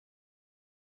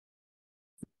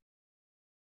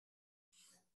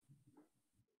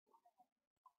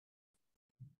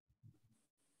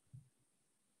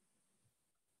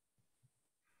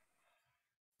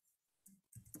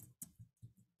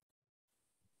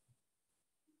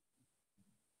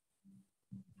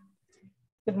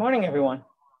Good morning, everyone.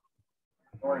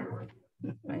 My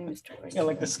name is Troy. You're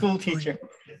like the school teacher.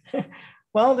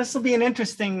 Well, this will be an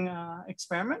interesting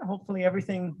experiment. Hopefully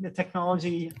the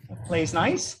technology plays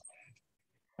nice.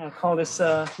 I'll call this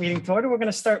meeting to order. We're going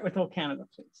to start with O Canada,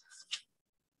 please.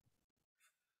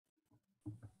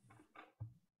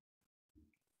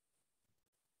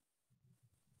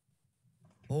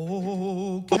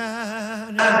 O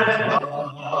Canada,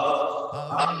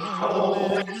 our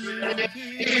living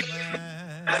land,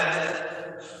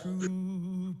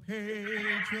 true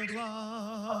patriot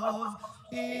love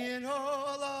in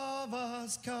all of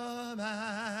us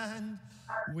command.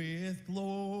 With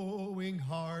glowing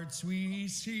hearts we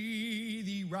see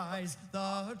thee rise,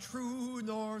 the true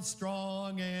north,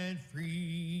 strong and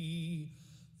free.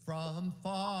 From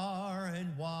far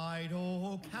and wide,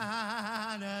 O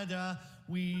Canada,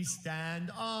 we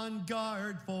stand on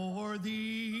guard for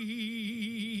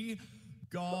thee.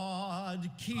 God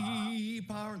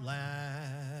keep our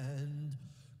land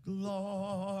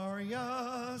glorious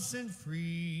and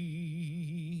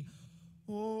free.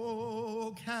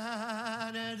 O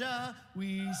Canada,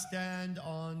 we stand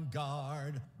on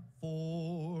guard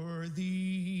for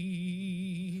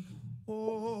thee.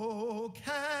 O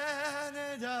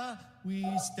Canada, we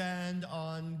stand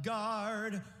on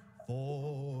guard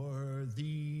for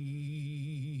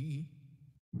thee.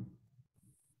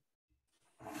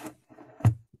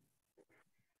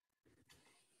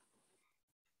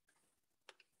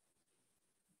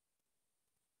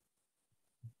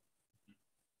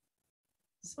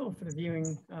 So for the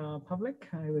viewing public,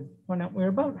 I would point out we're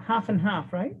about half and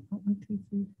half, right? 1, 2,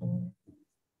 3, 4.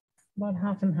 About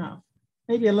half and half.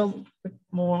 Maybe a little bit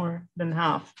more than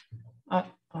half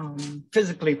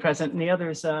physically present, and the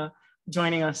others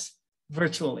joining us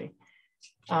virtually.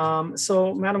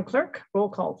 So, Madam Clerk, roll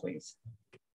call, please.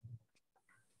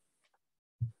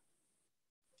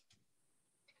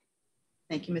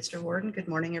 Thank you, Mr. Warden. Good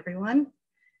morning, everyone.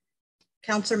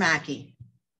 Councillor Mackey.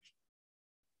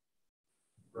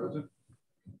 Present.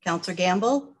 Councillor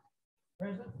Gamble.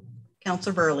 Present.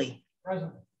 Councillor Burley.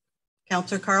 Present.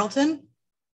 Councillor Carleton.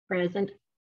 Present.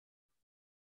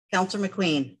 Councillor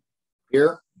McQueen.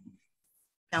 Here.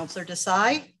 Councillor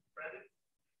Desai. Present.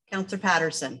 Councillor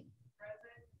Patterson.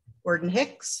 Present. Warden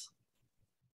Hicks.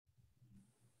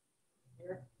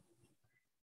 Here.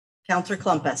 Councillor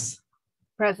Clumpus.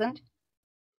 Present.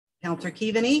 Councillor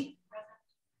Keaveney. Present.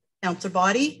 Councillor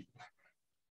Body.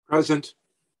 Present.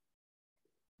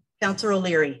 Councillor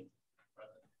O'Leary.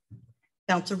 Present.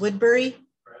 Councillor Woodbury.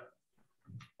 Present.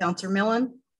 Councillor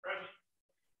Millen. Present.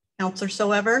 Councillor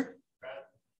Soever. Present.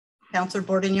 Councillor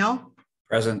Bourdignon.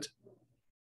 Present.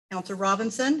 Councillor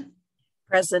Robinson.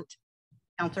 Present.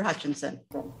 Councillor Hutchinson.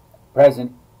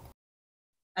 Present.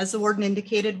 As the warden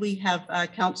indicated, we have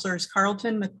councillors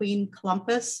Carleton, McQueen,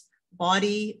 Clumpus,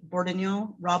 Body,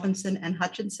 Bourdignon, Robinson, and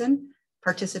Hutchinson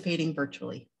participating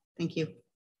virtually. Thank you.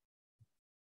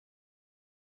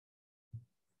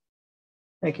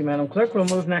 Thank you, Madam Clerk. We'll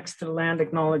move next to the land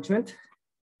acknowledgement.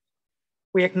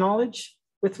 We acknowledge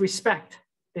with respect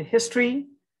the history,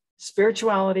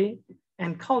 spirituality,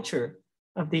 and culture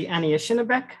of the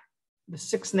Anishinaabe, the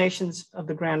Six Nations of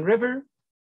the Grand River,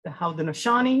 the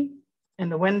Haudenosaunee,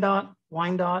 and the Wendat,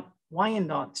 Wyandot,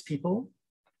 Wyandots people,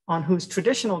 on whose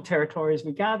traditional territories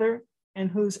we gather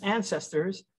and whose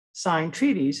ancestors signed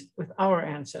treaties with our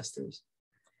ancestors.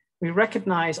 We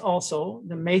recognize also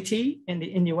the Métis and the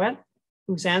Inuit,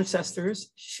 whose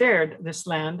ancestors shared this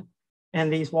land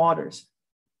and these waters.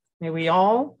 May we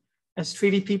all, as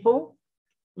treaty people,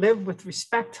 live with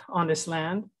respect on this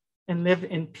land and live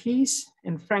in peace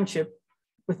and friendship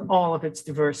with all of its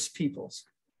diverse peoples.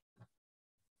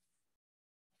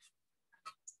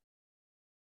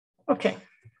 Okay,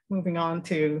 moving on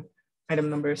to item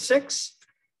number 6,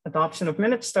 adoption of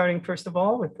minutes, starting first of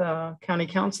all with County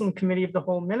Council and Committee of the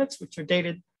Whole minutes, which are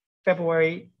dated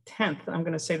February 10th. I'm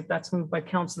going to say that that's moved by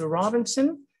Councillor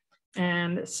Robinson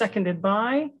and seconded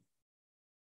by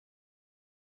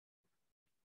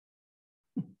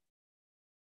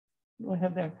what do I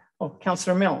have there? Oh,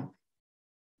 Councillor Milne.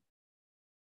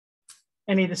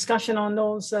 Any discussion on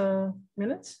those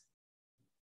minutes?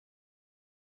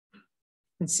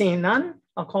 And seeing none,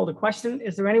 I'll call the question.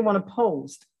 Is there anyone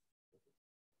opposed?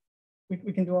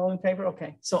 We can do all in favor?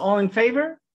 Okay, so all in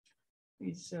favor,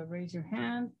 please raise your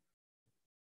hand.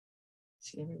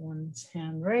 See everyone's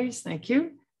hand raised. Thank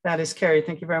you. That is carried.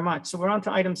 Thank you very much. So we're on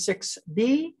to item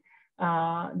 6B,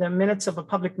 the minutes of a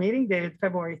public meeting dated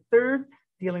February 3rd,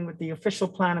 dealing with the official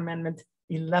plan amendment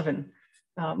 11.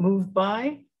 Moved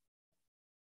by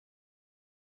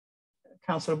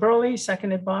Councillor Burley,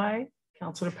 seconded by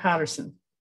Councillor Patterson.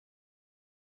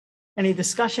 Any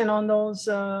discussion on those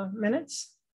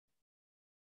minutes?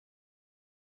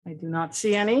 I do not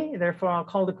see any, therefore I'll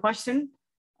call the question.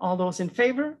 All those in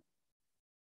favor?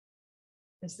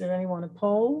 Is there anyone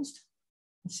opposed?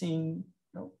 Seeing,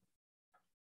 no.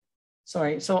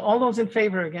 Sorry, so all those in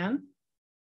favor again?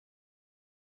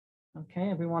 Okay,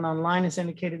 everyone online is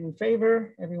indicated in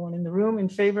favor, everyone in the room in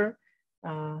favor.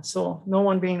 So no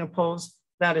one being opposed,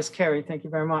 that is carried. Thank you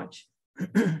very much.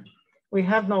 We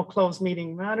have no closed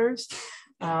meeting matters.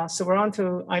 So we're on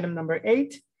to item number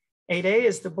 8. 8A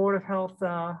is the Board of Health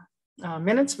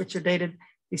minutes, which are dated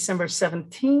December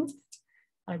 17th.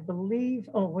 I believe,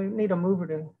 oh, we need a mover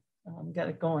to get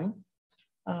it going.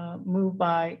 Moved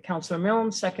by Councillor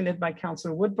Milne, seconded by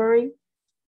Councillor Woodbury.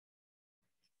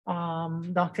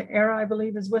 Dr. Era, I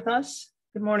believe, is with us.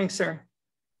 Good morning, sir.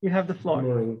 You have the floor. Good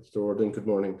morning, Mr. Warden. Good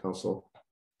morning, Council.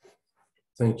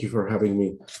 Thank you for having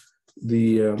me.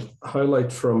 The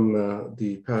highlight from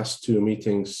the past 2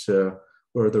 meetings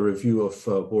were the review of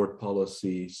board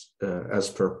policies. As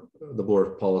per the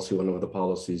board policy, one of the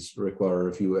policies require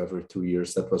review every 2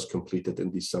 years. That was completed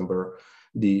in December.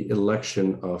 The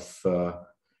election of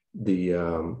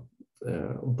the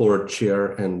board chair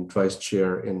and vice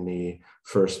chair in the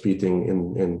first meeting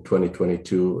in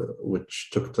 2022, which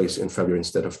took place in February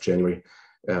instead of January.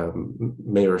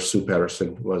 Mayor Sue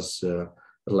Patterson was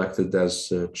elected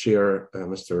as chair.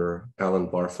 Mr. Alan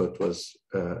Barfoot was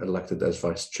elected as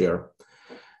vice chair.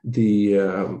 The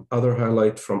other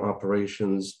highlight from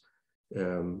operations,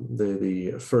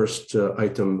 the first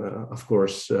item, of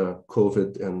course,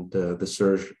 COVID and the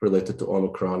surge related to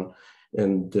Omicron,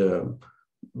 and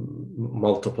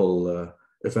multiple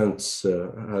events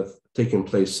have taken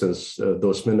place since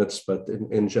those minutes, but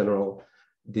in general,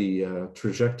 the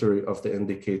trajectory of the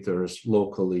indicators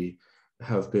locally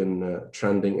have been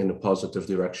trending in a positive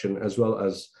direction, as well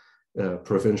as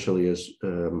provincially, as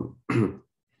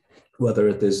whether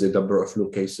it is the number of new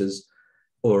cases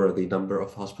or the number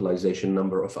of hospitalization,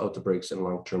 number of outbreaks in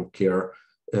long-term care,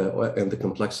 and the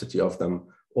complexity of them.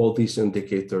 All these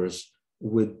indicators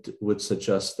would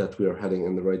suggest that we are heading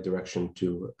in the right direction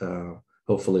to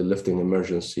hopefully lifting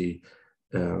emergency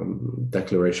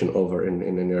declaration over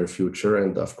in the near future.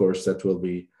 And of course, that will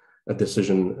be a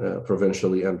decision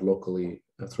provincially and locally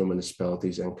through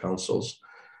municipalities and councils.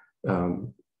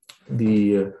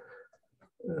 The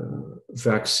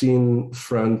vaccine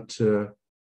front,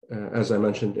 as I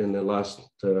mentioned in the last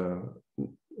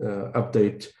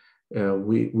update,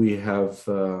 we have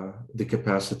the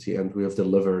capacity, and we have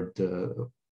delivered,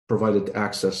 provided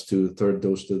access to third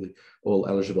dose to the all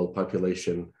eligible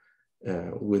population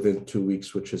within 2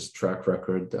 weeks, which is track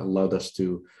record, allowed us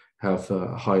to have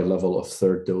a high level of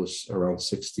third dose, around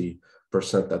 60%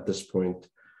 at this point.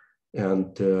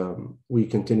 And we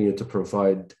continue to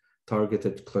provide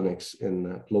targeted clinics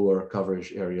in lower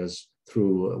coverage areas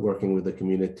through working with the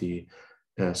community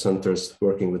centers,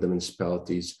 working with the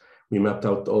municipalities. We mapped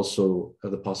out also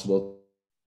the possible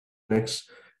clinics.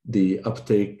 The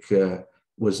uptake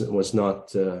was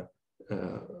not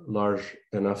large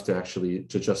enough to actually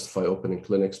justify opening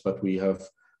clinics, but we have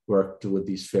worked with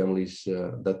these families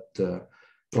that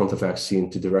want the vaccine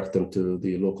to direct them to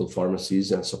the local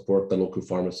pharmacies and support the local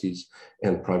pharmacies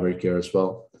and primary care as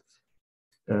well.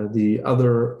 The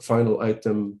other final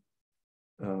item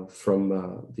from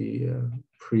the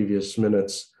previous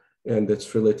minutes, and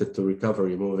it's related to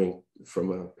recovery, moving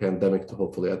from a pandemic to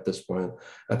hopefully at this point,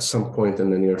 at some point in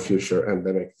the near future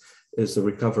endemic, is the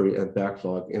recovery and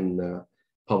backlog in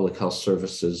public health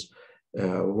services.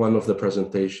 One of the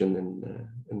presentation in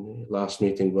the last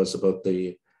meeting was about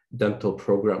the dental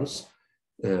programs,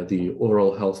 the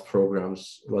oral health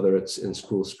programs, whether it's in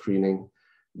school screening,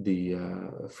 the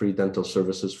free dental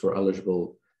services for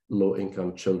eligible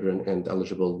low-income children and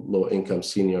eligible low-income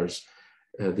seniors.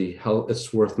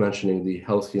 It's worth mentioning the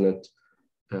health unit,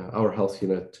 our health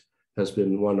unit has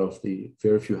been one of the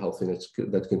very few health units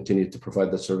that continued to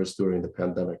provide the service during the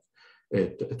pandemic.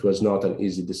 It was not an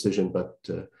easy decision, but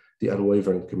the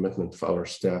unwavering commitment of our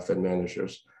staff and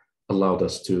managers allowed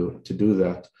us to do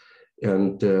that.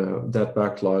 And that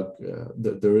backlog,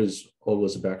 there is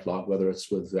always a backlog, whether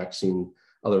it's with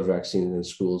other vaccines in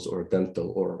schools or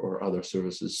dental or other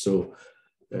services. So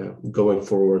going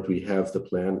forward, we have the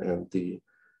plan and the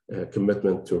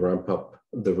commitment to ramp up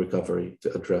the recovery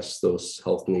to address those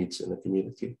health needs in the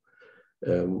community.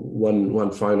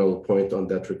 One final point on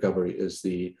that recovery is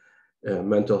the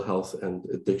mental health and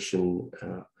addiction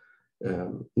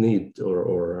need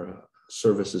or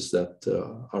services that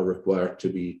are required to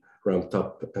be ramped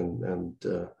up and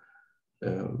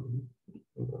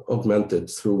augmented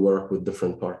through work with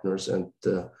different partners. And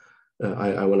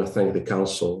I want to thank the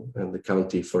council and the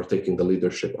county for taking the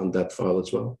leadership on that file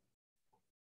as well.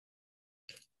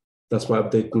 That's my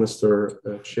update,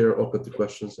 Mr. Chair. Open to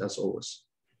questions as always.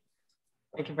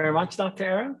 Thank you very much, Dr.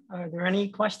 Era. Are there any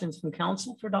questions from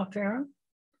council for Dr. Era?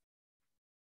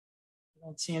 I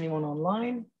don't see anyone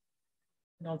online.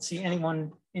 I don't see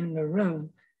anyone in the room.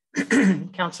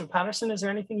 Councillor Patterson, is there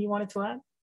anything you wanted to add?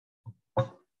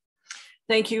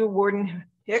 Thank you, Warden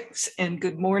Hicks, and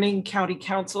good morning, County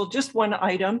Council. Just one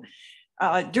item.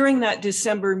 During that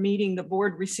December meeting, the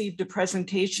board received a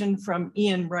presentation from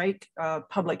Ian Reich,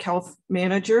 Public Health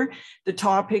Manager. The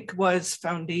topic was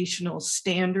foundational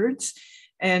standards,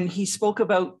 and he spoke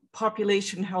about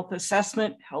population health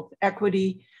assessment, health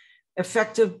equity,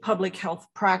 effective public health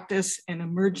practice, and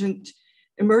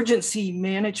emergency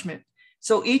management.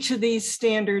 So each of these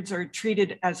standards are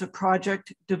treated as a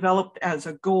project developed as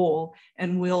a goal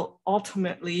and will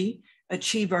ultimately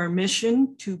achieve our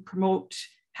mission to promote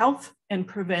health and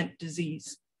prevent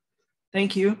disease.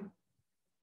 Thank you.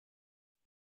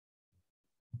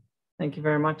 Thank you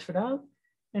very much for that.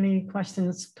 Any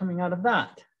questions coming out of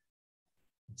that?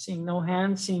 Seeing no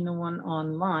hands, seeing no one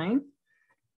online,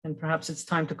 and perhaps it's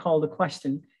time to call the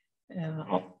question.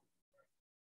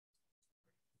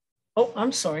 Oh,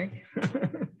 I'm sorry.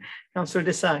 Councillor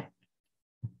Desai.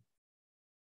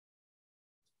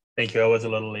 Thank you. I was a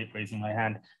little late raising my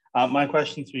hand. My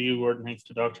question for you, Warden Hicks,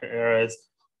 to Dr. Era is,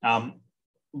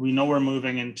 we know we're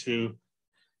moving into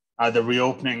the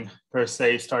reopening per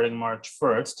se starting March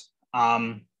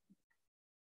 1st.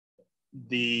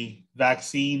 The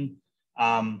vaccine,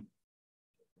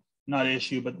 not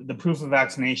issue, but the proof of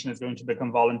vaccination is going to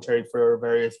become voluntary for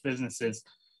various businesses.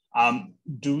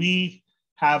 Do we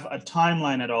have a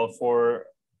timeline at all for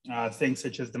things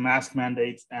such as the mask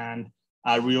mandates and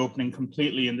reopening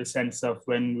completely, in the sense of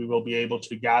when we will be able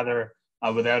to gather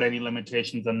without any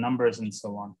limitations on numbers and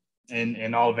so on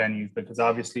in all venues? Because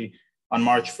obviously on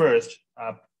March 1st,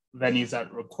 venues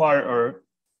that require, or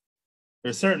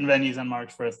there's certain venues on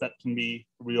March 1st that can be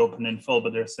reopened in full,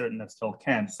 but there's certain that still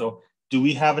can't. So do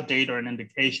we have a date or an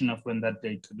indication of when that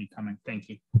date could be coming? Thank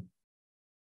you.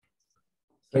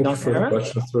 Thank you for the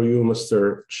question through you,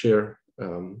 Mr. Chair.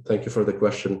 Thank you for the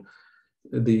question.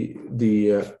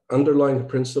 The underlying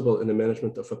principle in the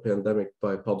management of a pandemic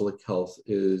by public health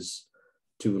is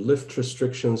to lift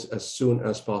restrictions as soon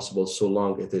as possible, so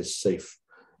long it is safe.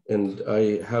 And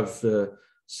I have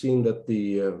seen that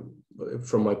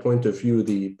from my point of view,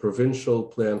 the provincial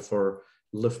plan for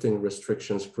lifting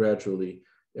restrictions gradually,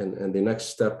 and the next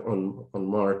step on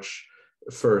March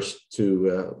 1st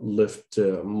to lift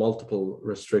multiple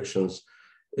restrictions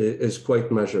is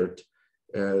quite measured.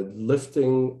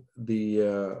 Lifting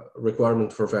the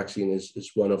requirement for vaccine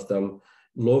is one of them.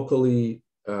 Locally,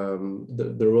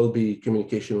 there will be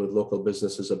communication with local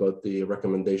businesses about the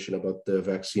recommendation about the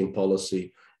vaccine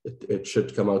policy. It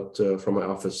should come out from my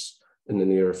office in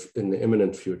the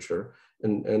imminent future,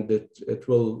 and it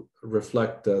will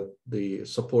reflect the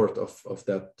support of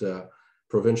that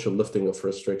provincial lifting of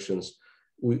restrictions.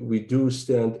 We do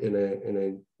stand in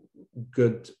a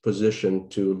good position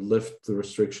to lift the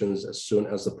restrictions as soon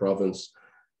as the province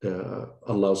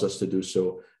allows us to do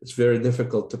so. It's very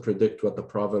difficult to predict what the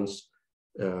province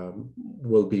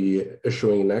will be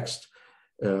issuing next.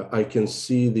 I can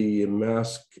see the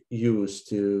mask use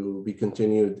to be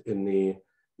continued in the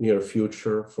near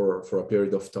future for a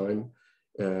period of time.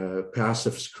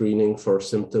 Passive screening for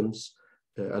symptoms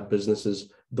at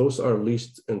businesses, those are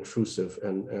least intrusive,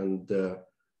 and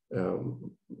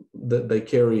they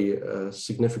carry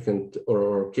significant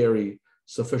or carry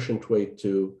sufficient weight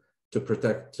to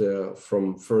protect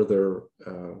from further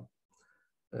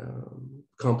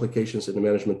complications in the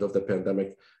management of the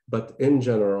pandemic. But in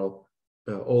general,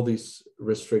 all these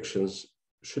restrictions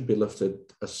should be lifted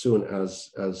as soon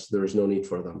as there is no need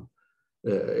for them.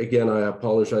 Again, I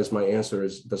apologize, my answer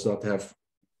does not have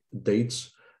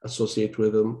dates associated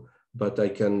with them, but I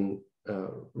can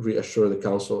reassure the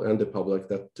council and the public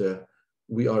that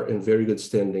we are in very good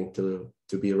standing to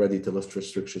be ready to lift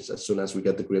restrictions as soon as we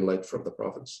get the green light from the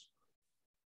province.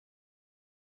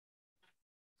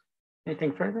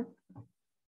 Anything further?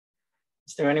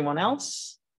 Is there anyone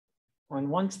else? Going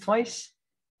once, twice?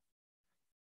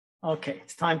 Okay,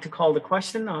 it's time to call the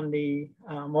question on the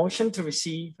motion to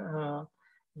receive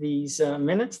these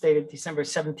minutes dated December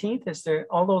 17th. Is there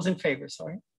all those in favor,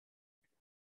 sorry?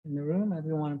 In the room,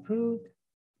 everyone approved?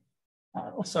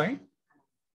 Oh, sorry.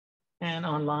 And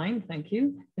online, thank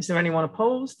you. Is there anyone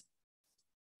opposed?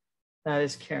 That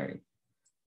is carried.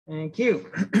 Thank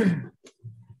you.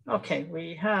 Okay,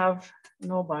 we have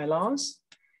no bylaws.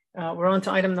 We're on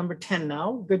to item number 10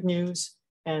 now, good news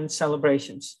and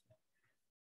celebrations.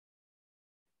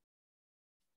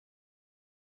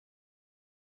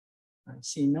 I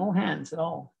see no hands at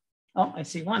all. Oh, I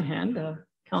see one hand,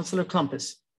 Councillor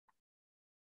Klumpus.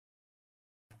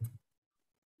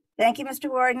 Thank you, Mr.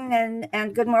 Warden,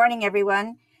 and good morning,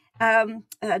 everyone. Being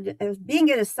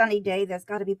it a sunny day, there's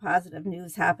got to be positive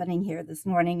news happening here this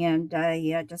morning, and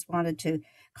I just wanted to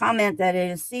comment that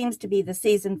it seems to be the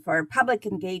season for public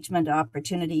engagement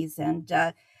opportunities. And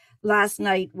last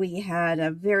night we had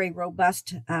a very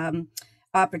robust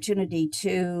opportunity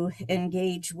to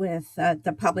engage with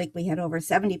the public. We had over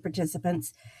 70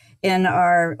 participants in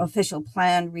our official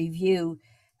plan review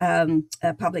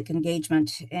public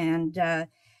engagement, and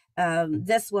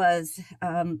this was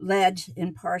led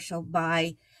in partial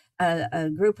by a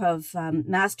group of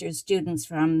master's students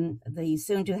from the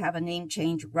soon to have a name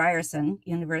change Ryerson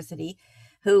University,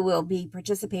 who will be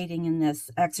participating in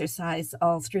this exercise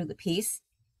all through the piece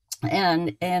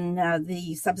and in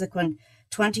the subsequent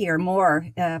 20 or more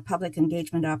public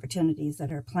engagement opportunities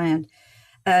that are planned.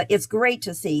 It's great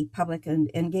to see public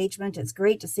engagement. It's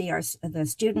great to see the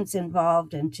students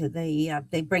involved, and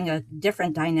they bring a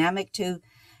different dynamic to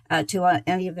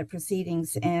any of the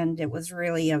proceedings, and it was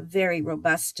really a very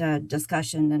robust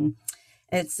discussion. And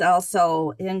it's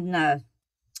also in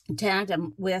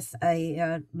tandem with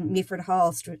a Meaford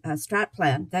Hall strat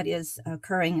plan that is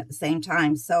occurring at the same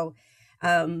time. So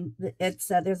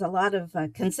there's a lot of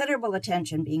considerable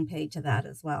attention being paid to that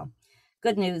as well.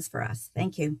 Good news for us.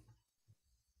 Thank you.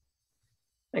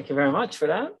 Thank you very much for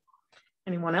that.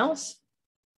 Anyone else?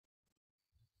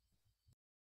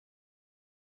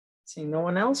 Seeing no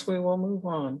one else, we will move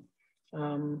on.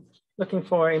 Looking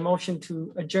for a motion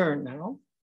to adjourn now.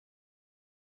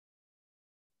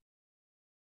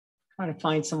 Trying to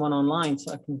find someone online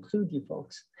so I can include you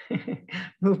folks.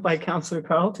 Moved by Councillor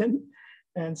Carleton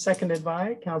and seconded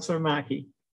by Councillor Mackey.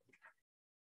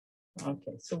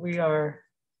 Okay, so we are,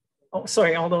 oh,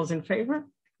 sorry, all those in favor?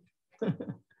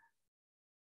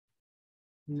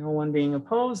 No one being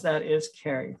opposed, that is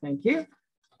carried. Thank you.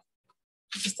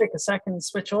 Just take a second and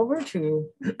switch over to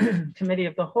Committee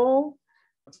of the Whole.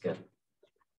 That's good.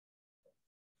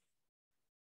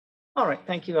 All right,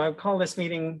 thank you. I'll call this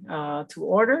meeting to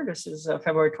order. This is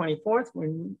February 24th.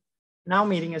 We're now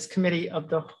meeting as Committee of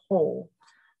the Whole.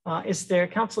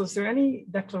 Council, is there any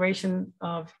declaration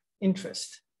of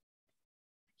interest,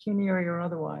 pecuniary or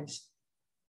otherwise?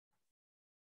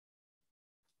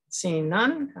 Seeing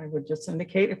none, I would just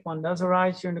indicate if one does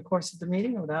arise during the course of the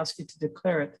meeting, I would ask you to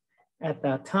declare it at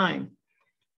that time.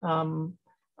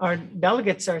 Our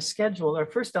delegates are scheduled, our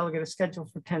first delegate is scheduled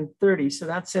for 10:30, so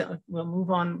that's it. We'll move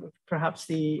on with perhaps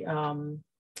the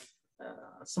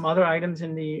some other items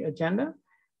in the agenda.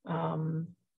 We'll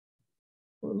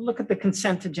look at the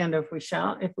consent agenda if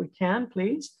we can,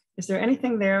 please. Is there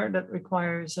anything there that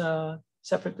requires a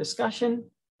separate discussion?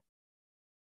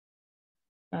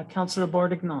 Councillor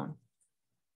Bordignon.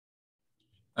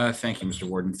 Thank you, Mr.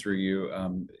 Warden. Through you,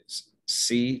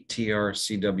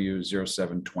 CTRCW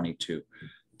 0722.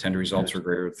 Tender results are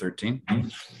greater than 13.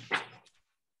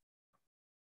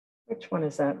 Which one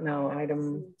is that now?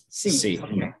 Item C. C.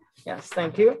 Okay. Yes,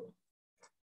 thank you.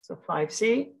 So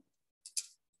 5C.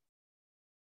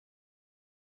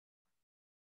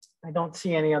 I don't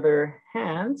see any other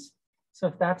hands. So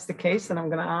if that's the case, then I'm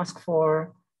going to ask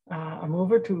for a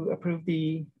mover to approve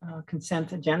the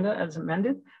consent agenda as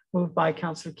amended. Moved by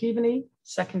Councillor Keaveney,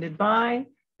 seconded by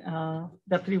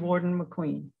Deputy Warden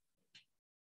McQueen.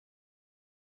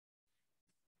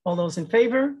 All those in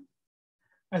favor?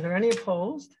 Are there any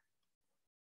opposed?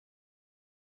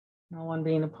 No one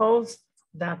being opposed.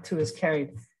 That too is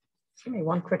carried. Give me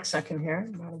one quick second here,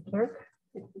 Madam Clerk.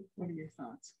 What are your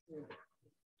thoughts? Do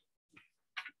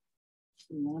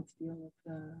you want to deal with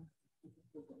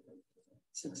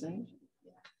 6A?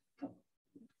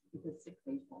 Because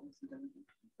 6A falls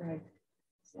right.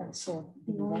 Yeah, so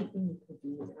the only thing you could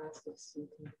do is ask if Sue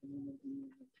can come in and do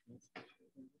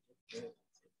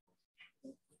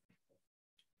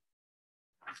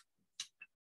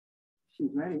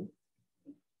she's ready.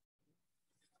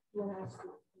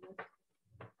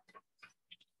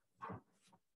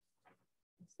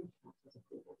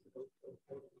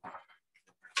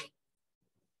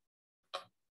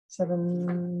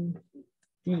 Seven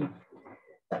D.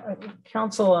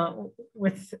 Council,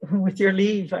 with your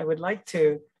leave, I would like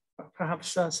to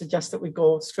perhaps suggest that we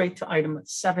go straight to item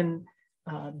 7D.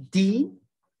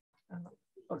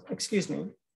 Excuse me,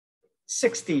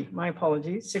 6D. My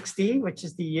apologies. 6D, which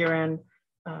is the year-end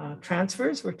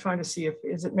transfers. We're trying to see if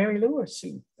is it Mary Lou or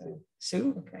Sue?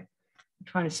 Sue. Okay. I'm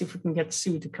trying to see if we can get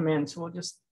Sue to come in. So we'll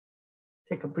just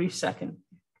take a brief second.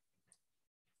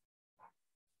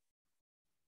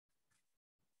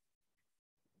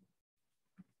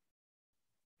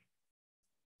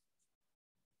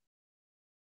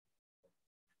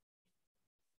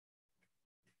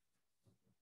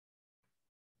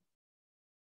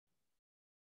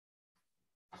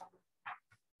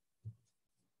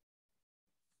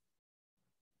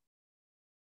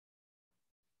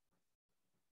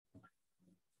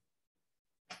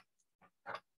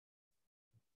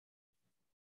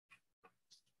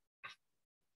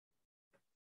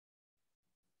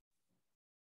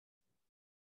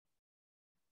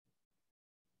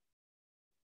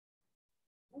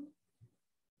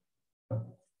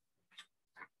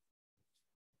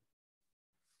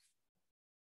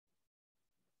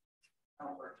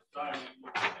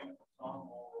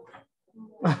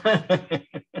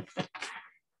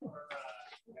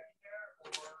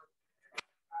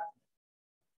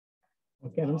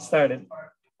 We'll get them started.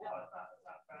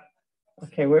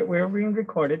 Okay, we're being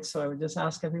recorded, so I would just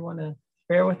ask everyone to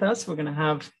bear with us. We're going to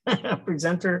have a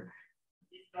presenter.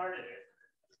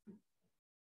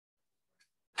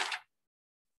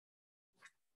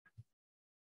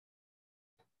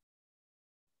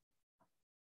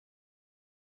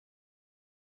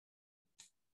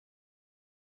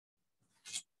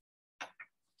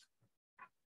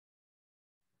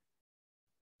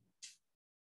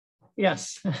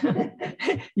 Yes,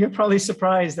 you're probably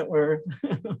surprised that we're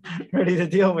ready to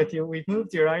deal with you. We've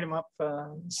moved your item up,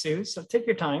 Sue, so take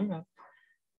your time.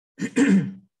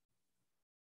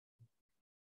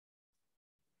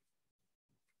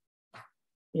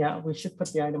 Yeah, we should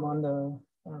put the item on the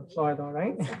floor though,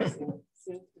 right?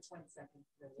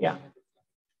 Yeah.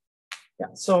 Yeah,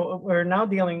 so we're now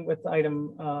dealing with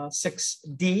item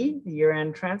 6D, the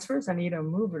year-end transfers. I need a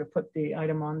mover to put the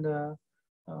item on the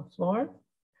floor.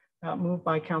 Moved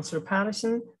by Councillor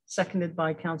Patterson, seconded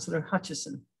by Councillor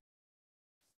Hutchison.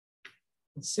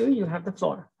 Sue, you have the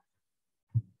floor.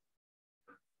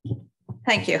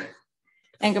 Thank you.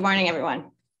 And good morning,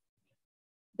 everyone.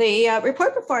 The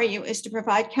report before you is to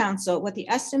provide council with the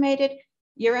estimated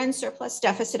year-end surplus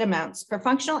deficit amounts for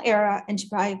functional area and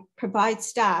to provide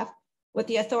staff with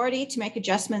the authority to make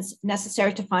adjustments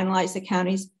necessary to finalize the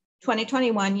county's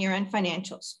 2021 year-end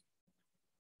financials.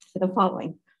 For the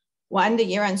following: 1, the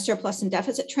year-end surplus and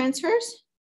deficit transfers.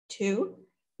 2,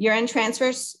 year-end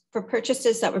transfers for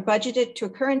purchases that were budgeted to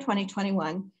occur in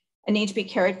 2021 and need to be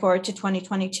carried forward to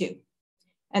 2022.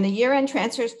 And the year-end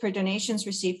transfers for donations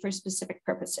received for specific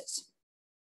purposes.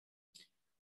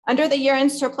 Under the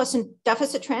year-end surplus and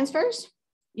deficit transfers,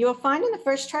 you will find in the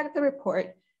first chart of the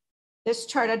report, this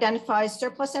chart identifies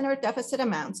surplus and or deficit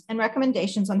amounts and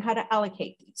recommendations on how to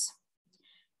allocate these.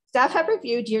 Staff have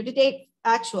reviewed year-to-date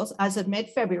actuals as of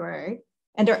mid-February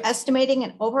and are estimating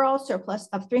an overall surplus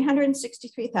of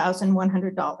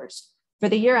 $363,100 for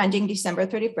the year ending December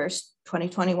 31st,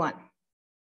 2021.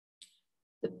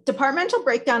 The departmental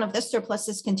breakdown of this surplus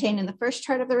is contained in the first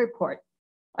chart of the report.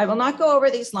 I will not go over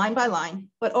these line by line,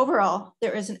 but overall,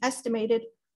 there is an estimated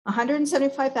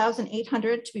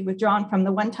 $175,800 to be withdrawn from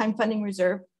the one-time funding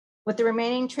reserve, with the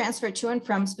remaining transferred to and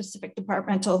from specific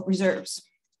departmental reserves.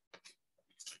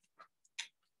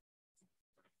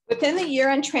 Within the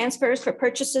year-end transfers for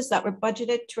purchases that were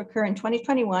budgeted to occur in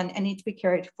 2021 and need to be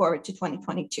carried forward to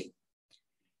 2022.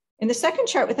 In the second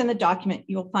chart within the document,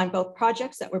 you will find both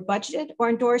projects that were budgeted or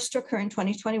endorsed to occur in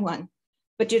 2021,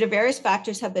 but due to various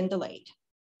factors have been delayed.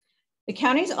 The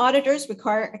county's auditors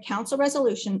require a council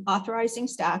resolution authorizing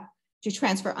staff to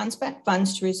transfer unspent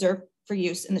funds to reserve for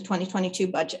use in the 2022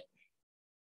 budget.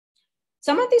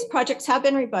 Some of these projects have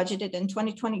been rebudgeted in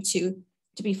 2022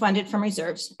 to be funded from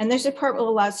reserves, and this report will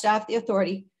allow staff the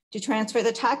authority to transfer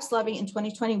the tax levy in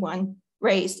 2021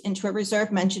 raised into a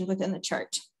reserve mentioned within the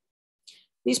chart.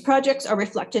 These projects are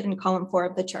reflected in column 4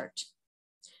 of the chart.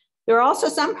 There are also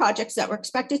some projects that were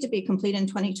expected to be complete in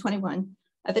 2021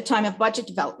 at the time of budget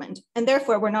development, and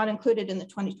therefore were not included in the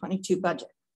 2022 budget.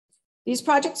 These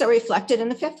projects are reflected in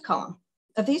the 5th column.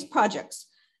 Of these projects,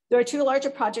 there are 2 larger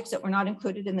projects that were not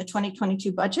included in the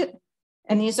 2022 budget,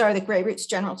 and these are the Grey Roots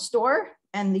General Store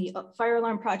and the fire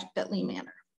alarm project at Lee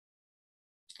Manor.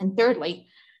 And thirdly,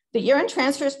 the year-end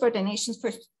transfers for donations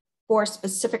for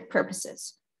specific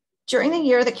purposes. During the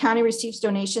year, the county receives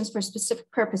donations for specific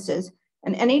purposes,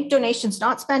 and any donations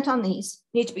not spent on these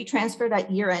need to be transferred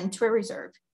at year-end to a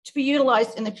reserve to be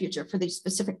utilized in the future for these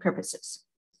specific purposes.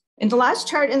 In the last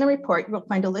chart in the report, you will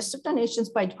find a list of donations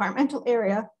by departmental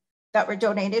area that were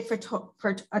donated for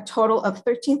a total of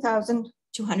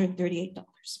 $13,238.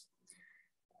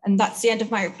 And that's the end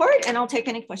of my report, and I'll take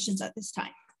any questions at this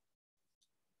time.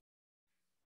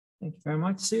 Thank you very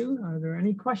much, Sue. Are there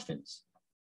any questions?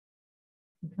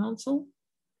 Council?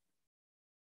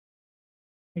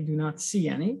 I do not see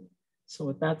any. So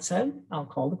with that said, I'll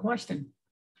call the question.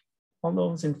 All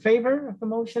those in favor of the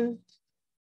motion?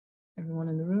 Everyone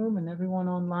in the room and everyone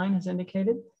online has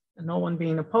indicated, and no one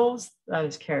being opposed, that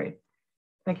is carried.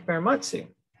 Thank you very much, Sue.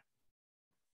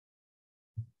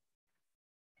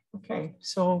 Okay,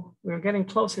 so we're getting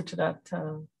closer to that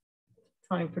time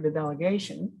for the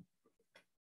delegation.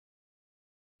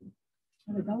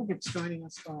 And the delegates joining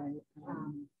us by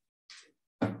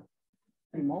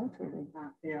remote, or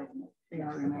they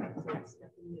are remote.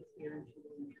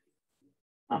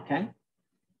 Okay.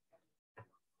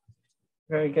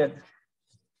 Very good.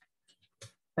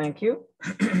 Thank you.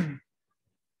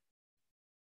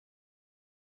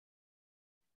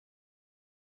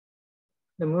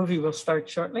 The movie will start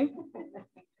shortly.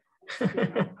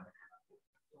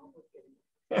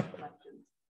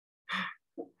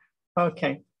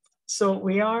 Okay, so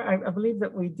we are, I believe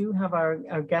that we do have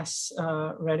our guests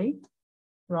ready.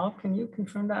 Rob, can you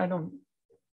confirm that?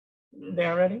 They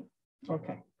are ready?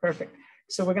 Okay, perfect.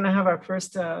 So we're gonna have our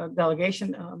first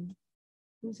delegation.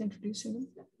 Who's introducing them?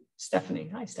 Stephanie.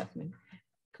 Hi, Stephanie.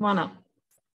 Come on up.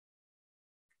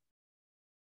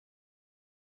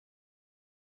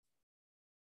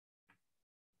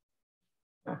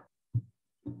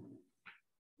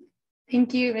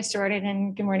 Thank you, Mr. Warden,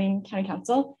 and good morning, County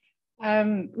Council.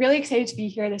 Really excited to be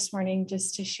here this morning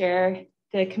just to share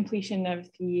the completion of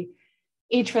the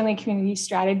age-friendly community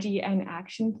strategy and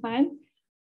action plan.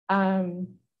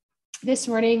 This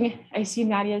morning, I see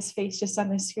Nadia's face just on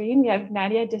the screen. We have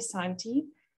Nadia DeSanti.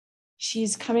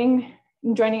 She's coming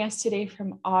and joining us today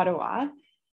from Ottawa,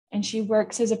 and she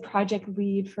works as a project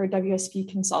lead for WSP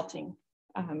Consulting.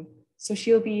 So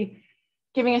she'll be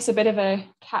giving us a bit of a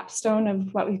capstone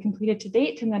of what we've completed to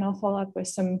date, and then I'll follow up with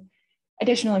some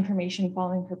additional information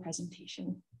following her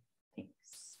presentation.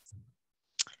 Thanks.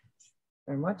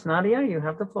 Very much. Nadia, you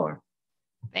have the floor.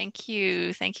 Thank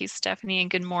you. Thank you, Stephanie, and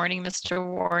good morning, Mr.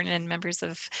 Warren and members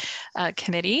of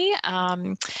committee.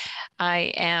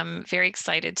 I am very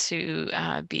excited to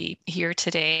be here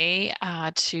today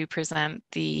to present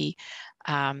the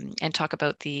and talk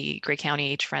about the Grey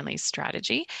County Age-Friendly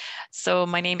Strategy. So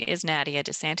my name is Nadia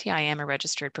DeSanti. I am a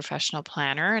registered professional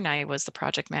planner, and I was the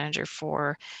project manager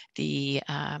for the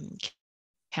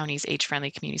county's Age-Friendly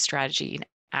Community Strategy and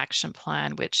Action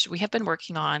Plan, which we have been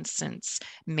working on since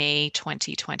May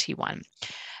 2021.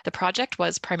 The project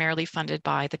was primarily funded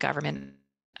by the Government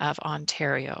of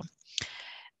Ontario.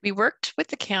 We worked with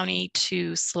the county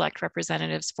to select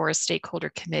representatives for a stakeholder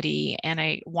committee, and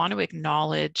I want to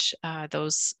acknowledge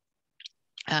those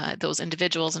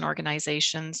individuals and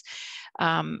organizations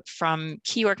from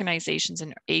key organizations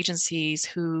and agencies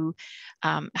who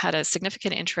had a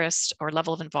significant interest or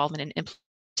level of involvement in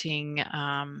implementing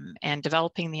and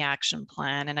developing the action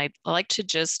plan. And I'd like to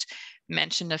just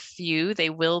mention a few.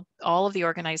 All of the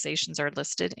organizations are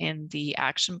listed in the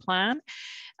action plan.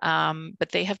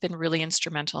 But they have been really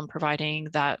instrumental in providing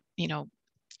that,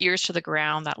 ears to the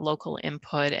ground, that local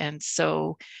input. And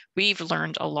so we've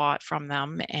learned a lot from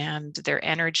them, and their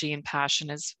energy and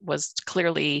passion was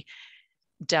clearly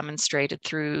demonstrated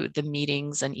through the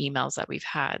meetings and emails that we've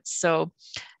had. So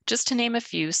just to name a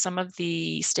few, some of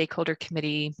the stakeholder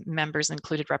committee members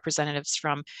included representatives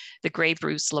from the Grey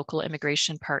Bruce Local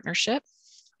Immigration Partnership,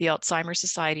 the Alzheimer's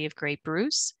Society of Grey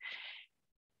Bruce,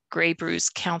 Grey Bruce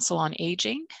Council on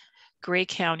Aging, Grey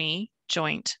County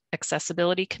Joint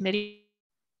Accessibility Committee,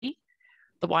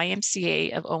 the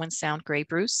YMCA of Owen Sound Grey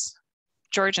Bruce,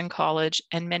 Georgian College,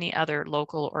 and many other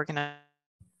local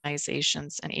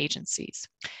organizations and agencies.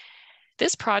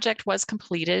 This project was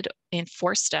completed in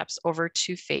 4 steps over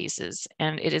 2 phases,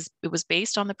 and it was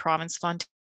based on the Province of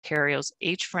Ontario's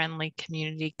Age-Friendly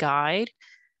Community Guide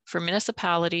for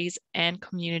municipalities and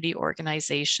community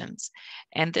organizations.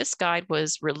 And this guide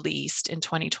was released in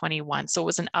 2021. So it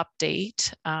was an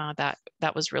update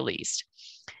that was released.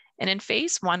 And in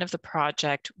phase 1 of the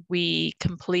project, we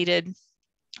completed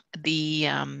the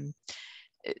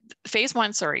phase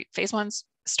one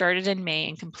started in May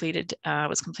and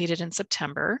was completed in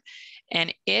September.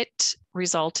 And it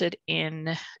resulted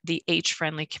in the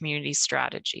Age-Friendly Community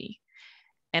Strategy.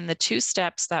 And the 2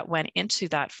 steps that went into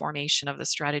that formation of the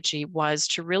strategy was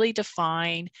to really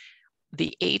define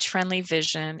the age-friendly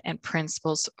vision and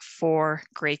principles for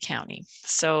Grey County.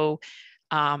 So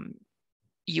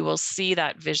you will see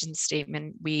that vision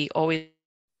statement. We always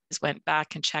went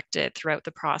back and checked it throughout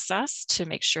the process to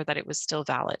make sure that it was still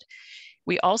valid.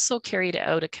 We also carried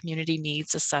out a community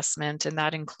needs assessment, and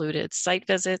that included site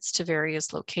visits to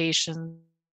various locations,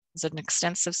 an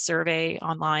extensive survey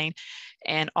online,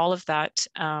 and all of that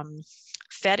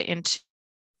fed into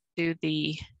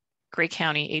the Grey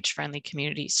County Age-Friendly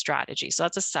Community Strategy. So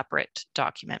that's a separate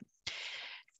document.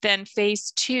 Then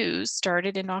phase 2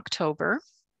 started in October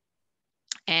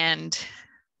and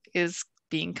is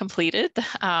being completed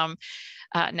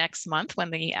next month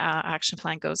when the action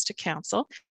plan goes to council.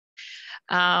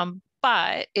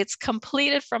 But it's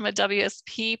completed from a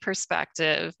WSP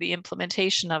perspective. The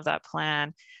implementation of that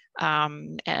plan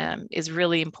is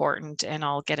really important, and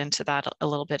I'll get into that a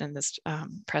little bit in this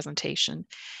presentation.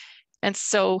 And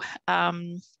so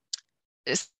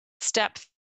step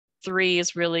 3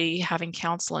 is really having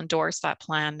council endorse that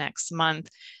plan next month,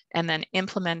 and then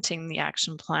implementing the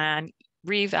action plan,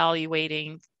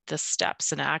 reevaluating the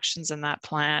steps and actions in that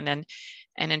plan, and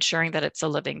ensuring that it's a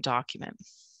living document.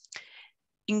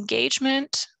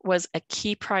 Engagement was a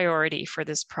key priority for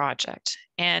this project,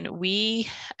 and we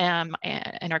and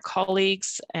our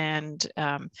colleagues and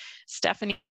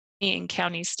Stephanie and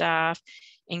county staff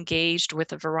engaged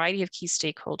with a variety of key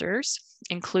stakeholders,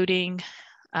 including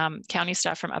county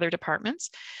staff from other departments,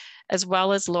 as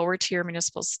well as lower tier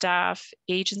municipal staff,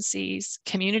 agencies,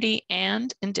 community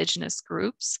and Indigenous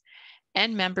groups,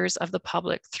 and members of the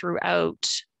public throughout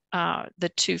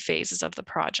the 2 phases of the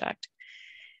project.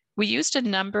 We used a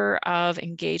number of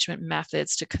engagement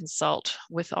methods to consult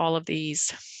with all of these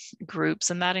groups,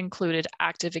 and that included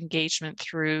active engagement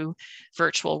through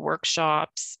virtual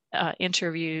workshops,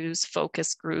 interviews,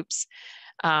 focus groups.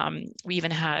 We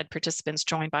even had participants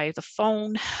join by the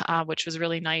phone, which was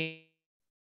really nice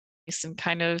and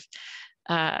kind of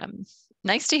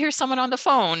nice to hear someone on the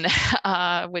phone,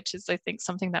 which is, I think,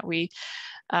 something that we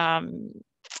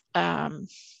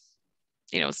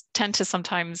tend to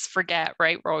sometimes forget,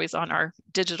 right? We're always on our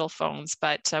digital phones,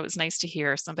 but it was nice to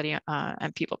hear somebody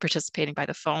and people participating by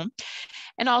the phone.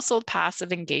 And also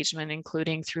passive engagement,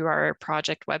 including through our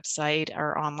project website,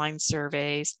 our online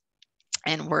surveys,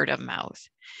 and word of mouth.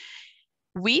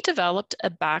 We developed a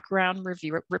background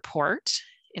review report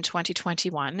in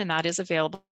 2021, and that is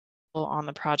available on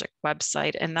the project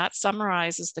website. And that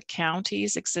summarizes the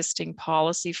county's existing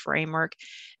policy framework,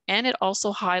 and it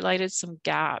also highlighted some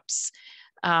gaps.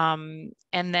 And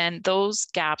then those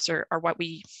gaps are what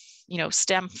we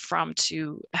stem from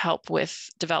to help with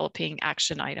developing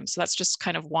action items. So that's just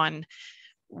kind of one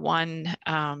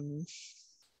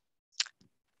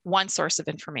source of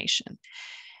information.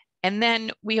 And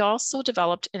then we also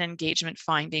developed an engagement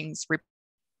findings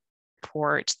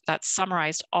report that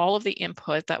summarized all of the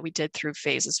input that we did through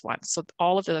phases 1. So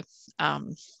all of the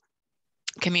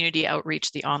community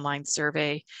outreach, the online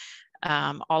survey,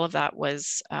 all of that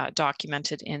was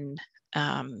documented in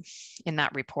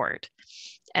that report.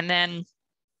 And then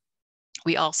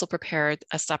we also prepared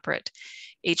a separate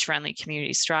age-friendly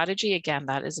community strategy. Again,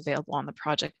 that is available on the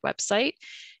project website.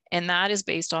 And that is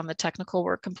based on the technical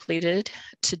work completed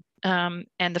and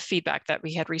the feedback that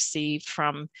we had received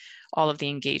from all of the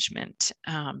engagement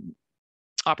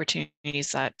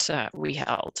opportunities that we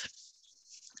held.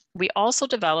 We also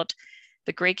developed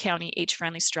the Grey County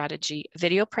Age-Friendly Strategy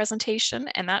video presentation,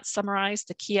 and that summarized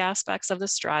the key aspects of the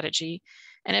strategy,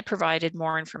 and it provided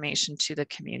more information to the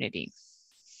community.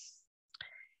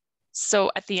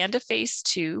 So at the end of phase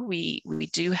 2, we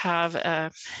do have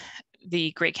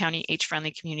the Grey County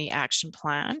Age-Friendly Community Action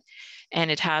Plan, and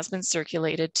it has been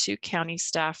circulated to county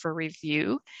staff for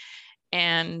review.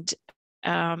 And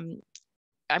I'm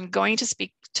going to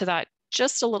speak to that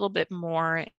just a little bit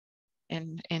more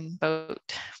in about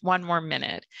 1 more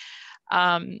minute.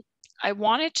 I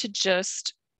wanted to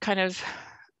just kind of,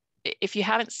 if you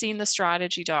haven't seen the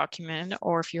strategy document,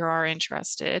 or if you are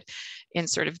interested in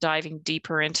sort of diving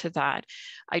deeper into that,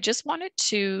 I just wanted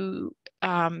to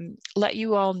let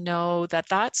you all know that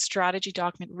that strategy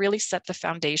document really set the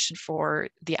foundation for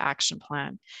the action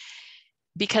plan,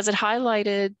 because it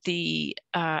highlighted the,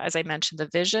 as I mentioned, the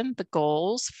vision, the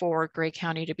goals for Grey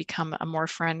County to become a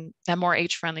more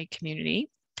age-friendly community.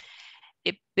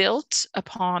 It built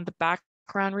upon the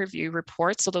background review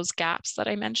report. So those gaps that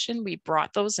I mentioned, we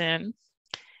brought those in.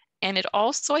 And it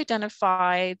also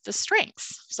identified the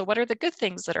strengths. So what are the good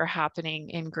things that are happening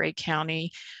in Grey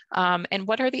County? And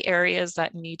what are the areas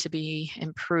that need to be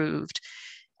improved?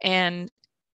 And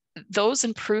those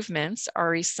improvements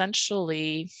are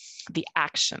essentially the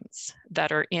actions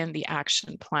that are in the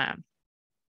action plan.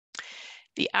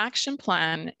 The action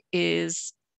plan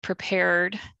is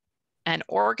prepared and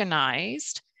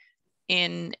organized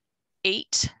in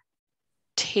 8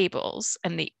 tables,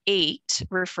 and the 8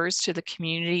 refers to the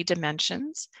community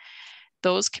dimensions.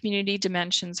 Those community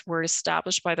dimensions were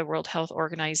established by the World Health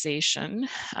Organization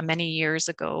many years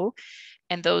ago,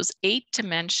 and those 8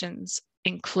 dimensions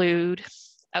include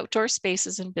outdoor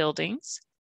spaces and buildings,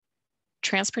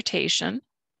 transportation,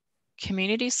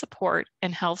 community support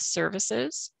and health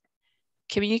services,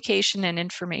 communication and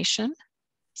information,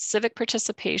 civic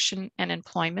participation and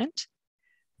employment,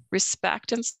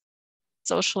 respect and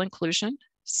social inclusion,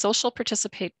 social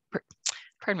participation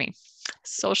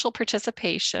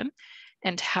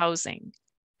and housing.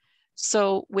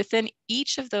 So within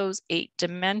each of those 8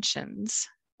 dimensions,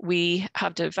 we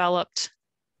have developed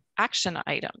action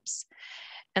items.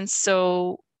 And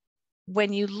so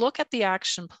when you look at the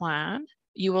action plan,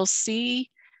 you will see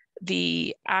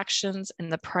the actions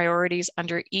and the priorities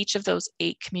under each of those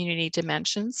 8 community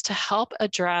dimensions to help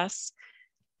address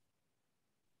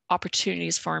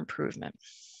opportunities for improvement.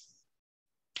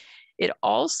 It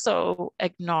also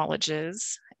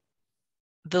acknowledges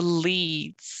the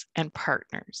leads and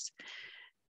partners.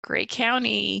 Grey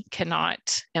County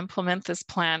cannot implement this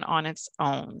plan on its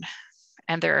own.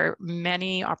 And there are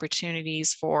many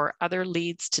opportunities for other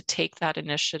leads to take that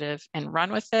initiative and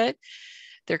run with it.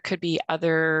 There could be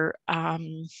other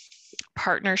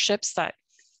partnerships that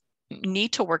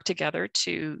need to work together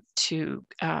to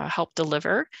help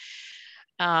deliver.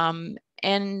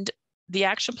 And the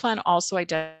action plan also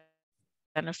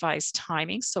identifies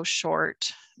timing, so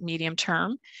short, medium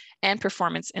term, and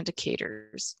performance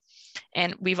indicators.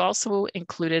 And we've also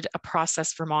included a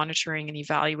process for monitoring and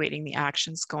evaluating the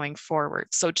actions going forward.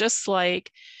 So just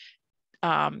like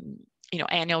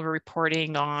annual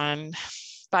reporting on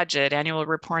budget, annual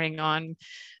reporting on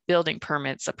building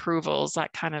permits, approvals,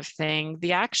 that kind of thing,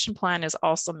 the action plan is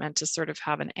also meant to sort of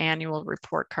have an annual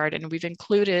report card. And we've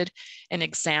included an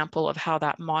example of how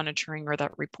that monitoring or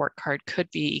that report card could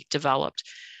be developed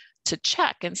to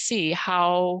check and see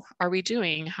how are we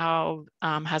doing, how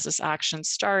has this action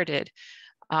started,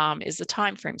 is the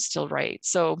time frame still right?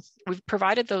 So we've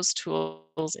provided those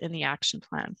tools in the action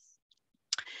plan.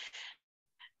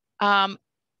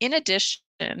 In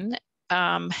addition,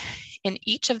 in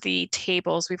each of the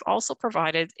tables, we've also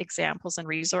provided examples and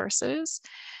resources.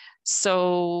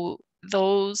 So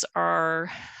those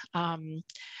are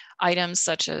items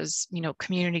such as,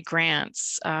 community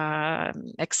grants,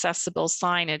 accessible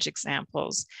signage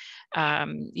examples,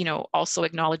 also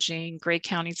acknowledging Grey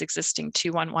County's existing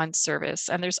 211 service.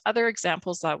 And there's other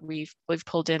examples that we've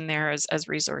pulled in there as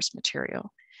resource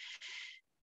material.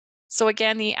 So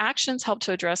again, the actions help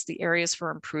to address the areas for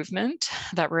improvement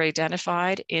that were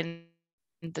identified in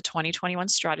the 2021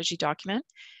 strategy document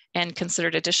and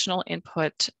considered additional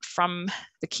input from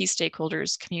the key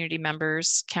stakeholders, community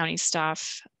members, county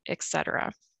staff,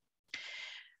 etc.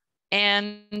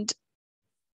 And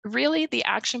really, the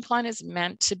action plan is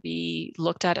meant to be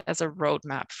looked at as a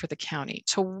roadmap for the county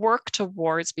to work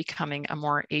towards becoming a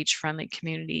more age-friendly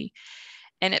community.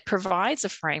 And it provides a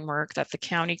framework that the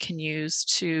county can use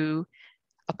to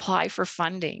apply for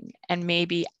funding and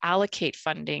maybe allocate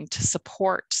funding to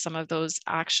support some of those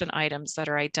action items that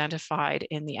are identified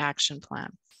in the action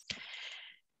plan.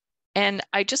 And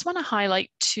I just want to highlight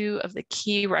two of the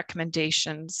key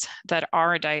recommendations that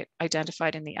are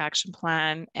identified in the action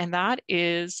plan, and that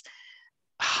is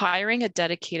hiring a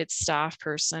dedicated staff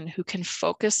person who can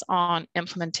focus on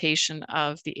implementation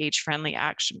of the age-friendly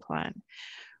action plan,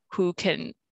 who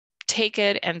can take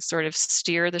it and sort of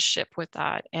steer the ship with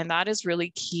that. And that is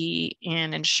really key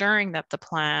in ensuring that the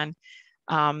plan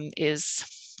is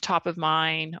top of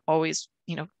mind, always,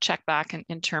 check back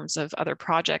in terms of other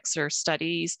projects or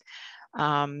studies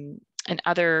and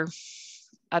other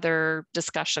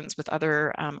discussions with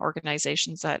other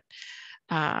organizations that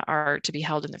are to be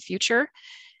held in the future.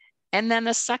 And then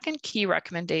the second key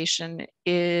recommendation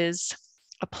is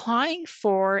applying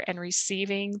for and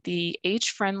receiving the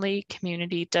age-friendly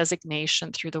community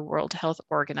designation through the World Health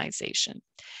Organization.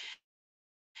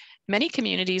 Many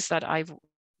communities that I've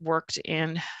worked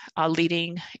in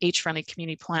leading age-friendly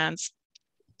community plans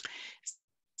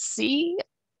see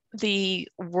the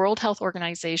World Health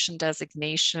Organization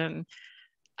designation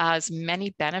as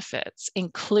many benefits,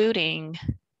 including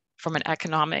from an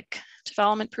economic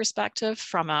development perspective,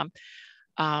 from a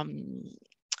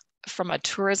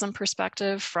tourism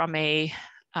perspective, from a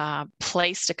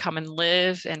place to come and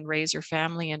live and raise your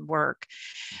family and work.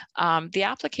 The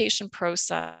application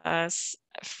process,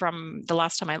 from the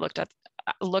last time I looked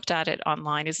at it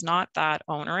online, is not that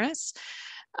onerous.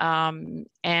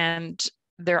 And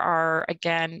there are,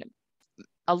 again,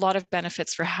 a lot of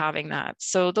benefits for having that.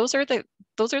 So those are the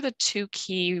two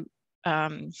key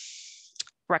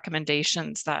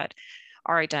recommendations that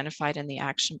are identified in the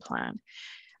action plan.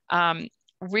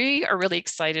 We are really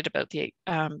excited about the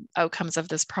outcomes of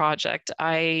this project.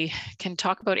 I can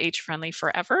talk about age-friendly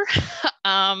forever.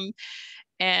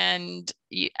 And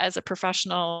as a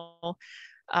professional,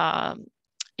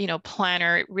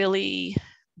 planner, it really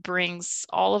brings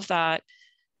all of that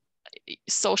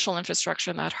social infrastructure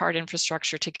and that hard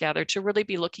infrastructure together to really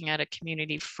be looking at a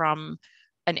community from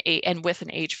and with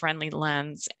an age-friendly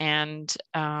lens. And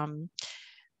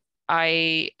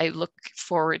I look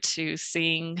forward to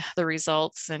seeing the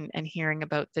results and hearing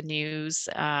about the news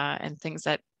and things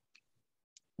that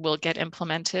will get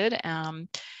implemented. And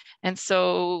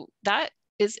so that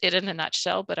is it in a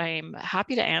nutshell, but I am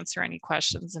happy to answer any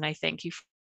questions, and I thank you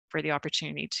for the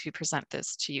opportunity to present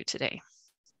this to you today.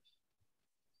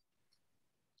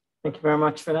 Thank you very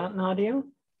much for that, Nadia.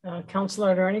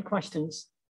 Councillor, are there any questions?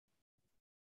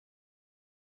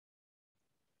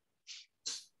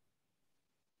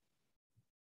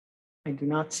 I do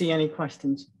not see any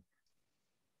questions.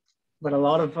 but a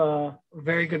lot of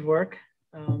very good work,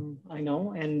 I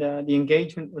know, and the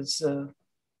engagement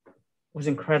was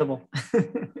incredible.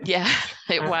 Yeah,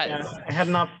 it was. I had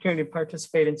an opportunity to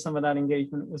participate in some of that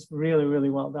engagement. It was really, really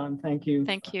well done. Thank you.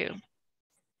 Thank you.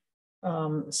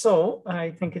 So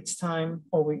I think it's time.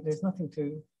 Oh, wait, there's nothing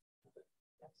to.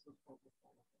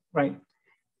 Right.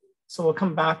 So we'll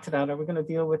come back to that. Are we going to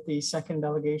deal with the second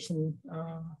delegation?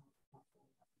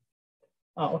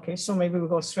 Okay, so maybe we'll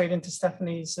go straight into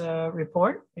Stephanie's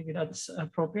report. Maybe that's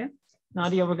appropriate.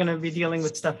 Nadia, we're going to be dealing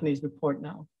with Stephanie's report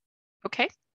now. Okay.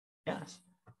 Yes.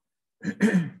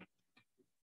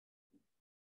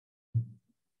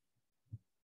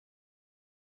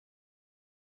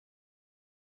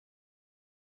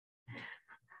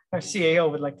 Our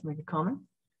CAO would like to make a comment.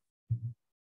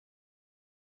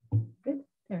 Good.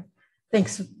 There.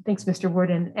 Thanks, Mr.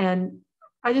 Worden. And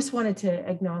I just wanted to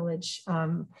acknowledge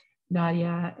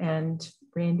Nadia and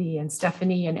Randy and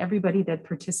Stephanie and everybody that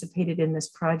participated in this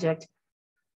project.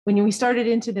 When we started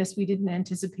into this, we didn't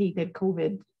anticipate that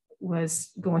COVID was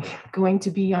going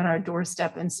to be on our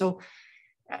doorstep. And so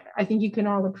I think you can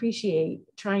all appreciate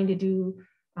trying to do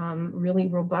really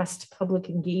robust public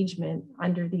engagement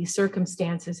under these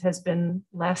circumstances has been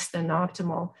less than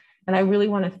optimal. And I really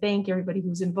want to thank everybody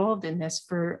who's involved in this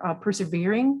for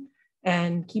persevering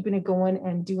and keeping it going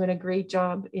and doing a great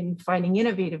job in finding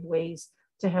innovative ways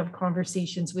to have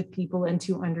conversations with people and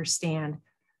to understand.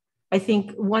 I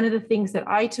think one of the things that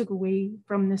I took away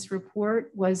from this report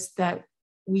was that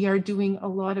we are doing a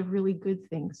lot of really good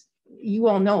things. You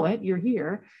all know it, you're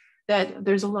here, that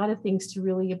there's a lot of things to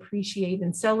really appreciate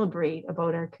and celebrate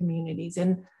about our communities.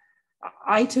 And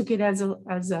I took it as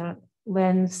a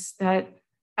lens that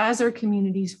as our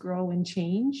communities grow and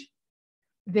change,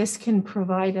 this can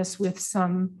provide us with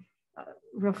some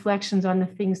reflections on the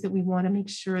things that we want to make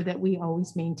sure that we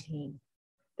always maintain.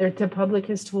 The public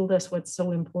has told us what's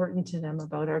so important to them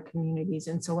about our communities.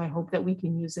 And so I hope that we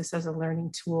can use this as a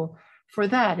learning tool for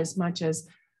that, as much as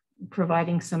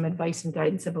providing some advice and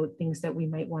guidance about things that we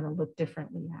might want to look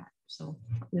differently at. So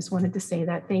I just wanted to say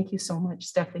that. Thank you so much,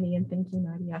 Stephanie, and thank you,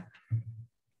 Nadia.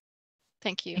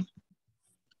 Thank you.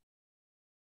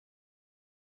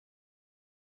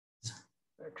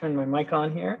 Turn my mic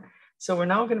on here. So we're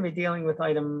now going to be dealing with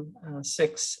item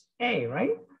 6A,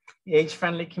 right? The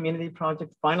Age-Friendly Community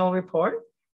Project final report.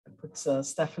 That puts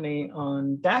Stephanie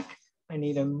on deck. I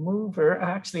need a mover,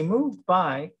 actually moved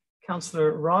by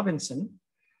Councillor Robinson.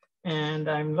 And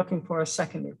I'm looking for a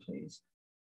seconder, please.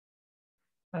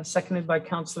 Seconded by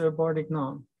Councillor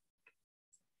Bordignon.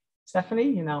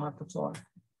 Stephanie, you now have the floor.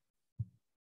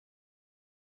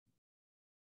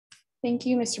 Thank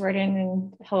you, Mr. Worden,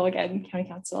 and hello again, County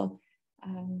Council.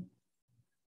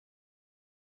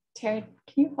 Tara, can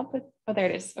you help with, oh, there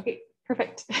it is. Okay,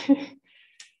 perfect.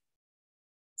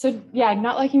 So yeah,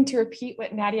 not liking to repeat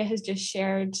what Nadia has just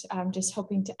shared, just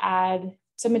hoping to add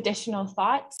some additional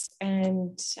thoughts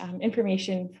and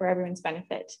information for everyone's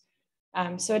benefit.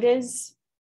 So it is,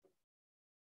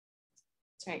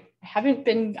 sorry, I haven't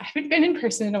been in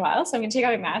person in a while, so I'm gonna take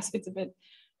out my mask. It's a bit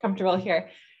comfortable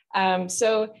here.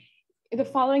 So the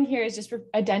following here is just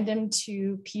addendum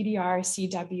to PDR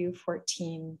CW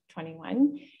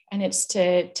 1421, and it's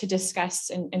to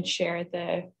discuss and share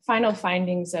the final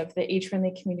findings of the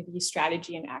Age-Friendly Community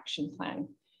Strategy and Action Plan.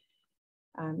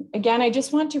 Again, I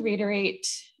just want to reiterate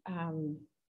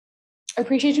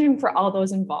appreciation for all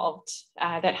those involved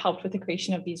that helped with the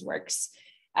creation of these works.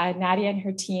 Nadia and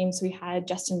her teams, we had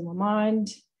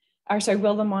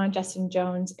Will Lamond, Justin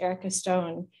Jones, Erica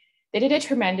Stone. They did a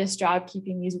tremendous job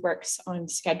keeping these works on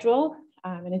schedule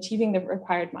and achieving the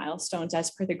required milestones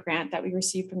as per the grant that we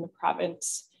received from the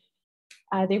province.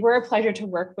 They were a pleasure to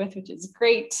work with, which is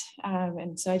great.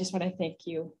 And so I just want to thank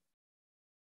you.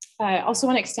 I also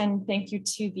want to extend thank you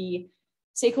to the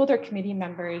stakeholder committee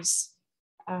members,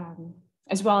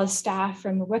 as well as staff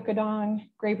from the Wikidong,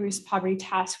 Grey Bruce Poverty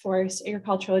Task Force,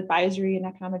 Agricultural Advisory and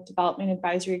Economic Development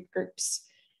Advisory Groups,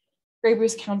 Grey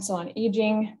Bruce Council on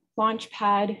Aging,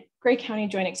 Launchpad, Grey County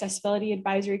Joint Accessibility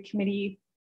Advisory Committee.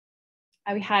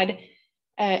 We had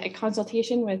a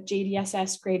consultation with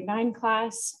JDSS grade 9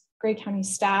 class, Grey County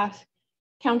staff,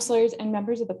 counselors, and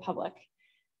members of the public.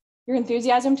 Your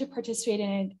enthusiasm to participate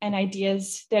in and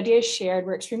the ideas shared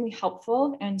were extremely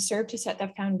helpful and served to set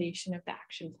the foundation of the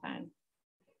action plan.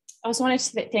 I also wanted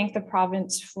to thank the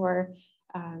province for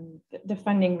the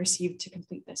funding received to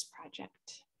complete this project.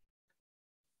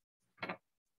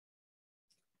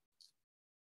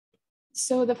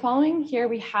 So the following here,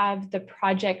 we have the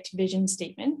project vision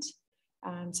statement.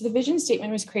 So the vision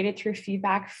statement was created through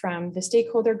feedback from the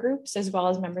stakeholder groups as well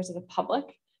as members of the public.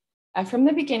 From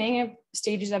the beginning of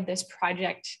stages of this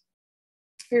project,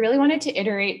 we really wanted to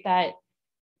iterate that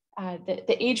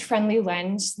the age-friendly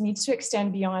lens needs to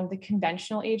extend beyond the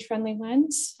conventional age-friendly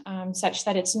lens, such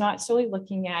that it's not solely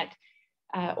looking at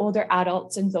older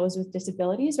adults and those with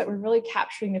disabilities, but we're really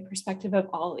capturing the perspective of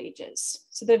all ages.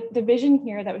 So the vision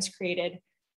here that was created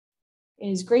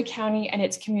is Grey County and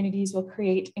its communities will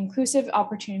create inclusive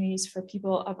opportunities for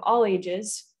people of all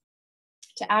ages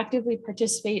to actively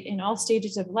participate in all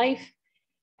stages of life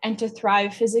and to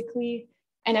thrive physically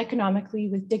and economically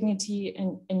with dignity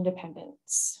and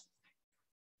independence.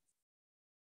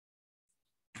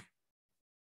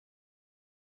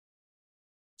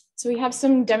 So we have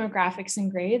some demographics in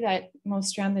gray that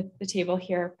most around the table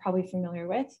here are probably familiar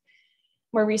with.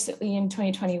 More recently in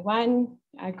 2021,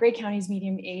 Grey County's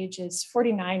median age is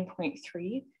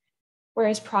 49.3,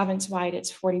 whereas province-wide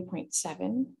it's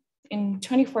 40.7. In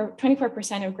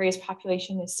 24% of Grey's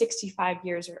population is 65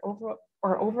 years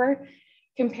or over,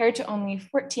 compared to only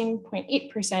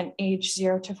 14.8% age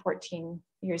 0 to 14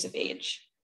 years of age.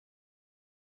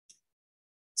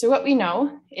 So what we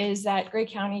know is that Grey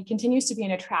County continues to be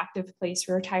an attractive place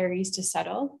for retirees to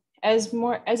settle, as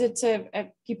it's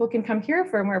people can come here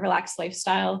for a more relaxed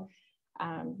lifestyle.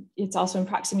 It's also in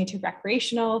proximity to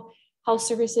recreational, health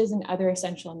services, and other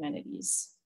essential amenities.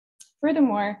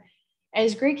 Furthermore,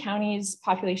 as Grey County's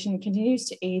population continues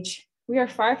to age, we are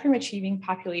far from achieving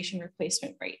population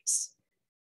replacement rates.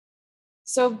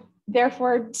 So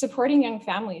therefore, supporting young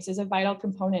families is a vital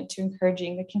component to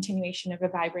encouraging the continuation of a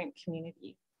vibrant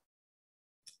community.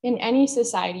 In any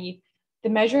society, the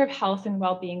measure of health and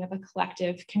well-being of a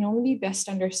collective can only be best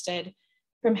understood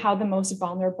from how the most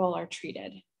vulnerable are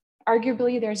treated.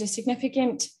 Arguably, there's a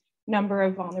significant number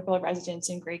of vulnerable residents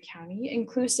in Grey County,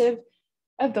 inclusive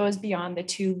of those beyond the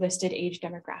two listed age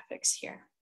demographics here.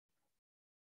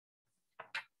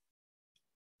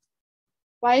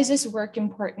 Why is this work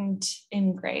important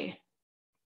in Grey?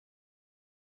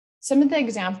 Some of the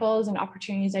examples and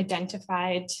opportunities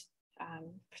identified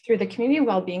through the Community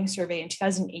Wellbeing Survey in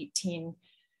 2018.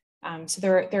 So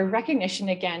their recognition,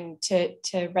 again, to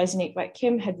resonate what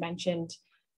Kim had mentioned,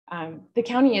 the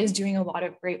county is doing a lot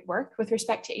of great work with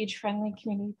respect to age-friendly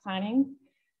community planning.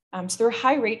 So there were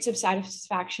high rates of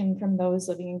satisfaction from those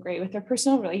living in Grey with their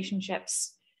personal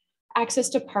relationships, access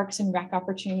to parks and rec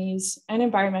opportunities, and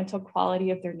environmental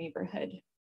quality of their neighborhood.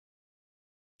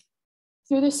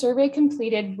 Through the survey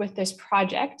completed with this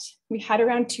project, we had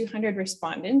around 200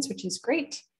 respondents, which is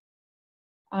great.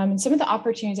 And some of the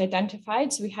opportunities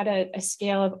identified, so we had a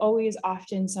scale of always,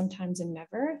 often, sometimes, and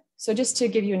never. So just to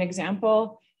give you an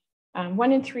example,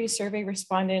 1 in 3 survey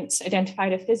respondents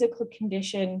identified a physical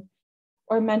condition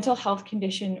or mental health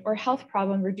condition or health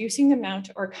problem, reducing the amount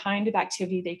or kind of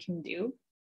activity they can do.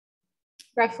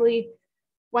 Roughly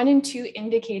 1 in 2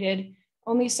 indicated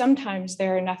only sometimes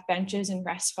there are enough benches and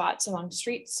rest spots along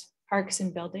streets, parks,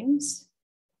 and buildings.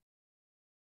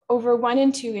 Over 1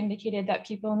 in 2 indicated that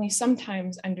people only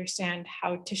sometimes understand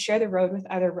how to share the road with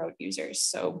other road users,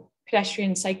 so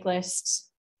pedestrians, cyclists,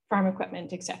 farm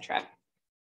equipment, etc.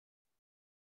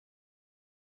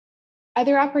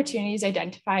 Other opportunities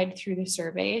identified through the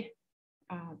survey,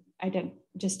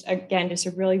 just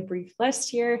a really brief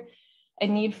list here, a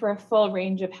need for a full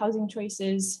range of housing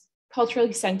choices,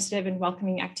 culturally sensitive and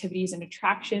welcoming activities and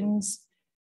attractions,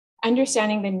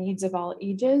 understanding the needs of all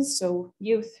ages, so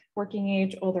youth, working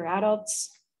age, older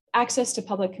adults, access to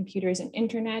public computers and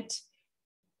internet,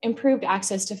 improved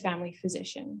access to family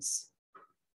physicians.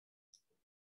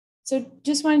 So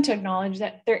just wanted to acknowledge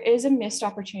that there is a missed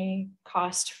opportunity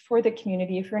cost for the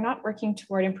community if we're not working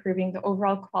toward improving the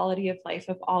overall quality of life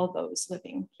of all those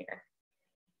living here.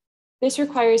 This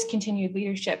requires continued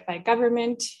leadership by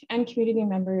government and community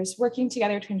members working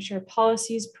together to ensure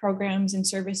policies, programs, and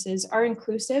services are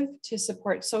inclusive to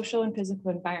support social and physical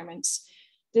environments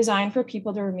designed for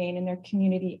people to remain in their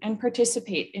community and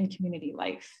participate in community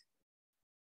life.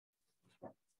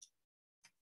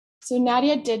 So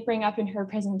Nadia did bring up in her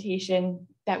presentation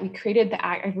that we created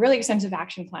a really extensive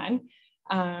action plan.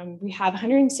 We have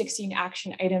 116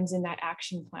 action items in that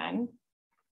action plan.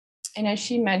 And as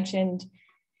she mentioned,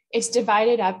 it's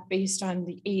divided up based on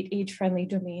the 8 age-friendly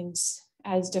domains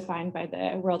as defined by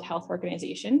the World Health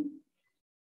Organization.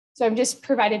 So I'm just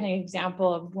providing an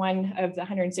example of one of the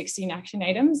 116 action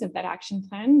items of that action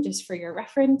plan, just for your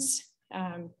reference.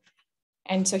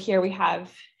 And so here we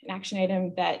have an action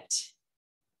item that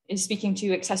is speaking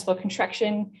to accessible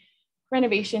construction,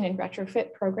 renovation, and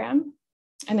retrofit program.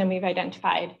 And then we've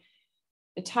identified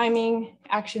the timing,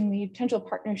 action lead, potential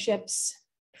partnerships,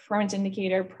 performance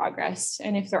indicator, progress,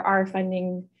 and if there are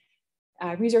funding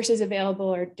resources available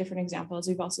or different examples,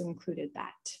 we've also included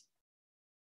that.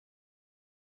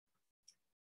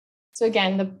 So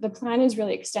again, the plan is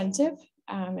really extensive.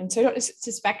 And so I don't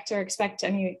suspect or expect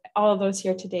all of those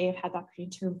here today have had the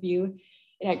opportunity to review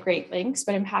it at great lengths,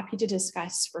 but I'm happy to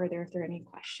discuss further if there are any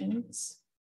questions.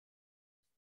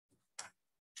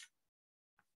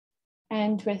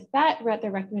 And with that, we're at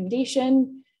the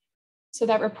recommendation. So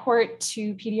that report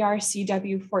to PDR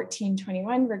CW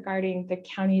 1421 regarding the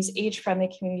county's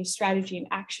age-friendly community strategy and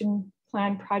action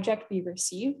plan project be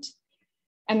received,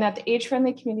 and that the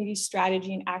age-friendly community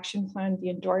strategy and action plan be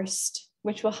endorsed,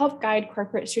 which will help guide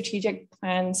corporate strategic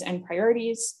plans and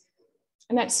priorities,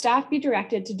 and that staff be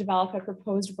directed to develop a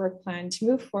proposed work plan to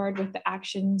move forward with the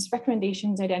actions,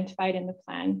 recommendations identified in the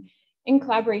plan in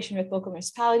collaboration with local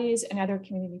municipalities and other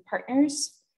community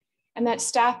partners, and that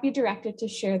staff be directed to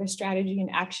share the strategy and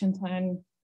action plan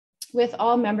with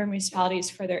all member municipalities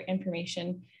for their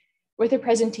information, with a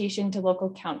presentation to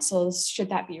local councils should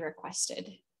that be requested.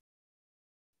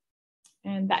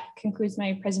 And that concludes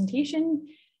my presentation,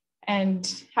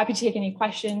 and happy to take any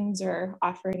questions or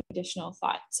offer any additional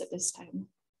thoughts at this time.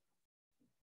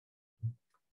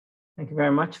 Thank you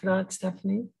very much for that,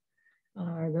 Stephanie.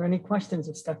 Are there any questions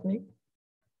of Stephanie?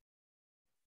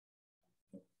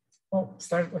 Well,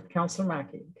 start with Councillor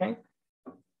Mackey, okay?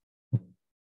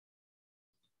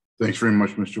 Thanks very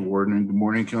much, Mr. Warden, and good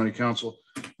morning, County Council.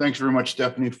 Thanks very much,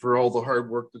 Stephanie, for all the hard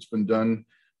work that's been done.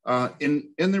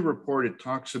 In the report, it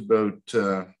talks about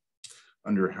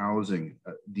under housing,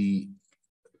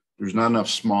 there's not enough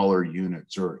smaller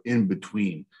units or in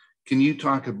between. Can you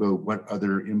talk about what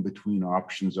other in between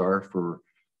options are for,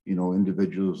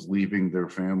 individuals leaving their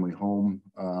family home,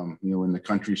 in the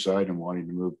countryside and wanting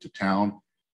to move to town?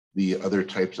 The other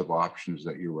types of options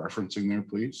that you're referencing there,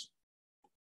 please.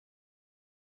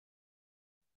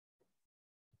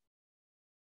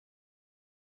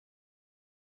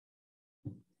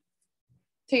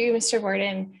 To you, Mr.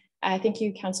 Warden. Thank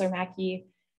you, Councillor Mackey.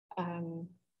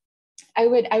 I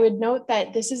would note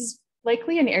that this is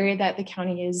likely an area that the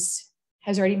county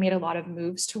has already made a lot of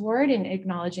moves toward, in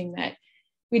acknowledging that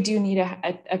we do need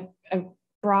a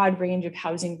broad range of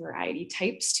housing variety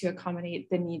types to accommodate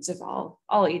the needs of all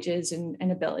ages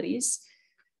and abilities.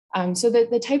 So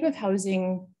the type of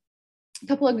housing, a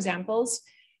couple of examples.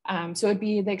 So it would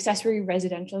be the accessory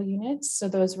residential units. So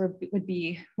those would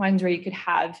be ones where you could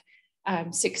have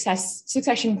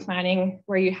succession planning,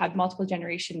 where you have multiple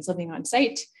generations living on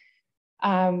site.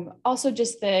 Also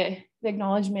just the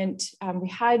acknowledgement, we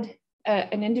had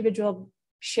an individual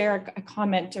share a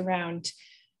comment around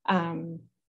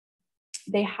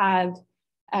they had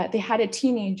a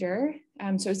teenager,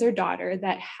 so it was their daughter,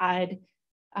 that had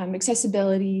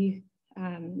accessibility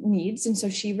needs, and so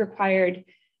she required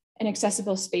an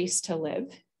accessible space to live.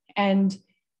 And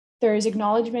there is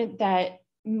acknowledgement that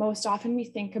most often we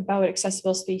think about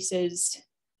accessible spaces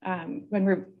when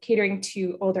we're catering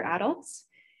to older adults.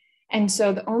 And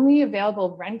so the only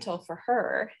available rental for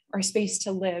her, or space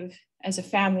to live as a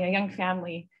family, a young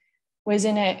family, was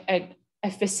in a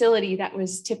facility that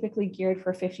was typically geared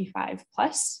for 55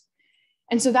 plus.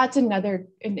 And so that's another,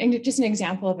 and just an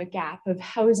example of a gap of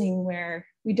housing where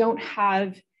we don't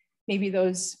have maybe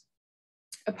those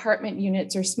apartment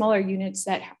units or smaller units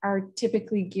that are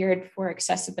typically geared for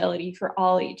accessibility for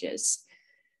all ages.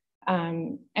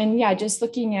 And yeah, just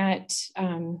looking at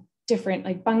different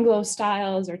like bungalow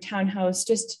styles or townhouse,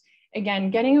 just again,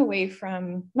 getting away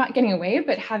from, not getting away,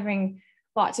 but having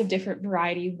lots of different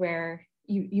variety where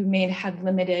you may have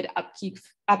limited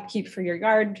upkeep for your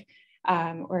yard,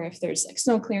 or if there's like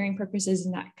snow clearing purposes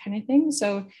and that kind of thing.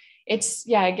 So it's,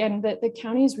 yeah, again, the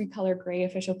county's Recolor Gray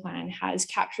official plan has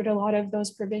captured a lot of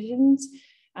those provisions,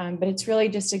 but it's really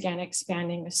just, again,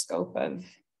 expanding the scope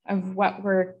of what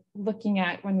we're looking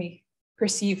at when we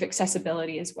perceive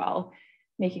accessibility as well,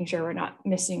 making sure we're not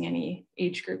missing any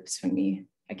age groups when we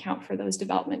account for those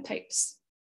development types.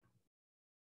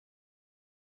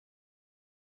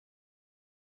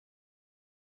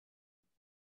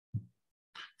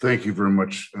 Thank you very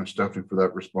much, Stephanie, for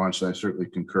that response. I certainly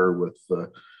concur with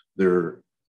there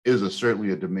is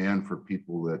certainly a demand for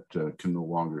people that can no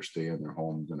longer stay in their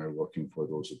homes and are looking for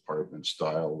those apartment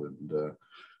style, and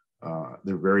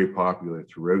they're very popular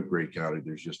throughout Grey County.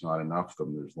 There's just not enough of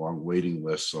them. There's long waiting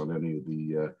lists on any of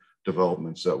the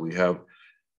developments that we have.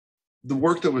 The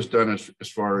work that was done as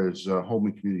far as home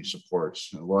and community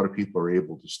supports, a lot of people are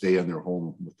able to stay in their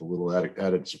home with a little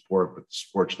added support, but the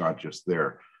support's not just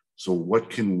there. So what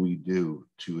can we do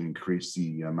to increase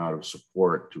the amount of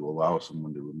support to allow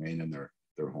someone to remain in their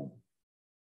home?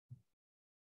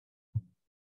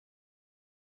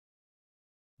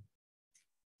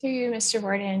 Through you, Mr.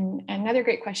 Warden. Another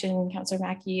great question, Councillor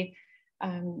Mackey.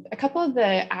 A couple of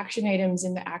the action items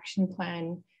in the action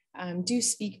plan do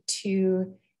speak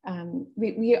to,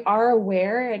 we are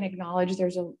aware and acknowledge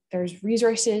there's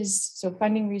resources, so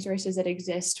funding resources that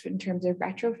exist in terms of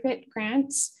retrofit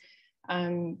grants,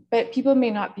 but people may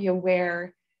not be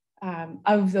aware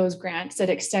of those grants that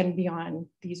extend beyond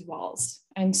these walls.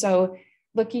 And so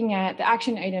looking at the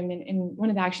action item, and one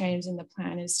of the action items in the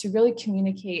plan is to really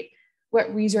communicate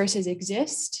what resources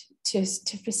exist to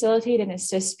facilitate and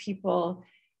assist people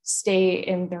stay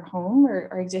in their home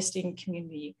or existing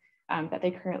community that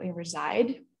they currently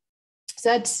reside. So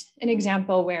that's an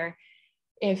example where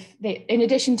if they, in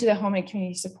addition to the home and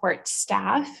community support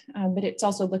staff, but it's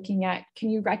also looking at, can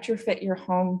you retrofit your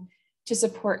home to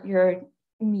support your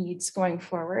needs going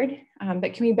forward?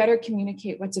 But can we better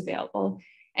communicate what's available?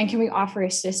 And can we offer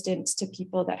assistance to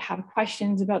people that have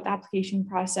questions about the application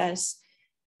process?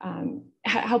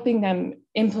 Helping them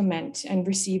implement and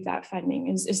receive that funding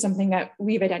is something that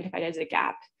we've identified as a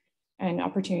gap and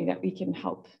opportunity that we can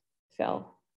help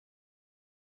fill.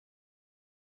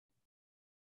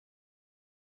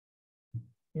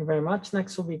 Thank you very much.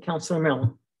 Next will be Councillor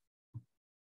Milne.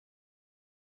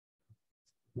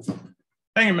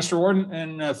 Thank you, Mr. Warden,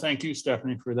 and thank you,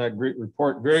 Stephanie, for that great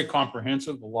report. Very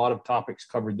comprehensive, a lot of topics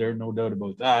covered there, no doubt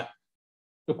about that.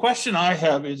 The question I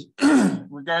have is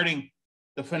regarding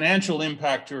the financial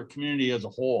impact to our community as a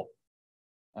whole.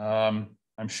 I'm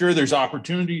sure there's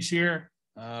opportunities here,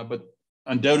 but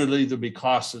undoubtedly there'll be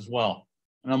costs as well.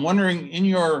 And I'm wondering, in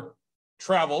your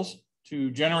travels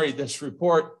to generate this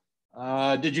report,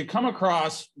 did you come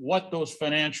across what those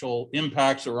financial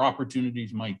impacts or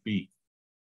opportunities might be?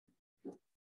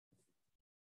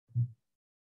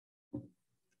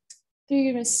 Through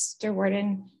you, Mr.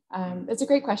 Warden. It's a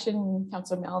great question,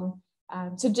 Councillor Milne.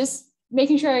 So just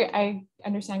making sure I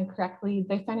understand correctly,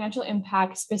 the financial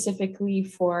impact specifically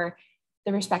for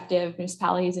the respective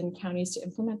municipalities and counties to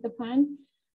implement the plan.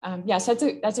 Yes,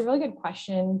 that's a really good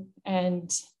question.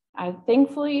 And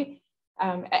thankfully,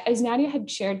 as Nadia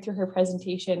had shared through her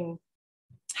presentation,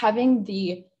 having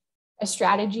a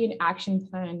strategy and action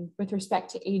plan with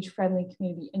respect to age-friendly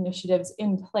community initiatives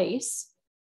in place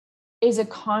is a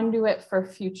conduit for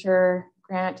future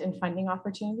grant and funding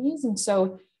opportunities. And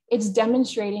so it's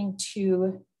demonstrating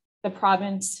to the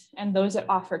province and those that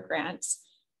offer grants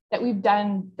that we've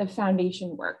done the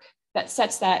foundation work that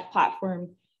sets that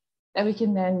platform that we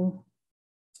can then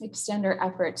extend our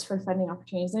efforts for funding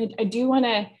opportunities. And I do want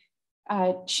to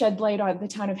shed light on the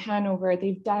town of Hanover.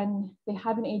 They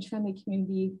have an age-friendly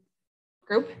community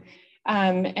group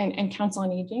and council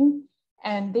on aging.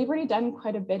 And they've already done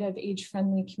quite a bit of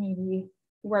age-friendly community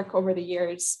work over the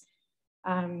years.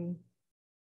 I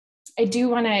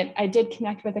did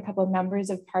connect with a couple of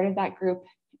members of part of that group,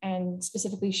 and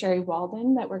specifically Sherry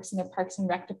Walden that works in the Parks and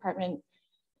Rec department.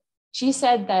 She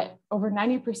said that over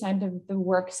 90% of the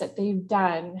works that they've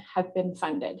done have been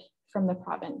funded from the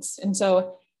province. And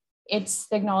so it's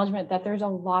the acknowledgement that there's a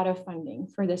lot of funding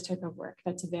for this type of work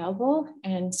that's available.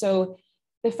 And so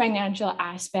the financial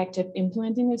aspect of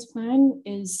implementing this plan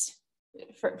is,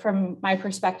 from my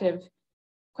perspective,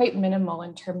 quite minimal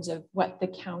in terms of what the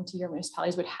county or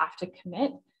municipalities would have to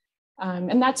commit.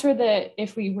 And that's where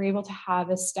if we were able to have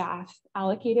a staff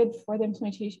allocated for the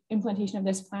implementation of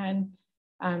this plan,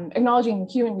 acknowledging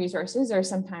human resources are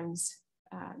sometimes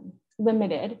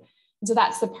limited. And so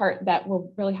that's the part that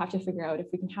we'll really have to figure out. If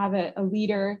we can have a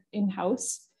leader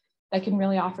in-house that can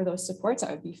really offer those supports,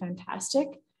 that would be fantastic.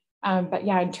 But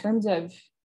yeah, in terms of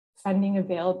funding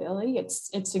availability,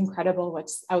 it's incredible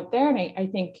what's out there. And I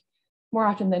think more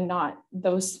often than not,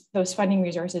 those funding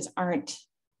resources aren't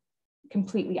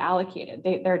completely allocated.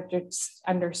 They're just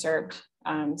underserved.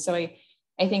 So I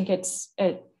think it's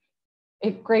a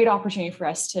great opportunity for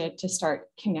us to start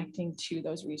connecting to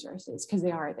those resources because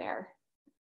they are there.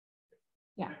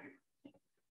 Yeah.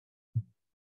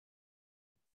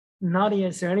 Nadia,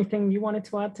 is there anything you wanted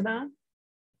to add to that?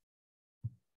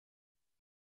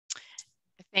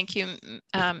 Thank you,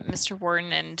 Mr.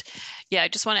 Warden. And yeah, I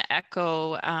just want to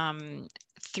echo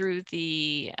through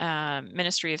the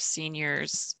Ministry of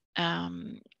Seniors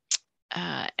and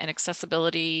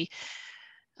Accessibility,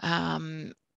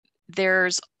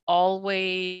 there's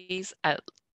always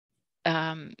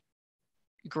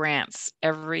grants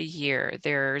every year.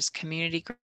 There's community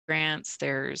grants,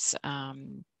 there's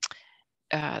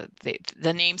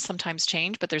the names sometimes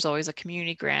change, but there's always a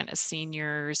community grant, a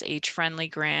seniors age-friendly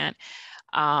grant.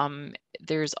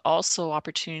 There's also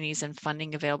opportunities and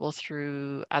funding available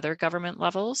through other government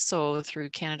levels. So through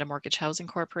Canada Mortgage Housing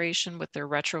Corporation with their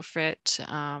retrofit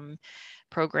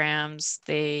programs,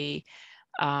 there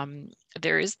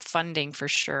is funding for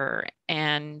sure.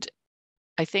 And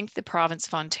I think the province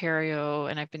of Ontario,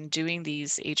 and I've been doing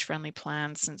these age-friendly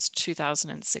plans since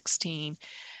 2016,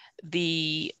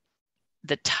 the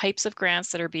types of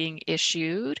grants that are being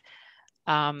issued,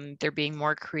 they're being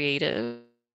more creative.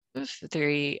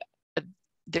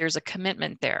 There's a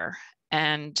commitment there.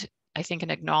 And I think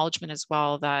an acknowledgement as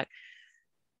well that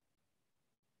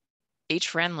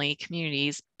age-friendly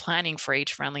communities, planning for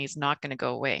age-friendly is not going to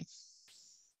go away.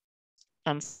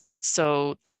 And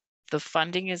so the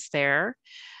funding is there.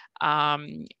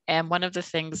 And one of the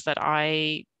things that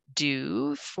I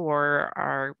do for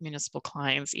our municipal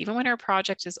clients, even when our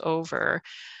project is over,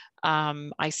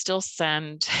 I still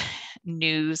send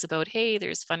news about, hey,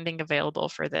 there's funding available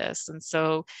for this. And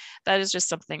so that is just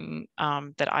something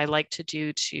that I like to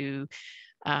do to,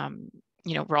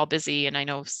 we're all busy, and I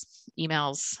know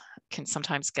emails can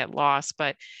sometimes get lost,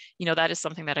 but that is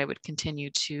something that I would continue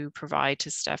to provide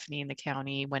to Stephanie in the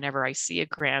county whenever I see a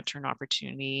grant or an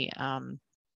opportunity. I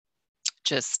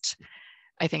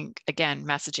think, again,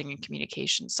 messaging and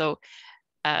communication. So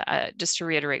just to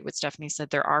reiterate what Stephanie said,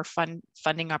 there are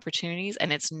funding opportunities,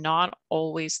 and it's not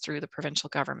always through the provincial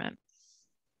government.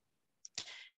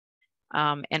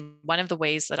 And one of the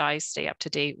ways that I stay up to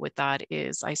date with that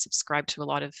is I subscribe to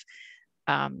a lot of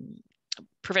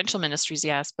provincial ministries,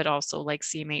 yes, but also like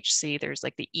CMHC, there's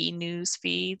like the e-news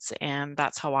feeds, and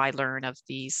that's how I learn of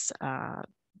these,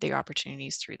 the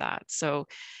opportunities through that. So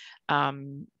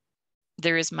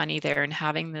there is money there, and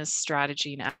having this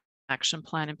strategy and action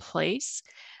plan in place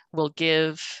will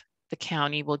give the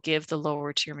county, will give the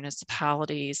lower tier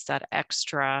municipalities that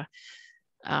extra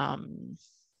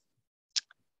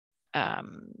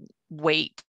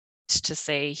weight to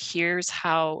say, here's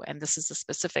how, and this is a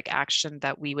specific action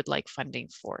that we would like funding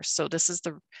for. So this is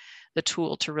the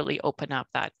tool to really open up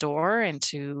that door and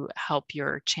to help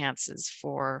your chances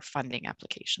for funding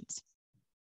applications.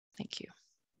 Thank you.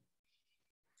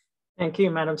 Thank you,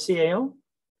 Madam CAO.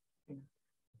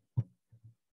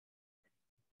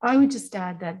 I would just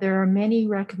add that there are many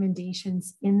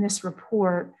recommendations in this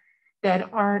report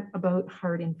that aren't about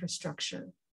hard infrastructure.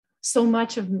 So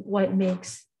much of what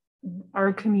makes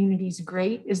our communities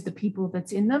great is the people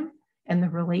that's in them and the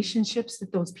relationships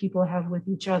that those people have with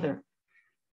each other.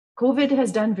 COVID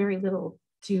has done very little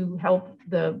to help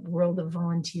the world of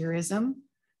volunteerism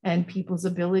and people's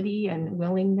ability and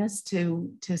willingness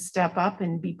to step up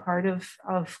and be part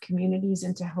of communities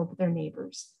and to help their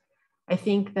neighbors. I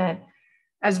think that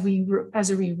as we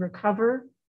recover,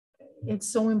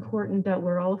 it's so important that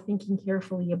we're all thinking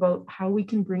carefully about how we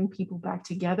can bring people back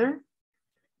together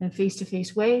in a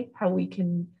face-to-face way, how we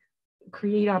can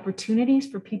create opportunities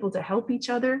for people to help each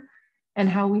other, and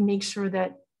how we make sure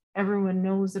that everyone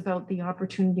knows about the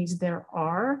opportunities there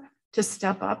are to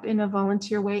step up in a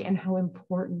volunteer way and how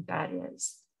important that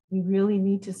is. We really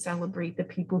need to celebrate the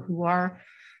people who are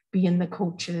being the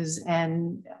coaches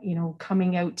and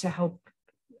coming out to help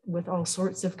with all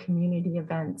sorts of community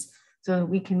events so that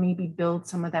we can maybe build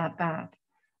some of that back.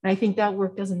 And I think that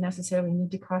work doesn't necessarily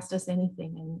need to cost us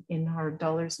anything in our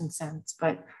dollars and cents,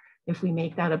 but if we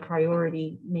make that a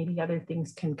priority, maybe other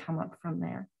things can come up from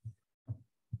there.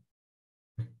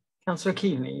 Councillor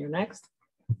Keaveney, you're next.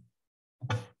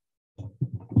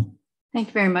 Thank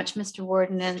you very much, Mr.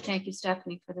 Warden, and thank you,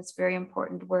 Stephanie, for this very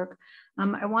important work.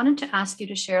 I wanted to ask you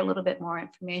to share a little bit more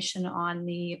information on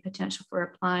the potential for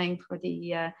applying for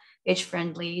the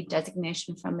age-friendly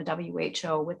designation from the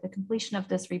WHO. With the completion of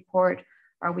this report,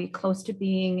 are we close to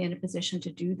being in a position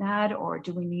to do that, or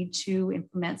do we need to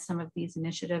implement some of these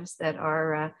initiatives that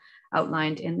are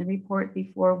outlined in the report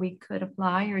before we could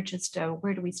apply, or just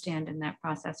where do we stand in that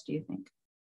process, do you think?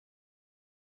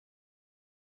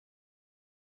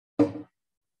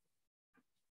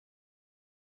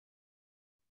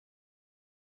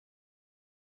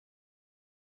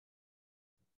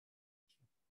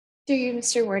 Through you,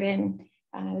 Mr. Warden.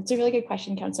 It's a really good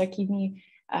question, Councillor Keaveney.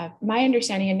 My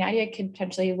understanding, and Nadia could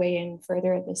potentially weigh in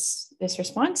further at this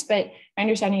response, but my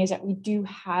understanding is that we do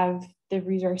have the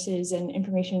resources and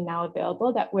information now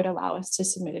available that would allow us to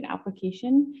submit an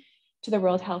application to the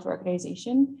World Health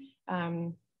Organization.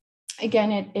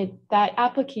 Again, that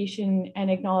application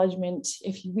and acknowledgement,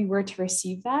 if we were to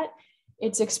receive that,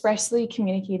 it's expressly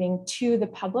communicating to the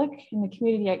public and the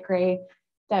community at Grey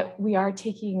that we are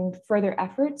taking further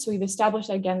efforts. So we've established,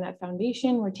 again, that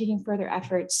foundation. We're taking further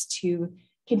efforts to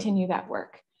continue that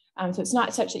work. So it's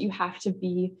not such that you have to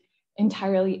be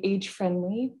entirely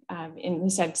age-friendly in the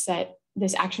sense that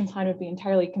this action plan would be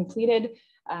entirely completed.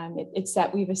 It's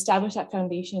that we've established that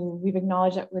foundation. We've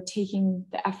acknowledged that we're taking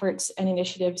the efforts and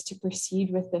initiatives to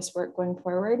proceed with this work going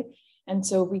forward. And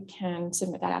so we can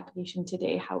submit that application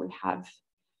today how we have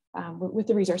with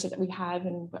the resources that we have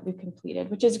and what we've completed,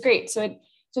 which is great. So it's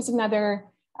just another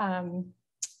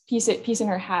piece in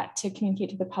our hat to communicate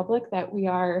to the public that we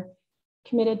are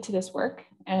committed to this work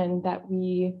and that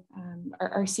we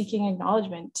are seeking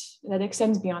acknowledgement that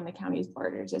extends beyond the county's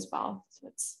borders as well. So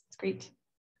it's great.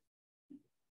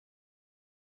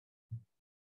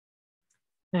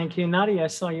 Thank you. Nadia, I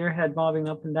saw your head bobbing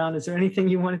up and down. Is there anything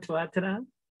you wanted to add to that?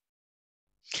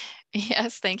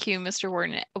 Yes, thank you, Mr.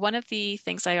 Warden. One of the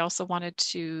things I also wanted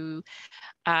to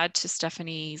add to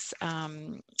Stephanie's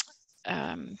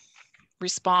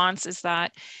response is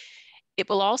that it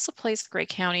will also place Grey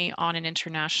County on an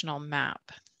international map.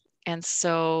 And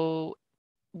so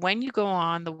when you go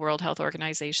on the World Health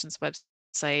Organization's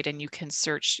website and you can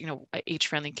search,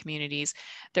 age-friendly communities,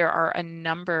 there are a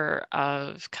number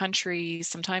of countries,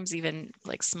 sometimes even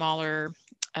like smaller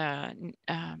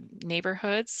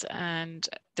neighborhoods, and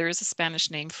there is a Spanish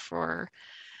name for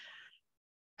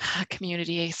a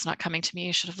community. It's not coming to me.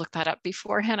 I should have looked that up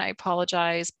beforehand. I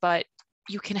apologize, but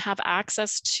you can have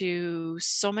access to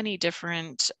so many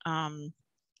different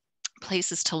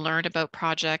places to learn about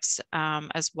projects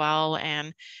as well,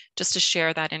 and just to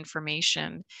share that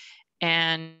information.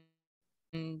 And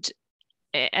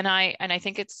I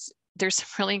think there's some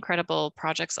really incredible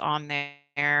projects on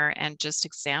there, and just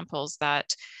examples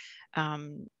that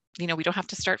we don't have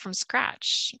to start from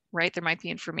scratch, right? There might be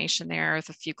information there with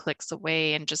a few clicks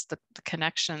away, and just the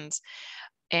connections.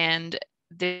 And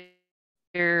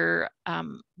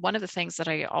one of the things that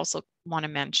I also want to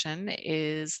mention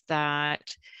is that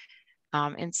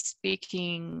in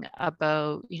speaking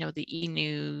about the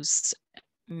e-news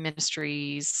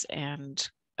ministries and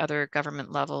other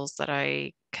government levels that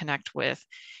I connect with,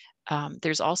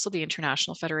 there's also the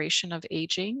International Federation of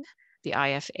Aging, the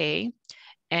IFA,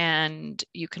 and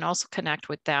you can also connect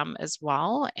with them as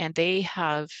well. And they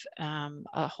have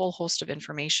a whole host of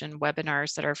information,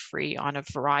 webinars that are free on a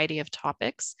variety of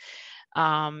topics.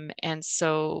 And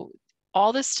so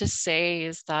all this to say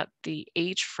is that the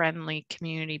age-friendly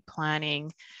community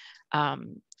planning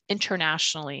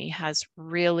internationally has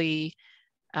really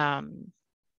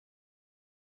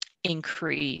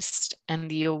increased, and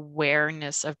the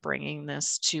awareness of bringing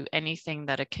this to anything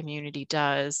that a community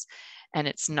does. And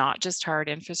it's not just hard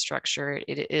infrastructure,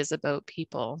 it is about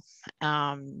people.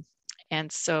 And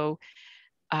so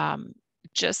I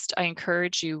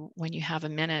encourage you, when you have a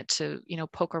minute, to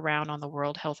poke around on the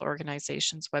World Health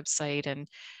Organization's website, and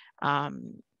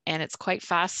it's quite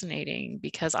fascinating,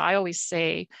 because I always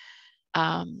say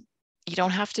you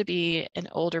don't have to be an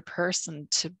older person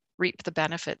to reap the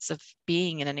benefits of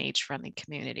being in an age-friendly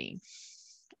community.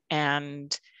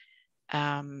 And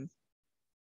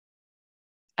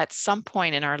at some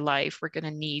point in our life, we're going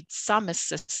to need some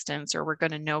assistance, or we're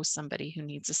going to know somebody who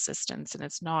needs assistance, and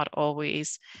it's not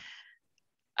always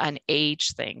an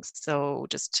age thing. So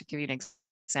just to give you an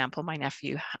example, my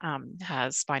nephew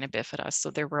has spina bifida.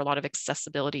 So there were a lot of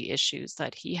accessibility issues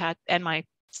that he had, and my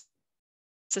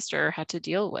sister had to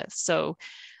deal with. So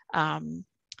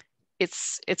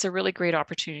it's a really great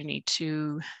opportunity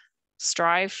to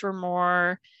strive for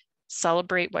more,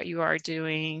 celebrate what you are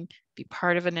doing, be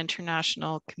part of an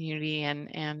international community,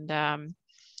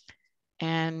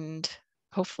 and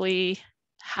hopefully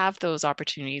have those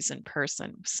opportunities in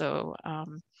person. So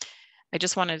I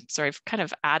just wanted, sorry, I've kind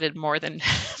of added more than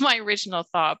my original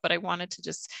thought, but I wanted to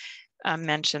just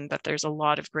mention that there's a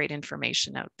lot of great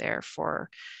information out there for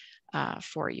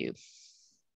you.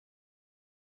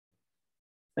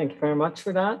 Thank you very much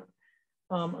for that.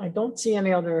 I don't see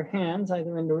any other hands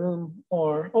either in the room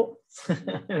or, oh,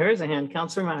 there is a hand,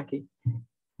 Councillor Mackey.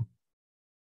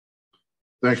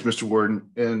 Thanks, Mr. Warden.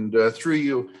 And through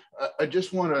you, I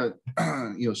just want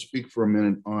to, speak for a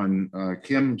minute on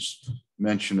Kim's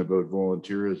mention about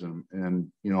volunteerism.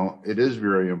 And, it is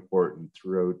very important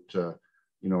throughout,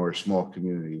 our small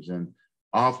communities. And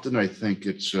often I think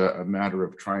it's a matter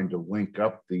of trying to link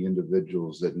up the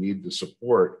individuals that need the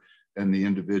support and the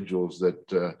individuals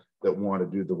that want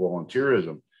to do the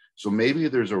volunteerism. So maybe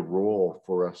there's a role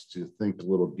for us to think a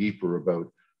little deeper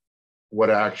about what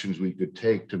actions we could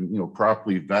take to,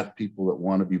 properly vet people that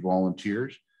want to be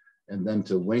volunteers, and then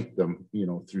to link them,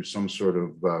 through some sort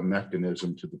of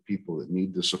mechanism to the people that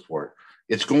need the support.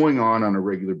 It's going on a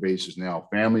regular basis now.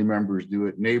 Family members do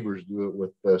it, neighbors do it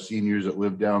with seniors that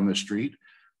live down the street,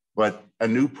 but a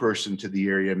new person to the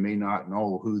area may not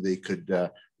know who they could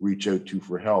reach out to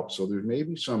for help. So there may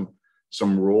be some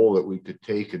role that we could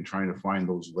take in trying to find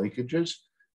those linkages,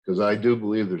 because I do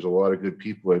believe there's a lot of good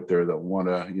people out there that want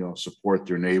to, support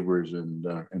their neighbors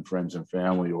and friends and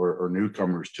family, or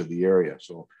newcomers to the area.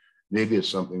 So maybe it's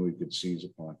something we could seize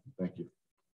upon. Thank you.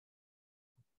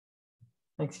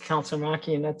 Thanks, Councillor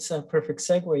Mackey, and that's a perfect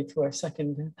segue to our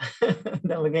second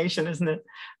delegation, isn't it?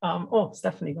 Oh,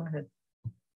 Stephanie, go ahead.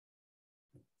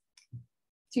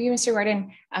 Through you, Mr.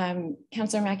 Warden,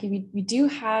 Councillor Mackey, we do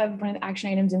have one of the action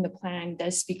items in the plan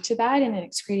does speak to that, and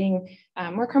it's creating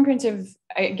more comprehensive,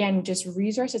 again, just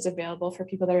resources available for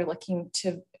people that are looking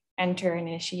to enter and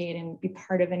initiate and be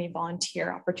part of any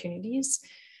volunteer opportunities.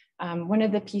 One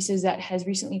of the pieces that has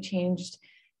recently changed,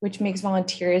 which makes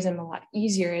volunteerism a lot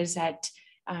easier, is that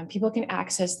people can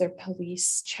access their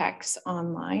police checks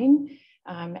online.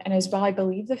 And as well, I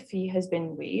believe the fee has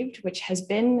been waived, which has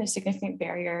been a significant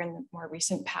barrier in the more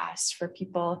recent past for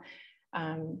people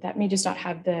that may just not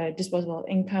have the disposable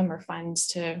income or funds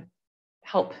to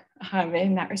help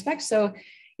in that respect. So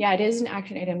yeah, it is an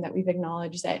action item that we've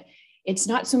acknowledged that it's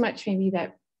not so much maybe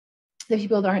that the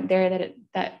people that aren't there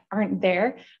that aren't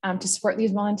there to support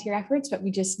these volunteer efforts, but we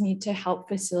just need to help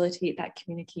facilitate that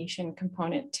communication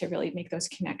component to really make those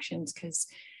connections. Because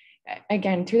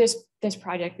again, through this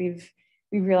project, we've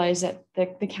realized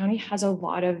that the county has a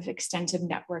lot of extensive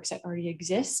networks that already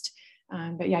exist.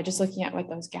 But yeah, just looking at what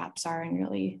those gaps are and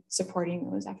really supporting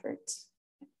those efforts.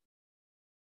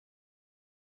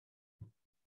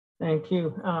 Thank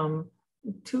you.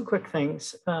 Two quick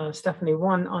things, Stephanie.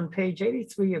 One, on page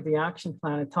 83 of the action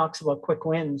plan, it talks about quick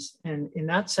wins. And in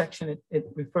that section, it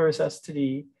refers us to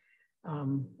the,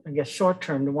 I guess, short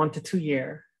term, the 1 to 2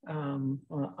 year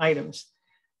items.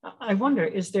 I wonder,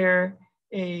 is there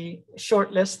a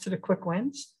short list to the quick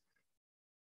wins?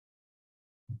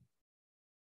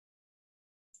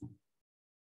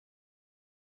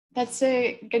 That's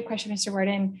a good question, Mr.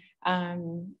 Warden.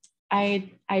 I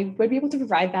would be able to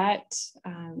provide that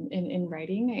in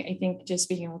writing. I think just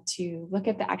being able to look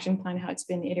at the action plan, how it's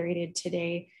been iterated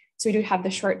today. So we do have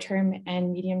the short-term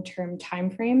and medium-term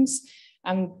timeframes.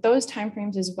 Those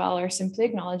timeframes as well are simply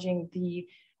acknowledging the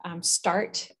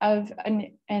start of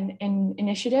an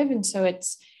initiative. And so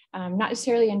it's not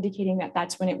necessarily indicating that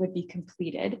that's when it would be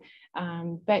completed.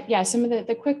 But yeah, some of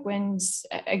the quick wins,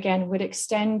 again, would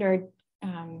extend or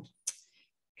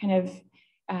kind of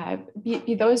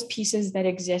be those pieces that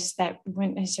exist that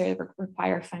wouldn't necessarily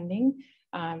require funding.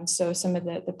 So some of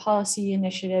the policy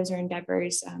initiatives or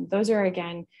endeavors, those are,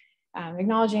 again,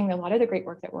 acknowledging a lot of the great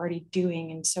work that we're already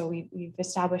doing. And so we've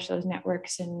established those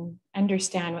networks and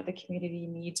understand what the community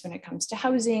needs when it comes to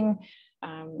housing,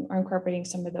 or incorporating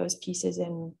some of those pieces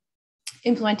in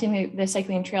implementing the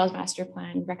Cycling Trails Master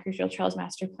Plan, Recreational Trails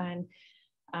Master Plan.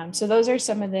 So those are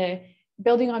some of the,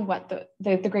 building on what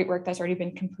the great work that's already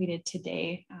been completed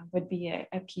today would be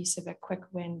a piece of a quick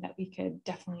win that we could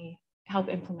definitely help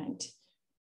implement.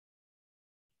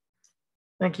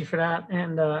 Thank you for that.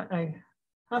 And I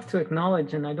have to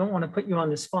acknowledge, and I don't want to put you on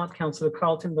the spot, Councillor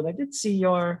Carlton, but I did see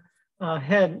your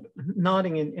head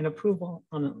nodding in approval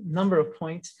on a number of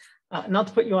points. Not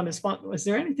to put you on the spot, was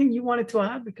there anything you wanted to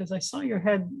add? Because I saw your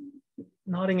head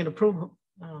nodding in approval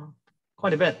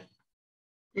quite a bit.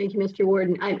 Thank you, Mr.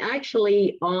 Warden. I'm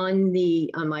actually on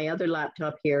my other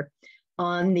laptop here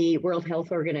on the World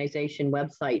Health Organization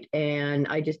website, and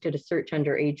I just did a search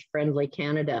under Age Friendly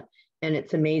Canada, and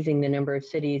it's amazing the number of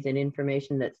cities and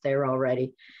information that's there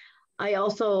already. I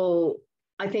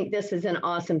think this is an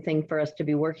awesome thing for us to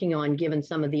be working on, given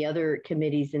some of the other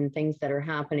committees and things that are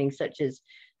happening, such as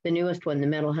the newest one, the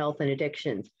mental health and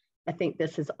addictions. I think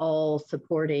this is all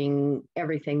supporting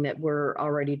everything that we're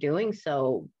already doing.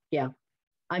 So yeah,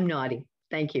 I'm nodding.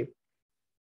 Thank you.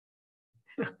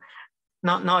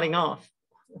 Not nodding off.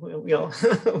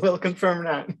 We'll confirm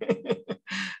that.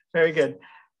 Very good.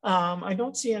 I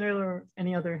don't see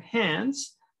any other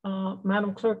hands.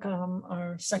 Madam Clerk,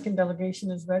 our second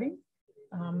delegation is ready.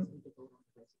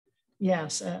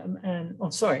 Yes,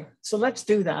 sorry. So let's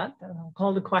do that. I'll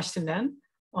call the question then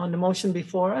on the motion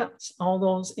before us. All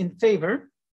those in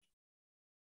favor?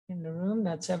 In the room,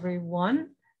 that's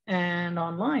everyone. And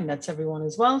online, that's everyone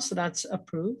as well. So that's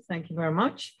approved. Thank you very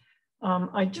much.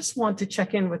 I just want to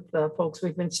check in with the folks.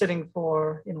 We've been sitting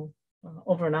for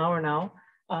over an hour now.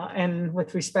 And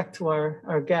with respect to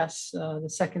our guests, the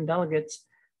second delegates,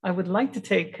 I would like to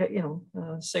take,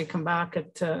 say come back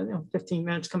at 15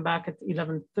 minutes, come back at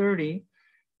 11:30.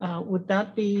 Would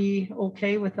that be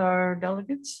okay with our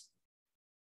delegates?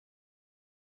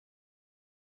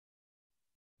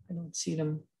 I don't see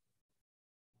them.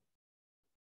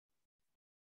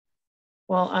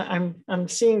 Well, I'm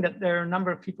seeing that there are a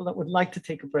number of people that would like to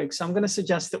take a break. So I'm going to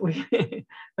suggest that we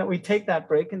that we take that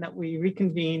break and that we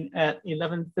reconvene at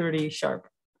 11:30 sharp.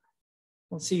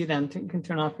 We'll see you then. You can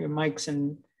turn off your mics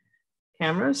and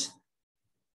cameras.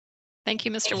 Thank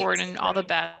you, Mr. Warden. All the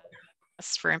best.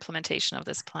 process for implementation of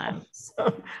this plan.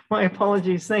 So, my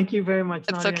apologies. Thank you very much.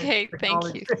 It's Nadia. okay.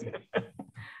 Thank you.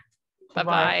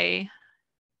 Bye-bye.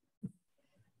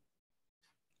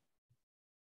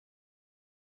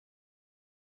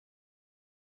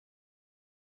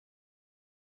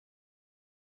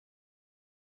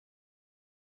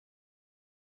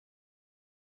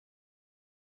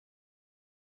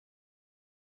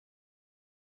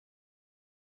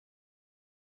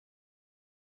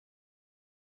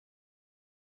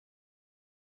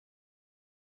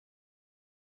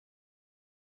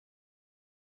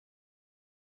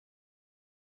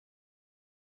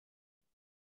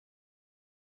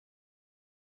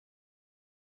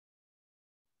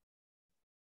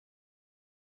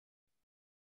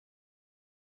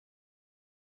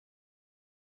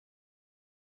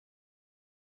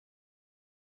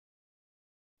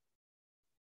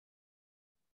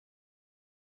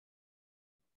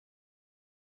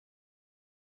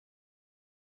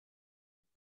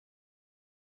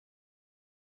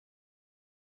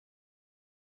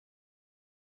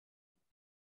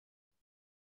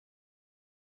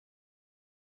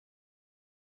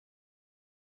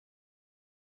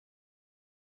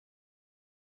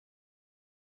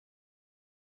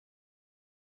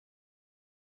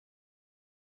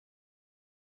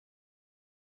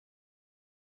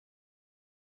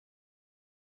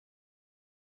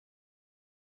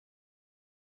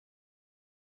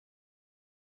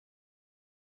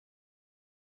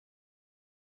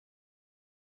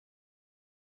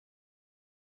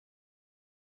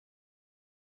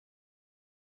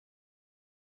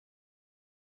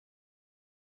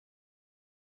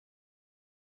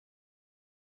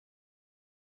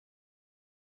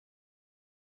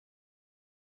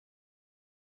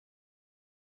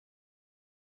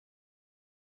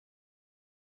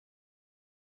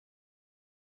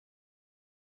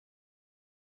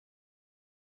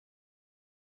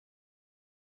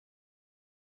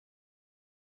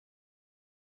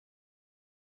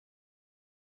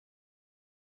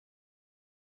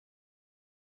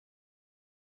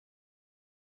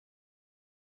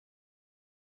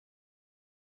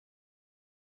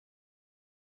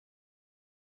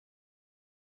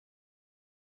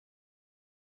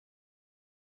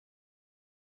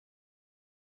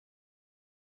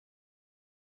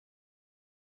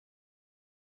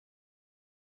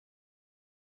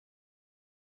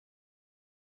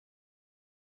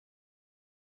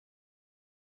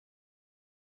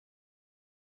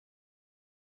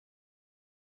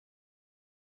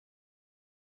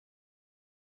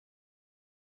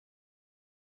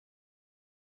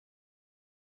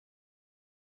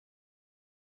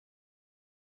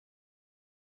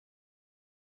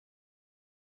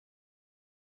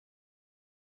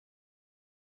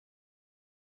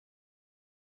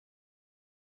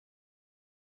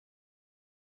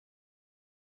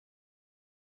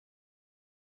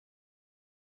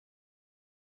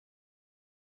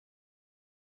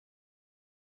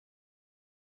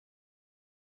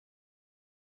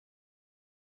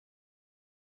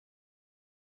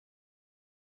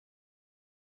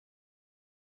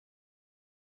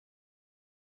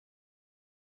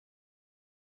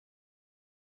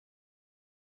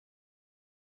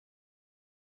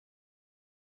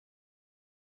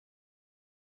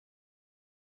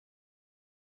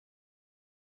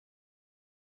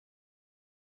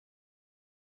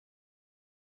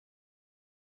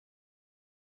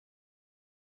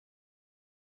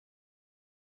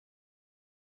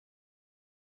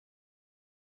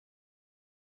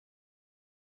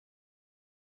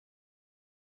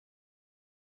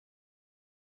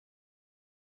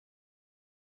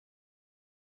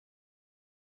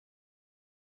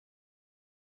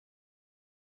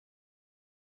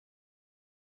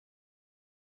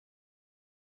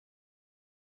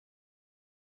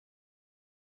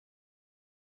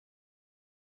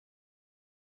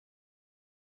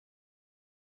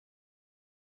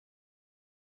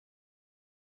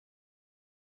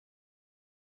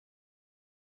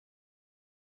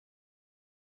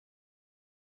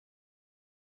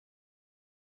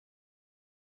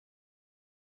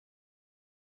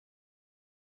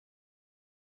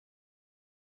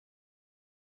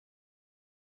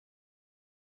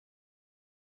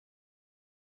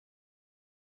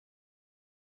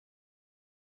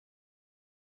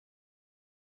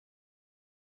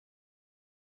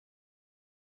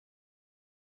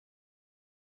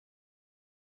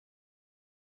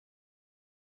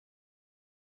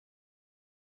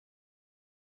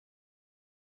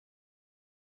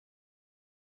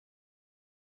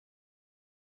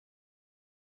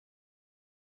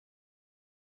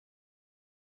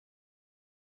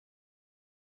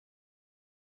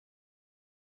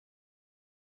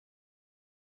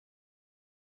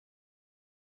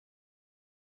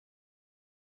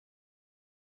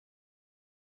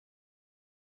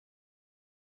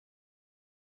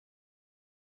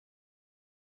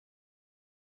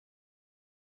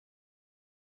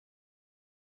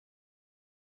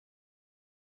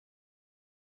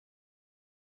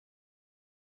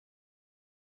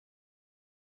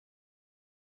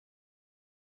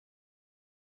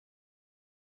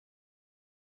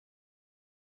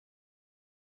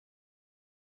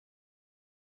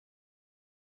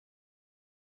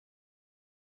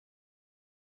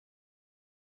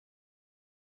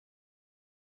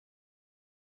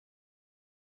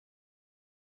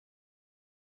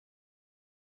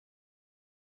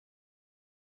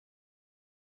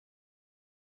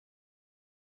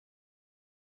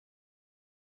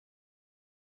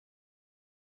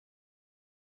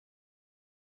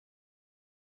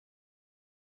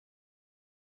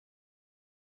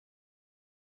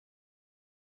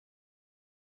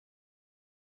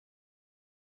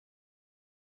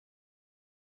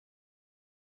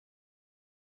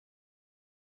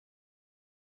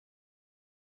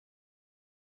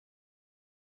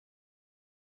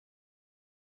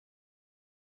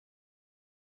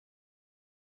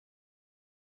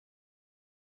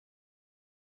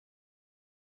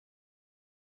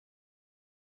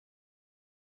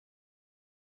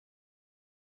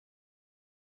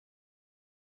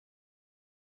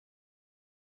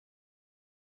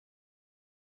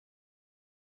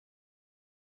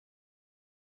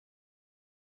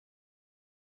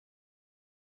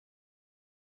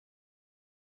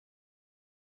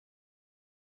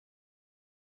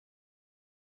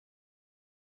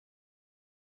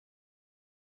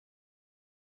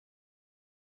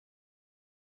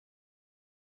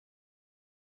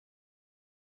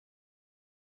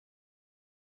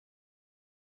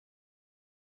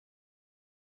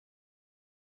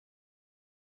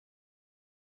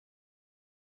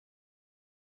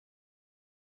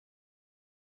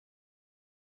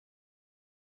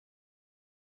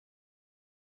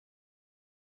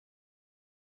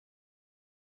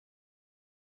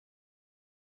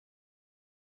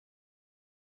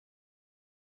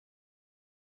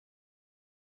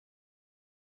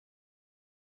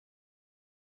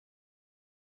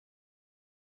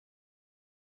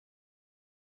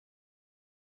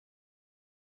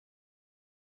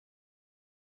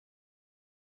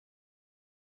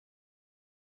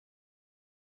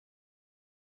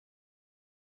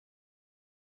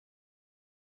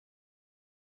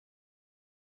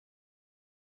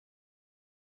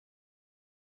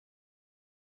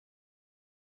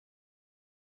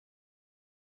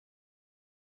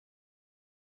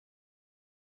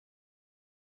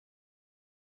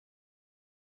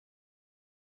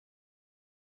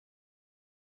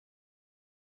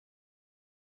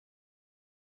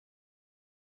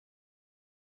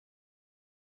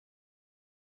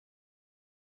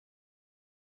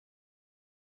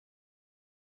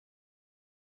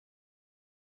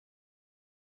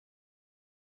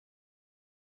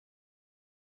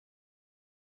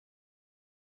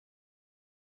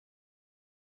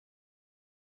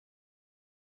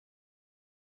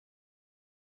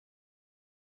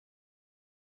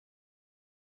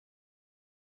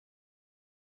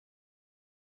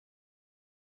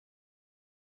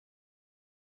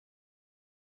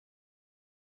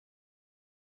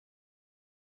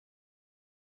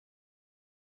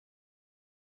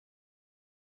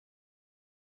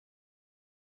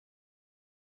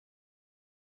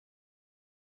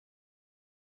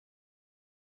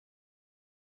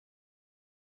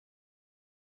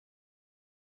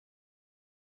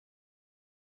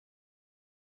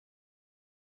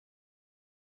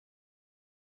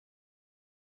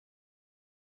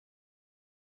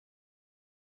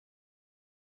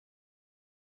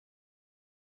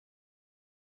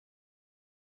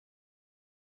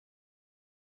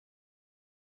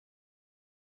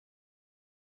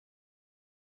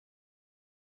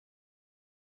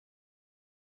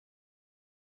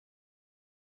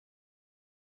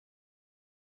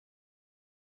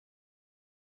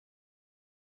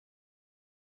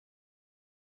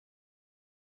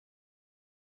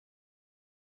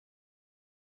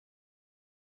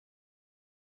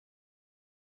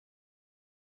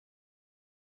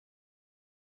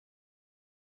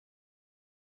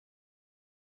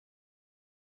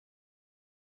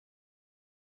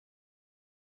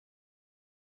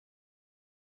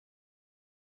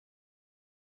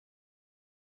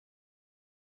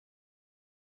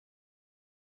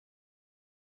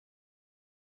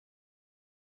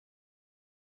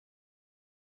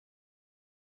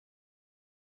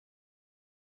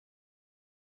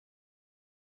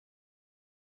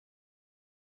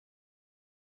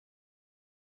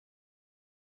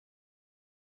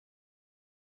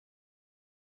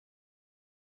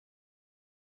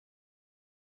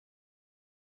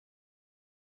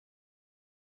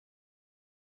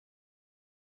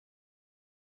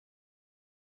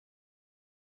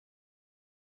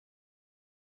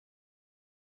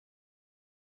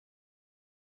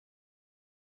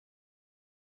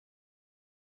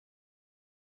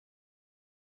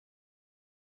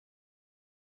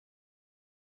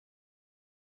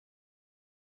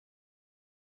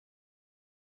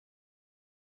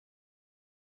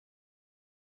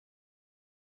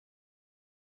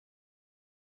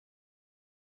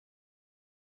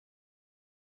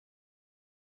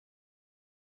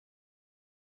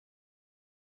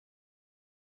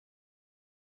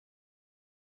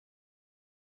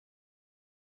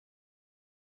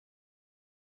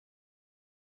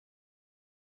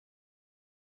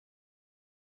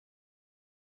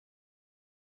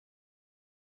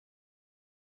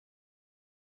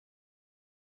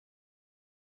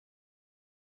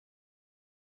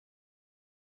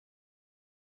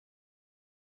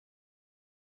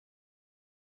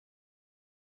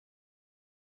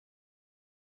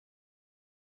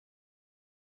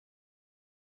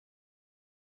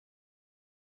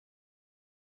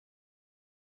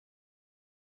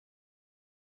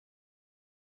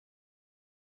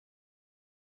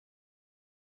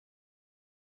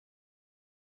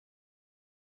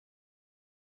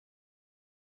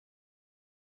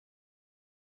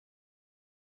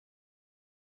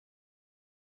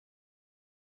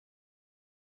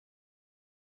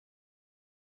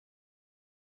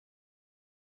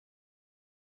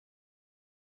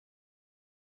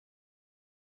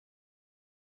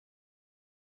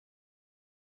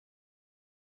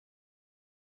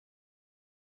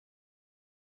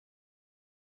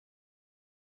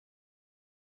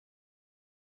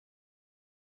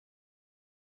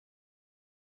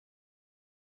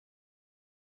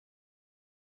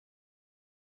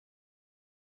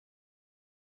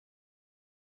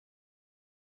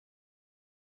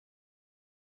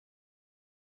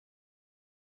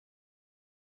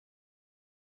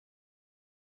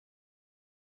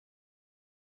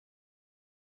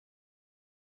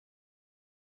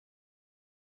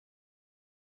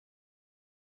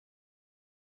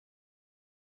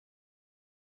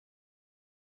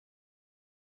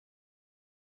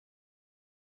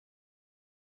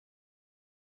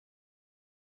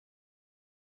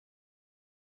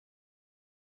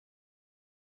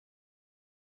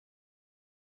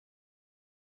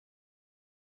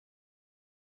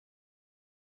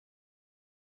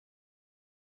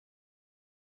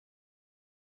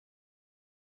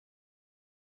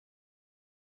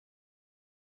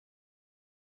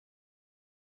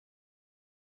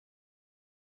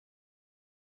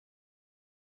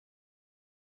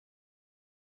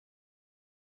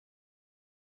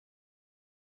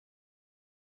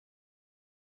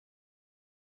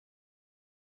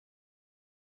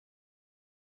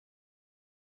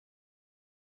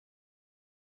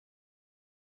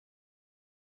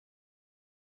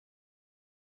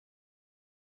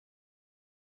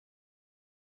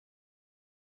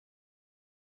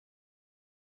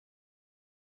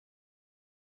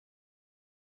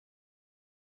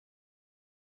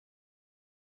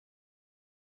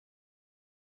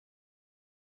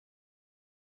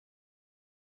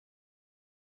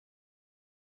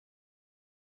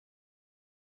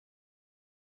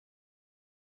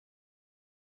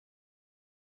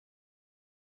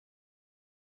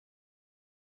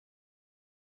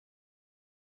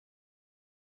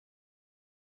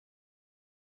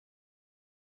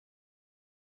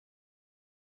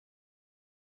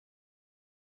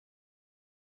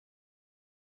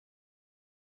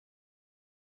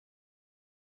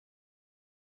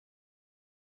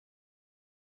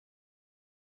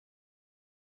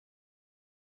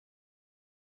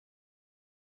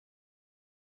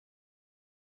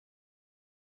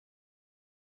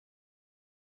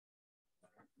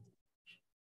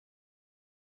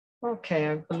 Okay,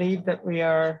 I believe that we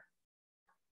are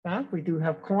back. We do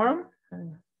have quorum.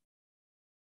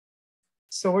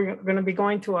 So we're going to be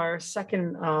going to our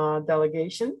second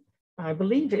delegation. I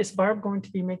believe, is Barb going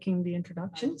to be making the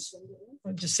introductions?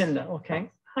 Jacinda, okay.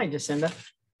 Hi, Jacinda.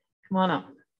 Come on up.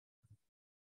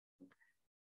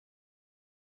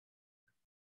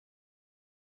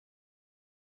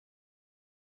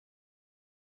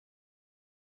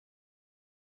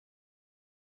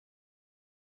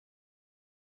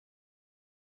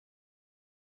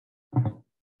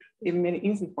 Even made it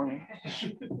easy for me.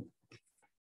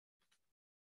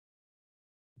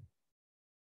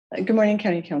 Good morning,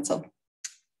 County Council.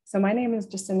 So my name is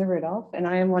Jacinda Rudolph, and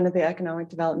I am one of the Economic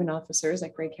Development Officers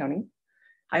at Grey County.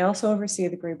 I also oversee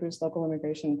the Grey Bruce Local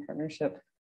Immigration Partnership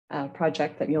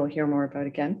project that you'll hear more about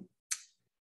again.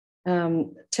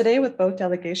 Today with both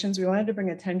delegations, we wanted to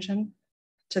bring attention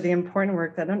to the important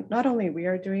work that not only we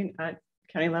are doing at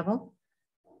county level,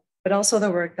 but also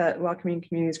the work that Welcoming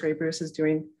Communities Grey Bruce is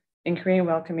doing in creating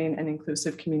welcoming and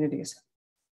inclusive communities.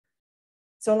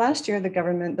 So last year, the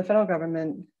federal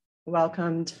government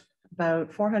welcomed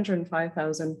about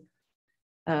 405,000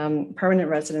 permanent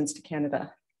residents to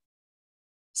Canada.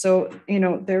 So,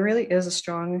 there really is a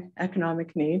strong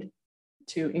economic need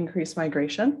to increase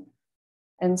migration.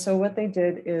 And so what they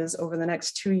did is over the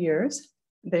next 2 years,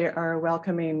 they are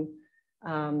welcoming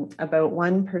about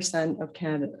 1% of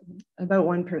Canada,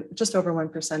 just over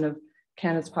 1% of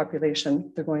Canada's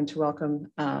population. They're going to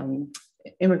welcome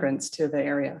immigrants to the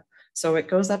area. So it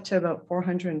goes up to about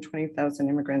 420,000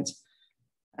 immigrants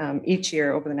each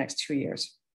year over the next 2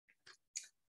 years.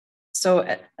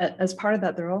 So as part of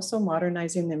that, they're also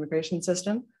modernizing the immigration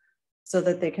system so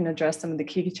that they can address some of the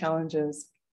key challenges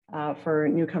for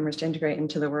newcomers to integrate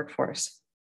into the workforce.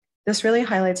 This really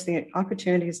highlights the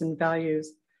opportunities and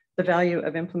values, the value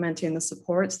of implementing the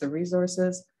supports, the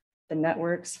resources, the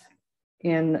networks,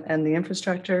 and the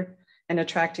infrastructure, and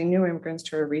attracting new immigrants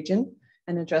to our region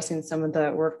and addressing some of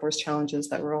the workforce challenges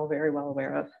that we're all very well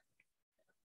aware of.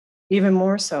 Even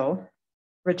more so,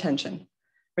 retention.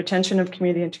 Retention of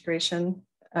community integration,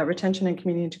 retention and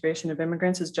community integration of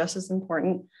immigrants is just as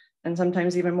important and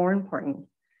sometimes even more important.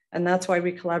 And that's why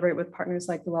we collaborate with partners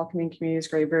like the Welcoming Communities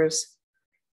Grey Bruce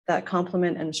that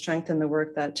complement and strengthen the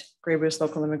work that Grey Bruce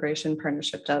Local Immigration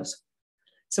Partnership does.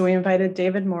 So we invited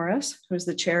David Morris, who's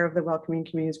the chair of the Welcoming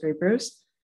Communities Grey Bruce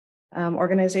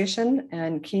organization,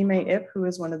 and Kime Ip, who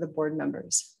is one of the board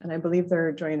members. And I believe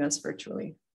they're joining us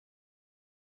virtually.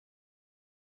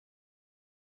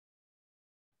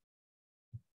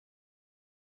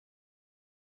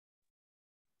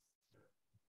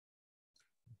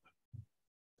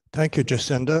 Thank you,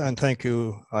 Jacinda, and thank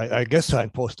you. I guess I'm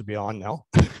supposed to be on now.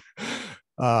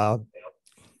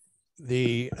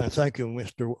 Thank you,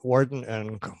 Mr. Warden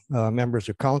and members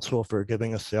of council for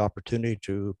giving us the opportunity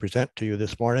to present to you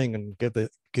this morning and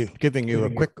giving you a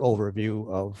quick overview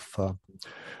of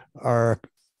our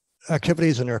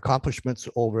activities and our accomplishments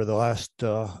over the last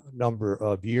number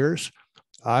of years.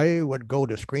 I would go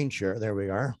to screen share. There we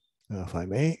are, if I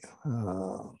may.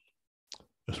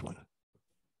 This one.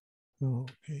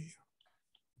 Okay.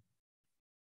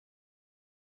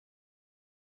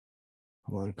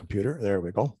 Come on, computer. There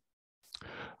we go.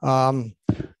 So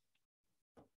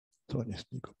I just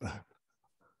go back.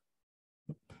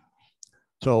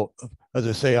 So as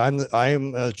I say, I'm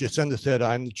as Jacinda said,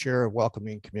 I'm the chair of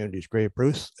Welcoming Communities Grey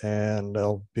Bruce, and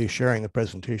I'll be sharing the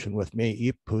presentation with me,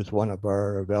 Eep, who's one of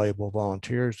our valuable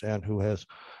volunteers and who has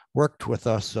worked with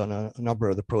us on a number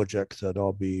of the projects that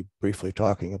I'll be briefly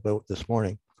talking about this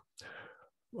morning.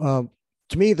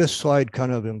 To me, this slide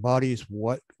kind of embodies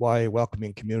why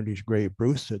Welcoming Communities Grey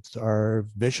Bruce. It's our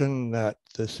vision that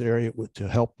this area, to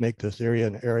help make this area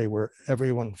an area where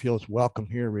everyone feels welcome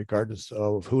here, regardless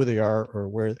of who they are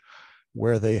or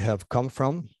where they have come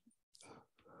from.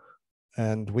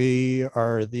 And we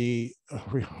are the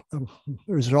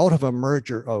result of a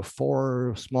merger of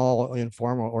 4 small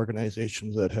informal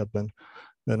organizations that have been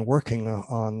working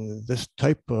on this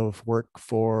type of work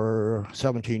for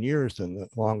 17 years in the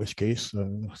longest case,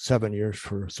 7 years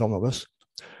for some of us,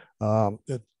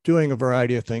 doing a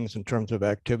variety of things in terms of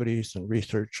activities and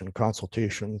research and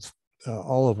consultations,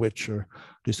 all of which are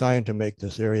designed to make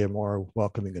this area more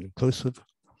welcoming and inclusive.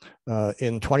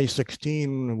 In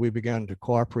 2016, we began to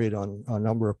cooperate on a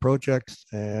number of projects,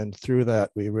 and through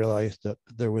that, we realized that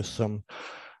there was some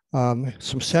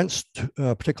sense,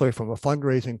 particularly from a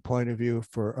fundraising point of view,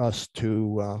 for us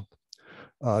to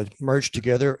merge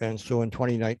together. And so in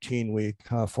 2019, we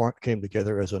came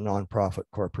together as a nonprofit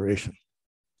corporation.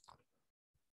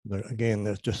 But again,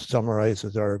 that just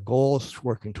summarizes our goals,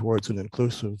 working towards an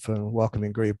inclusive and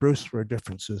welcoming Grey Bruce, where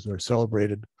differences are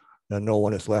celebrated and no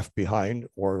one is left behind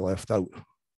or left out.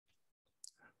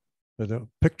 There's a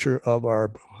picture of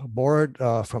our board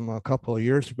from a couple of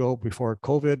years ago before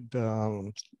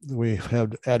COVID. We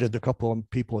have added a couple of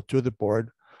people to the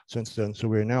board since then. So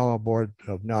we're now a board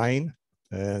of 9,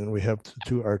 and we have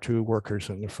our two workers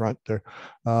in the front there.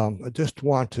 I just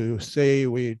want to say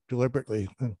we deliberately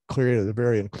created a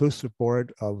very inclusive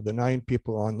board. Of the 9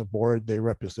 people on the board, they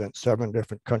represent 7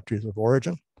 different countries of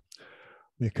origin,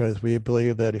 because we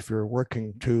believe that if you're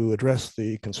working to address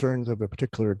the concerns of a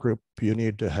particular group, you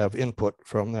need to have input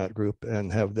from that group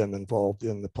and have them involved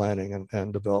in the planning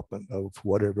and development of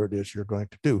whatever it is you're going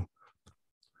to do.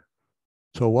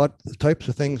 So what the types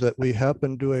of things that we have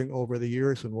been doing over the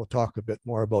years, and we'll talk a bit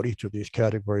more about each of these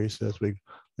categories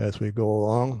as we go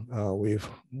along. We've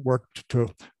worked to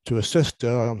assist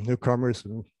newcomers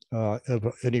and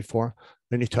of any form,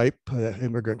 any type,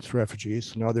 immigrants,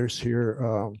 refugees, and others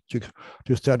here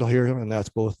to settle here, and that's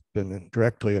both been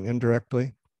directly and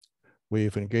indirectly.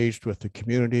 We've engaged with the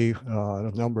community on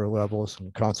a number of levels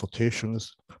and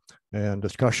consultations and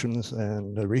discussions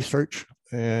and research,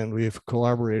 and we've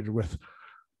collaborated with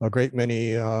a great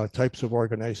many types of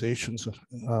organizations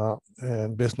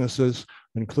and businesses,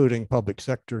 including public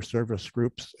sector service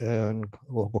groups and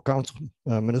local council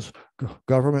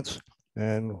governments,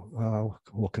 and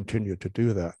we'll continue to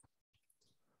do that.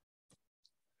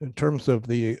 In terms of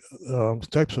the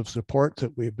types of support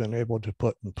that we've been able to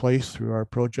put in place through our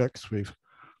projects, we've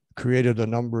created a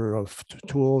number of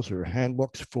tools or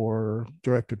handbooks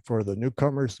directed for the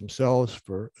newcomers themselves,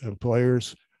 for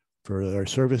employers, for their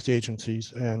service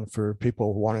agencies, and for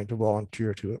people wanting to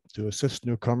volunteer to assist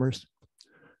newcomers.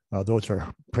 Those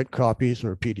are print copies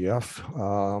or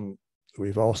PDF.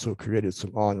 We've also created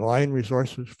some online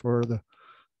resources for the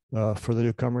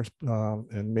newcomers,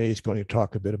 and May is going to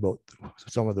talk a bit about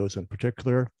some of those in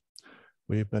particular.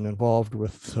 We've been involved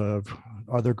with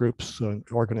other groups and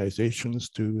organizations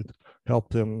to help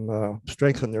them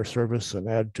strengthen their service and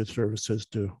add to services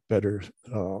to better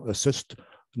assist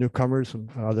newcomers and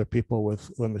other people with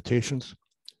limitations,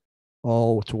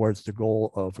 all towards the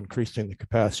goal of increasing the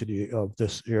capacity of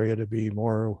this area to be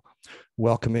more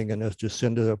welcoming and, as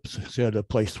Jacinda said, a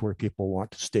place where people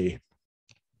want to stay.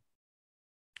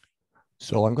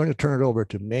 So I'm going to turn it over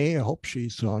to May. I hope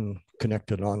she's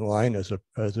connected online as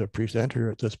a presenter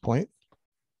at this point.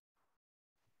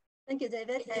 Thank you,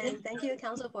 David, and thank you,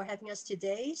 Council, for having us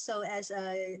today. So as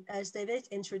David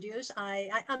introduced,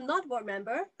 I'm not a board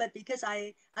member, but because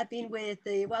I've been with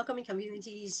the welcoming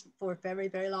communities for a very,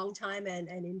 very long time and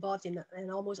involved in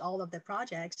almost all of the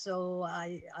projects. So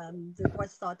the board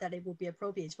thought that it would be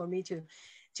appropriate for me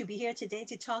to be here today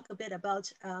to talk a bit about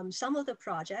some of the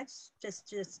projects, just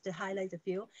to highlight a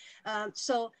few.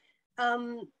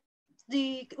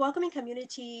 The welcoming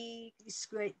community,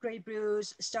 Grey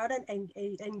Bruce, started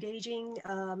engaging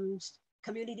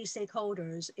community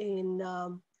stakeholders in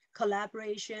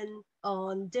collaboration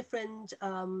on different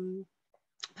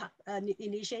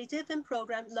initiative and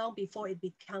program long before it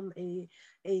became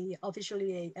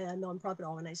officially a nonprofit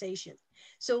organization.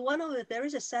 So one of the very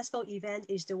successful event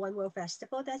is the One World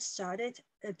Festival that started,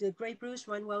 the Grey Bruce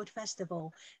One World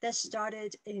Festival that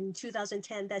started in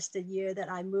 2010. That's the year that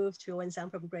I moved to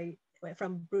Wensang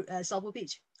from Saubu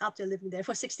Beach after living there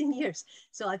for 16 years.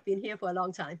 So I've been here for a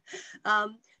long time.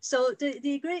 So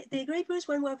the Grey Bruce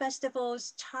One World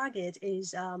Festival's target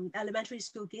is elementary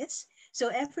school kids. So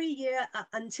every year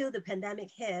until the pandemic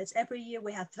hits, every year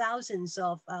we have thousands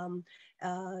of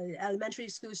elementary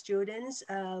school students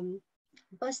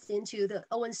bussed into the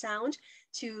Owen Sound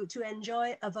to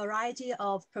enjoy a variety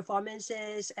of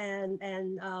performances and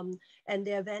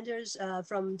their vendors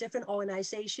from different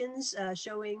organizations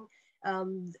showing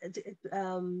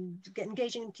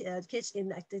engaging kids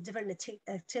in different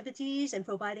activities and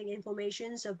providing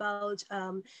information about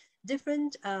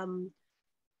different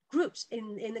groups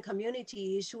in the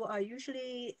communities who are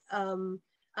usually,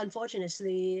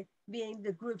 unfortunately, being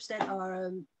the groups that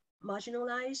are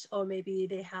marginalized, or maybe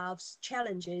they have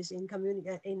challenges in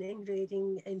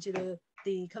integrating into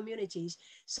the communities.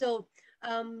 So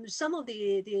some of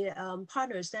the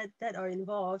partners that are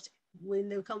involved when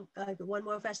they come One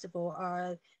World Festival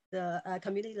are the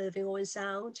Community Living Owen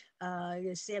Sound,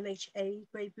 the CMHA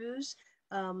Grey Bruce,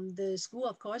 the school,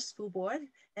 of course, school board,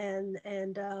 and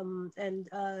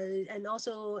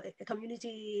also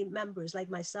community members like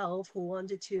myself who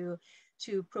wanted to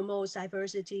promote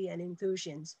diversity and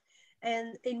inclusions.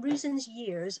 And in recent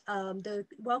years, the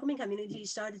welcoming community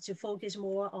started to focus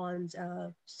more on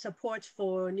support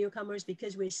for newcomers,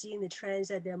 because we're seeing the trends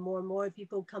that there are more and more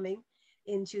people coming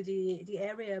into the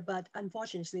area, but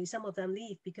unfortunately, some of them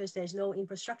leave because there's no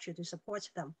infrastructure to support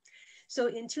them. So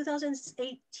in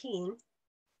 2018,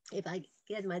 if I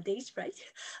get my dates right,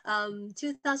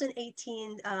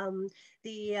 2018,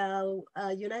 the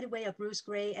United Way of Bruce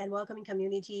Gray and Welcoming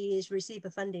Communities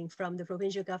received funding from the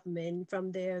provincial government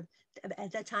from their,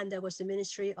 at that time, there was the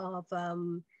Ministry of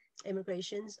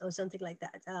Immigrations or something like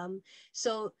that.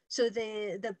 So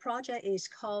the project was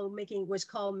called Making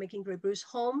Grey Bruce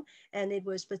Home, and it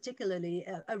was particularly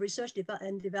a research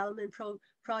and development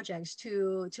projects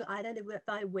to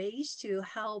identify ways to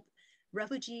help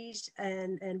refugees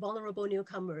and vulnerable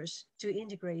newcomers to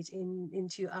integrate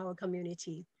into our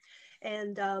community.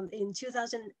 And in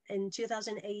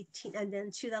 2018 and then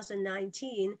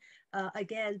 2019,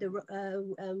 again, the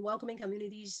Welcoming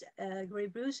Communities Grey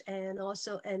Bruce and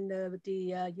also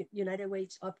the United Way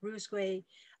of Bruce Gray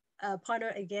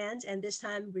partner again, and this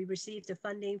time we received the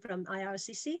funding from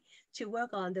IRCC to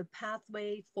work on the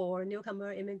pathway for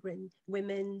newcomer immigrant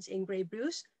women in Grey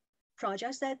Bruce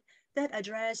projects that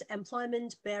address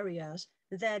employment barriers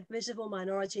that visible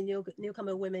minority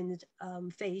newcomer women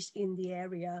face in the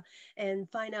area, and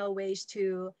find out ways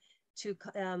to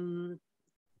find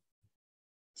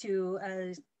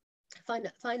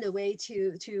a way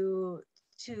to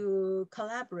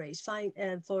collaborate,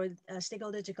 for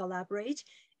stakeholders to collaborate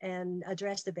and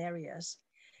address the barriers.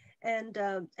 And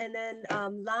then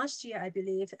last year, I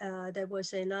believe there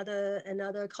was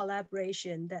another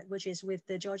collaboration which is with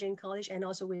the Georgian College and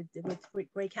also with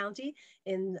Grey County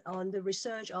on the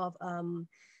research of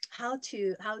how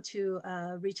to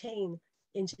retain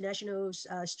international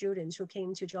students who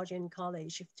came to Georgian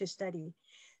College to study.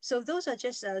 So those are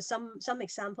just some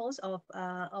examples of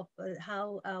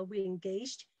how we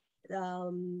engaged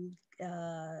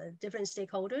different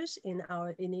stakeholders in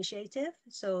our initiative.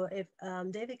 So if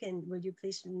David would you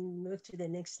please move to the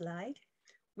next slide?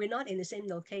 We're not in the same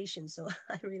location, so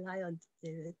I rely on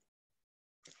David.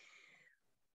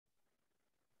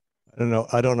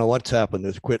 I don't know what's happened.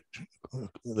 It's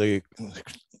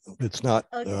not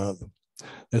Okay.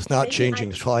 it's not Maybe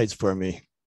changing slides for me.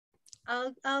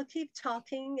 I'll keep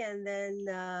talking, and then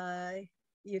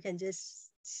you can just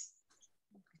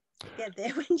get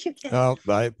there when you can.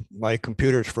 My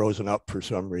computer's frozen up for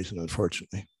some reason,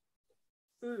 unfortunately.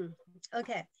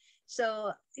 Okay,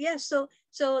 so yeah, so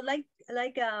like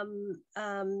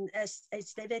as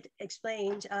David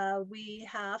explained, we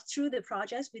have, through the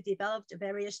projects, we developed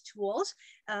various tools,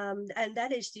 and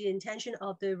that is the intention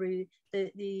of the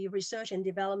research and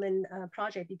development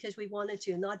project, because we wanted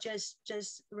to not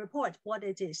just report what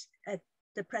it is at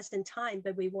the present time,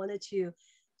 but we wanted to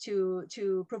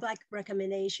provide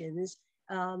recommendations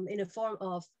in the form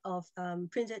of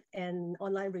printed and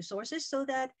online resources, so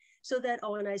that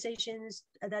organizations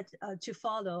that to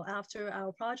follow after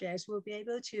our projects will be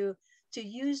able to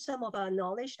use some of our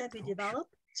knowledge that we develop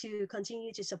to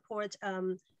continue to support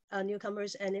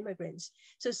newcomers and immigrants.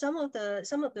 So one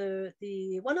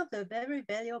of the very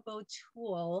valuable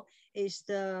tool is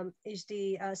the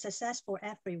Success for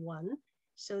Everyone.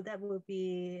 So that will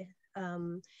be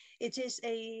it is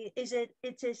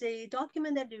a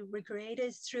document that we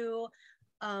created through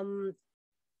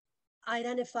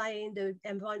identifying the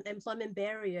employment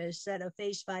barriers that are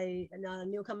faced by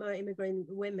newcomer immigrant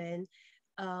women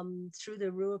through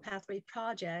the Rural Pathway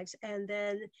projects, and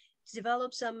then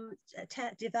develop,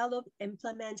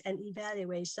 implement, and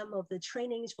evaluate some of the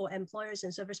trainings for employers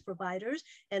and service providers,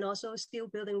 and also skill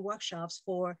building workshops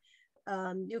for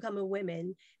newcomer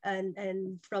women.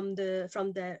 And from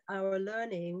our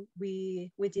learning,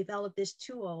 we developed this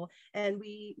tool, and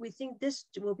we think this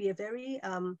will be a very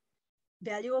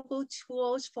valuable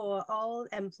tools for all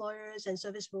employers and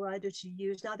service providers to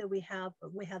use. Now that we have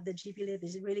the GBLIP,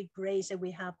 it's really great that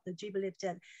we have the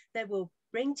GBLIP that will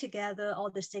bring together all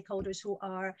the stakeholders who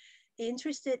are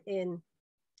interested in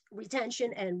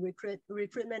retention and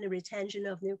recruitment and retention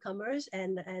of newcomers,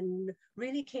 and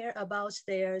really care about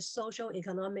their social,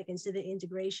 economic, and civic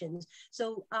integrations.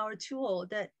 So our tool,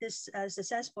 that this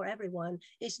Success for Everyone,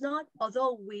 is not,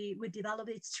 although we develop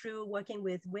it through working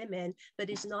with women, but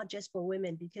it's not just for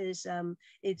women, because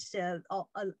it's all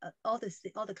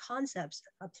the concepts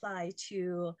apply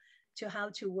to how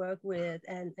to work with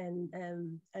and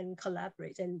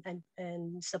collaborate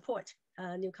and support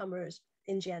newcomers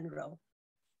in general.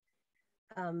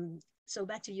 So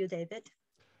back to you, David.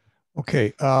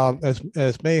 Okay, as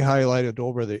May highlighted,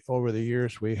 over the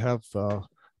years, we have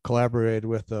collaborated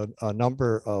with a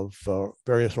number of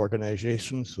various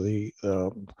organizations. The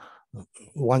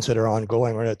ones that are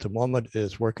ongoing right at the moment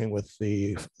is working with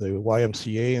the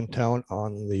YMCA in town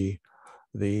on the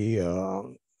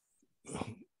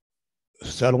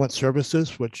settlement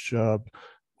services, which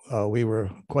we were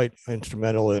quite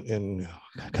instrumental in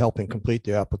helping complete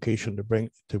the application to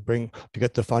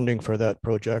get the funding for that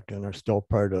project, and are still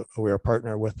we are a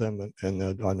partner with them on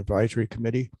the advisory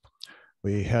committee.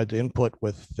 We had input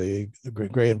with the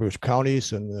Grey and Bruce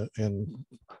counties in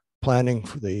planning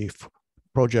for the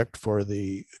project for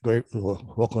the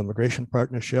Local Immigration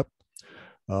Partnership.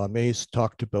 May's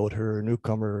talked about her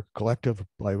newcomer collective,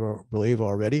 I believe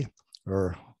already,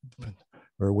 or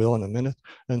will in a minute.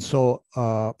 And so,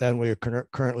 and we are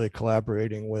currently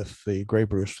collaborating with the Grey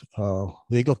Bruce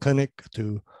Legal Clinic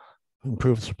to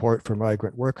improve support for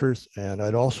migrant workers. And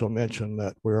I'd also mention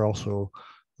that we're also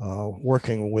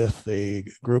working with a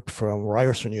group from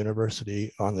Ryerson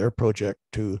University on their project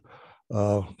to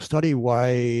study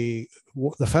why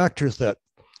the factors that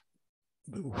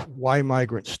why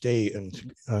migrants stay in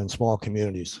small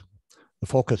communities. The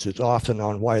focus is often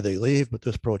on why they leave, but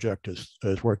this project is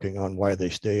working on why they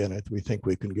stay, and we think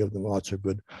we can give them lots of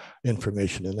good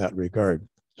information in that regard.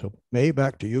 So May,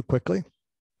 back to you quickly.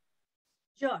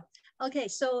 Sure. Okay,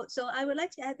 so I would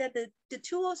like to add that the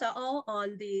tools are all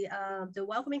on the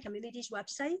Welcoming Communities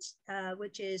website,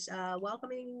 which is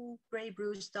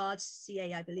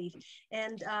welcominggraybruce.ca, I believe.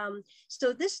 And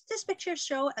so this picture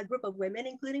show a group of women,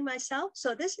 including myself.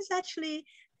 So this is actually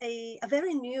a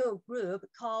very new group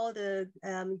called the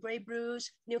Grey Bruce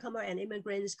Newcomer and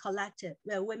Immigrants Collective,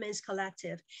 Women's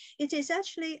Collective. It is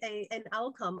actually an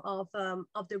outcome of the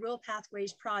Rural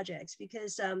Pathways projects,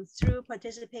 because through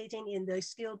participating in the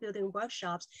skill building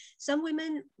workshops, some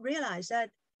women realize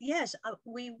that yes,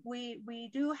 we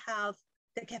do have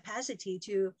the capacity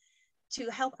to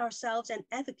help ourselves and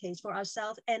advocate for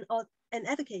ourselves and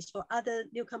advocate for other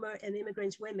newcomer and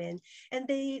immigrants women. And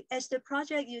they, as the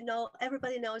project, you know,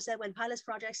 everybody knows that when pilots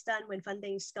project's done, when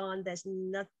funding's gone, there's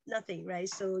nothing, right?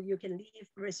 So you can leave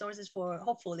resources for,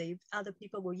 hopefully other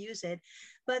people will use it.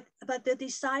 But the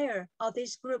desire of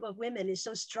this group of women is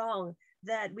so strong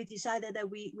that we decided that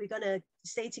we're gonna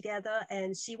stay together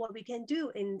and see what we can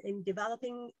do in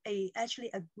developing actually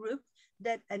a group,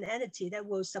 that an entity that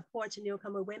will support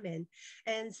newcomer women.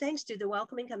 And thanks to the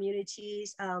Welcoming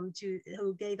Communities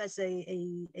who gave us a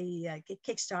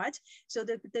kickstart. So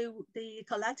the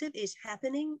collective is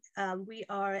happening. We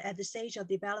are at the stage of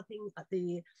developing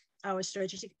our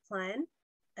strategic plan,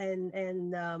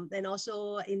 and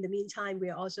also in the meantime, we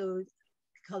are also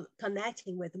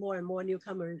connecting with more and more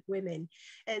newcomer women.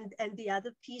 And the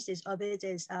other pieces of it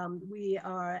is we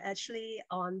are actually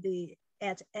on the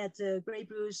at the Grey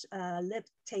Bruce Lip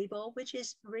table, which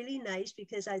is really nice,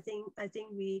 because I think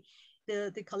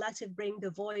the collective bring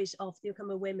the voice of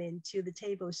newcomer women to the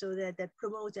table, so that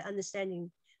promote the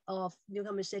understanding of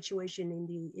newcomer situation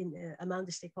among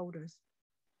the stakeholders.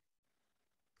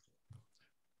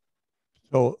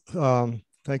 So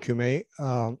thank you, May.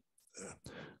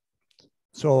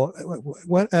 So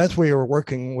as we were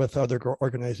working with other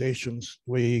organizations,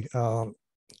 we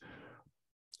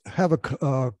have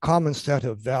a common set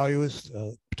of values,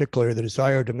 particularly the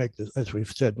desire to make this, as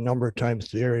we've said a number of times,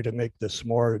 the area to make this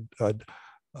more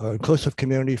inclusive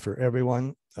community for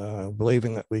everyone,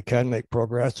 believing that we can make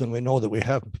progress, and we know that we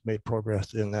have made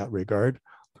progress in that regard.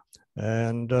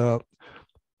 And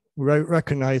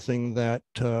recognizing that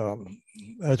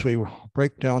as we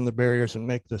break down the barriers and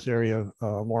make this area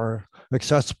more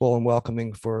accessible and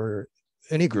welcoming for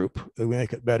any group, we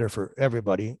make it better for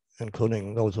everybody,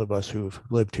 including those of us who've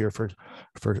lived here for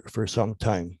some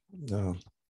time.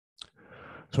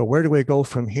 So where do we go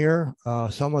from here?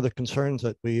 Some of the concerns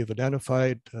that we've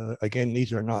identified, again,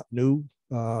 these are not new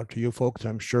to you folks,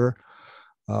 I'm sure.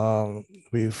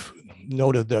 We've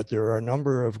noted that there are a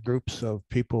number of groups of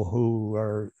people who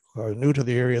are new to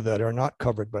the area that are not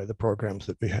covered by the programs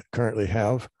that we currently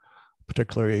have,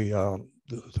 particularly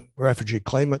refugee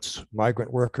claimants,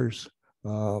 migrant workers,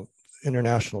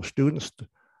 international students.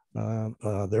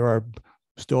 There are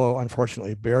still,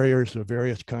 unfortunately, barriers of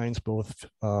various kinds, both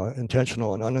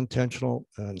intentional and unintentional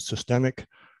and systemic,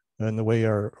 in the way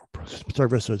our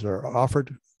services are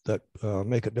offered that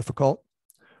make it difficult.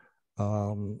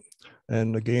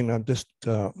 And again, I'm just,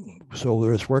 so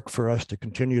there's work for us to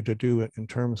continue to do in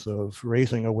terms of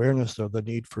raising awareness of the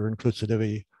need for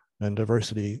inclusivity and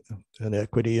diversity and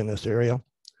equity in this area.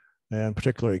 And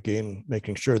particularly, again,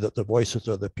 making sure that the voices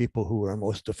of the people who are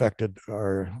most affected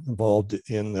are involved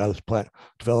in those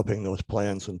developing those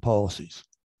plans and policies.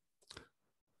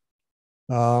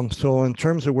 So in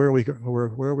terms of where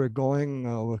we're going,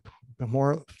 we're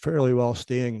more fairly well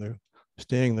staying the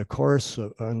course.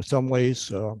 In some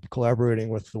ways, collaborating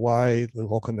with the Y, the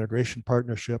Local Immigration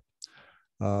Partnership,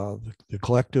 the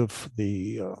collective,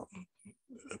 the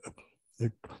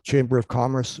Chamber of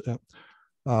Commerce.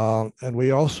 And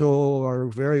we also are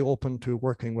very open to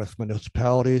working with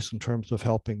municipalities in terms of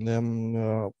helping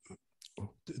them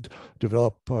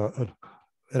develop an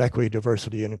equity,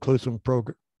 diversity, and inclusion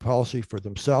policy for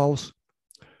themselves.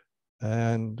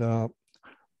 And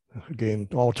again,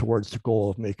 all towards the goal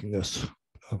of making this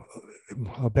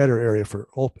a better area for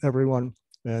everyone.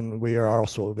 And we are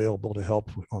also available to help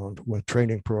with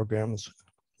training programs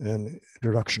and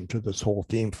introduction to this whole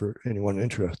theme for anyone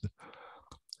interested.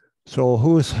 So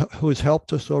who's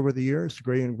helped us over the years?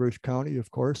 Grey and Bruce County, of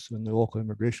course, and the Local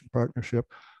Immigration Partnership,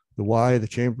 the Y, the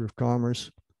Chamber of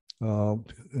Commerce,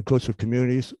 Inclusive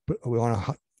Communities. But we want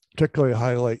to particularly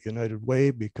highlight United Way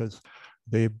because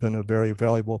they've been a very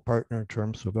valuable partner in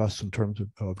terms of us, in terms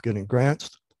of getting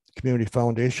grants. Community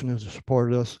Foundation has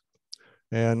supported us.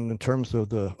 And in terms of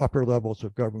the upper levels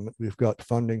of government, we've got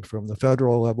funding from the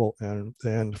federal level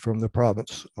and from the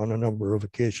province on a number of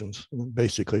occasions.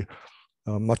 Basically,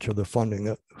 much of the funding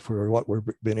that for what we've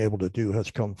been able to do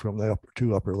has come from the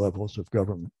two upper levels of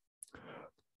government.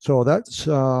 So that's,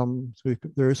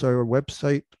 there's our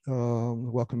website,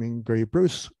 Welcoming Grey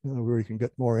Bruce, where you can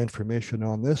get more information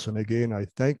on this. And again, I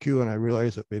thank you. And I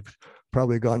realize that we've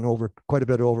probably gone over quite a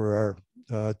bit over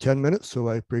our 10 minutes. So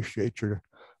I appreciate your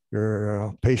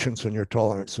patience and your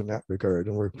tolerance in that regard.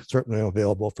 And we're certainly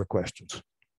available for questions.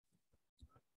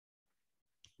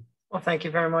 Well, thank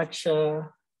you very much,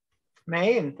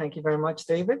 May, and thank you very much,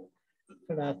 David,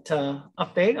 for that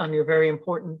update on your very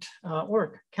important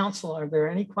work. Council, are there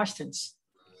any questions?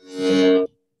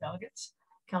 Delegates?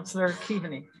 Councillor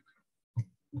Keaveney.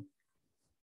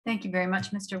 Thank you very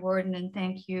much, Mr. Warden, and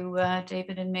thank you,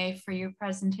 David and May, for your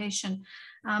presentation.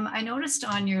 I noticed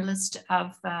on your list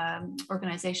of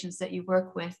organizations that you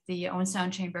work with, the Owen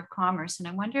Sound Chamber of Commerce, and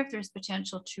I wonder if there's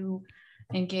potential to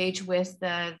engage with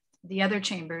the other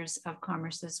chambers of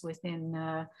commerces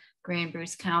within Grey and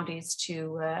Bruce counties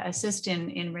to assist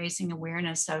in raising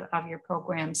awareness of your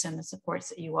programs and the supports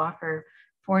that you offer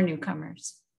for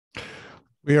newcomers.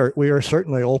 We are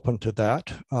certainly open to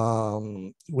that.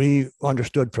 We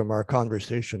understood from our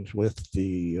conversations with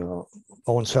the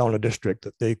Owen Sound District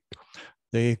that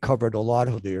they covered a lot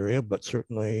of the area, but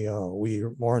certainly we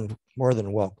are more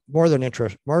than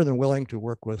willing to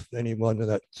work with anyone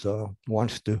that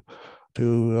wants to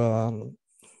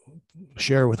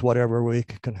share with whatever we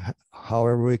can,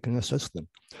 however we can assist them.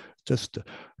 Just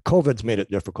COVID's made it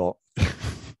difficult,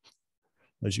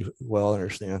 as you well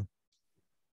understand.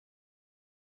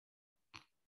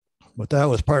 But that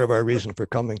was part of our reason for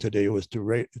coming today, was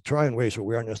to try and raise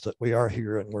awareness that we are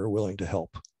here and we're willing to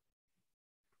help.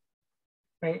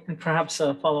 Right, and perhaps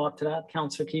a follow up to that,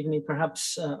 Councillor Keaveney,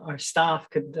 perhaps our staff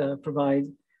could provide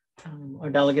our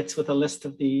delegates with a list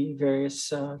of the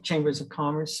various chambers of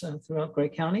commerce throughout Grey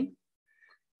County.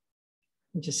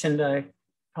 Jacinda,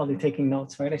 probably taking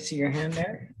notes, right? I see your hand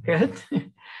there. Good.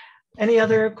 Any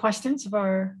other questions of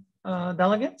our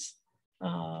delegates?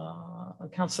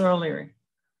 Councillor O'Leary.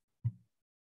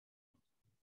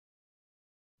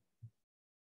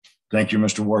 Thank you,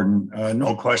 Mr. Warden.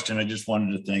 No question. I just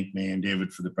wanted to thank May and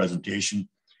David for the presentation.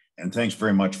 And thanks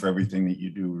very much for everything that you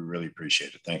do. We really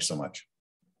appreciate it. Thanks so much.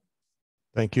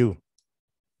 Thank you.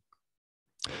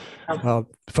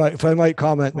 If I might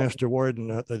comment, Mr.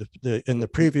 Warden, in the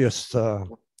previous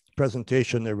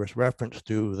presentation, there was reference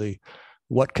to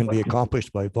what can be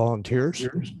accomplished by volunteers.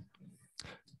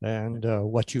 And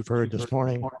what you've heard this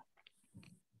morning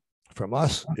from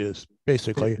us is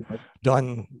basically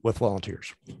done with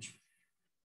volunteers.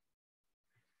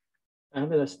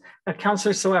 Fabulous.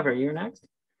 Councillor Soever, you're next.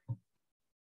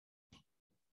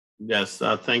 Yes,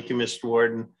 thank you, Mr.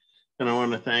 Warden. And I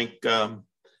want to thank the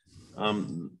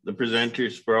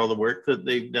presenters for all the work that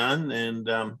they've done. And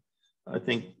I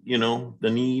think, you know, the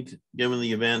need, given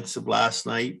the events of last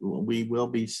night, we will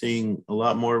be seeing a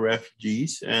lot more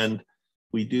refugees, and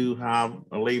we do have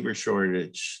a labor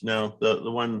shortage. Now,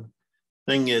 the one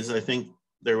thing is, I think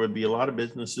there would be a lot of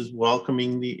businesses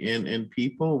welcoming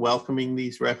people welcoming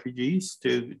these refugees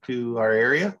to our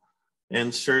area.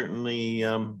 And certainly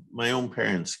my own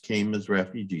parents came as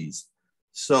refugees.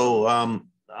 So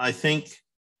I think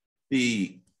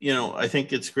I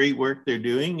think it's great work they're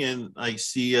doing, and I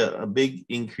see a big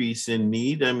increase in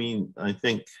need. I mean, I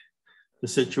think the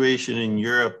situation in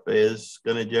Europe is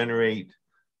going to generate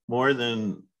more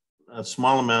than a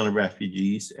small amount of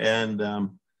refugees. And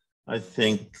I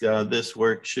think this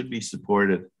work should be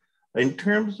supported. In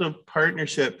terms of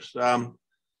partnerships,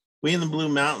 we in the Blue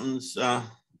Mountains,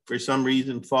 for some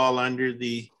reason, fall under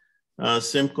the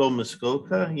Simcoe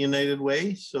Muskoka United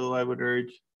Way. So I would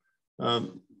urge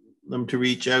them to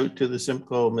reach out to the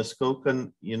Simcoe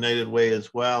Muskoka United Way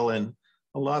as well, and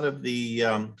a lot of the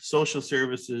social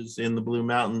services in the Blue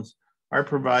Mountains are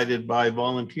provided by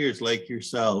volunteers like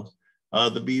yourselves,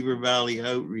 the Beaver Valley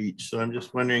Outreach. So I'm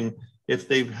just wondering if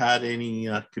they've had any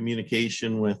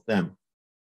communication with them.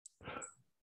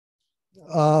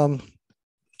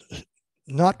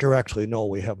 Not directly, no,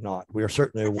 we have not. We are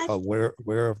certainly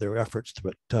aware of their efforts,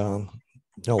 but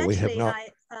no, we have not.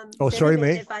 Oh, sorry,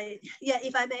 May. If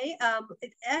I may,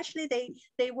 actually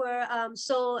they were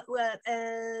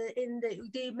in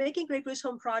the Making Great Bruce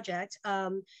Home project.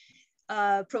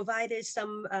 Provided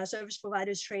some service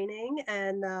providers training,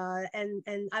 and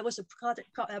I was a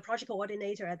project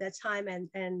coordinator at that time,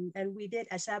 and we did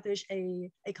establish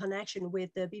a connection with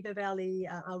the Beaver Valley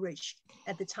Outreach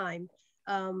at the time,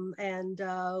 and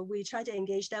we tried to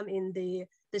engage them in the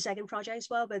second project as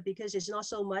well, but because it's not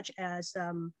so much as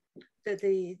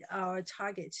our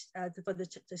target for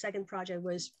the second project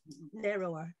was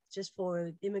narrower, just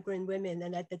for immigrant women,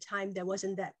 and at the time there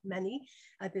wasn't that many,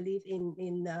 I believe,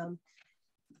 in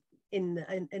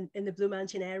the Blue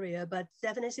Mountain area, but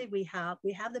definitely we have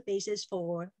the basis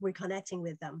for reconnecting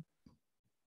with them.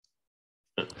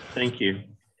 Thank you.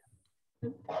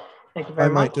 Thank you very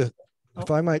much. If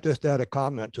I might just add a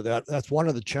comment to that, that's one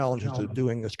of the challenges of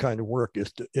doing this kind of work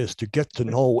is to get to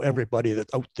know everybody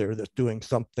that's out there that's doing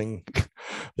something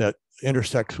that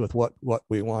intersects with what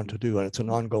we want to do, and it's an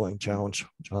ongoing challenge.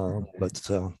 But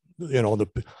you know,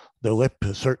 the LIP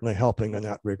is certainly helping in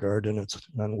that regard, and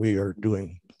we are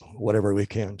doing whatever we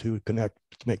can to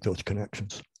make those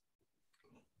connections.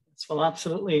 Well,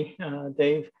 absolutely,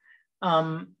 Dave.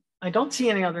 I don't see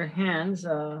any other hands,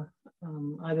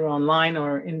 either online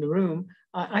or in the room.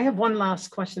 I have one last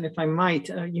question, if I might.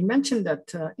 You mentioned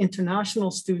that international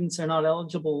students are not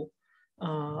eligible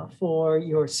for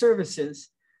your services.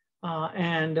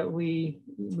 And we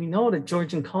know that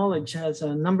Georgian College has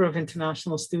a number of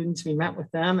international students. We met with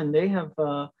them and they have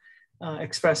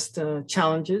expressed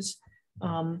challenges.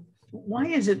 Why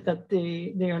is it that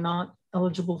they are not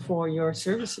eligible for your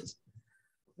services?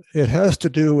 It has to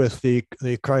do with the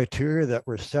criteria that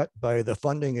were set by the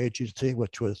funding agency,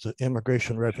 which was the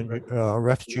Immigration,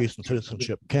 Refugees and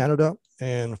Citizenship Canada,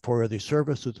 and for the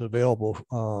services available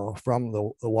from the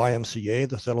YMCA,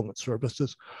 the settlement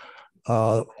services.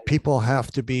 People have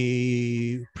to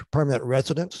be permanent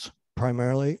residents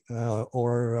primarily,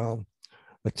 or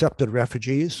accepted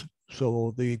refugees.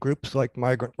 So the groups like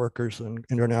migrant workers and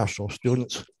international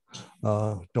students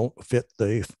don't fit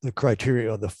the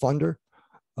criteria of the funder.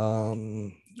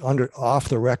 Off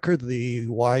the record, the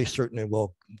Y certainly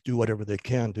will do whatever they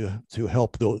can to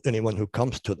help anyone who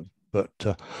comes to them. But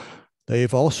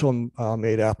they've also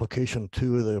made application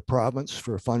to the province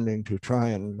for funding to try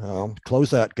and close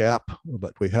that gap,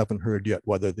 but we haven't heard yet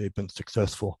whether they've been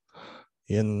successful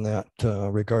in that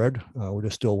regard. We're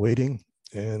just still waiting.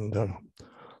 And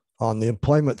on the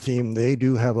employment theme, they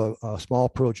do have a small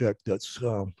project that's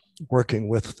working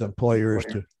with employers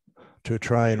to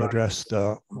try and address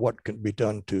what can be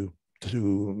done to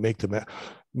make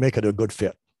it a good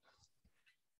fit.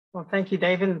 Well, thank you,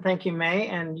 David, and thank you, May.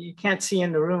 And you can't see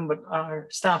in the room, but our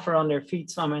staff are on their feet,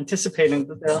 so I'm anticipating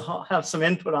that they'll have some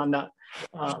input on that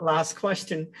last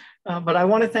question. But I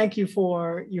want to thank you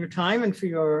for your time and for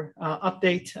your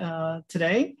update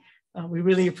today. We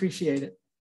really appreciate it.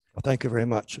 Well, thank you very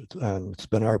much. It's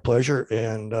been our pleasure,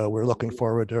 and we're looking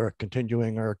forward to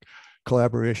continuing our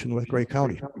collaboration with Grey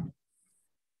County.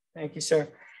 Thank you, sir.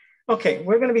 Okay,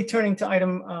 we're going to be turning to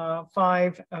item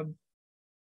 5.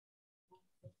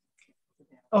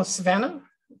 Oh, Savannah,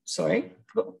 sorry,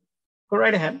 go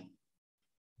right ahead.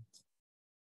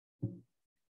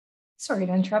 Sorry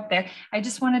to interrupt there. I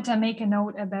just wanted to make a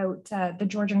note about the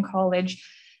Georgian College,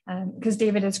 because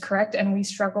David is correct and we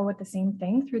struggle with the same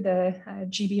thing through the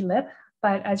GB LIP.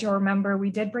 But as you'll remember, we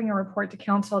did bring a report to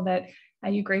council that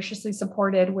you graciously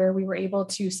supported, where we were able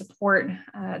to support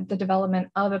the development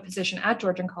of a position at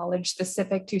Georgian College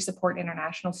specific to support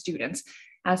international students.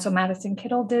 So Madison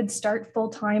Kittle did start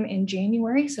full-time in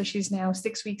January. So she's now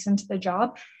 6 weeks into the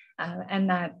job. And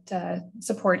that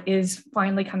support is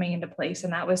finally coming into place.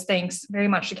 And that was thanks very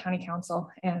much to County Council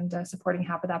and supporting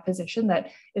half of that position.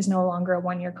 That is no longer a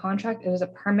one-year contract. It is a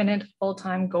permanent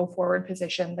full-time go-forward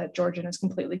position that Georgian is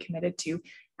completely committed to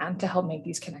help make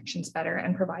these connections better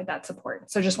and provide that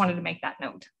support. So just wanted to make that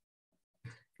note.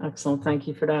 Excellent. Thank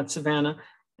you for that, Savannah.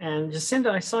 And Jacinda,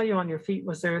 I saw you on your feet.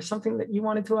 Was there something that you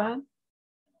wanted to add?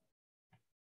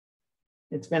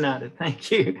 It's been added. Thank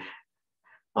you.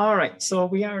 All right, so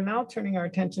we are now turning our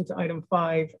attention to item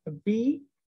 5B.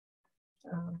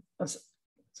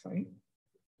 Sorry.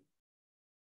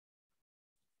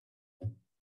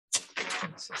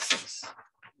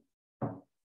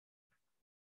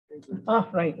 Oh,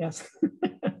 right, yes.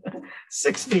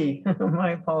 6B,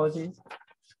 my apologies.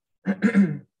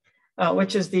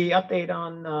 Which is the update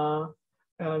on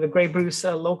the Grey Bruce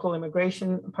Local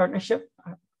Immigration Partnership.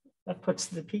 That puts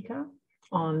the PCAP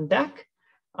on deck.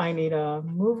 I need a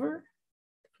mover.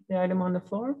 The item on the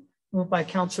floor. Moved by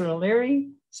Councillor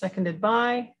O'Leary, seconded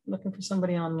by, looking for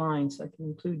somebody online so I can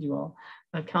include you all,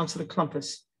 Councillor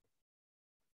Klumpus.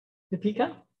 The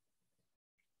PCAP?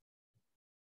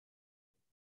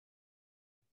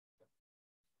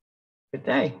 Good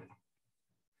day.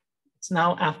 It's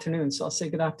now afternoon, so I'll say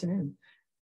good afternoon.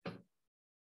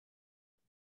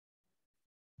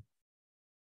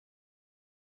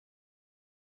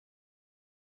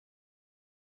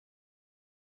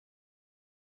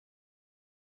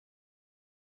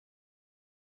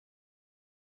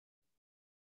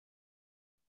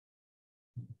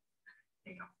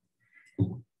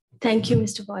 Thank you,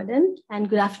 Mr. Warden, and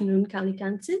good afternoon, County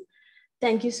Council.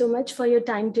 Thank you so much for your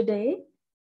time today.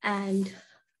 And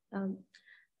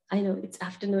I know it's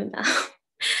afternoon now.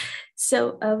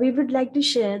 So we would like to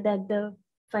share that the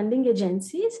funding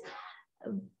agencies,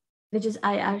 which is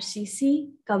IRCC,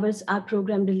 covers our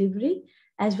program delivery,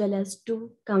 as well as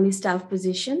 2 county staff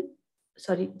positions,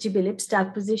 GBLIP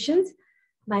staff positions,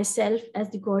 myself as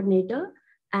the coordinator,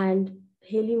 and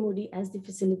Haley Moody as the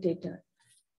facilitator.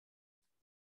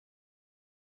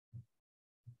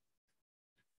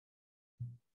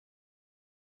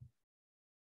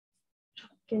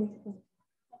 All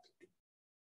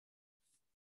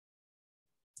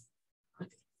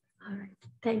right,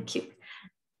 thank you.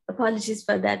 Apologies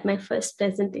for that, my first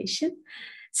presentation.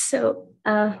 So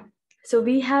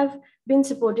we have been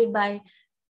supported by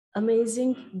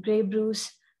amazing Grey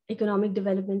Bruce economic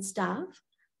development staff.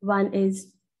 One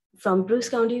is from Bruce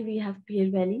County, we have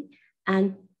Pierre Valley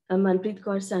and Manpreet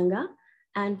Kaur Sangha.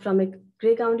 And from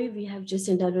Grey County, we have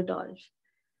Jacinda Rudolph.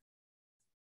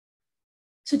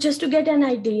 So just to get an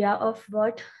idea of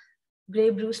what Grey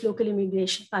Bruce Local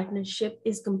Immigration Partnership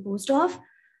is composed of,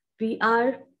 we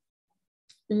are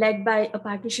led by a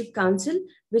partnership council,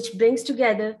 which brings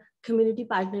together community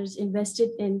partners invested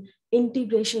in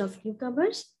integration of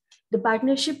newcomers. The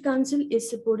partnership council is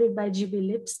supported by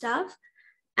GBLIP staff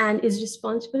and is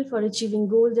responsible for achieving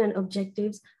goals and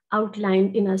objectives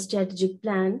outlined in our strategic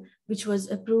plan, which was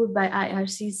approved by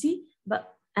IRCC,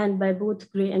 and by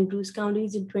both Grey and Bruce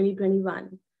counties in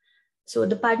 2021. So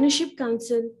the partner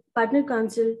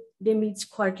council, they meet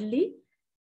quarterly,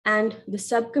 and the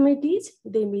subcommittees,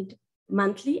 they meet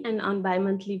monthly and on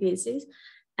bi-monthly basis,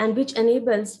 and which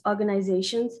enables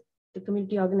organizations, the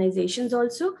community organizations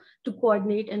also, to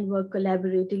coordinate and work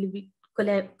collaboratively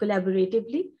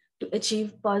to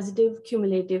achieve positive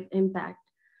cumulative impact.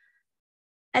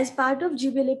 As part of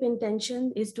GBLIP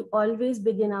intention is to always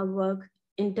begin our work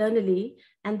internally,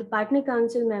 and the partner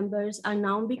council members are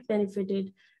now being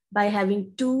benefited by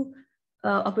having 2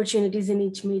 opportunities in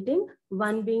each meeting.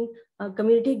 One being a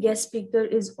community guest speaker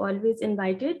is always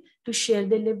invited to share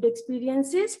their lived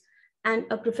experiences, and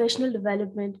a professional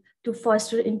development to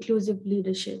foster inclusive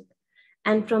leadership.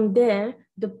 And from there,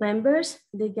 the members,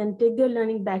 they can take their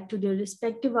learning back to their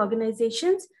respective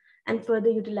organizations and further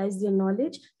utilize their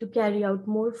knowledge to carry out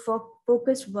more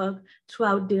focused work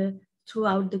throughout the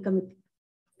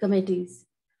committees.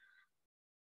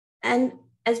 And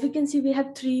as we can see, we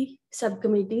have 3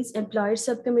 subcommittees: employer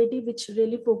subcommittee, which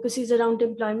really focuses around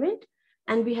employment,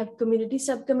 and we have community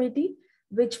subcommittee,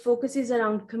 which focuses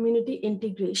around community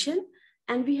integration,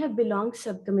 and we have belong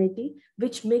subcommittee,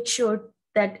 which makes sure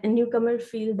that a newcomer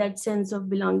feel that sense of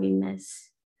belongingness.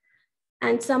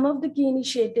 And some of the key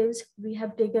initiatives we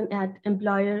have taken at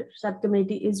employer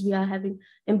subcommittee is we are having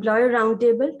employer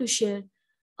roundtable to share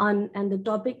on, and the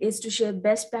topic is to share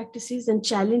best practices and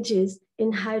challenges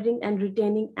in hiring and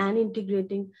retaining and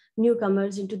integrating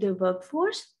newcomers into their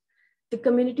workforce. The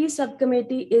community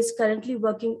subcommittee is currently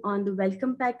working on the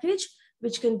welcome package,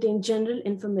 which contains general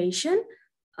information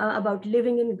about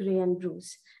living in Grey and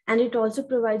Bruce. And it also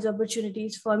provides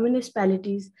opportunities for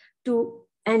municipalities to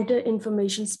enter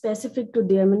information specific to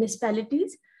their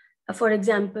municipalities. For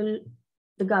example,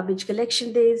 the garbage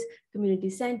collection days, community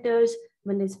centers,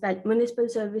 municipal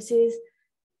services,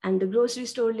 and the grocery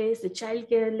store list, the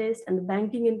childcare list, and the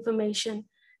banking information,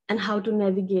 and how to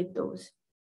navigate those.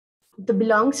 The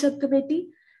Belong subcommittee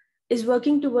is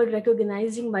working toward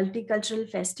recognizing multicultural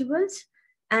festivals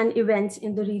and events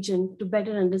in the region to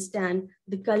better understand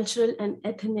the cultural and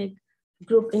ethnic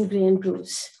group in Grey and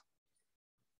Bruce.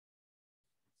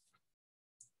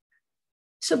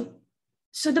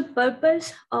 So the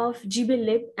purpose of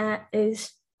GBLIP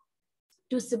is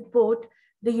to support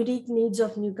the unique needs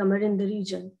of newcomer in the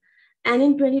region. And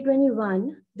in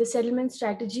 2021, the settlement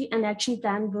strategy and action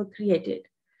plan were created.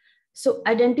 So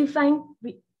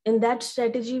in that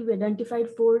strategy, we identified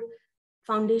 4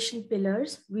 foundation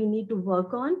pillars we need to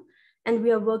work on. And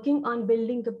we are working on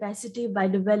building capacity by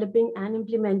developing and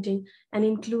implementing an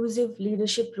inclusive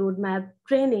leadership roadmap,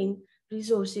 training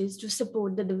resources to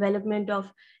support the development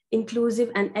of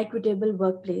inclusive and equitable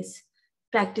workplace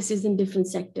practices in different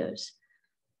sectors.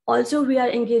 Also, we are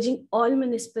engaging all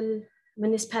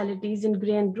municipalities in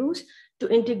Grey and Bruce to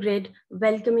integrate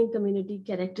welcoming community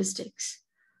characteristics.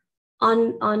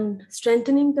 On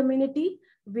strengthening community,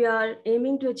 we are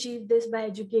aiming to achieve this by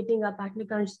educating our partner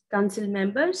council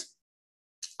members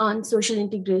on social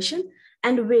integration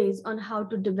and ways on how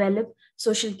to develop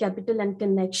social capital and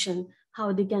connection,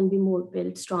 how they can be more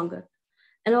built stronger.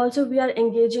 And also we are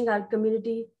engaging our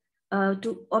community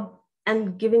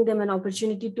and giving them an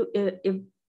opportunity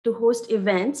to host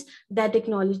events that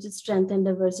acknowledge the strength and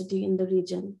diversity in the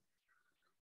region.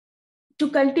 To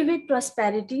cultivate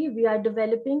prosperity, we are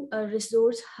developing a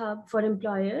resource hub for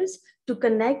employers to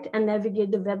connect and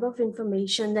navigate the web of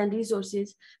information and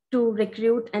resources to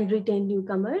recruit and retain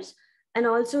newcomers, and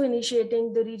also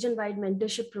initiating the region-wide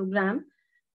mentorship program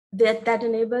that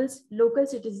enables local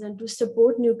citizens to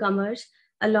support newcomers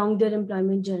along their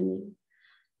employment journey.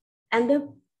 And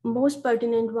the most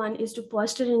pertinent one is to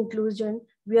foster inclusion.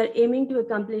 We are aiming to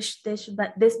accomplish this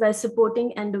by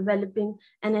supporting and developing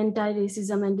an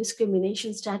anti-racism and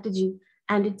discrimination strategy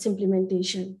and its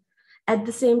implementation. At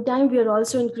the same time, we are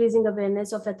also increasing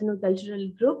awareness of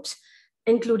ethnocultural groups,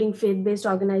 including faith-based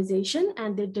organizations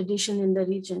and their tradition in the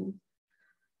region.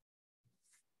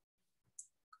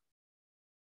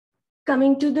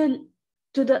 Coming to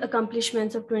the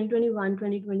accomplishments of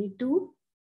 2021-2022,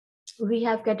 we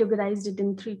have categorized it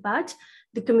in 3 parts: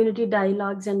 the community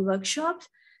dialogues and workshops.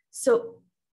 So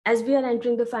as we are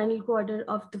entering the final quarter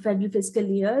of the federal fiscal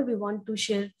year, we want to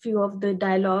share a few of the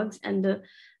dialogues and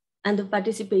the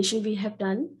participation we have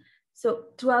done. So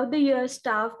throughout the year,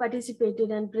 staff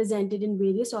participated and presented in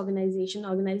various organizations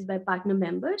organized by partner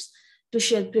members to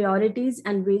share priorities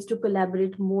and ways to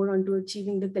collaborate more on to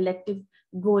achieving the collective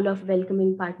goal of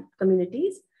welcoming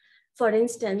communities. For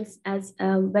instance, as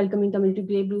Welcoming Community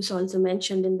Grey Bruce also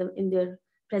mentioned in their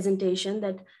presentation,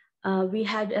 that we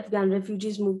had Afghan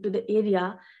refugees move to the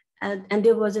area, and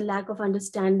there was a lack of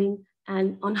understanding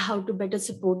and on how to better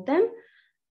support them.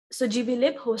 So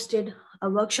GBLIP hosted a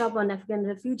workshop on Afghan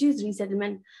refugees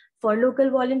resettlement for local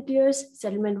volunteers,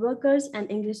 settlement workers,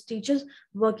 and English teachers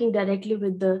working directly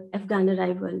with the Afghan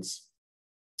arrivals.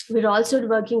 We're also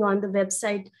working on the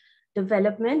website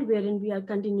development, wherein we are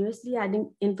continuously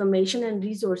adding information and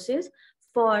resources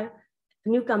for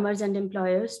newcomers and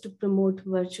employers to promote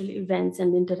virtual events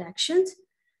and interactions.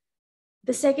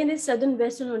 The second is Southern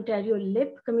Western Ontario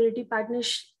LIP community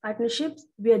partnerships.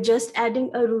 We are just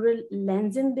adding a rural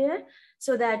lens in there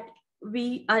so that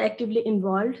we are actively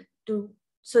involved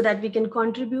so that we can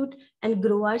contribute and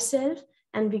grow ourselves,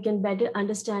 and we can better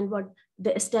understand what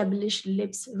the established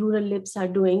LIPs, rural LIPs are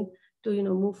doing to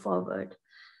move forward.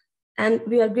 And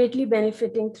we are greatly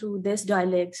benefiting through this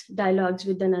dialogues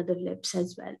with another LIPs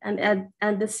as well.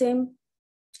 And the same,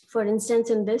 for instance,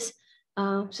 in this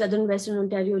Southern Western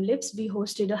Ontario LIPs, we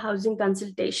hosted a housing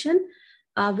consultation,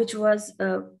 which was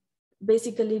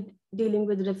basically dealing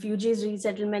with refugees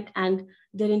resettlement and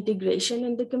their integration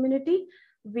in the community.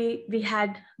 We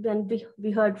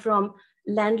heard from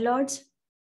landlords,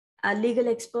 legal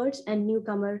experts, and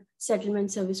newcomer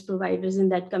settlement service providers in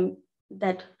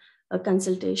that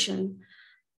consultation.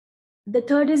 The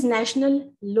third is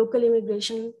National Local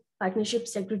Immigration Partnership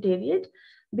Secretariat.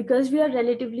 Because we are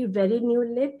relatively very new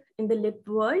LIP in the LIP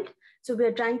world, so we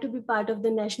are trying to be part of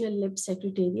the National LIP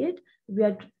Secretariat. We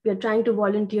are trying to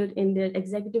volunteer in their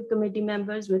executive committee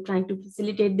members. We're trying to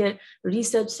facilitate their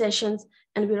research sessions,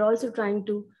 and we're also trying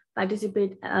to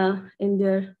participate in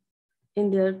their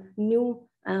new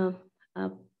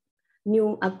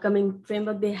upcoming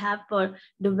framework they have for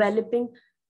developing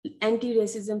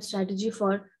anti-racism strategy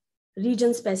for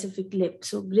region-specific LIP,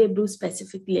 so Grey Bruce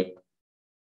specific LIP.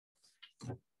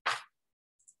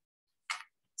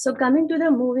 So coming to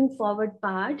the moving forward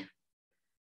part,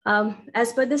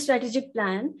 as per the strategic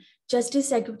plan,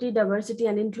 justice, equity, diversity,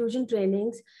 and inclusion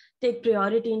trainings take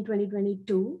priority in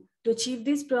 2022. To achieve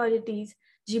these priorities,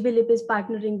 GBLIP is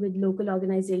partnering with local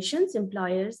organizations,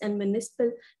 employers, and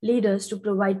municipal leaders to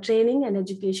provide training and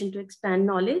education to expand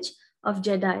knowledge of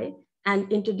JEDI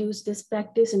and introduce this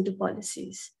practice into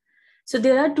policies. So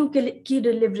there are 2 key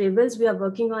deliverables. We are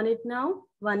working on it now.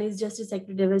 One is justice,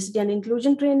 equity, diversity, and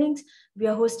inclusion trainings. We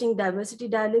are hosting diversity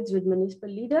dialogues with municipal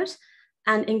leaders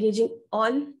and engaging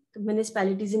all the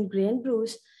municipalities in Grey and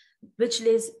Bruce which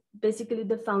lays basically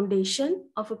the foundation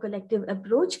of a collective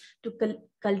approach to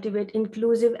cultivate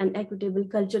inclusive and equitable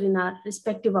culture in our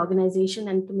respective organizations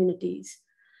and communities.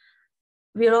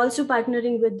 We are also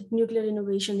partnering with Nuclear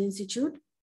Innovation Institute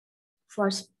for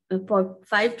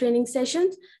 5 training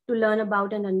sessions to learn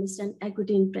about and understand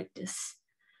equity in practice.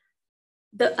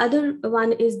 The other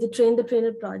one is the Train the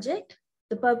Trainer project.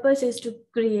 The purpose is to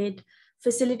create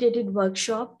facilitated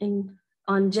workshop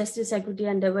on justice, equity,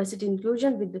 and diversity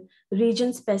inclusion with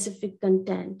region-specific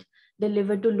content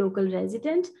delivered to local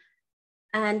residents.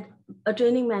 And a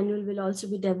training manual will also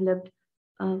be developed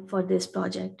for this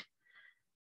project.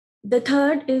 The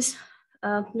third is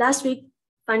last week,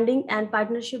 funding and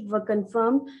partnership were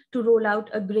confirmed to roll out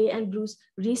a Gray and Bruce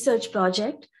research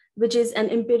project, which is an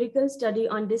empirical study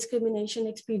on discrimination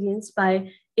experienced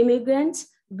by immigrants,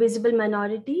 visible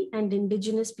minority, and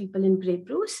indigenous people in Grey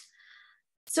Bruce.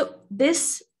 So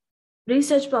this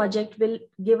research project will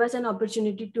give us an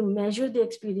opportunity to measure the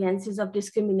experiences of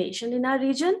discrimination in our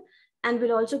region and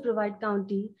will also provide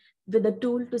county with a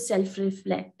tool to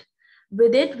self-reflect.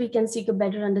 With it, we can seek a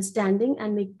better understanding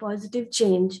and make positive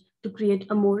change to create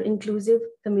a more inclusive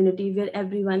community where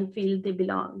everyone feels they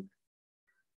belong.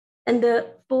 And the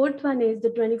fourth one is the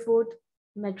 24th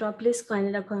Metropolis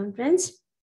Canada Conference,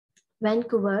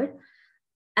 Vancouver.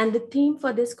 And the theme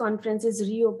for this conference is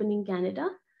Reopening Canada.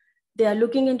 They are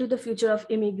looking into the future of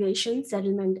immigration,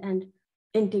 settlement, and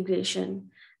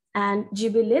integration. And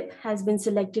GB-LIP has been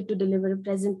selected to deliver a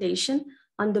presentation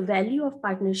on the value of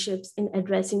partnerships in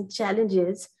addressing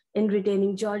challenges in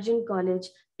retaining Georgian College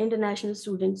international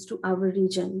students to our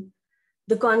region.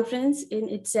 The conference in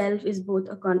itself is both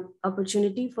an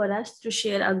opportunity for us to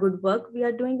share our good work we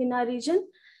are doing in our region,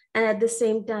 and at the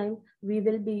same time,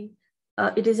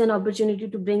 it is an opportunity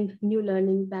to bring new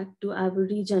learning back to our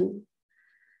region.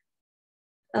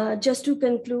 Just to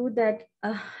conclude that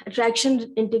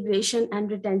attraction, integration,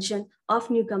 and retention of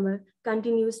newcomer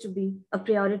continues to be a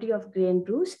priority of Gray and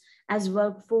Bruce as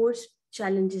workforce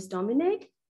challenges dominate.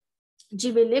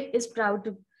 GB-LIP is proud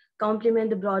to complement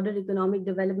the broader economic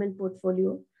development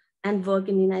portfolio and work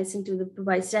in unison to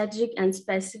provide strategic and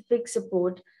specific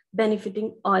support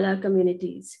benefiting all our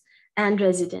communities and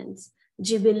residents.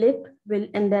 GB-LIP will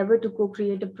endeavor to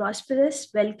co-create a prosperous,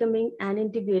 welcoming, and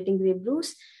integrating Grey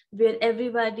Bruce where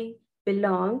everybody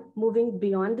belongs, moving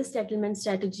beyond the settlement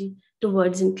strategy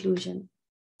towards inclusion.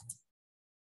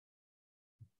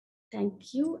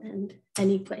 Thank you, and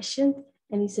any questions,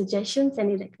 any suggestions,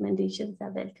 any recommendations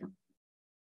are welcome.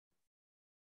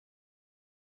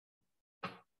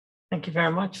 Thank you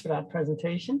very much for that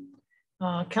presentation.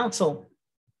 Council,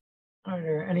 are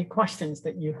there any questions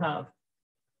that you have?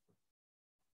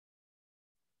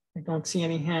 I don't see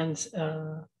any hands.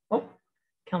 Oh,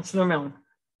 Councillor Mellon.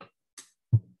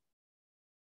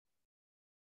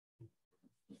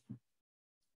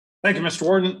 Thank you, Mr.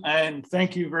 Warden, and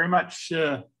thank you very much,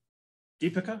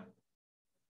 Deepika.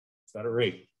 Is that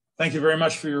right? Thank you very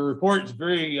much for your report. It's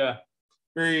very,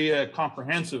 very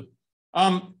comprehensive.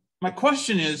 My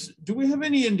question is, do we have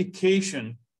any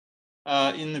indication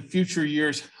in the future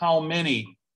years how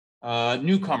many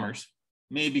newcomers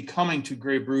may be coming to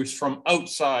Grey Bruce from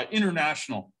outside,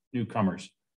 international newcomers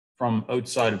from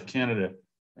outside of Canada?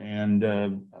 And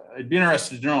I'd be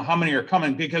interested to know how many are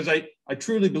coming, because I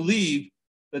truly believe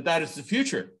that is the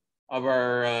future of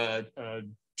our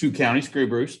 2 counties, Grey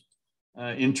Bruce,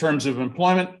 in terms of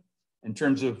employment, in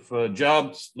terms of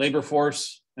jobs, labor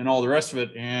force, and all the rest of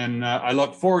it. And I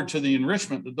look forward to the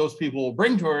enrichment that those people will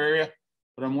bring to our area,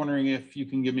 but I'm wondering if you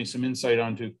can give me some insight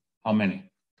onto how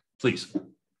many, please.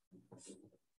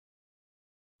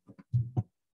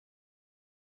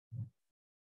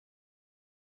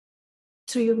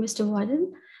 Through you, Mr.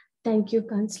 Warden. Thank you,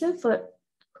 Councillor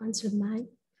Mai,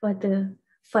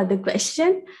 for the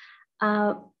question.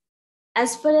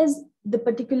 As far as the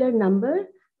particular number,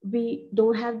 we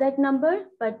don't have that number,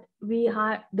 but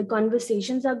the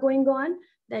conversations are going on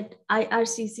that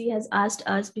IRCC has asked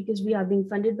us, because we are being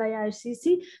funded by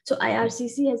IRCC. So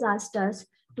IRCC has asked us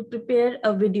to prepare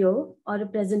a video or a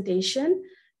presentation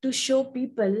to show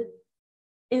people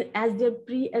as their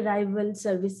pre-arrival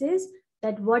services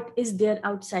that what is there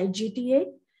outside GTA.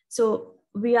 So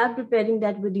we are preparing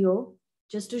that video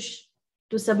just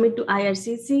to submit to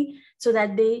IRCC so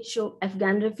that they show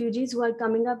Afghan refugees who are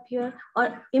coming up here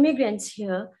or immigrants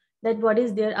here that what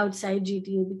is there outside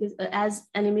GTA. Because as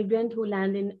an immigrant who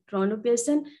land in Toronto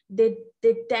Pearson, they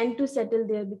tend to settle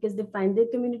there because they find their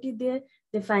community there,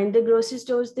 they find the grocery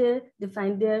stores there, they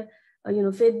find their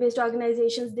faith-based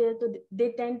organizations there. So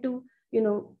they tend to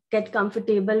get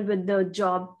comfortable with the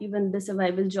job, even the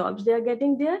survival jobs they are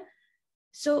getting there.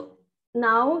 So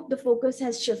now the focus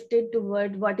has shifted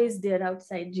toward what is there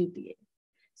outside GTA.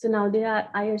 So now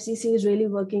IRCC is really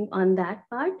working on that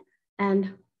part,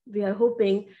 and we are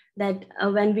hoping that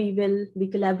when we will be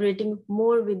collaborating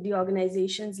more with the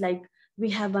organizations, like we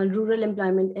have a rural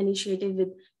employment initiative with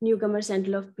Newcomer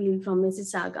Central of Peel from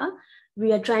Mississauga.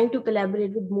 We are trying to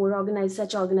collaborate with more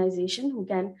such organizations who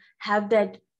can have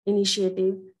that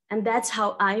initiative. And that's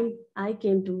how I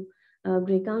came to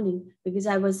Grey County, because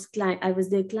I was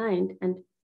their client, and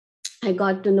I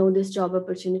got to know this job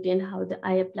opportunity and how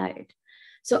I applied.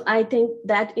 So I think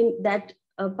that in that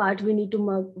part we need to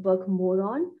work more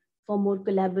on, for more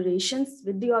collaborations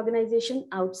with the organization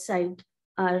outside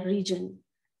our region,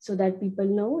 so that people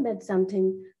know that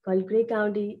something called Grey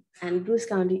County and Bruce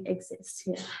County exists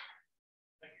here.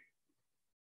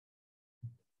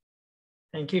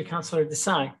 Thank you, Councillor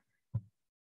Desai.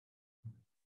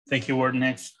 Thank you, Warden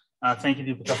Hicks. Thank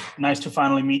you, Deepika. Nice to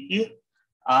finally meet you.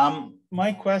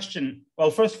 My question, well,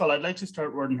 first of all, I'd like to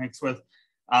start, Warden Hicks, with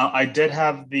I did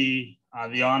have the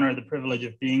honor, the privilege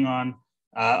of being on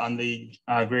the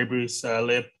Grey Bruce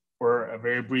LIP for a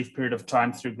very brief period of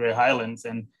time through Grey Highlands,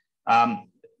 and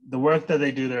the work that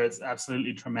they do there is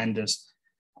absolutely tremendous.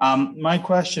 My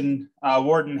question,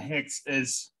 Warden Hicks,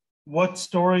 is what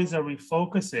stories are we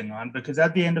focusing on? Because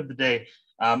at the end of the day,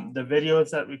 the videos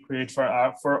that we create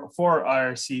for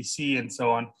IRCC and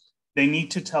so on, they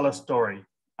need to tell a story.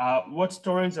 What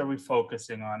stories are we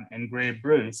focusing on in Grey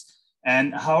Bruce?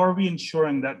 And how are we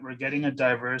ensuring that we're getting a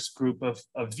diverse group of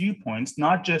viewpoints,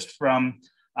 not just from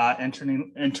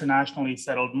internationally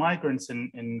settled migrants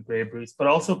in Grey Bruce, but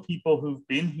also people who've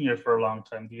been here for a long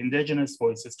time, the Indigenous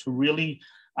voices, to really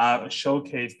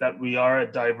showcase that we are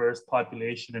a diverse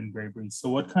population in Grey Bruce. So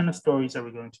what kind of stories are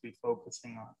we going to be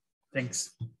focusing on?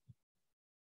 Thanks.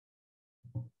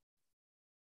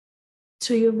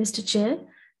 To you, Mr. Chair.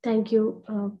 Thank you,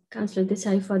 Councillor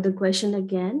Desai, for the question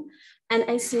again. And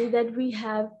I see that we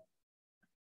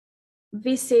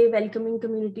say welcoming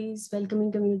communities,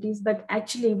 but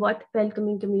actually what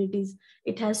welcoming communities,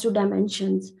 it has two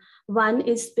dimensions. One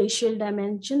is spatial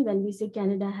dimension, when we say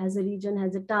Canada has a region,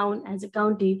 has a town, has a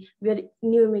county where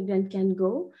new immigrant can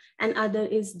go. And other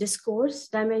is discourse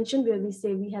dimension, where we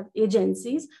say we have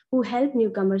agencies who help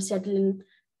newcomers settle in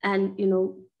and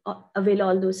avail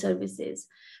all those services.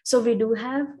 So we do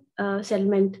have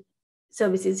settlement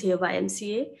services here,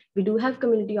 YMCA. We do have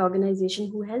community organization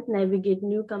who help navigate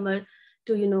newcomer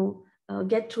to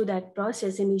get through that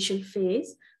process, initial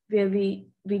phase, where we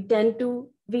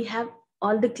have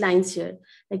all the clients here.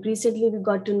 Like recently we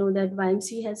got to know that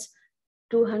YMCA has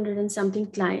 200 and something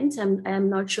clients. I am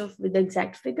not sure with the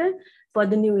exact figure for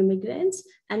the new immigrants,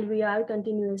 and we are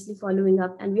continuously following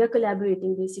up, and we are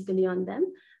collaborating basically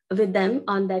with them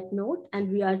on that note.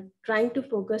 And we are trying to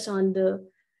focus on the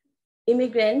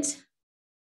immigrants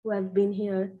who have been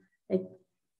here like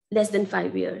less than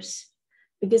 5 years,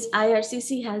 because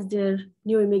IRCC has their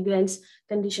new immigrants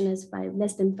condition as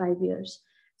less than 5 years.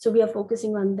 So we are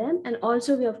focusing on them, and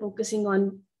also we are focusing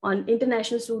on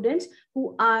international students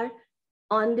who are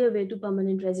on their way to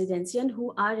permanent residency and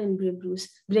who are in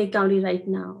Grey County right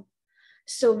now.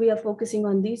 So we are focusing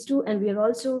on these two, and we are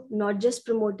also not just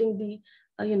promoting the,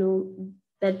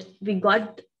 that we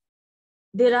got,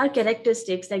 there are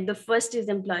characteristics, like the first is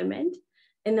employment.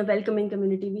 In the welcoming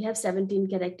community, we have 17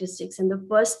 characteristics, and the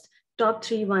first top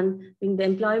 3 one being the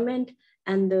employment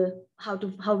and the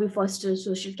how we foster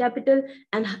social capital,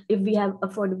 and if we have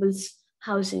affordable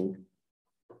housing.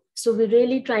 So we're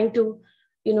really trying to,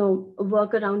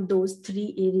 work around those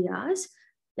 3 areas.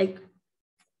 Like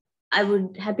I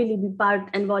would happily be part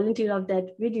and volunteer of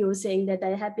that video saying that I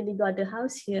happily got a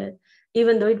house here,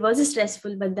 even though it was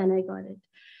stressful, but then I got it.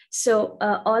 So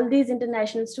all these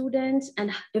international students,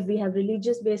 and if we have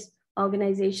religious-based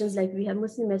organizations, like we have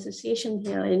Muslim Association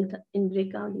here in Grey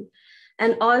County,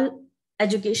 and all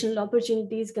educational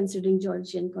opportunities considering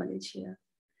Georgian College here.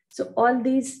 So all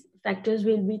these factors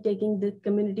will be taking the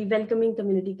welcoming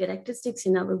community characteristics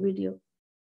in our video.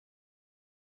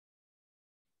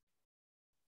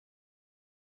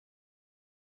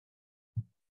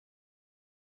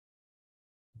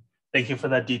 Thank you for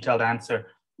that detailed answer.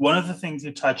 One of the things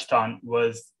you touched on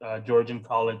was Georgian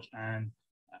College and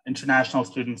international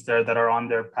students there that are on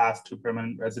their path to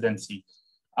permanent residency.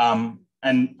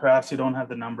 And perhaps you don't have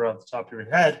the number off the top of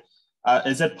your head.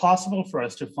 Is it possible for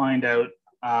us to find out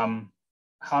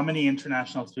how many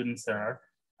international students there are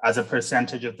as a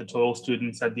percentage of the total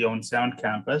students at the Owen Sound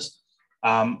campus?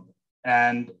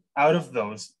 And out of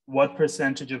those, what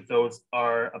percentage of those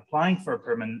are applying for a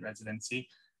permanent residency,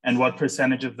 and what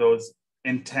percentage of those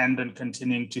intend on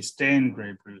continuing to stay in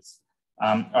Grey Bruce?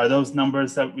 Are those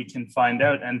numbers that we can find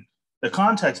out? And the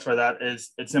context for that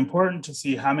is it's important to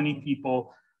see how many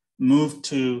people move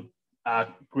to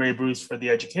Grey Bruce for the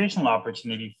educational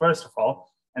opportunity, first of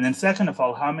all, and then second of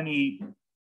all, how many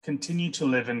continue to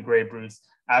live in Grey Bruce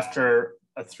after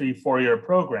a 3-4 year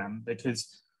program,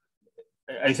 because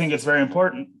I think it's very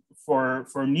important for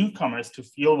newcomers to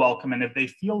feel welcome, and if they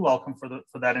feel welcome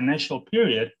for that initial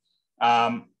period,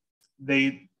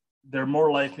 they're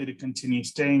more likely to continue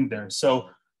staying there. So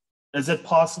is it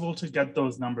possible to get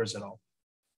those numbers at all?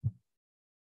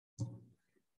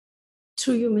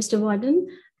 Through you, Mr. Warden,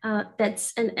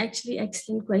 that's an actually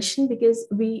excellent question, because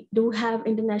we do have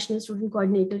international student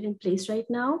coordinator in place right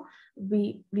now.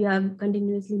 We are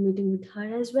continuously meeting with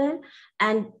her as well.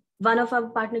 And one of our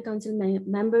partner council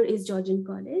member is Georgian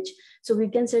College. So we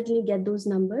can certainly get those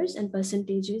numbers and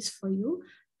percentages for you,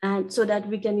 and so that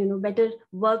we can, better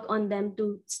work on them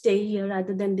to stay here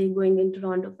rather than they going in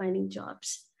Toronto finding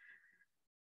jobs.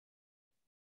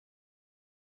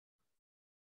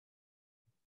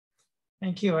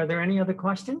 Thank you. Are there any other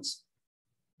questions?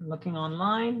 I'm looking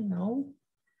online, no.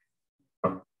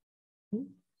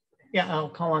 Yeah, I'll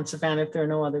call on Savannah if there are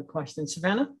no other questions.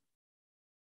 Savannah?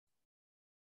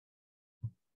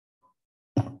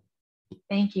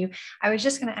 Thank you. I was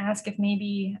just going to ask if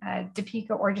maybe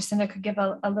Deepika or Jacinda could give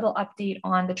a little update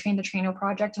on the Train the Trainer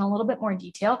project in a little bit more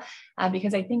detail,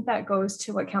 because I think that goes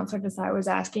to what Councillor Desai was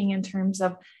asking in terms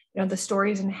of the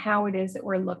stories and how it is that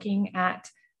we're looking at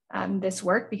this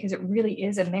work, because it really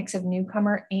is a mix of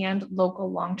newcomer and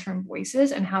local long-term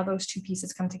voices and how those two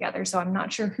pieces come together. So I'm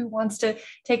not sure who wants to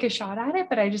take a shot at it,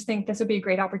 but I just think this would be a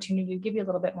great opportunity to give you a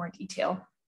little bit more detail.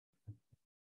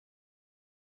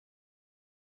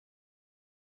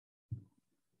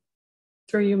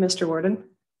 Through you, Mr. Warden.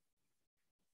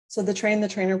 So the Train the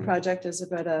Trainer project is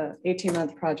about a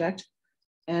 18-month project.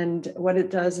 And what it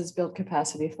does is build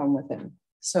capacity from within.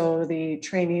 So the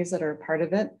trainees that are part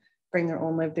of it bring their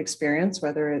own lived experience,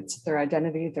 whether it's their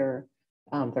identity, their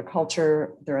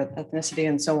culture, their ethnicity,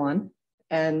 and so on.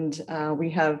 And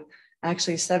we have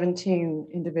actually 17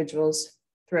 individuals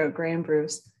throughout Grey and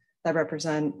Bruce that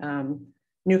represent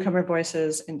newcomer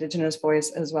voices, Indigenous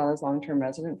voice, as well as long-term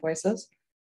resident voices.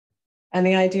 And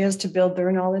the idea is to build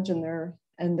their knowledge and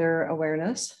their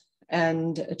awareness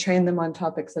and train them on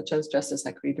topics such as justice,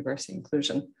 equity, diversity,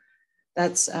 inclusion.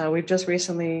 That's we've just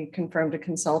recently confirmed a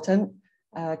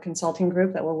consulting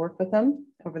group that will work with them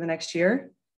over the next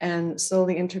year and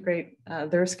slowly integrate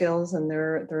their skills and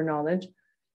their knowledge,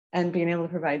 and being able to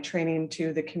provide training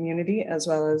to the community as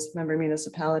well as member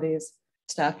municipalities,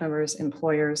 staff members,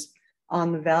 employers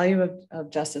on the value of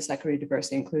justice, equity,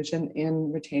 diversity, inclusion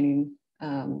in retaining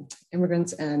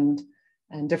immigrants and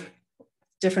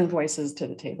different voices to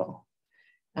the table.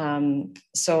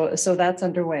 So that's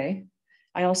underway.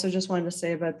 I also just wanted to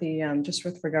say about the, just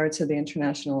with regard to the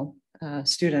international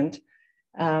student,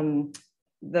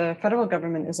 the federal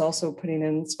government is also putting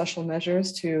in special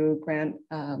measures to grant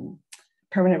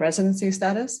permanent residency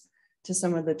status to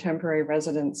some of the temporary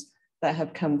residents that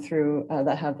have come through,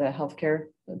 that have the healthcare,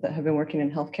 that have been working in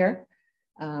healthcare,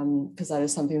 because that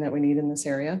is something that we need in this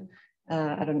area.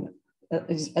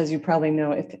 As you probably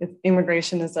know, if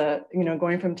immigration is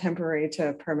going from temporary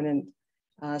to permanent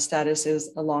status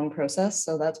is a long process.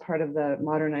 So that's part of the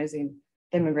modernizing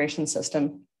the immigration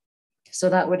system. So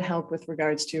that would help with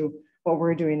regards to what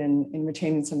we're doing in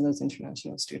retaining some of those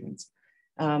international students.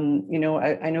 I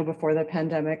know before the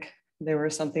pandemic, there were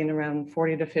something around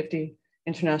 40 to 50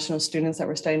 international students that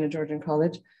were studying at Georgian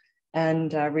College.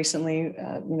 And recently,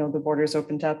 the borders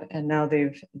opened up, and now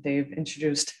they've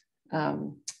introduced,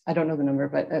 I don't know the number,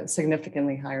 but a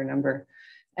significantly higher number.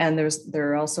 And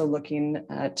they're also looking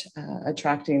at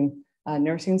attracting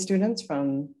nursing students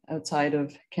from outside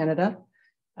of Canada,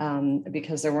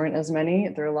 because there weren't as many.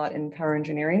 There are a lot in power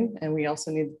engineering, and we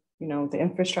also need the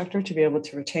infrastructure to be able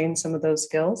to retain some of those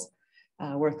skills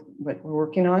we're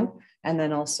working on. And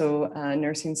then also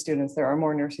nursing students. There are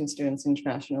more nursing students,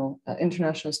 international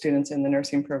students in the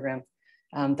nursing program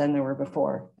than there were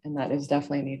before. And that is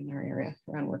definitely a need in our area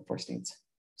around workforce needs.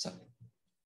 So.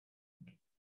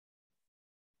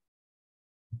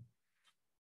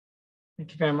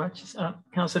 Thank you very much.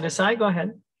 Councillor Desai, go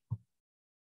ahead.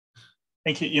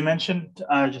 Thank you. You mentioned,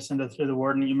 Jacinda, through the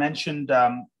warden, you mentioned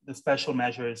the special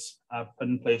measures put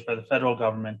in place by the federal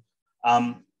government.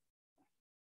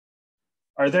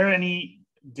 Are there any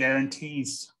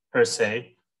guarantees per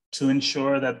se to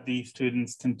ensure that these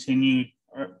students continue,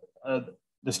 or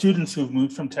the students who've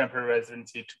moved from temporary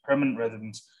residency to permanent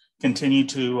residence continue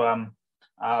to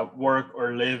work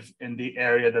or live in the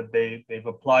area that they've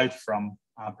applied from,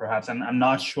 perhaps? And I'm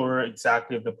not sure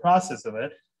exactly of the process of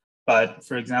it, but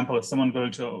for example, if someone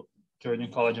going to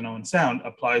Carignan College in Owen Sound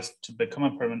applies to become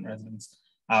a permanent resident,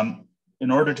 in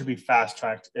order to be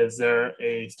fast-tracked, is there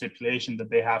a stipulation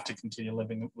that they have to continue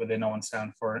living within Owen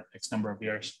Sound for X number of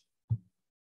years?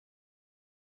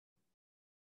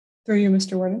 Through you,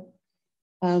 Mr. Warden.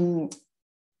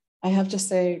 I have to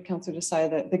say, Councillor Desai,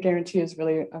 that the guarantee is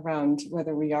really around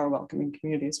whether we are welcoming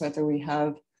communities, whether we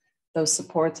have those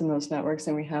supports and those networks,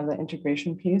 and we have the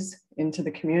integration piece into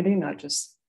the community, not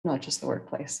just the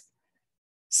workplace.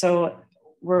 So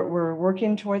we're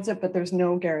working towards it, but there's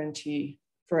no guarantee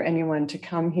for anyone to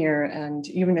come here. And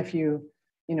even if you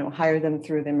hire them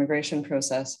through the immigration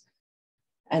process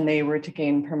and they were to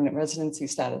gain permanent residency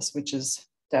status, which is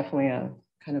definitely a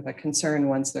kind of a concern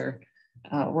once they're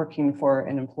working for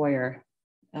an employer,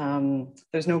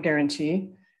 there's no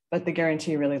guarantee, but the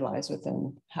guarantee really lies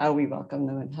within how we welcome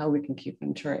them and how we can keep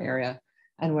them to our area,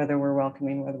 and whether we're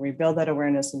welcoming, whether we build that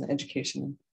awareness and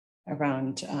education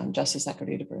around justice,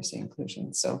 equity, diversity,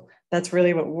 inclusion. So that's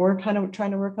really what we're kind of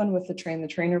trying to work on with the Train the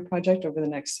Trainer project over the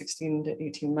next 16 to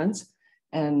 18 months.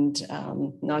 And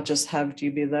not just have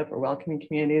GBLIP or welcoming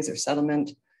communities or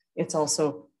settlement, it's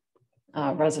also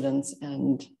residents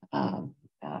and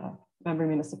member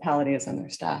municipalities and their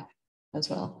staff as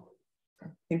well.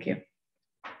 Thank you.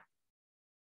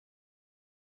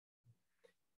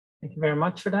 Thank you very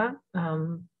much for that.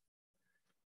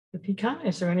 Deepika,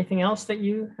 is there anything else that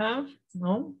you have?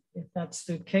 No? If that's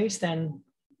the case, then,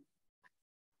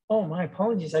 oh, my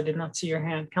apologies. I did not see your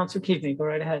hand. Councillor Keaveney, go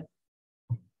right ahead.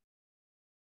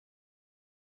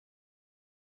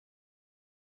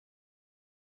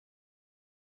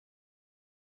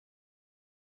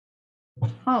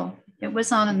 Oh, it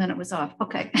was on and then it was off.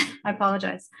 Okay, I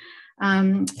apologize.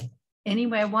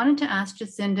 Anyway, I wanted to ask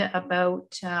Jacinda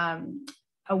about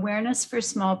awareness for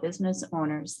small business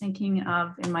owners. Thinking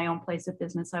of, in my own place of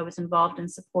business, I was involved in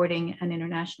supporting an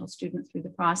international student through the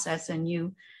process, and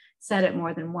you said it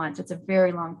more than once. It's a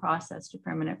very long process to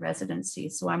permanent residency.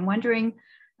 So I'm wondering,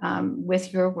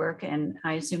 with your work, and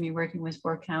I assume you're working with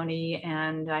Fort County,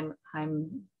 and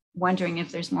I'm wondering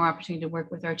if there's more opportunity to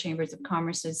work with our chambers of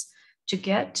commerces to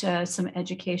get some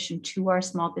education to our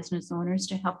small business owners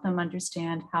to help them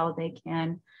understand how they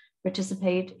can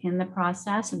participate in the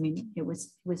process. I mean, it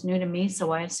was new to me,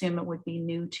 so I assume it would be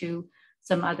new to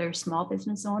some other small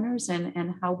business owners,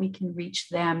 and how we can reach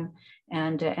them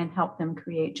and help them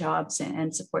create jobs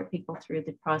and support people through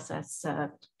the process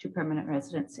to permanent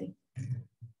residency.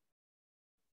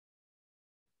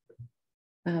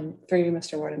 For you,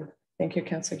 Mr. Warden. Thank you,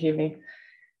 Councillor Keaveney.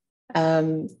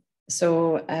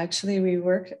 So actually we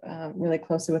work really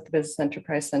closely with the Business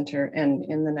Enterprise Center, and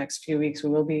in the next few weeks, we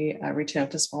will be reaching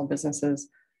out to small businesses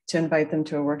to invite them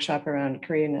to a workshop around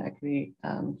creating an equity,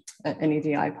 an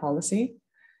EDI policy.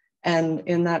 And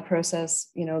in that process,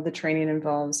 the training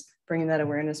involves bringing that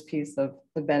awareness piece of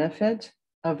the benefit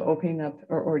of opening up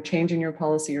or changing your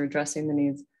policy or addressing the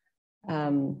needs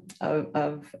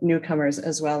of newcomers,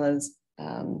 as well as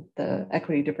the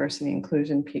equity, diversity,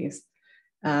 inclusion piece.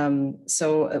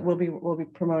 So we'll be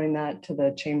promoting that to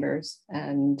the chambers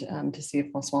and to see if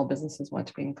all small businesses want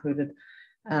to be included.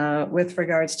 With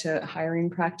regards to hiring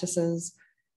practices,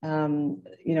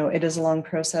 it is a long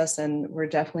process, and we're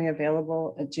definitely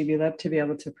available at GBLIP to be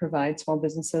able to provide small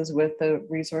businesses with the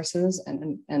resources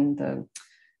and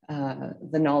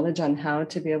the knowledge on how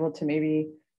to be able to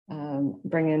maybe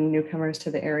bring in newcomers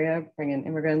to the area, bring in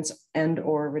immigrants, and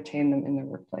or retain them in their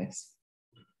workplace.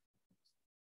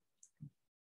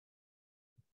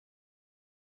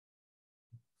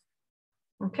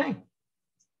 Okay.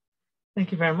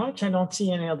 Thank you very much. I don't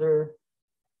see any other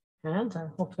hands.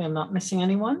 Hopefully I'm not missing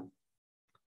anyone.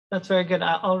 That's very good.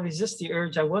 I'll resist the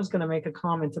urge. I was going to make a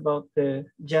comment about the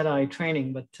Jedi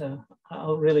training, but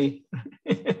I'll really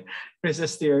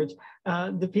resist the urge.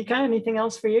 Deepika, anything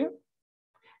else for you?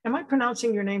 Am I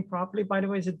pronouncing your name properly, by the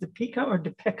way? Is it Deepika or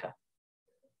Deepika?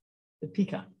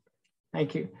 Deepika.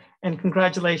 Thank you. And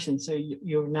congratulations. So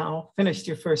you've now finished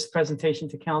your first presentation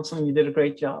to council, and you did a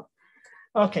great job.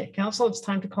 Okay, council, it's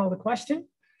time to call the question.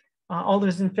 All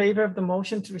those in favor of the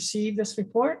motion to receive this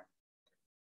report?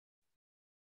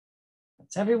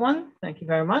 That's everyone. Thank you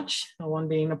very much. No one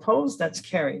being opposed, that's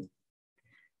carried.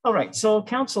 All right, so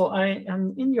council, I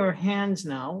am in your hands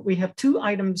now. We have two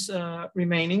items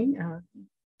remaining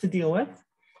to deal with.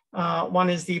 One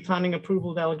is the planning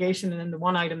approval delegation, and then the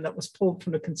one item that was pulled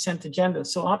from the consent agenda.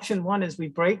 So option one is we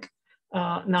break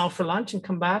now for lunch and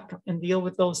come back and deal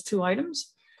with those two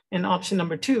items. And option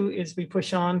number two is we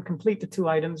push on, complete the two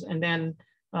items, and then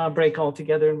break all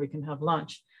together and we can have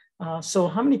lunch. So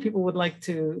how many people would like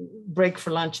to break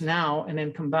for lunch now and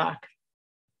then come back?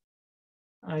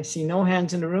 I see no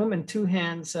hands in the room and 2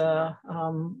 hands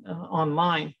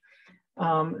online.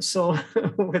 So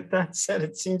with that said,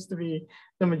 it seems to be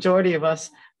the majority of us.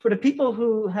 For the people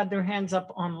who had their hands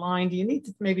up online, do you need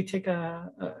to maybe take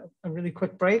a really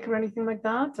quick break or anything like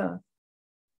that?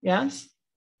 Yes?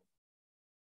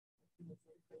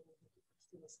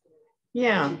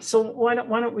 Yeah, so why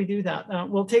don't we do that?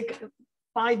 We'll take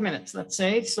 5 minutes, let's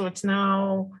say. So it's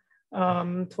now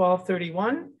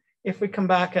 12:31. If we come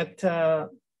back at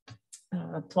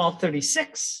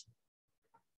 12:36,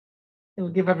 it'll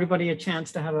give everybody a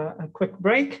chance to have a quick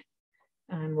break,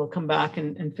 and we'll come back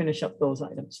and finish up those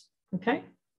items. Okay?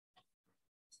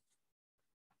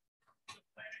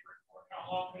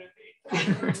 How long would it be?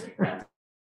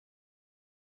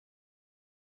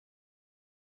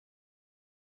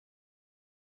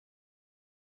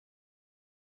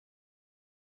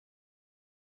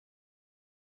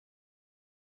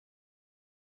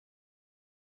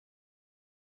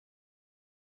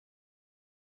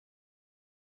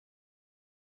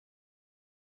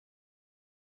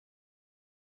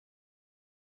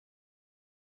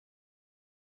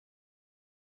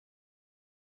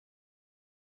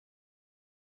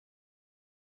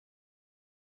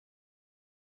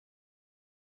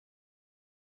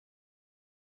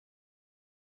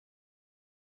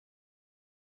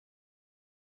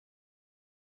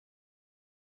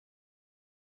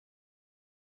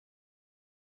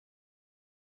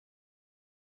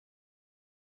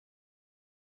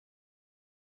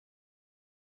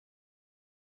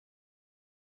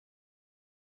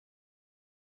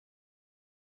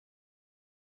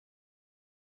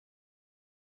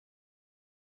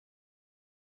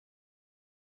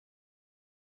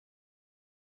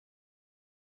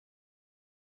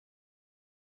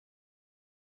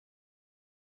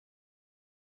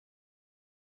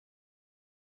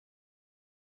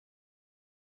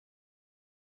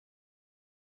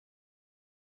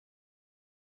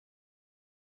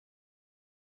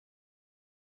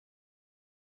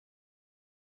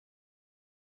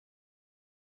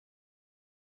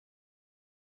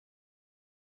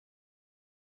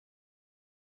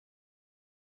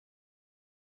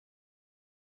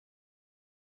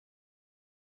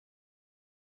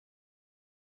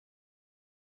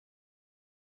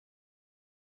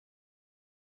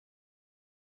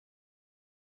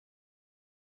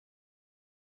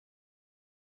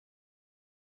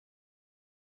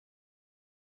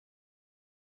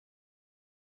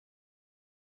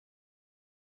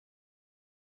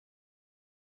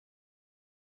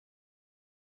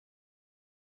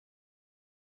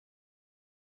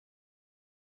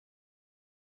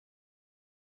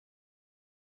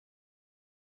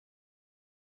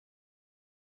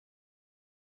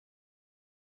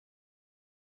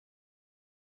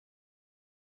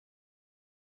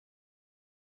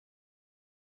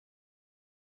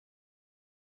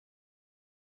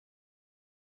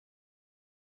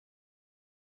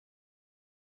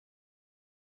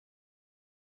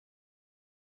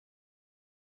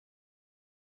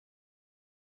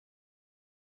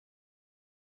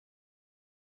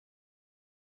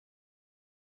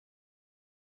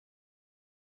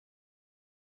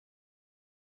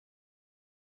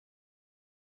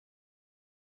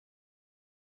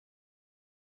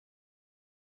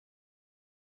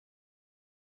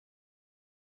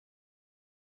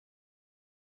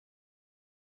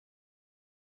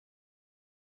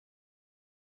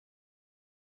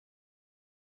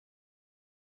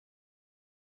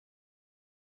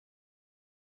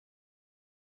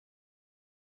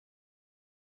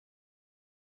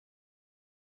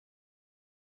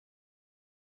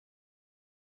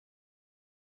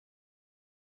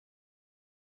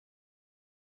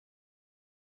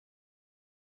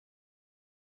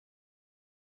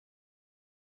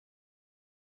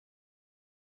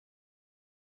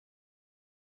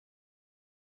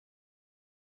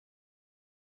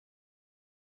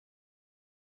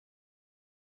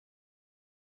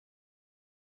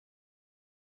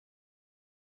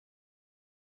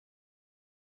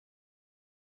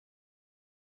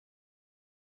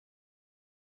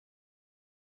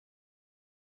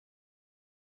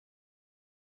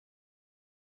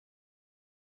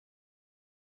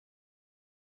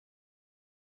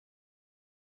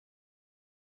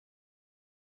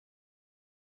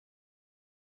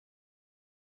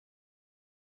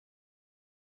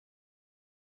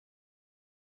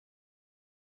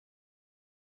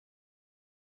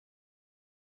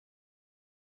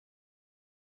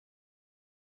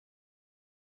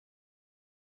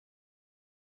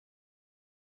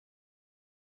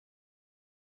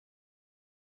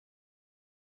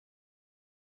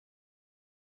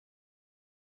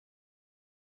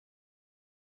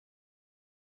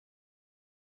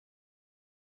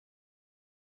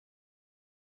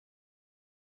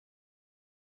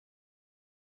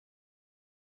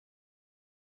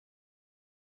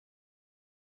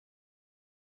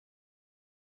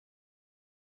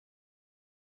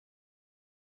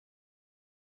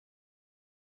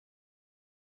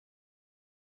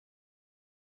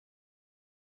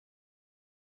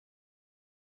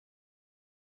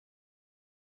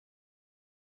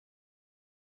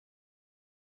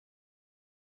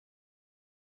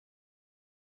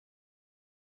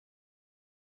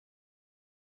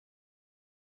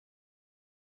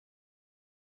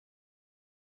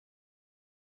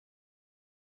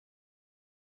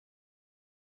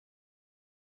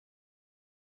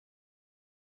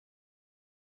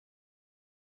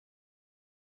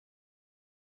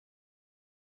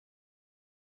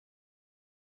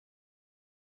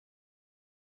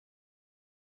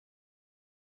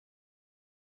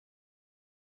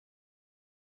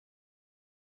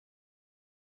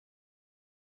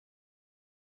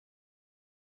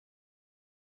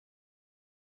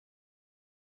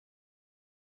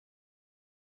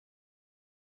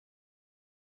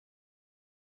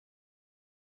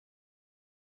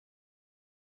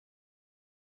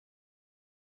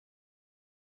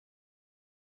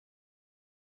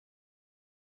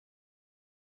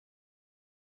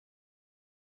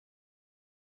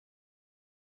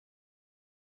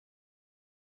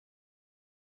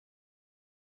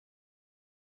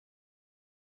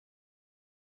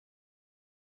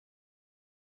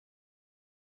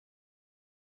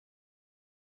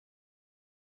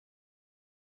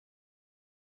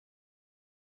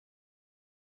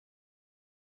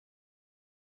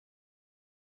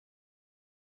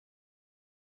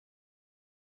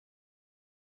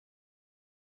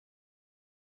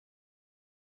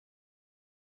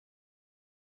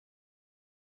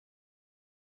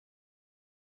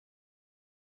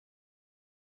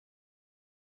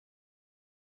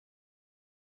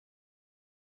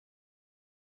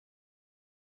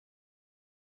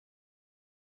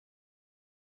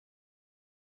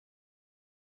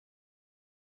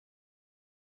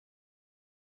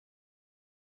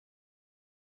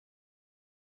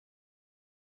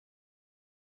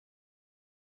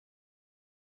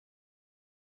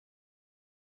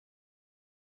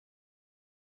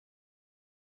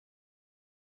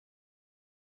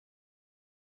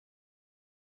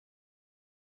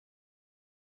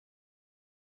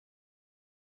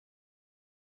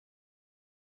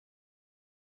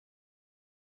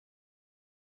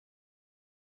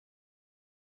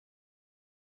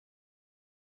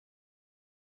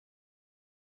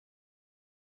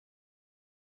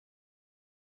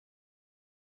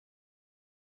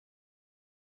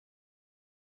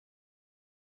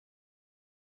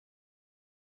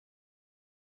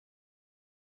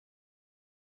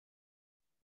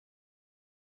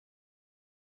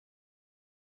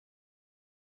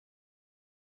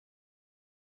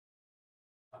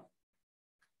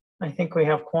 I think we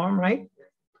have quorum, right?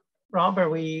 Rob, are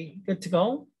we good to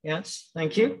go? Yes,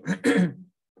 thank you.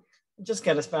 Just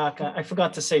get us back. I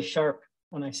forgot to say sharp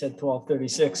when I said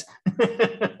 12:36.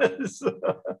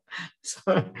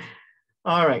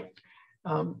 All right.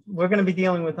 We're going to be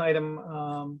dealing with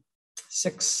item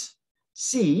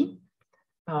 6C,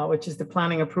 which is the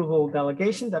planning approval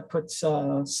delegation that puts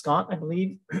Scott, I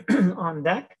believe, on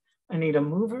deck. I need a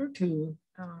mover to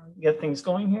get things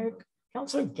going here.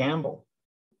 Councillor Gamble.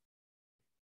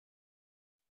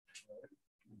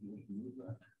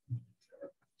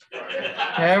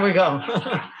 There we go.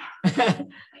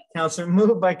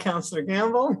 Moved by Councillor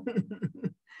Gamble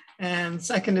and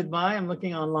seconded by, I'm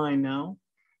looking online now,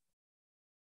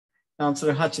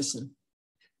 Councillor Hutchison.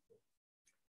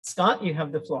 Scott, you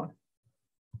have the floor.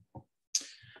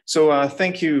 So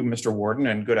thank you, Mr. Warden,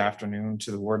 and good afternoon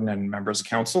to the Warden and members of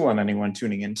council and anyone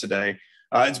tuning in today.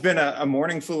 It's been a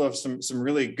morning full of some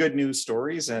really good news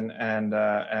stories, and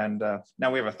now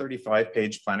we have a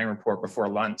 35-page planning report before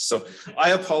lunch. So I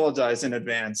apologize in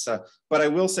advance, but I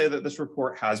will say that this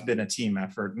report has been a team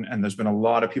effort, and there's been a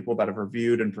lot of people that have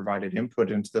reviewed and provided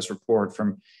input into this report,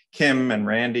 from Kim and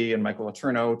Randy and Michael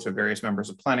Letourneau to various members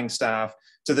of planning staff,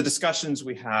 to the discussions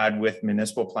we had with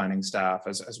municipal planning staff,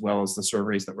 as well as the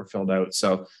surveys that were filled out.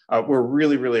 So we're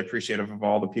really appreciative of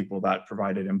all the people that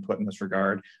provided input in this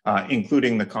regard, including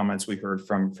the comments we heard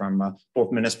from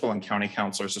both municipal and county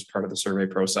councillors as part of the survey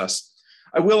process.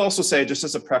 I will also say, just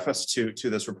as a preface to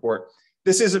this report,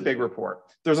 this is a big report.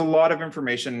 There's a lot of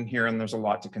information in here and there's a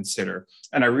lot to consider.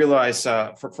 And I realize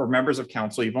for members of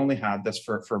council, you've only had this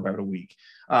for about a week.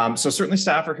 So certainly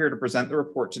staff are here to present the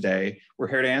report today. We're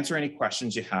here to answer any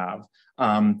questions you have.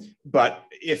 But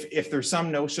if there's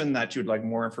some notion that you'd like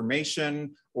more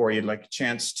information or you'd like a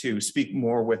chance to speak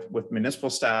more with municipal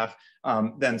staff,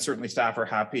 then certainly staff are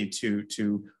happy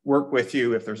to work with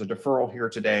you if there's a deferral here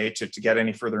today to get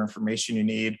any further information you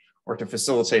need, or to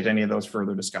facilitate any of those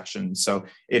further discussions. So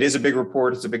it is a big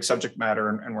report, it's a big subject matter,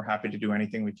 and we're happy to do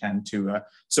anything we can to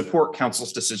support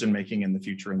council's decision-making in the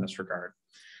future in this regard.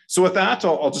 So with that,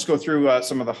 I'll just go through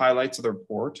some of the highlights of the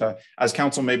report. As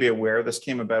council may be aware, this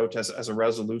came about as a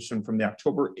resolution from the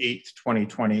October 8th,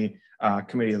 2020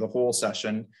 Committee of the Whole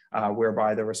session,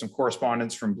 whereby there was some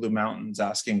correspondence from Blue Mountains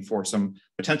asking for some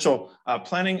potential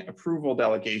planning approval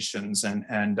delegations.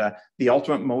 And the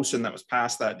ultimate motion that was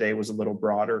passed that day was a little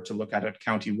broader, to look at it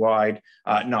county-wide,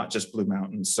 not just Blue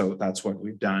Mountains. So that's what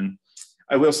we've done.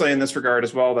 I will say in this regard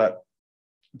as well that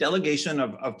delegation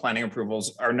of planning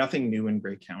approvals are nothing new in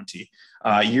Grey County.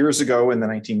 Years ago in the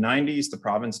 1990s, the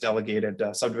province delegated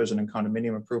subdivision and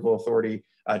condominium approval authority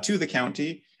to the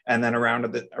county. And then around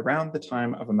the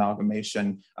time of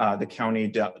amalgamation, the county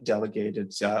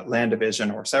delegated land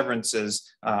division or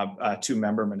severances to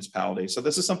member municipalities. So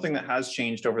this is something that has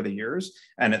changed over the years.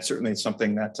 And it's certainly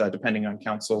something that, depending on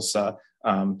council's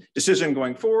decision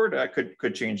going forward,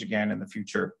 could change again in the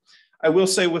future. I will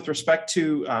say, with respect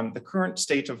to the current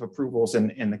state of approvals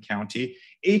in the county,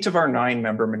 8 of our 9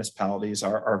 member municipalities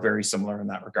are very similar in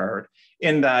that regard,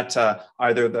 in that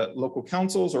either the local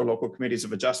councils or local committees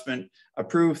of adjustment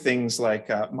approve things like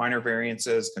minor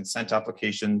variances, consent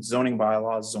applications, zoning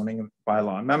bylaws, zoning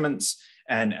bylaw amendments,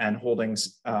 and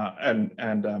holdings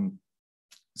and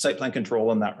site plan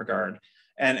control in that regard.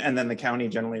 And then the county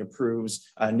generally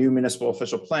approves new municipal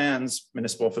official plans,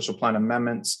 municipal official plan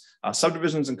amendments,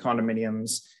 subdivisions and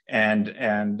condominiums, and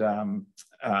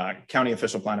county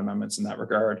official plan amendments in that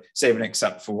regard, save and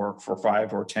except for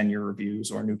 5 or 10-year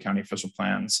reviews or new county official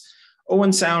plans.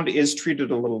 Owen Sound is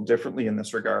treated a little differently in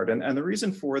this regard. And the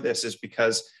reason for this is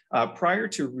because prior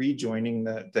to rejoining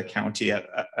the county at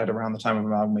around the time of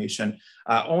amalgamation,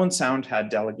 Owen Sound had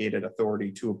delegated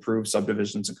authority to approve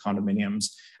subdivisions and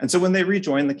condominiums. And so when they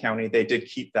rejoined the county, they did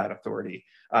keep that authority.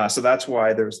 So that's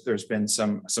why there's been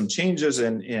some changes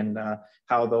in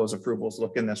how those approvals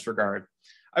look in this regard.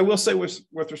 I will say, with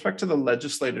respect to the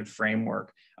legislative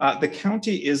framework, the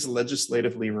county is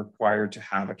legislatively required to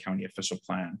have a county official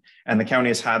plan, and the county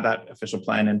has had that official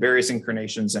plan in various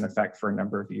incarnations in effect for a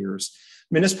number of years.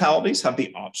 Municipalities have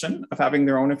the option of having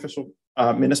their own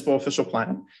municipal official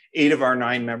plan. 8 of our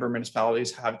 9 member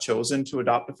municipalities have chosen to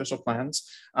adopt official plans,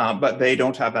 but they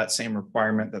don't have that same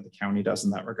requirement that the county does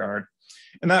in that regard.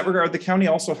 In that regard, the county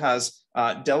also has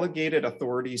delegated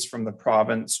authorities from the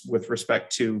province with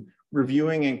respect to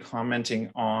reviewing and commenting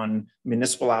on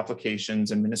municipal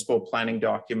applications and municipal planning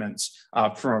documents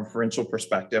from a provincial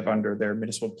perspective under their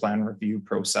municipal plan review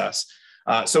process.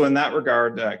 So in that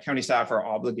regard, county staff are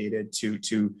obligated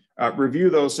to review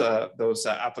those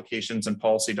applications and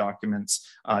policy documents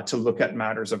to look at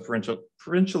matters of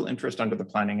provincial interest under the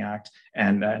Planning Act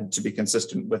and to be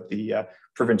consistent with the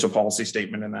provincial policy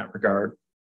statement in that regard.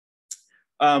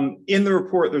 In the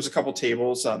report, there's a couple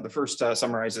tables. The first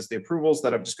summarizes the approvals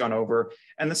that I've just gone over,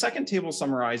 and the second table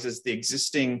summarizes the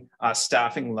existing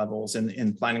staffing levels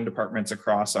in planning departments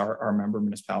across our member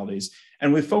municipalities.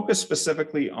 And we focus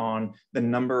specifically on the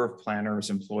number of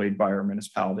planners employed by our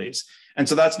municipalities. And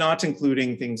so that's not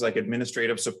including things like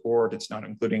administrative support. It's not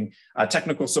including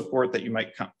technical support that you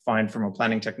might find from a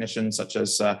planning technician, such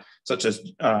as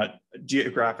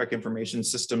geographic information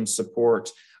systems support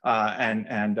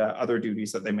and other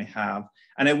duties that they may have.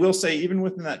 And I will say, even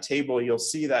within that table, you'll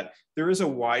see that there is a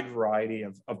wide variety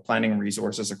of planning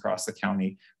resources across the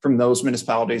county, from those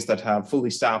municipalities that have fully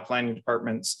staffed planning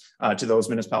departments to those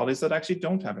municipalities that actually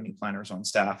don't have any planners on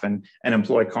staff and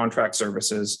employ contract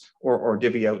services or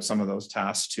divvy out some of those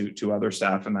tasks to other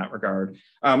staff in that regard.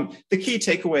 The key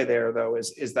takeaway there, though,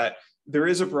 is that there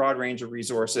is a broad range of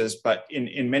resources, but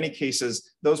in many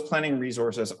cases, those planning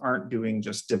resources aren't doing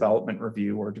just development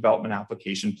review or development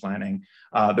application planning.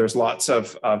 There's lots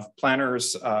of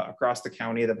planners across the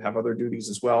county that have other duties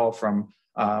as well, from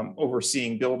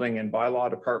overseeing building and bylaw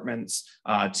departments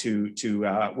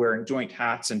to wearing joint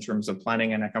hats in terms of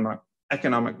planning and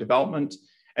economic development.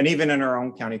 And even in our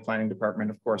own county planning department,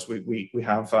 of course, we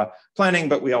have planning,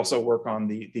 but we also work on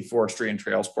the forestry and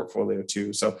trails portfolio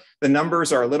too. So the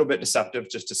numbers are a little bit deceptive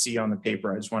just to see on the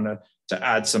paper. I just wanted to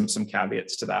add some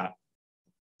caveats to that.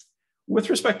 With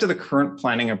respect to the current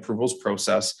planning approvals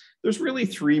process, there's really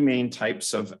three main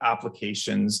types of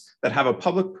applications that have a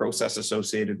public process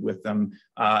associated with them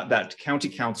that county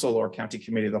council or county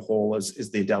committee of the whole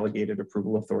is the delegated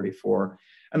approval authority for.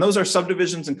 And those are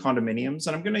subdivisions and condominiums.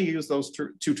 And I'm going to use those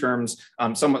two terms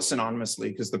somewhat synonymously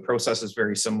because the process is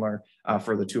very similar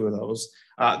for the two of those.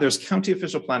 There's county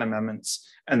official plan amendments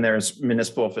and there's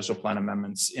municipal official plan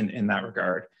amendments in that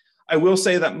regard. I will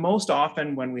say that most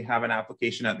often when we have an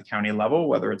application at the county level,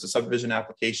 whether it's a subdivision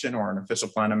application or an official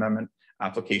plan amendment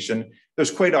application,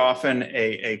 there's quite often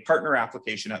a partner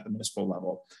application at the municipal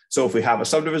level. So if we have a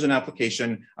subdivision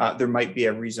application, there might be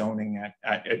a rezoning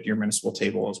at your municipal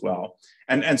table as well.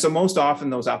 And so most often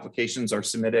those applications are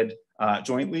submitted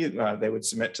jointly. They would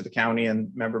submit to the county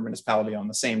and member municipality on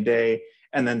the same day.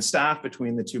 And then staff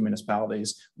between the two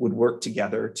municipalities would work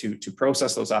together to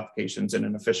process those applications in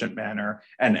an efficient manner.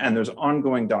 And there's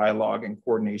ongoing dialogue and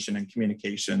coordination and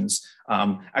communications,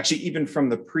 actually even from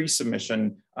the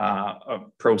pre-submission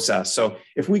process. So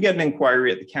if we get an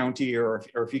inquiry at the county or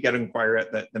if you get an inquiry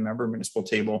at the member municipal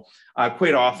table,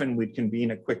 quite often we'd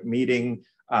convene a quick meeting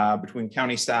between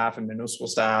county staff and municipal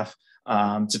staff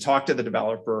to talk to the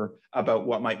developer about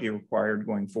what might be required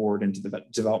going forward into the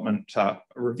development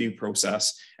review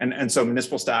process. And so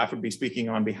municipal staff would be speaking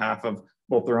on behalf of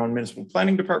both their own municipal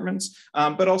planning departments,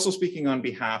 but also speaking on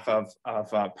behalf of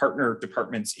partner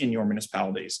departments in your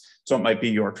municipalities. So it might be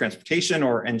your transportation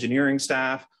or engineering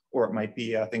staff, or it might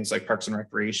be things like Parks and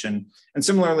Recreation. And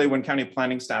similarly, when county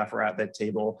planning staff are at that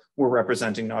table, we're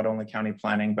representing not only county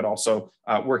planning, but also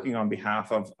working on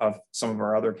behalf of some of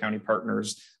our other county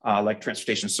partners, like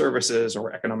Transportation Services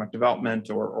or Economic Development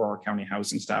or county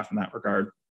housing staff in that regard.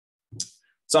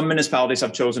 Some municipalities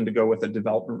have chosen to go with a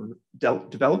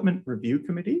development review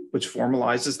committee, which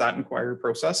formalizes that inquiry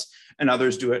process, and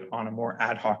others do it on a more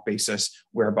ad hoc basis,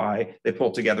 whereby they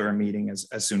pull together a meeting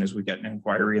as soon as we get an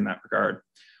inquiry in that regard.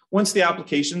 Once the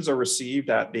applications are received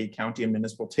at the county and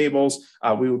municipal tables,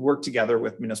 we would work together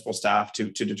with municipal staff to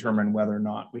determine whether or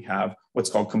not we have what's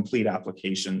called complete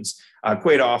applications.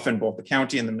 Quite often, both the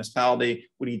county and the municipality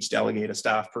would each delegate a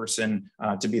staff person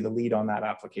to be the lead on that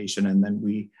application. And then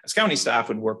we, as county staff,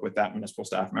 would work with that municipal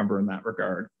staff member in that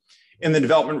regard. In the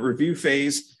development review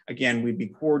phase, again, we'd be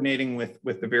coordinating with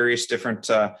the various different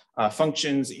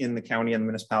functions in the county and the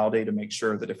municipality to make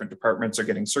sure the different departments are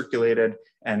getting circulated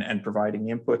and providing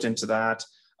input into that.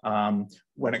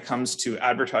 When it comes to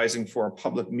advertising for a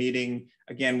public meeting,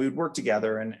 again, we would work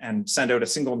together and send out a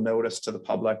single notice to the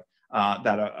public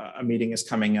that a meeting is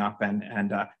coming up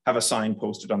and have a sign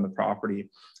posted on the property.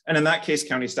 And in that case,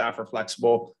 county staff are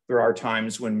flexible. There are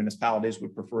times when municipalities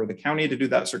would prefer the county to do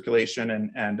that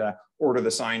circulation and order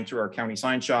the sign through our county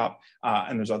sign shop.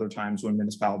 And there's other times when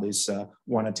municipalities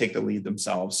want to take the lead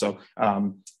themselves. So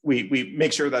we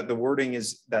make sure that the wording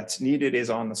that's needed is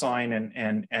on the sign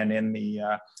and in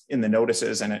the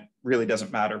notices, and it really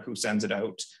doesn't matter who sends it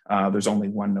out. There's only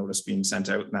one notice being sent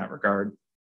out in that regard.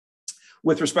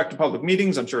 With respect to public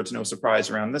meetings, I'm sure it's no surprise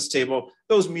around this table,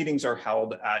 those meetings are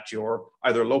held at your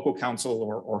either local council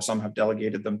or some have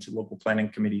delegated them to local planning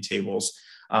committee tables.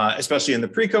 Especially in the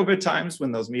pre-COVID times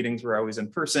when those meetings were always in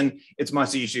person, it's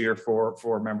much easier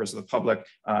for members of the public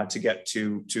to get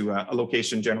to a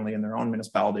location generally in their own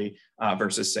municipality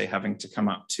versus say having to come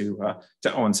up to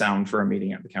Owen Sound for a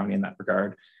meeting at the county in that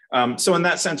regard. So in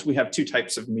that sense, we have two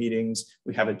types of meetings.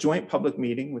 We have a joint public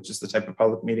meeting, which is the type of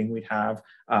public meeting we have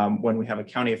when we have a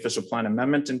county official plan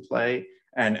amendment in play.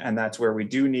 And that's where we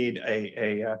do need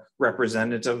a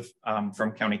representative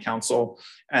from county council.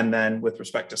 And then with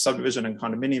respect to subdivision and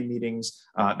condominium meetings,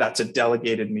 that's a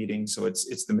delegated meeting. So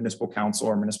it's the municipal council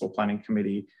or municipal planning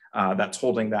committee that's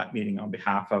holding that meeting on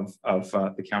behalf of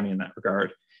the county in that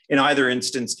regard. In either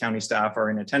instance, county staff are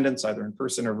in attendance, either in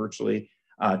person or virtually,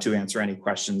 to answer any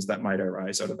questions that might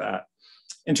arise out of that.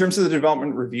 In terms of the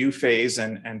development review phase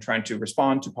and trying to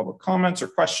respond to public comments or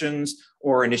questions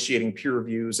or initiating peer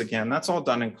reviews, again, that's all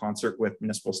done in concert with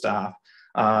municipal staff.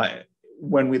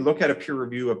 When we look at a peer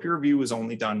review is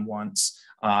only done once.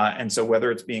 And so whether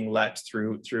it's being let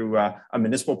through a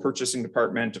municipal purchasing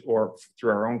department or through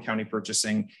our own county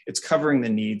purchasing, it's covering the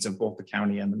needs of both the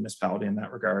county and the municipality in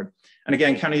that regard. And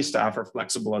again, county staff are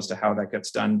flexible as to how that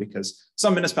gets done because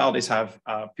some municipalities have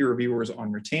peer reviewers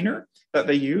on retainer that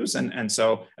they use. And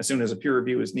so as soon as a peer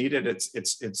review is needed,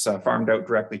 it's farmed out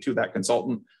directly to that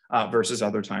consultant versus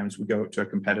other times we go to a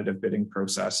competitive bidding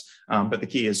process. But the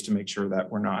key is to make sure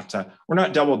that we're not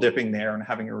double dipping there and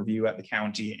having a review at the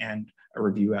county and a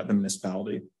review at the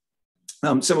municipality.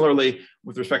 Similarly,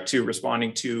 with respect to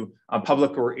responding to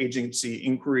public or agency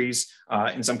inquiries,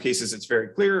 in some cases it's very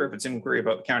clear. If it's an inquiry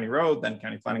about the county road, then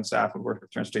county planning staff would work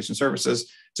with transportation services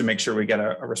to make sure we get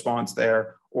a response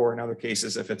there. Or in other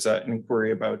cases, if it's an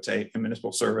inquiry about a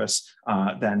municipal service,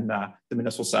 then the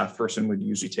municipal staff person would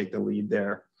usually take the lead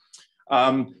there.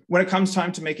 When it comes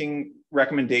time to making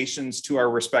recommendations to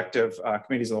our respective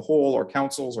committees of the whole or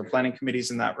councils or planning committees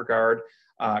in that regard,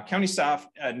 county staff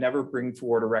never bring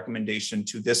forward a recommendation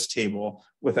to this table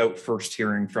without first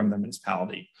hearing from the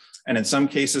municipality. And in some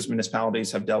cases,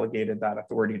 municipalities have delegated that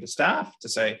authority to staff to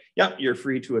say, yep, you're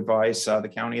free to advise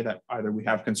the county that either we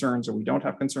have concerns or we don't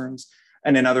have concerns.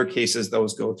 And in other cases,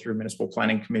 those go through municipal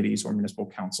planning committees or municipal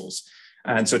councils.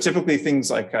 And so typically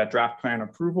things like draft plan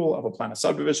approval of a plan of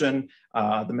subdivision,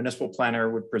 the municipal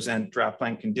planner would present draft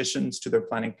plan conditions to their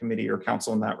planning committee or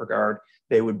council in that regard.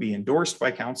 They would be endorsed by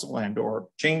council and or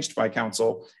changed by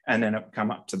council and then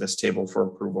come up to this table for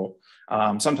approval.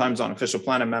 Sometimes on official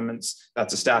plan amendments,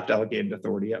 that's a staff delegated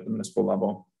authority at the municipal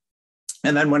level.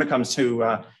 And then when it comes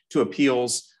to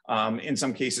appeals, in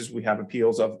some cases, we have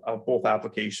appeals of both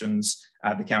applications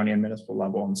at the county and municipal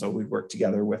level. And so we work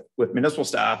together with municipal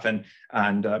staff and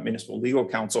municipal legal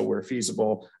counsel where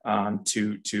feasible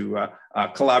to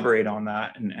collaborate on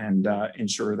that and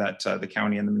ensure that the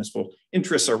county and the municipal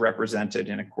interests are represented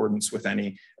in accordance with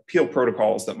any appeal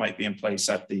protocols that might be in place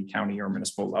at the county or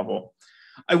municipal level.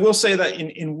 I will say that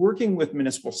in working with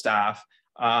municipal staff,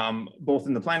 both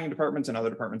in the planning departments and other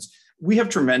departments, we have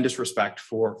tremendous respect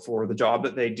for the job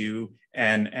that they do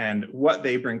and what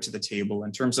they bring to the table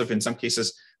in terms of, in some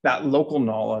cases, that local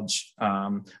knowledge,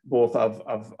 both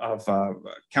of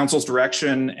council's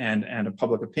direction and a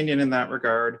public opinion in that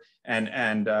regard.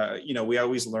 And you know, we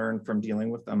always learn from dealing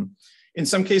with them. In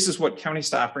some cases, what county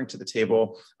staff bring to the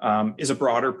table is a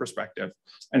broader perspective.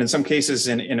 And in some cases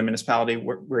in a municipality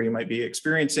where you might be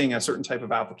experiencing a certain type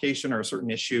of application or a certain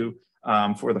issue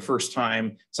for the first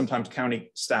time, sometimes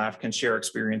county staff can share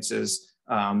experiences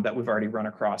that we've already run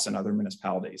across in other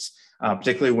municipalities.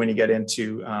 Particularly when you get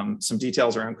into some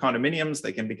details around condominiums,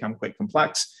 they can become quite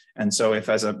complex. And so if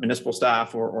as a municipal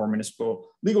staff or municipal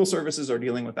legal services are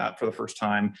dealing with that for the first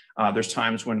time, there's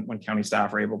times when county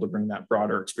staff are able to bring that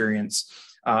broader experience.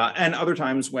 And other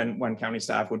times when county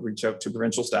staff would reach out to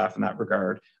provincial staff in that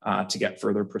regard to get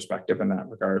further perspective in that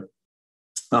regard.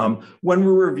 When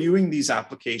we're reviewing these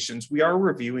applications, we are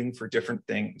reviewing for different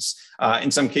things.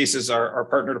 In some cases, our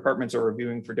partner departments are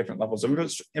reviewing for different levels of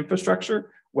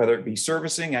infrastructure, whether it be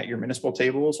servicing at your municipal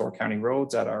tables or county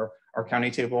roads at our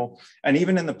county table. And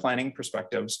even in the planning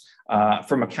perspectives,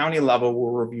 from a county level,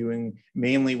 we're reviewing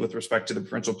mainly with respect to the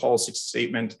provincial policy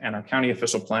statement and our county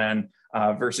official plan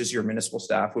versus your municipal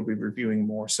staff would be reviewing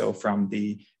more so from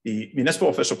the municipal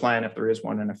official plan, if there is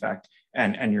one in effect,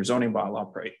 and your zoning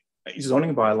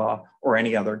bylaw or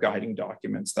any other guiding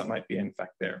documents that might be in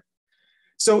effect there.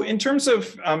 So in terms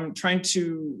of trying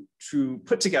to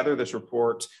put together this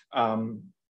report,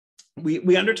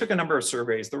 we undertook a number of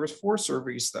surveys. There was 4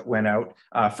 surveys that went out,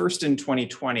 first in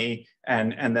 2020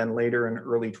 and then later in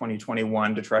early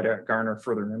 2021 to try to garner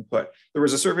further input. There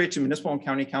was a survey to municipal and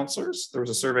county councillors. There was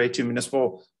a survey to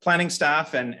municipal planning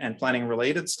staff and planning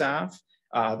related staff.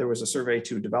 There was a survey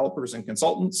to developers and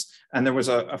consultants, and there was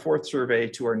a 4th survey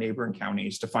to our neighboring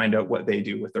counties to find out what they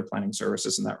do with their planning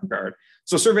services in that regard.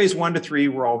 So surveys 1 to 3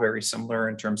 were all very similar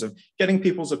in terms of getting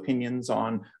people's opinions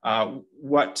on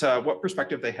what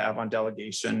perspective they have on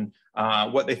delegation,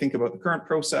 what they think about the current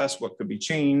process, what could be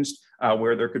changed,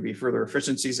 where there could be further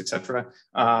efficiencies, et cetera.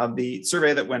 The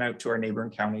survey that went out to our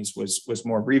neighboring counties was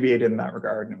more abbreviated in that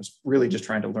regard, and it was really just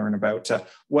trying to learn about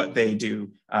what they do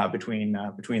between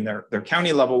their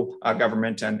county level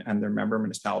government and their member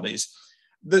municipalities.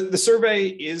 The survey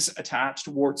is attached,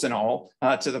 warts and all,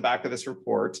 to the back of this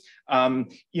report. I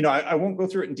won't go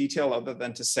through it in detail other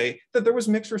than to say that there was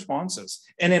mixed responses.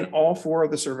 And in all 4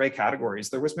 of the survey categories,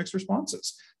 there was mixed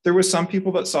responses. There was some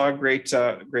people that saw great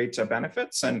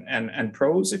benefits and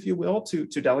pros, if you will, to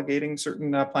delegating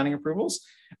certain planning approvals.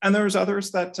 And there was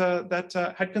others that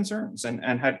had concerns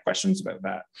and had questions about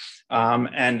that.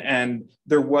 And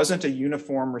there wasn't a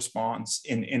uniform response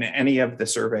in any of the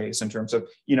surveys in terms of,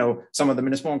 some of the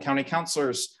municipal and county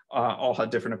councillors all had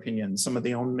different opinions. Some of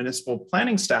the own municipal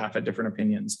planning staff had different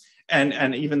opinions,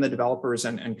 and even the developers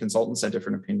and consultants had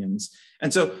different opinions.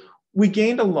 And so we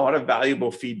gained a lot of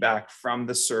valuable feedback from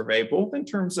the survey, both in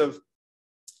terms of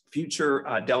future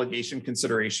delegation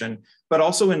consideration, but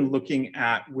also in looking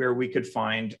at where we could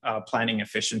find planning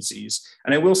efficiencies.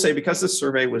 And I will say, because this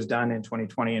survey was done in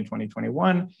 2020 and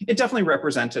 2021, it definitely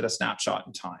represented a snapshot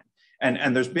in time.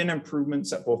 And there's been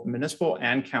improvements at both municipal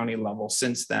and county level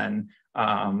since then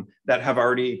that have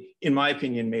already, in my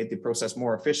opinion, made the process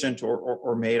more efficient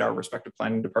or made our respective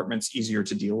planning departments easier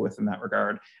to deal with in that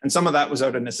regard. And some of that was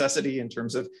out of necessity in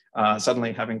terms of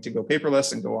suddenly having to go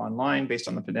paperless and go online based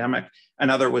on the pandemic.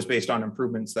 Another was based on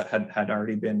improvements that had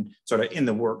already been sort of in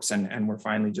the works and were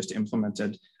finally just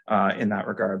implemented in that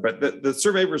regard. But the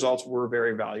survey results were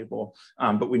very valuable,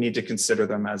 but we need to consider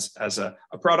them as a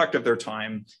product of their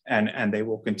time, and they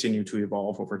will continue to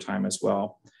evolve over time as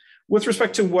well. With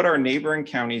respect to what our neighboring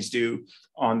counties do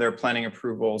on their planning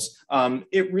approvals,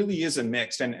 it really is a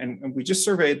mix. And we just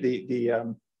surveyed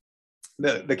the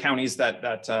counties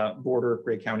that border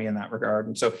Grey County in that regard.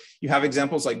 And so you have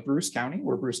examples like Bruce County,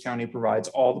 where Bruce County provides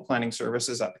all the planning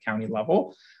services at the county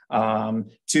level,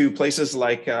 to places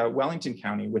like Wellington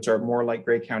County, which are more like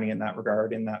Grey County in that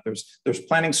regard, in that there's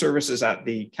planning services at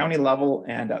the county level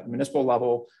and at the municipal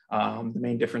level. The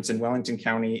main difference in Wellington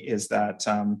County is that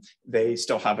they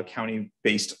still have a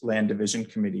county-based land division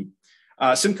committee.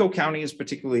 Simcoe County is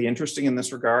particularly interesting in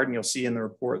this regard, and you'll see in the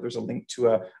report there's a link to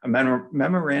a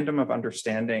memorandum of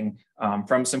understanding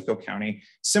from Simcoe County.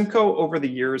 Simcoe over the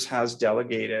years has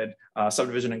delegated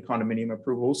subdivision and condominium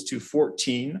approvals to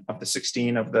 14 of the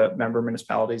 16 of the member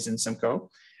municipalities in Simcoe.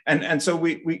 And so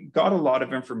we got a lot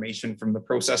of information from the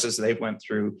processes they've went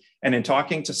through, and in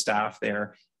talking to staff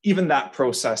there, even that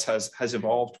process has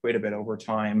evolved quite a bit over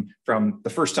time, from the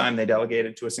first time they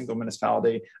delegated to a single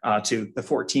municipality to the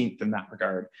 14th in that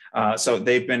regard. So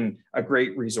they've been a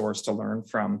great resource to learn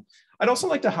from. I'd also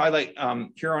like to highlight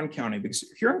Huron County, because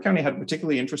Huron County had a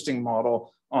particularly interesting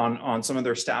model on some of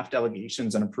their staff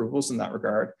delegations and approvals in that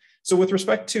regard. So with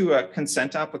respect to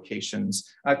consent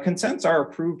applications, consents are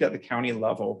approved at the county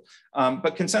level,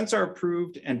 but consents are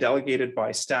approved and delegated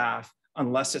by staff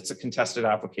unless it's a contested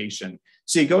application.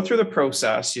 So you go through the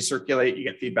process, you circulate, you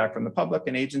get feedback from the public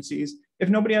and agencies. If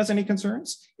nobody has any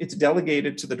concerns, it's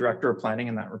delegated to the director of planning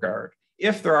in that regard.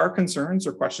 If there are concerns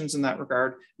or questions in that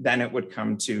regard, then it would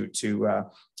come to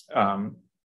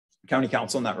county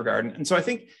council in that regard. And so I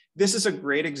think this is a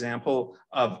great example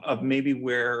of maybe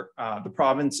where the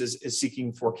province is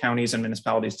seeking for counties and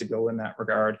municipalities to go in that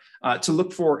regard, to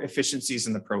look for efficiencies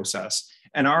in the process.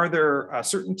 And are there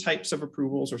certain types of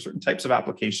approvals or certain types of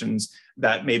applications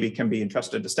that maybe can be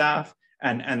entrusted to staff?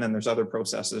 And then there's other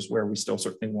processes where we still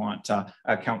certainly want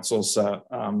council's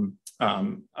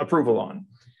approval on.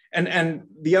 And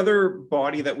the other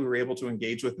body that we were able to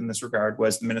engage with in this regard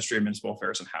was the Ministry of Municipal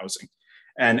Affairs and Housing.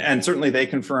 And certainly they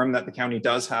confirm that the county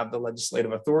does have the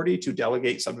legislative authority to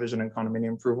delegate subdivision and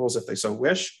condominium approvals if they so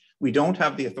wish. We don't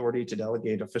have the authority to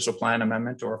delegate official plan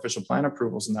amendment or official plan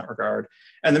approvals in that regard.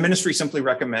 And the ministry simply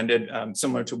recommended,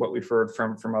 similar to what we've heard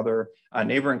from other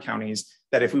neighboring counties,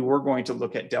 that if we were going to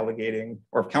look at delegating,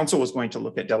 or if council was going to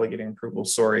look at delegating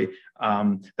approvals,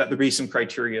 that there be some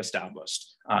criteria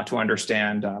established to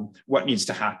understand what needs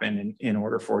to happen in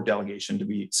order for delegation to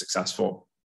be successful.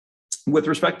 With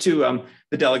respect to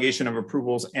the delegation of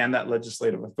approvals and that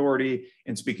legislative authority,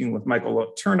 in speaking with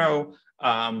Michael Turno,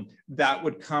 that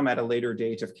would come at a later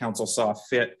date if council saw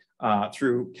fit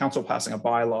through council passing a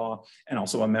bylaw and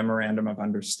also a memorandum of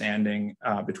understanding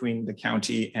between the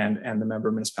county and the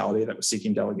member municipality that was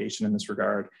seeking delegation in this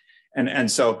regard.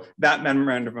 And so that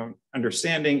memorandum of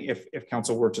understanding, if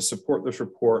council were to support this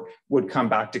report, would come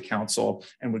back to council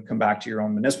and would come back to your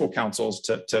own municipal councils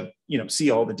to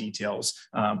see all the details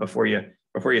before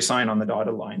you sign on the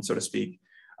dotted line, so to speak.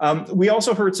 We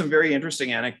also heard some very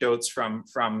interesting anecdotes from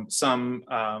some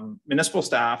municipal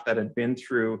staff that had been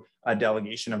through a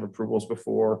delegation of approvals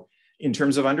before, in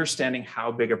terms of understanding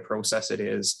how big a process it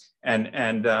is.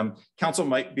 And council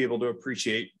might be able to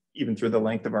appreciate, even through the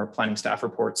length of our planning staff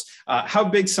reports, how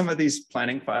big some of these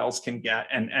planning files can get.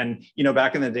 And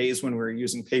back in the days when we were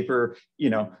using paper,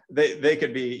 they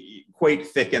could be quite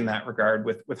thick in that regard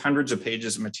with hundreds of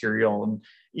pages of material. And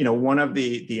one of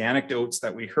the anecdotes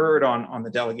that we heard on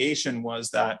the delegation was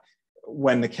that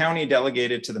when the county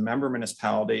delegated to the member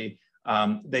municipality,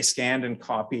 they scanned and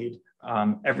copied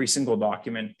every single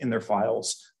document in their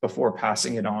files before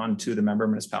passing it on to the member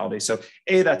municipality. So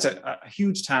A, that's a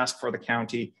huge task for the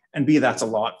county, and B, that's a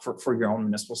lot for your own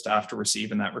municipal staff to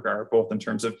receive in that regard, both in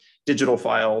terms of digital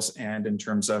files and in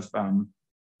terms of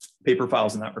paper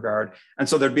files in that regard. And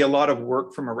so there'd be a lot of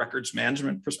work from a records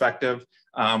management perspective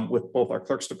with both our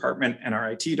clerks department and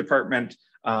our IT department.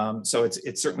 So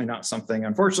it's certainly not something,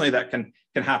 unfortunately, that can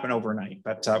happen overnight,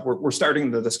 but we're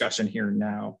starting the discussion here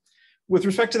now. With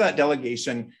respect to that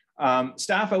delegation,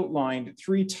 staff outlined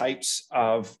 3 types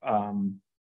of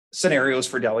scenarios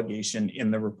for delegation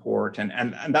in the report.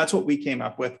 And that's what we came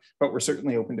up with, but we're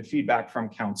certainly open to feedback from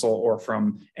council or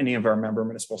from any of our member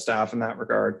municipal staff in that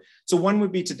regard. So one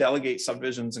would be to delegate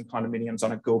subdivisions and condominiums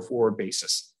on a go-forward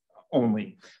basis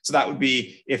only. So that would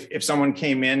be if someone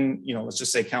came in, let's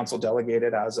just say council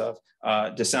delegated as of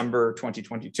December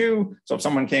 2022. So if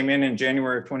someone came in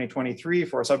January of 2023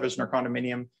 for a subdivision or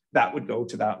condominium, that would go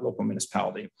to that local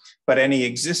municipality. But any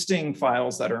existing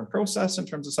files that are in process in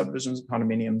terms of subdivisions and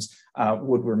condominiums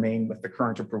would remain with the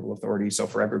current approval authority. So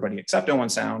for everybody except Owen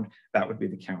Sound, that would be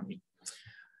the county.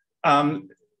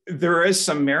 There is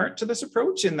some merit to this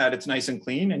approach in that it's nice and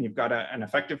clean, and you've got an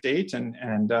effective date, and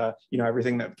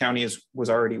everything that the county was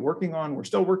already working on, we're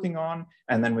still working on,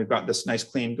 and then we've got this nice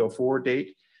clean go forward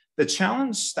date. The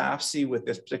challenge staff see with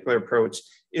this particular approach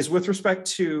is with respect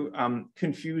to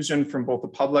confusion from both the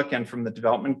public and from the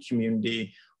development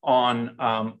community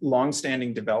on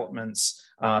longstanding developments.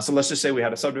 So let's just say we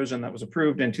had a subdivision that was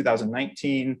approved in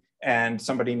 2019 and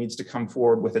somebody needs to come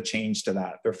forward with a change to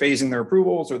that. They're phasing their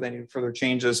approvals or they need further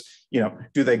changes.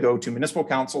 Do they go to municipal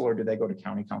council or do they go to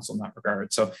county council in that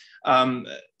regard? So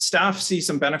staff see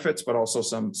some benefits, but also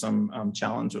some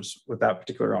challenges with that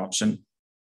particular option.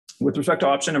 With respect to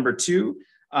option number 2,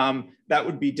 that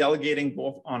would be delegating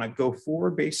both on a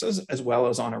go-forward basis as well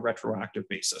as on a retroactive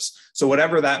basis. So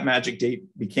whatever that magic date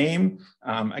became,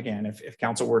 again, if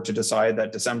council were to decide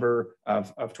that December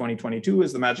of 2022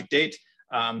 is the magic date,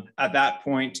 at that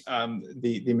point,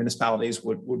 the municipalities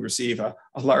would receive a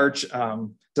large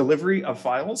delivery of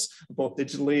files, both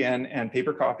digitally and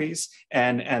paper copies,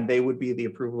 and they would be the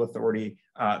approval authority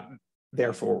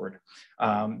there forward.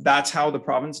 That's how the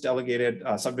province delegated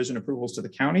subdivision approvals to the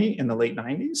county in the late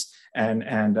 90s.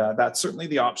 And that's certainly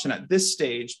the option at this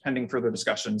stage, pending further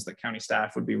discussions that county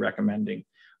staff would be recommending.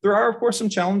 There are, of course, some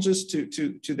challenges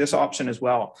to this option as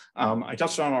well. I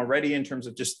touched on already in terms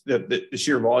of just the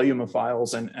sheer volume of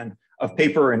files and of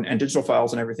paper and digital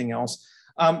files and everything else.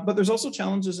 But there's also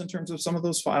challenges in terms of some of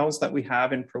those files that we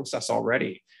have in process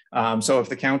already. So if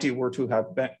the county were to have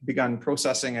begun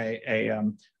processing a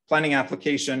planning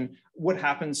application, what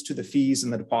happens to the fees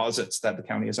and the deposits that the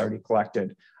county has already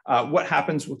collected? What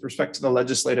happens with respect to the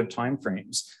legislative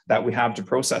timeframes that we have to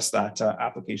process that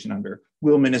application under?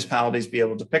 Will municipalities be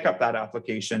able to pick up that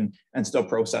application and still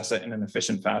process it in an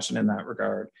efficient fashion in that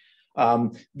regard?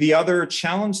 The other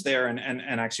challenge there,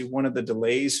 and actually one of the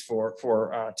delays for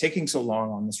taking so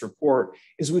long on this report,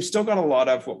 is we've still got a lot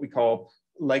of what we call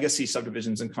legacy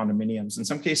subdivisions and condominiums. In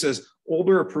some cases,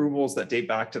 older approvals that date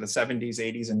back to the 70s,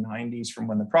 80s, and 90s from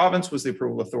when the province was the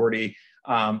approval authority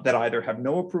that either have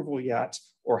no approval yet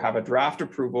or have a draft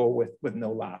approval with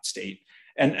no lapse date.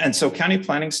 And so county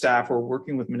planning staff are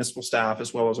working with municipal staff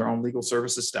as well as our own legal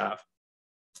services staff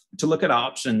to look at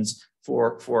options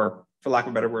for for lack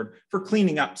of a better word, for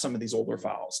cleaning up some of these older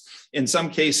files. In some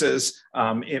cases,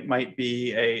 it might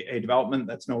be a development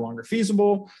that's no longer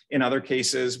feasible. In other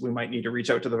cases, we might need to reach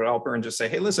out to the developer and just say,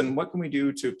 hey, listen, what can we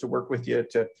do to work with you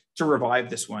to revive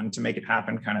this one, to make it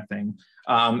happen, kind of thing.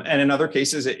 And in other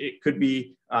cases, it could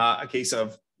be a case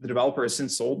of the developer has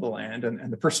since sold the land,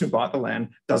 and the person who bought the land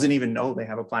doesn't even know they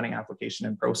have a planning application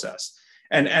in process.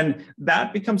 And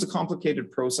that becomes a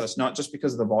complicated process, not just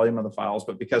because of the volume of the files,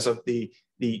 but because of the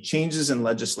changes in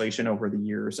legislation over the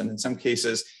years. And in some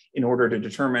cases, in order to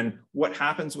determine what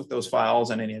happens with those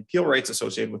files and any appeal rights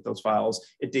associated with those files,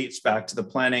 it dates back to the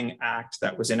Planning Act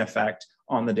that was in effect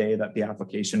on the day that the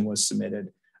application was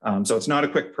submitted. So it's not a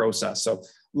quick process. So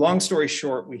long story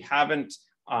short, we haven't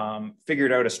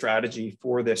figured out a strategy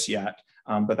for this yet.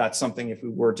 But that's something, if we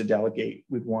were to delegate,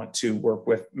 we'd want to work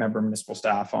with member municipal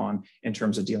staff on in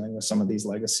terms of dealing with some of these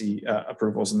legacy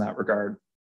approvals in that regard.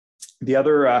 The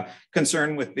other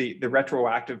concern with the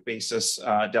retroactive basis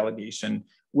delegation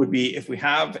would be if we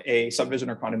have a subdivision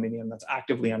or condominium that's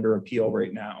actively under appeal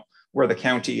right now, where the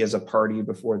county is a party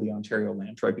before the Ontario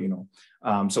Land Tribunal.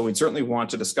 So we'd certainly want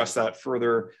to discuss that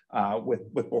further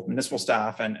with both municipal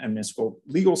staff and municipal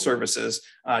legal services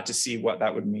to see what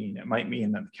that would mean. It might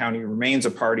mean that the county remains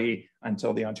a party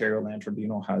until the Ontario Land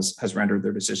Tribunal has rendered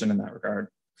their decision in that regard.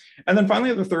 And then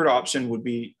finally, the third option would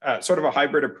be sort of a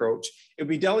hybrid approach. It would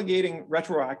be delegating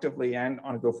retroactively and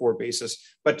on a go-forward basis,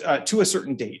 but to a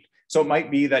certain date. So it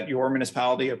might be that your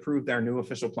municipality approved their new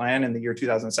official plan in the year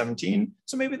 2017.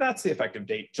 So maybe that's the effective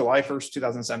date, July 1st,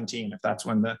 2017, if that's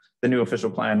when the new official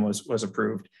plan was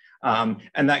approved.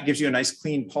 And that gives you a nice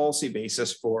clean policy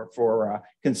basis for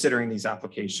considering these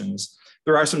applications.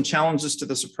 There are some challenges to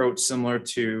this approach similar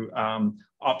to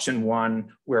option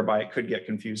one, whereby it could get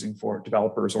confusing for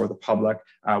developers or the public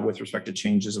with respect to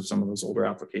changes of some of those older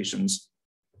applications.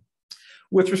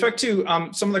 With respect to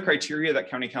some of the criteria that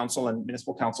county council and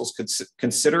municipal councils could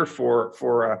consider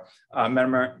for a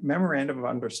memorandum of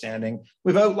understanding,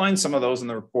 we've outlined some of those in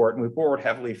the report, and we borrowed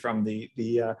heavily from the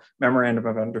memorandum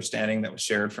of understanding that was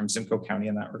shared from Simcoe County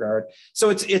in that regard.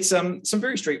 So it's some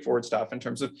very straightforward stuff in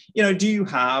terms of, do you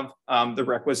have the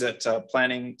requisite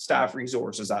planning staff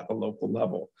resources at the local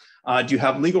level? Do you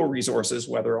have legal resources,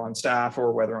 whether on staff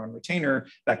or whether on retainer,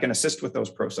 that can assist with those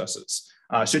processes?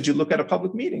 Should you look at a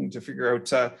public meeting to figure out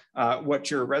what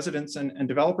your residents and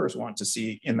developers want to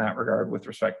see in that regard with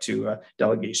respect to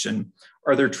delegation?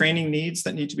 Are there training needs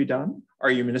that need to be done?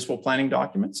 Are your municipal planning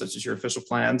documents, such as your official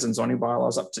plans and zoning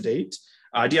bylaws, up to date?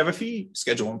 Do you have a fee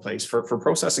schedule in place for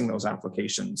processing those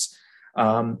applications?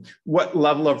 What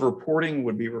level of reporting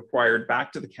would be required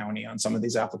back to the county on some of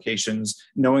these applications,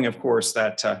 knowing, of course,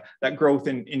 that that growth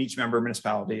in each member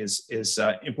municipality is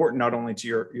important not only to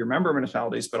your member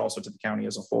municipalities, but also to the county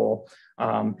as a whole.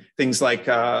 Things like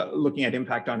looking at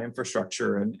impact on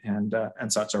infrastructure and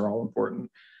such are all important.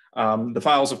 The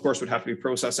files, of course, would have to be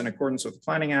processed in accordance with the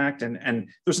Planning Act, and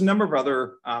there's a number of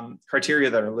other criteria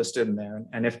that are listed in there.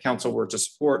 And if council were to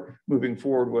support moving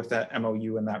forward with that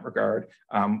MOU in that regard,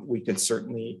 we could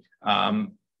certainly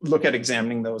look at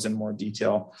examining those in more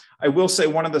detail. I will say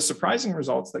one of the surprising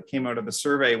results that came out of the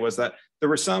survey was that there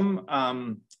were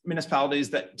some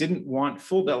municipalities that didn't want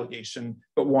full delegation,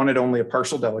 but wanted only a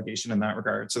partial delegation in that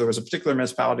regard. So there was a particular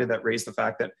municipality that raised the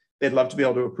fact that they'd love to be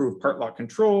able to approve part lot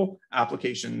control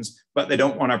applications, but they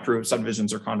don't want to approve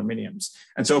subdivisions or condominiums.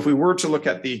 And so if we were to look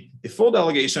at the full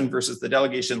delegation versus the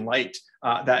delegation light,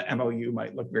 that MOU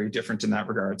might look very different in that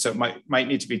regard. So it might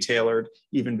need to be tailored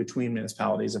even between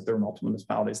municipalities if there are multiple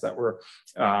municipalities that were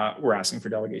asking for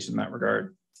delegation in that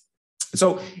regard.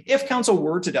 So if council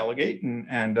were to delegate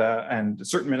and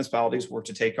certain municipalities were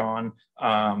to take on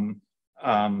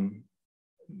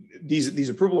these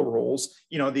approval roles,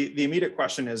 the immediate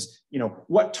question is,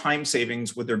 what time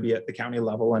savings would there be at the county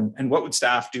level, and what would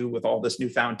staff do with all this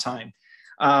newfound time?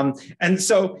 And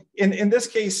so in this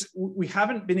case, we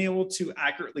haven't been able to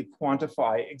accurately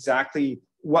quantify exactly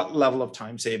what level of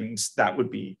time savings that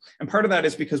would be. And part of that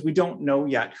is because we don't know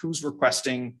yet who's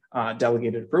requesting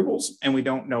delegated approvals, and we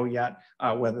don't know yet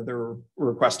whether they're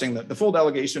requesting the full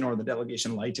delegation or the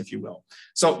delegation light, if you will.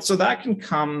 So that can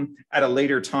come at a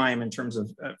later time in terms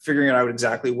of figuring out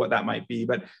exactly what that might be.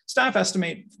 But staff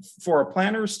estimate for a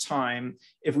planner's time,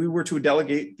 if we were to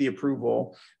delegate the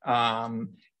approval,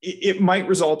 it might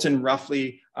result in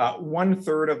roughly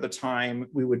 1/3 of the time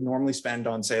we would normally spend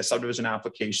on, say, a subdivision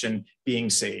application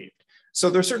being saved. So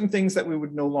there are certain things that we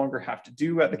would no longer have to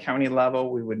do at the county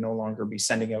level. We would no longer be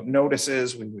sending out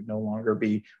notices. We would no longer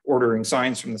be ordering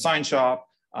signs from the sign shop.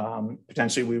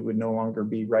 Potentially, we would no longer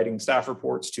be writing staff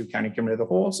reports to County Committee of the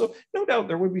Whole. So no doubt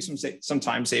there would be some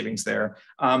time savings there.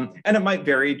 And it might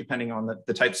vary depending on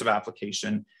the types of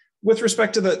application. With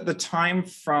respect to the time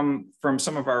from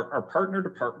some of our partner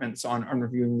departments on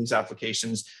reviewing these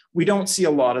applications, we don't see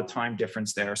a lot of time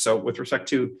difference there. So with respect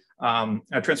to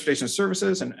Transportation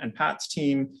Services and Pat's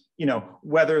team,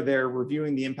 whether they're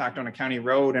reviewing the impact on a county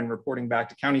road and reporting back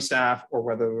to county staff, or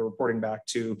whether they're reporting back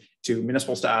to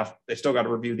municipal staff, they still got to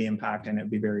review the impact, and it'd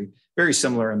be very, very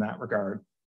similar in that regard.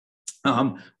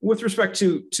 With respect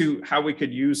to how we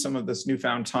could use some of this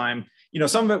newfound time,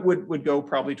 some of it would go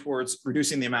probably towards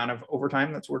reducing the amount of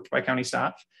overtime that's worked by county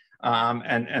staff.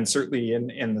 And certainly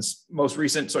in this most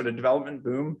recent sort of development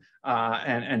boom,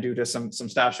 and due to some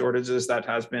staff shortages, that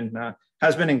has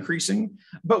been increasing.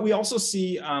 But we also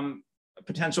see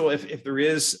potential, if there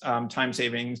is time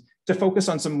savings, to focus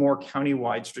on some more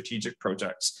countywide strategic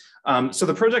projects. So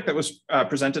the project that was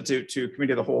presented to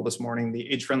Committee of the Whole this morning, the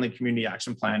Age-Friendly Community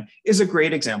Action Plan, is a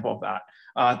great example of that.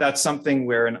 That's something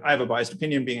where, and I have a biased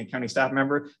opinion being a county staff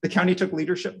member, the county took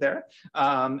leadership there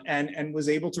and was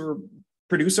able to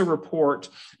produce a report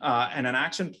and an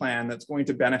action plan that's going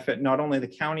to benefit not only the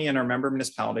county and our member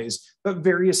municipalities, but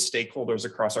various stakeholders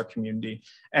across our community.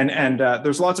 And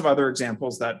there's lots of other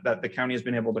examples that the county has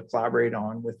been able to collaborate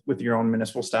on with your own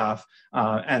municipal staff.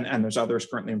 And there's others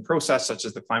currently in process, such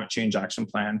as the Climate Change Action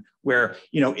Plan, where,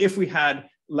 if we had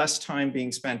less time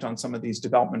being spent on some of these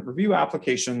development review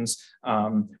applications,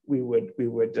 we would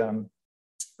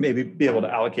maybe be able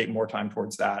to allocate more time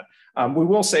towards that. We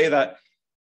will say that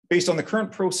based on the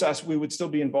current process, we would still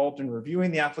be involved in reviewing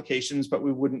the applications, but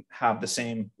we wouldn't have the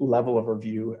same level of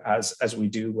review as we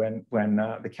do when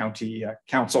the county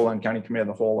council and county committee of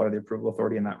the whole are the approval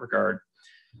authority in that regard.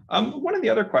 One of the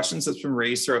other questions that's been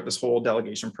raised throughout this whole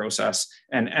delegation process,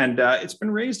 and it's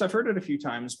been raised, I've heard it a few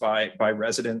times by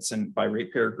residents and by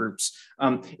ratepayer groups,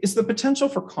 is the potential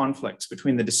for conflicts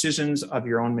between the decisions of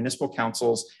your own municipal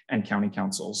councils and county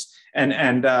councils.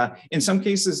 And in some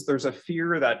cases, there's a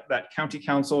fear that county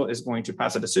council is going to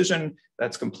pass a decision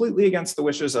that's completely against the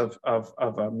wishes of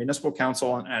a municipal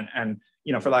council, and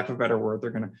for lack of a better word,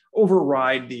 they're going to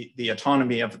override the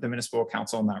autonomy of the municipal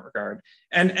council in that regard.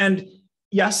 And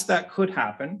yes, that could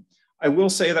happen. I will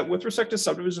say that with respect to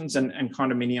subdivisions and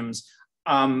condominiums,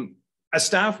 as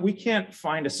staff, we can't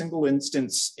find a single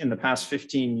instance in the past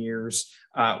 15 years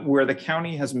where the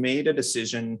county has made a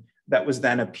decision that was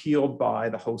then appealed by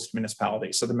the host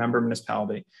municipality, so the member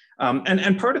municipality.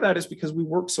 And part of that is because we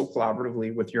work so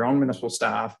collaboratively with your own municipal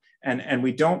staff, and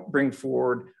we don't bring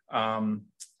forward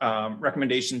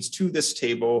recommendations to this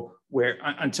table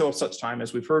until such time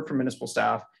as we've heard from municipal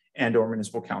staff and or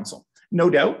municipal council. No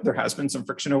doubt there has been some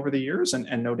friction over the years,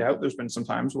 and no doubt there's been some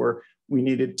times where we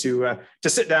needed to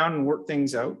sit down and work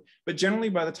things out. But generally,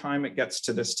 by the time it gets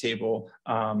to this table,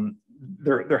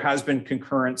 there has been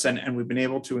concurrence, and we've been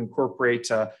able to incorporate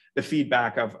the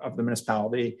feedback of the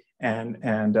municipality and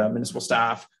municipal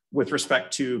staff with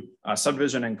respect to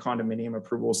subdivision and condominium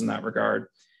approvals in that regard.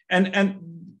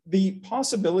 And the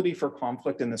possibility for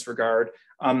conflict in this regard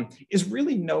is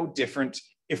really no different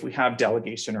if we have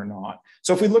delegation or not.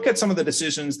 So if we look at some of the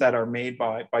decisions that are made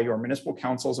by your municipal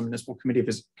councils and municipal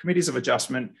committees of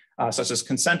adjustment, such as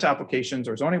consent applications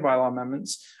or zoning bylaw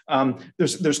amendments,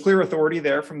 there's clear authority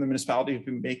there from the municipality who've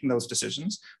been making those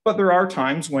decisions. But there are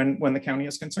times when the county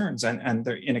has concerns, and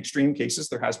in extreme cases,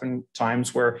 there has been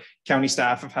times where county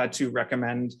staff have had to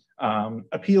recommend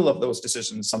appeal of those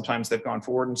decisions. Sometimes they've gone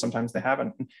forward and sometimes they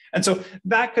haven't. And so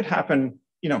that could happen,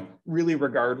 really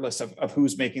regardless of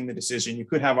who's making the decision. You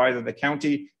could have either the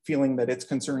county feeling that its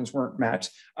concerns weren't met,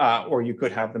 or you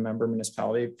could have the member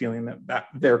municipality feeling that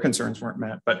their concerns weren't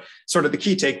met. But sort of the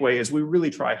key takeaway is we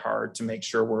really try hard to make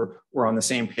sure we're on the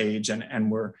same page, and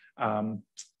we're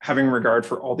having regard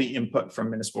for all the input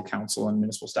from municipal council and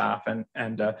municipal staff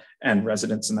and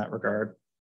residents in that regard.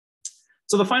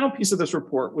 So the final piece of this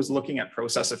report was looking at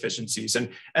process efficiencies.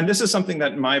 And this is something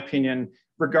that, in my opinion,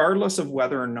 regardless of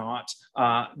whether or not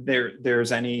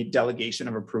there's any delegation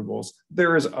of approvals,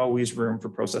 there is always room for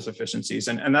process efficiencies.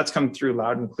 And that's come through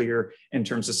loud and clear in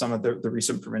terms of some of the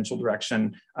recent provincial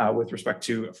direction with respect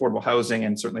to affordable housing.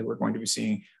 And certainly we're going to be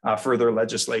seeing further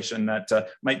legislation that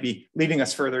might be leading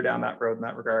us further down that road in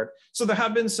that regard. So there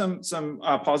have been some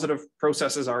positive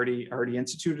processes already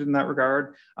instituted in that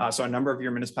regard. So a number of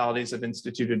your municipalities have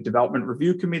instituted development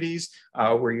review committees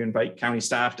where you invite county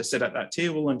staff to sit at that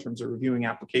table in terms of reviewing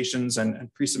applications and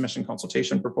pre-submission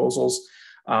consultation proposals.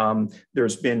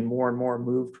 There's been more and more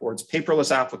move towards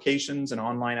paperless applications and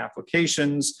online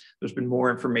applications. There's been more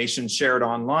information shared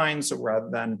online. So rather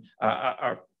than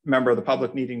member of the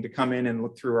public needing to come in and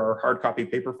look through our hard copy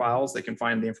paper files, they can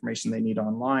find the information they need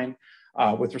online.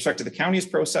 With respect to the county's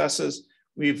processes,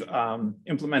 we've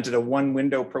implemented a one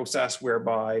window process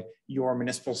whereby your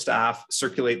municipal staff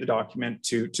circulate the document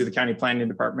to the county planning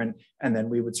department, and then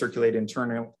we would circulate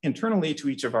internally to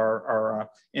each of our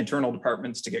internal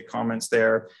departments to get comments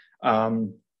there.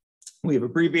 We have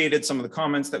abbreviated some of the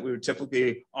comments that we would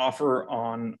typically offer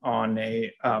on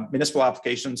a municipal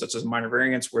application, such as minor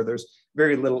variance, where there's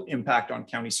very little impact on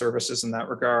county services in that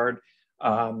regard.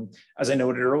 As I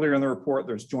noted earlier in the report,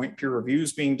 there's joint peer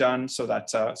reviews being done so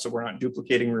that so we're not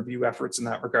duplicating review efforts in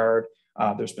that regard.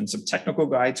 There's been some technical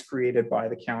guides created by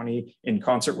the county in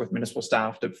concert with municipal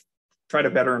staff to try to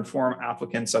better inform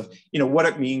applicants of, what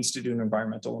it means to do an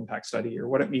environmental impact study, or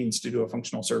what it means to do a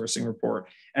functional servicing report,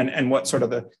 and what sort of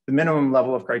the minimum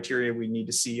level of criteria we need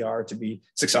to see are to be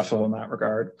successful in that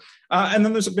regard. And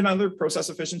then there's been other process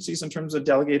efficiencies in terms of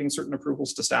delegating certain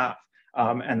approvals to staff.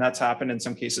 And that's happened in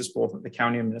some cases, both at the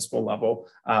county and municipal level,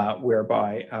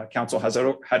 whereby council has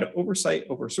had oversight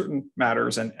over certain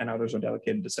matters and others are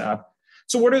delegated to staff.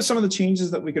 So what are some of the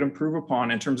changes that we could improve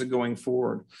upon in terms of going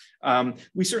forward?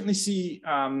 We certainly see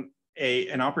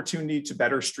an opportunity to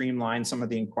better streamline some of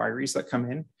the inquiries that come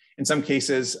in. In some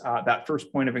cases, that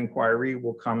first point of inquiry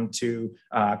will come to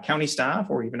county staff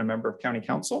or even a member of county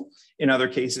council. In other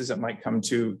cases, it might come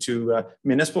to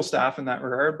municipal staff in that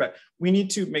regard, but we need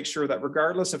to make sure that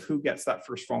regardless of who gets that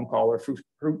first phone call or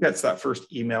who gets that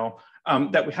first email,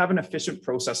 that we have an efficient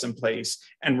process in place,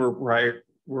 and we're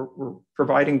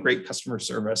providing great customer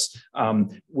service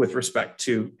with respect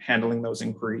to handling those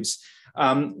inquiries.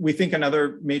 We think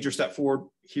another major step forward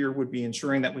here would be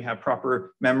ensuring that we have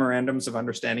proper memorandums of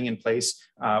understanding in place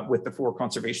with the 4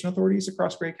 conservation authorities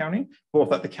across Grey County,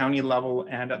 both at the county level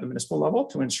and at the municipal level,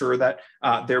 to ensure that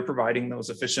they're providing those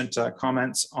efficient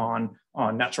comments on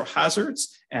natural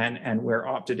hazards and we're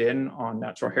opted in on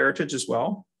natural heritage as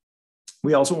well.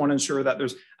 We also want to ensure that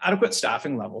there's adequate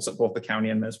staffing levels at both the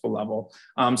county and municipal level.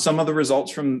 Some of the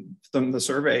results from the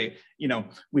survey,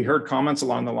 we heard comments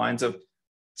along the lines of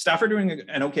staff are doing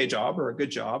an okay job or a good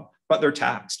job, but they're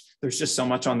taxed. There's just so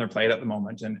much on their plate at the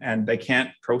moment, and they can't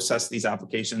process these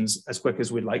applications as quick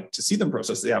as we'd like to see them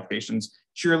process the applications,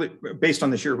 surely based on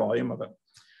the sheer volume of it.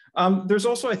 There's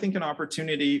also, I think, an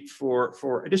opportunity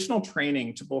for additional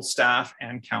training to both staff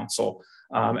and council.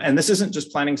 And this isn't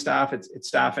just planning staff, it's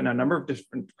staff in a number of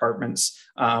different departments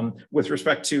with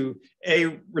respect to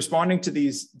responding to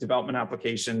these development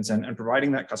applications and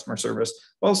providing that customer service,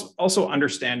 while also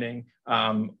understanding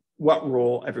what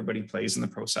role everybody plays in the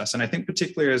process. And I think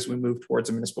particularly as we move towards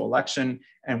a municipal election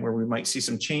and where we might see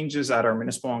some changes at our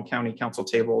municipal and county council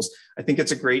tables, I think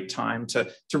it's a great time to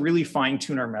really fine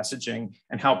tune our messaging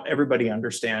and help everybody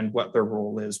understand what their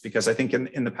role is. Because I think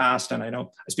in the past, and I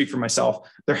know I speak for myself,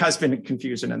 there has been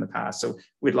confusion in the past. So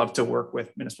we'd love to work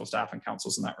with municipal staff and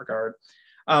councils in that regard.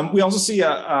 We also see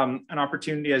an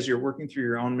opportunity as you're working through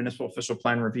your own municipal official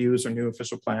plan reviews or new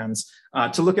official plans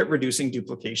to look at reducing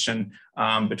duplication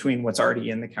between what's already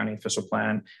in the county official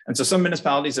plan. And so some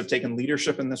municipalities have taken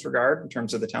leadership in this regard in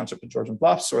terms of the Township of Georgian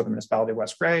Bluffs or the municipality of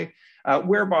West Grey,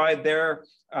 whereby their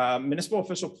municipal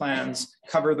official plans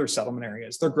cover their settlement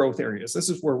areas, their growth areas. This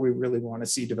is where we really want to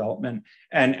see development.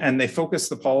 And they focus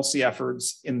the policy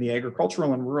efforts in the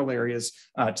agricultural and rural areas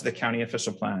to the county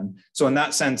official plan. So in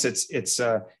that sense, it's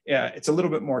a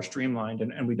little bit more streamlined,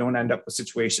 and we don't end up with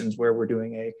situations where we're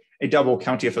doing a double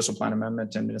county official plan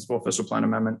amendment and municipal official plan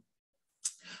amendment.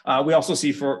 We also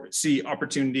see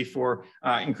opportunity for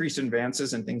increased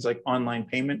advances in things like online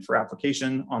payment for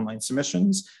application, online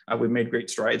submissions. We've made great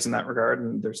strides in that regard,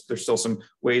 and there's still some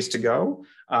ways to go.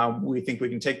 We think we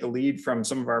can take the lead from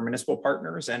some of our municipal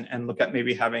partners and look at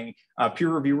maybe having peer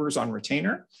reviewers on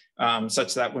retainer,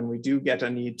 such that when we do get a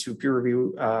need to peer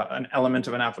review an element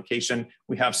of an application,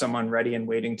 we have someone ready and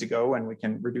waiting to go, and we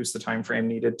can reduce the time frame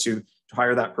needed to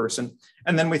hire that person.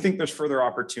 And then we think there's further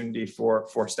opportunity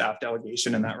for staff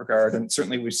delegation in that regard. And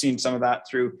certainly we've seen some of that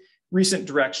through recent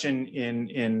direction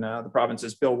in the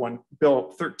province's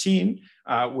Bill 13,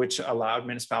 which allowed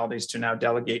municipalities to now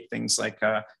delegate things like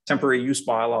temporary use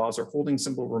bylaws or holding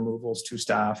symbol removals to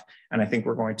staff. And I think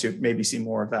we're going to maybe see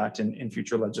more of that in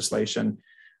future legislation.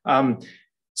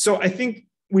 So I think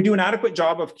we do an adequate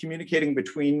job of communicating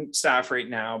between staff right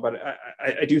now, but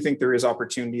I do think there is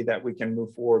opportunity that we can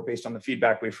move forward based on the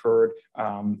feedback we've heard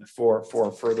for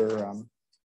further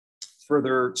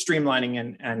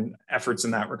streamlining and efforts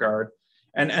in that regard.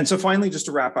 And so finally, just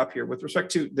to wrap up here, with respect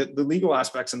to the legal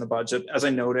aspects in the budget, as I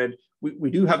noted,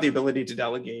 we do have the ability to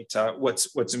delegate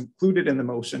what's included in the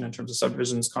motion in terms of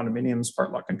subdivisions, condominiums,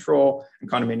 part lot control,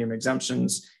 and condominium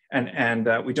exemptions.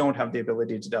 and we don't have the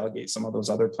ability to delegate some of those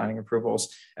other planning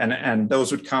approvals. And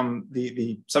those would come,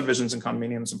 the subdivisions and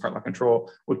condominiums and part law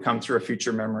control would come through a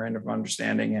future memorandum of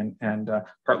understanding and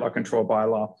part law control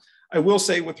bylaw. I will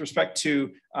say with respect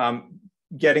to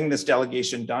getting this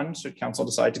delegation done, should council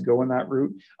decide to go in that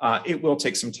route, it will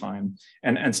take some time.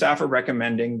 And staff are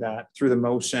recommending that through the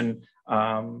motion,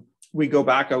 we go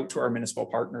back out to our municipal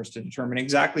partners to determine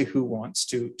exactly who wants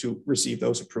to receive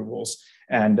those approvals,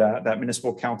 and that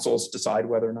municipal councils decide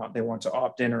whether or not they want to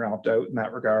opt in or opt out in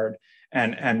that regard.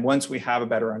 And once we have a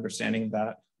better understanding of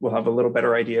that, we'll have a little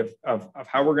better idea of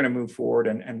how we're going to move forward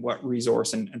and what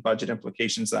resource and budget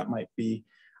implications that might be.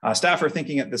 Staff are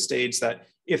thinking at this stage that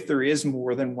if there is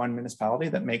more than one municipality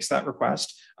that makes that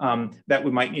request, that we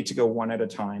might need to go one at a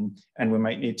time, and we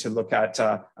might need to look at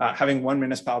having one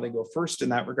municipality go first in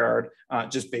that regard,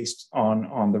 just based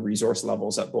on the resource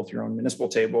levels at both your own municipal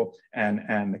table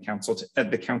and the council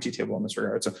at the county table in this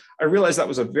regard. So I realize that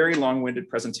was a very long-winded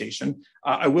presentation.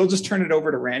 I will just turn it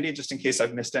over to Randy just in case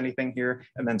I've missed anything here,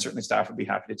 and then certainly staff would be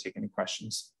happy to take any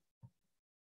questions.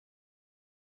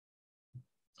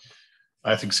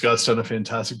 I think Scott's done a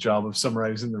fantastic job of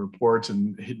summarizing the report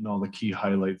and hitting all the key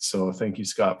highlights. So thank you,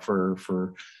 Scott,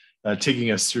 for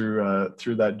taking us through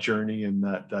that journey and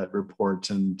that report.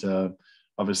 And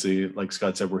obviously, like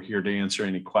Scott said, we're here to answer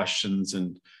any questions.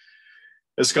 And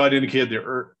as Scott indicated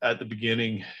at the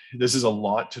beginning, this is a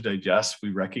lot to digest.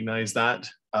 We recognize that.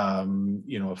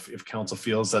 You know, if council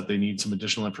feels that they need some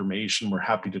additional information, we're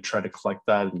happy to try to collect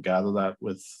that and gather that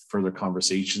with further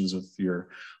conversations with your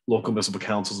local municipal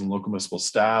councils and local municipal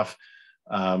staff.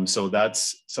 So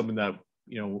that's something that,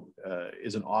 you know,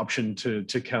 is an option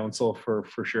to council for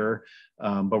sure.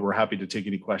 But we're happy to take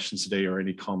any questions today or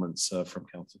any comments from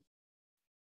council.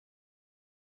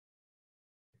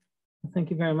 Thank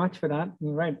you very much for that.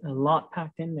 You're right, a lot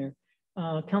packed in there.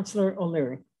 Councillor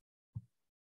O'Leary.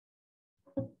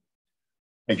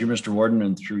 Thank you, Mr. Warden,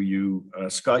 and through you,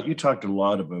 Scott, you talked a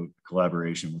lot about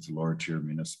collaboration with the lower tier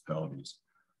municipalities.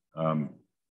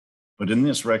 But in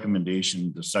this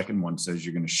recommendation, the second one says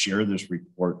you're going to share this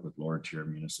report with lower tier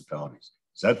municipalities.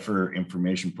 Is that for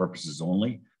information purposes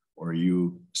only? Or are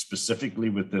you specifically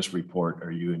with this report,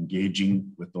 are you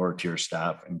engaging with lower tier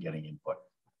staff and getting input?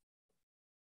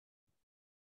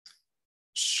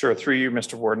 Sure, through you,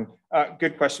 Mr. Warden.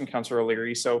 Good question, Councillor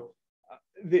O'Leary. So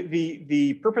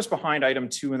the purpose behind item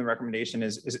 2 in the recommendation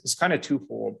is kind of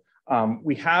twofold.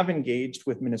 We have engaged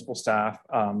with municipal staff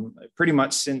pretty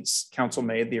much since council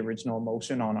made the original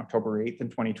motion on October 8th in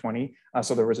 2020.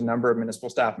 So there was a number of municipal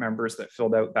staff members that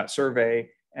filled out that survey,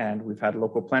 and we've had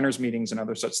local planners meetings and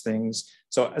other such things.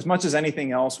 So as much as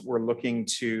anything else, we're looking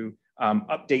to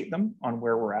update them on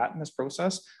where we're at in this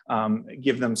process,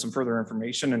 give them some further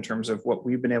information in terms of what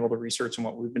we've been able to research and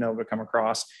what we've been able to come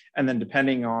across. And then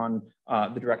depending on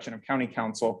the direction of county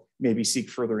council, maybe seek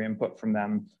further input from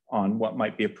them on what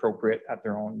might be appropriate at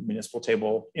their own municipal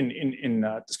table in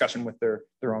discussion with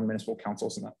their own municipal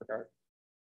councils in that regard.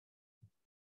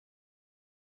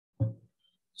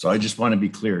 So I just want to be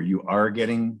clear, you are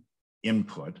getting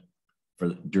input for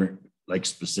during, like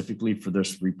specifically for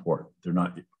this report. You're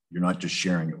not just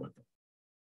sharing it with them.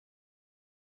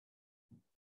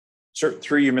 Sure,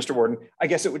 through you, Mr. Warden. I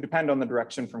guess it would depend on the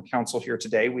direction from council here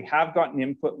today. We have gotten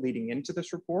input leading into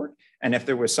this report, and if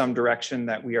there was some direction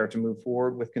that we are to move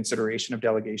forward with consideration of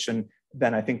delegation,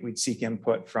 then I think we'd seek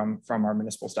input from our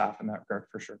municipal staff in that regard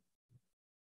for sure.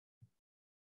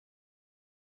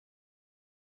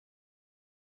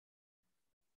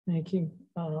 Thank you.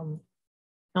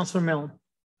 Councillor Milne.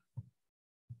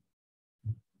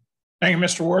 Thank you,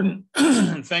 Mr. Warden.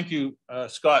 Thank you,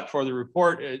 Scott, for the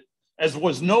report. As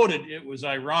was noted, it was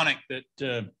ironic that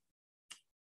the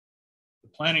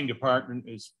planning department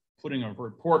is putting a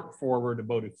report forward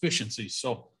about efficiency.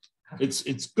 So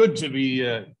it's good to be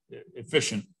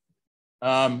efficient.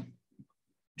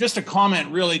 Just a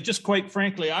comment, really, just quite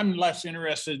frankly, I'm less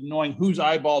interested in knowing whose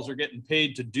eyeballs are getting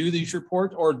paid to do these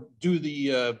reports or do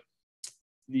the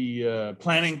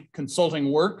planning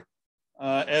consulting work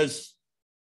as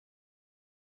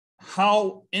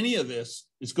how any of this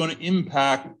is going to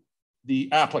impact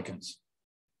the applicants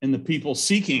and the people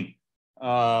seeking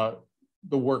the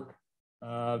work.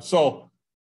 So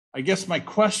I guess my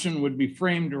question would be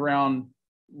framed around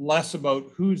less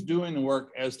about who's doing the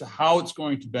work as to how it's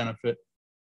going to benefit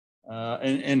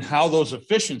and how those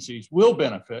efficiencies will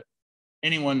benefit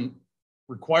anyone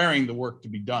requiring the work to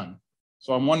be done.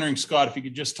 So I'm wondering, Scott, if you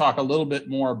could just talk a little bit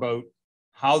more about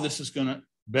how this is going to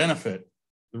benefit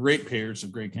the ratepayers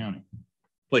of Grey County,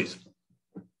 please.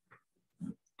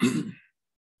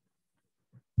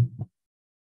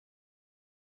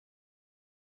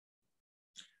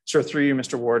 Sure, through you,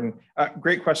 Mr. Warden.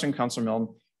 Great question, Councillor Milne.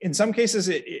 In some cases,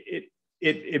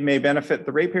 it may benefit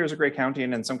the ratepayers of Grey County,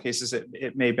 and in some cases,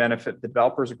 it may benefit the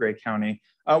developers of Grey County.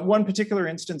 One particular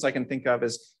instance I can think of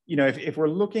is, if we're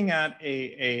looking at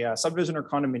a subdivision or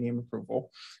condominium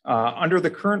approval, under the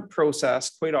current process,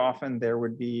 quite often there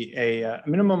would be a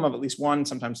minimum of at least one,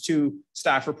 sometimes two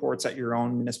staff reports at your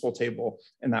own municipal table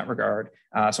in that regard.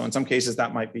 So in some cases,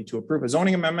 that might be to approve a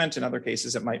zoning amendment. In other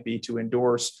cases, it might be to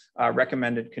endorse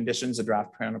recommended conditions of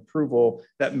draft plan approval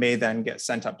that may then get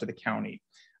sent up to the county.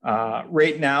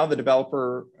 Right now, the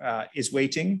developer is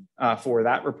waiting for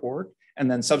that report, and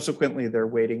then subsequently they're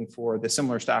waiting for the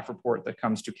similar staff report that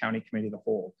comes to County Committee of the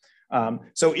Whole.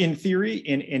 So in theory,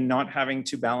 in not having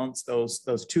to balance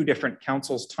those two different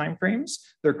councils' timeframes,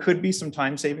 there could be some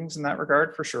time savings in that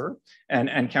regard for sure.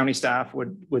 And county staff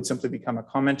would simply become a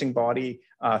commenting body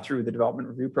through the development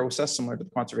review process, similar to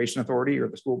the Conservation Authority or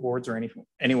the school boards or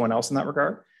anyone else in that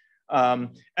regard.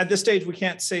 At this stage, we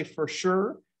can't say for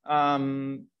sure how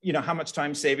much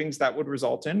time savings that would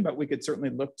result in, but we could certainly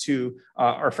look to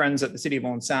our friends at the City of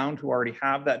Owen Sound who already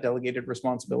have that delegated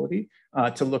responsibility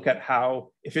to look at how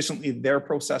efficiently their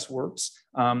process works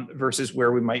versus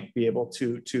where we might be able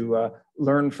to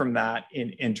learn from that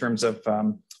in terms of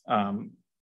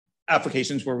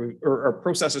applications where or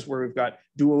processes where we've got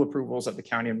dual approvals at the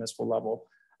county and municipal level.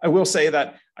 I will say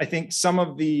that I think some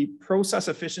of the process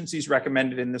efficiencies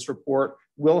recommended in this report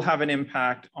will have an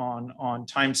impact on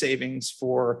time savings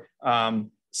for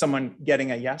someone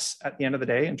getting a yes at the end of the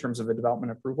day in terms of a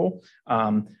development approval.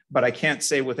 But I can't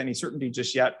say with any certainty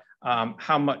just yet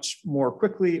how much more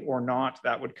quickly or not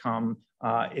that would come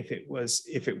if it was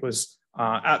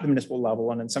at the municipal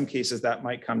level. And in some cases that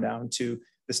might come down to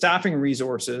the staffing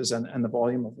resources and the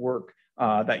volume of work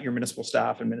that your municipal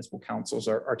staff and municipal councils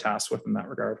are tasked with in that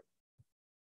regard.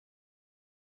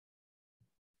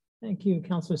 Thank you,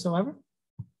 Councillor Saliver.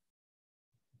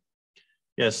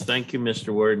 Yes, thank you,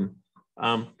 Mr. Warden.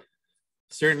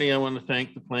 Certainly, I want to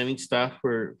thank the planning staff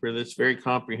for this very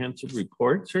comprehensive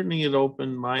report. Certainly, it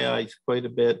opened my eyes quite a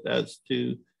bit as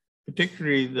to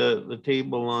particularly the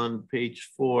table on page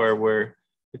 4, where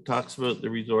it talks about the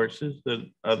resources that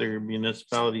other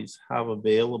municipalities have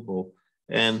available,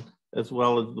 and as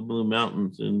well as the Blue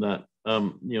Mountains, in that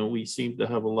we seem to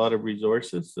have a lot of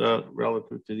resources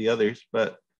relative to the others,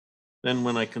 but then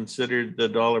when I considered the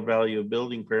dollar value of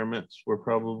building permits, we're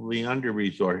probably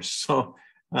under-resourced. So,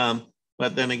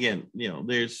 but then again,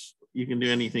 you can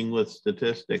do anything with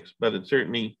statistics, but it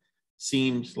certainly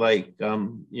seems like,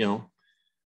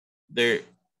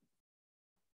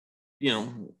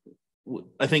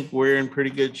 I think we're in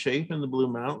pretty good shape in the Blue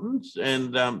Mountains.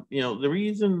 And, the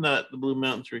reason that the Blue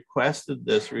Mountains requested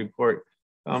this report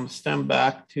stem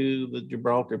back to the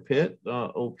Gibraltar Pit,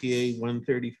 OPA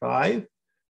 135,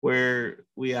 where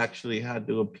we actually had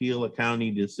to appeal a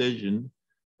county decision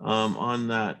on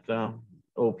that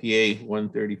OPA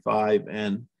 135,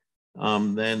 and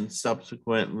then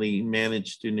subsequently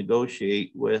managed to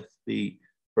negotiate with the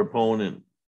proponent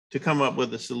to come up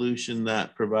with a solution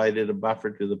that provided a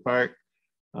buffer to the park,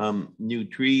 new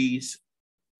trees,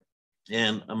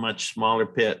 and a much smaller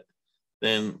pit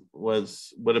than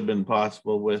would have been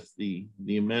possible with the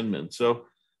amendment. So,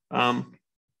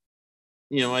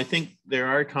 I think there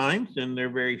are times, and they're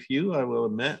very few, I will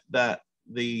admit, that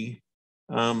the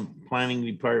planning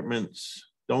departments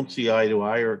don't see eye to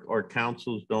eye, or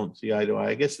councils don't see eye to eye.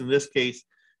 I guess in this case,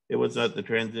 it was at the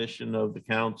transition of the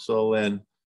council, and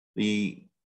the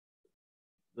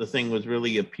thing was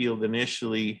really appealed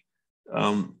initially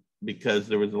because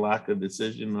there was a lack of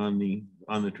decision on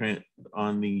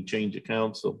the change of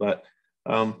council. But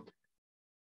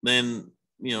then,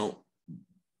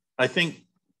 I think,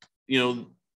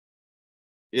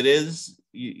 it is,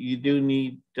 you do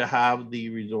need to have the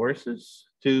resources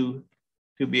to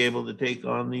be able to take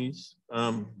on these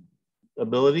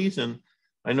abilities. And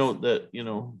I know that,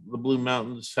 the Blue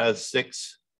Mountains has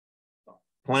 6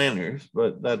 planners,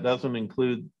 but that doesn't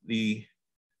include the,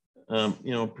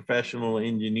 professional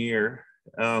engineer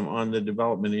on the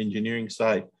development engineering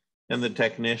side, and the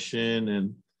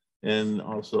technician, and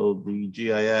also the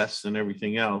GIS and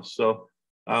everything else. So,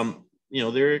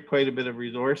 there are quite a bit of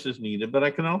resources needed, but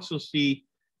I can also see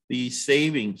the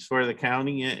savings for the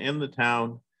county and the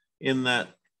town in that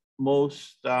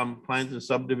most plans of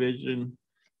subdivision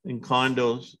and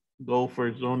condos go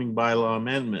for zoning bylaw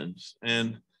amendments.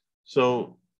 And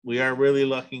so we are really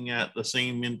looking at the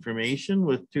same information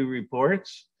with 2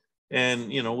 reports, and,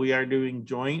 we are doing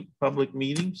joint public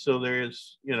meetings. So there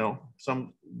is,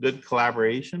 some good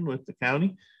collaboration with the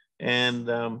county, and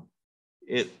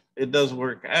it does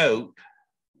work out.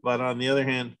 But on the other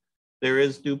hand, there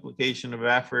is duplication of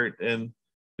effort, and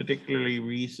particularly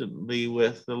recently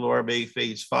with the Lower Bay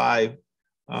Phase 5,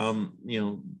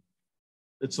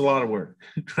 it's a lot of work.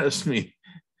 Trust me.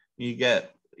 You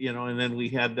get, and then we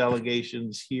had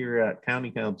delegations here at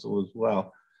County Council as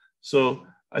well. So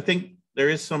I think there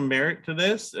is some merit to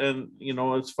this, and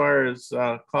as far as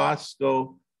costs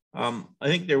go, I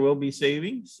think there will be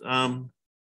savings.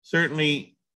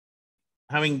 Certainly,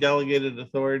 having delegated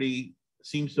authority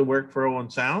seems to work for Owen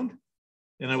Sound.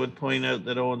 And I would point out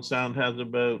that Owen Sound has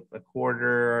about a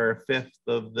quarter or a fifth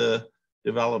of the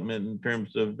development in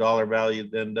terms of dollar value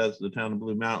than does the town of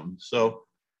Blue Mountain. So,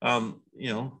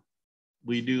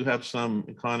 we do have some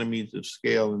economies of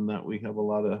scale in that we have a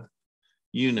lot of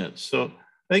units. So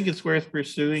I think it's worth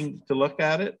pursuing to look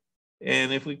at it.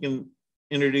 And if we can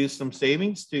introduce some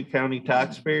savings to county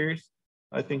taxpayers,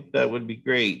 I think that would be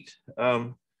great.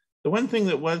 The one thing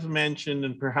that was mentioned,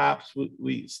 and perhaps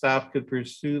staff could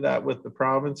pursue that with the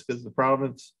province, because the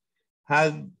province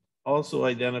had also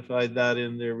identified that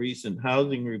in their recent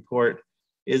housing report,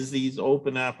 is these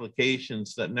open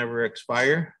applications that never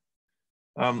expire.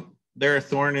 They're a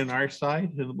thorn in our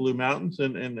side in the Blue Mountains,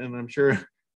 and I'm sure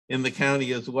in the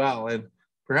county as well. And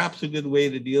perhaps a good way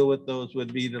to deal with those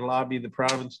would be to lobby the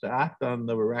province to act on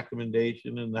the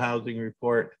recommendation in the housing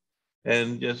report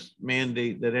and just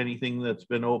mandate that anything that's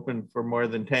been open for more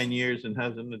than 10 years and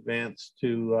hasn't advanced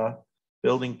to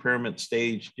building permit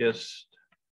stage just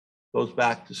goes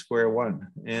back to square one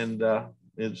and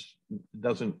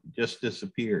doesn't just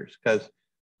disappears, because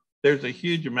there's a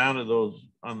huge amount of those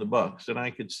on the books. And I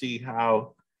could see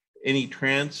how any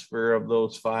transfer of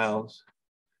those files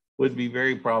would be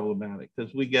very problematic,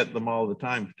 because we get them all the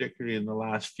time, particularly in the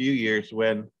last few years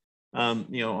when,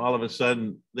 all of a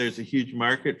sudden there's a huge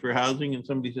market for housing and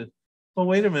somebody says, well,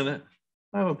 wait a minute,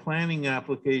 I have a planning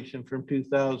application from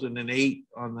 2008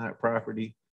 on that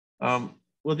property.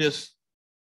 We'll just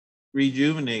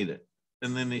rejuvenate it.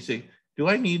 And then they say, do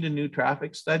I need a new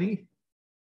traffic study?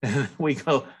 And we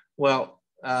go, well,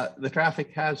 the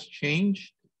traffic has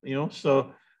changed,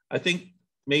 so I think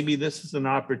maybe this is an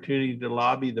opportunity to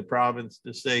lobby the province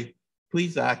to say,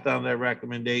 please act on that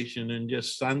recommendation and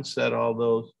just sunset all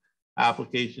those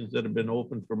applications that have been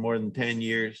open for more than 10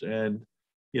 years. And,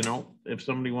 if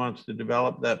somebody wants to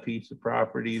develop that piece of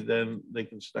property, then they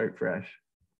can start fresh.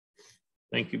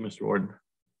 Thank you, Mr. Warden.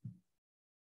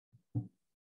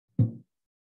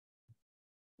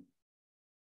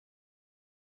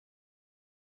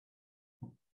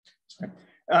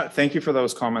 Thank you for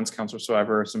those comments, Councillor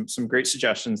Swever. Some great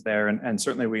suggestions there, and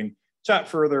certainly we can chat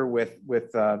further with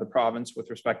the province with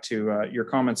respect to your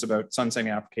comments about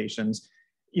sunsetting applications.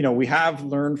 We have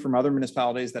learned from other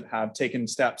municipalities that have taken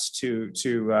steps to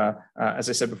as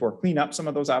I said before, clean up some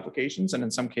of those applications, and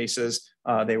in some cases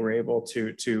they were able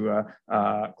to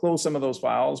close some of those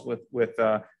files with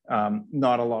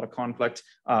not a lot of conflict.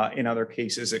 In other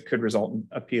cases, it could result in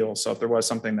appeals. So if there was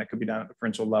something that could be done at the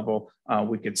provincial level,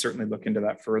 we could certainly look into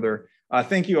that further.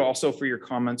 Thank you also for your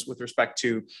comments with respect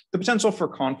to the potential for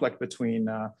conflict between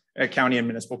county and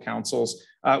municipal councils.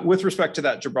 With respect to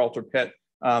that Gibraltar pit,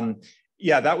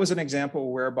 yeah, that was an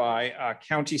example whereby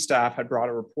county staff had brought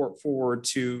a report forward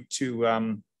to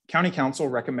county council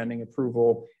recommending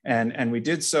approval, and we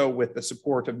did so with the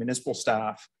support of municipal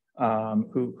staff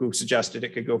who suggested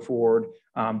it could go forward,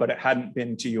 but it hadn't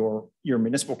been to your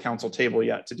municipal council table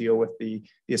yet to deal with the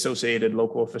associated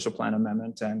local official plan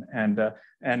amendment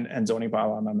and zoning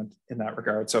bylaw amendment in that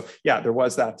regard. So yeah, there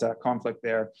was that conflict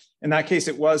there. In that case,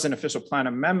 it was an official plan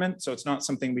amendment, so it's not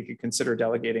something we could consider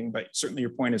delegating, but certainly your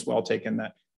point is well taken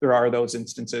that there are those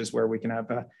instances where we can have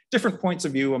different points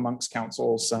of view amongst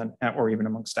councils or even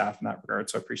amongst staff in that regard.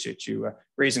 So I appreciate you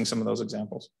raising some of those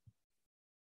examples.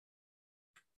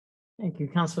 Thank you.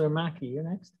 Councillor Mackey, you're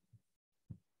next.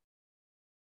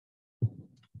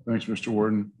 Thanks, Mr.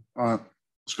 Warden.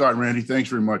 Scott and Randy, thanks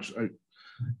very much.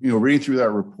 Reading through that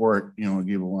report, it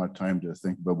gave a lot of time to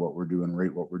think about what we're doing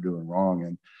right, what we're doing wrong.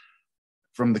 And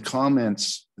from the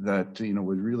comments that,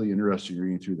 was really interesting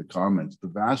reading through the comments, the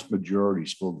vast majority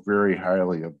spoke very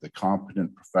highly of the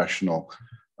competent professional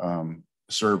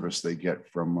service they get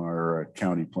from our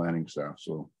county planning staff.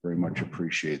 So very much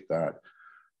appreciate that.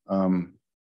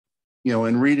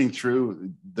 In reading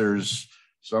through, there's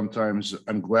sometimes,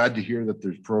 I'm glad to hear that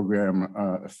there's program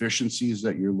efficiencies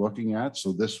that you're looking at.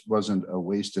 So this wasn't a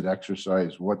wasted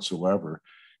exercise whatsoever.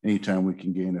 Anytime we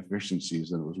can gain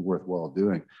efficiencies, then it was worthwhile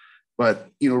doing.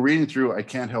 But, reading through, I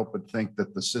can't help but think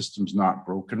that the system's not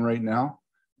broken right now.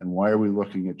 And why are we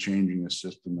looking at changing a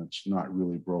system that's not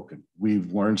really broken?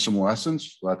 We've learned some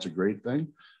lessons, so that's a great thing.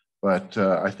 But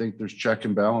I think there's check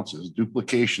and balances.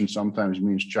 Duplication sometimes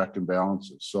means check and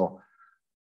balances. So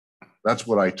that's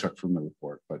what I took from the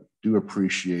report, but do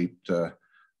appreciate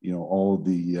you know, all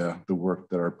the work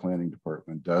that our planning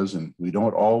department does, and we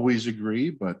don't always agree,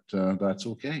 but that's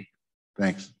okay.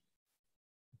 Thanks.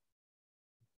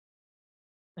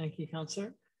 Thank you,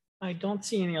 Councillor. I don't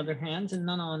see any other hands and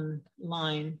none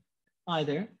online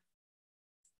either.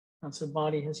 Councillor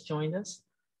Boddy has joined us.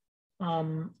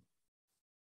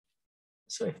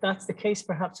 So if that's the case,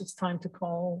 perhaps it's time to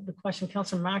call the question.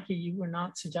 Councillor Mackey, you were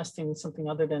not suggesting something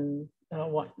other than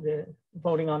what the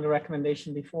voting on the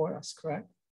recommendation before us, correct?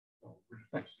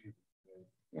 Right.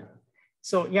 Yeah.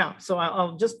 So yeah, so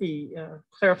I'll just be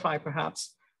clarify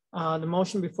perhaps. The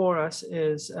motion before us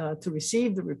is to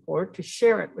receive the report, to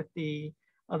share it with the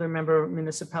other member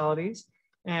municipalities,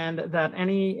 and that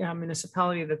any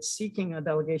municipality that's seeking a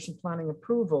delegation planning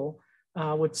approval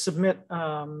would submit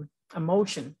a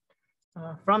motion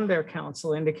from their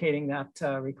council indicating that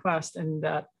request, and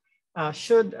that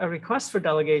should a request for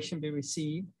delegation be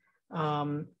received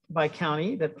by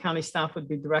county, that county staff would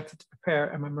be directed to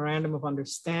prepare a memorandum of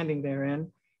understanding therein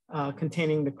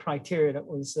containing the criteria that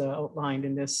was outlined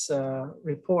in this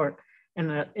report. And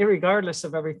that irregardless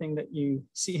of everything that you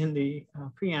see in the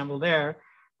preamble there,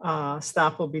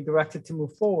 staff will be directed to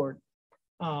move forward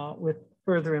with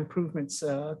further improvements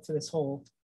to this whole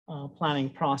planning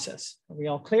process. Are we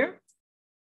all clear?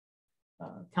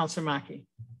 Councillor Mackey.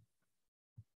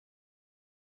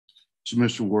 So,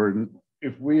 Mr. Warden,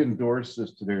 if we endorse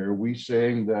this today, are we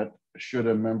saying that should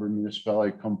a member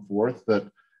municipality come forth that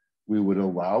we would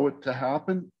allow it to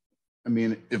happen? I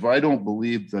mean, if I don't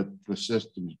believe that the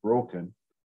system's broken,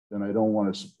 then I don't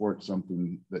want to support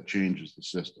something that changes the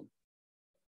system.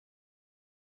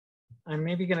 I'm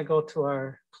maybe going to go to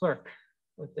our clerk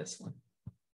with this one.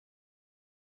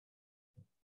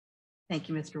 Thank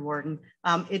you, Mr. Warden.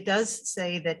 It does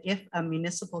say that if a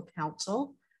municipal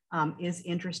council is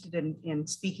interested in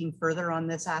speaking further on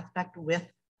this aspect with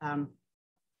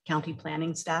county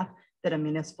planning staff, that a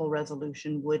municipal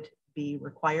resolution would be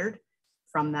required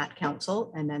from that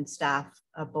council, and then staff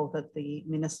both at the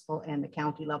municipal and the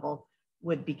county level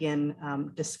would begin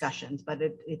discussions. But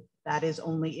that is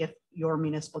only if your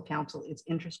municipal council is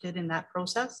interested in that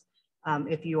process.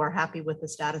 If you are happy with the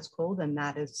status quo, then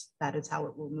that is how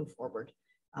it will move forward,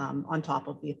 on top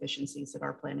of the efficiencies that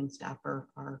our planning staff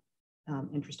are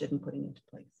interested in putting into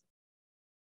place.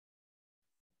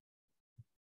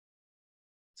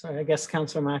 So I guess,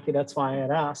 Councillor Mackey, that's why I had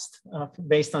asked,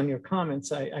 based on your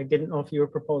comments. I didn't know if you were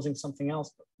proposing something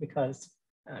else, because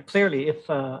clearly if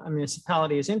a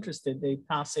municipality is interested, they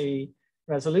pass a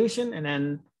resolution and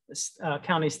then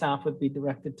county staff would be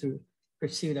directed to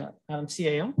pursue that.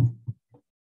 CAO?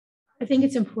 I think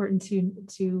it's important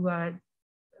to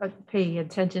pay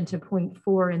attention to point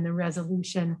 4 in the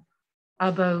resolution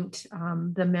about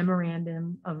the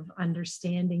memorandum of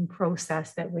understanding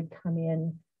process that would come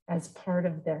in as part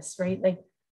of this, right? Like,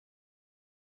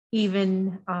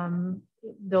 even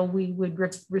though we would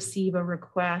receive a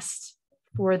request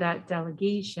for that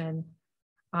delegation,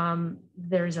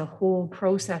 there's a whole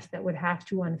process that would have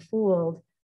to unfold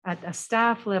at a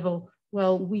staff level.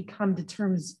 Well, we come to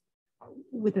terms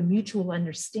with a mutual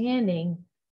understanding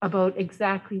about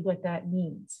exactly what that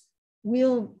means.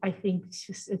 I think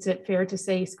it's fair to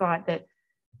say, Scott, that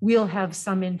we'll have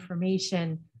some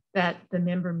information that the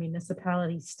member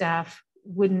municipality staff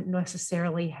wouldn't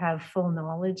necessarily have full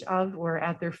knowledge of or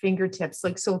at their fingertips.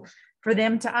 Like, so for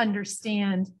them to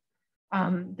understand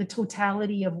the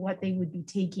totality of what they would be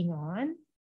taking on,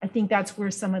 I think that's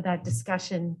where some of that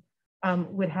discussion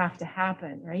would have to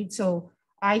happen, right? So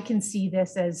I can see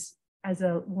this as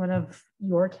one of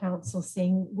your council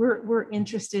saying, we're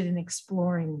interested in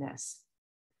exploring this.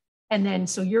 And then,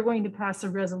 so you're going to pass a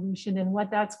resolution, and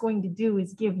what that's going to do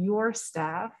is give your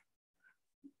staff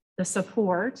the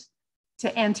support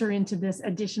to enter into this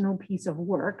additional piece of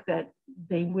work that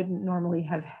they wouldn't normally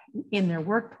have in their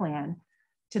work plan,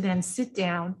 to then sit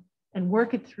down and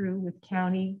work it through with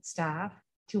county staff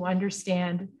to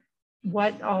understand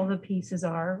what all the pieces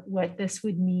are, what this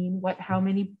would mean, how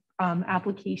many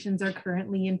applications are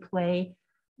currently in play,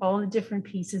 all the different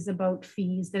pieces about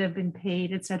fees that have been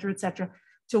paid, et cetera,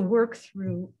 to work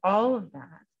through all of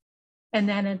that. And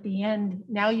then at the end,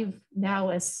 now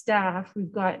as staff,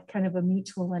 we've got kind of a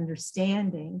mutual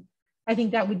understanding. I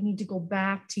think that would need to go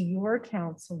back to your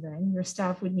council then. Your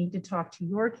staff would need to talk to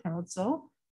your council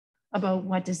about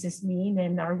what does this mean,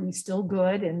 and are we still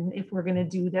good? And if we're going to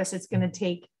do this, it's going to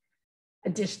take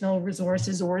additional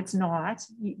resources or it's not.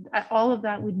 All of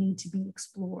that would need to be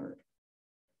explored.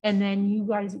 And then you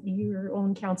guys, your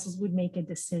own councils would make a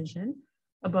decision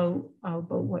about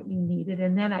what you needed.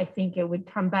 And then I think it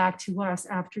would come back to us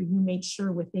after you made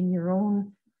sure within your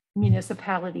own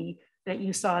municipality that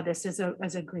you saw this as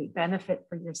a great benefit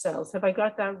for yourselves. Have I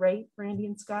got that right, Randy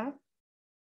and Scott?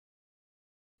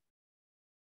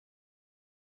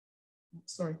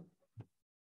 Sorry.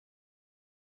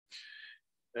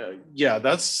 Yeah,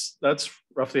 that's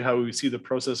roughly how we see the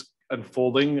process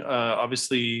unfolding.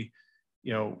 Obviously,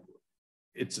 you know,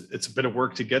 it's a bit of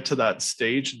work to get to that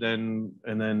stage.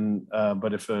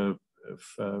 But if a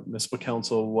municipal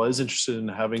council was interested in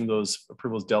having those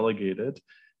approvals delegated,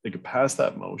 they could pass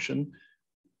that motion.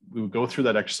 We would go through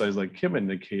that exercise like Kim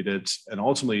indicated, and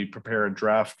ultimately prepare a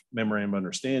draft memorandum of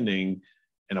understanding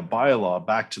and a bylaw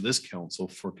back to this council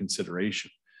for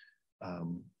consideration.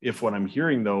 If what I'm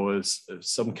hearing though is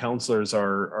some councillors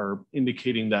are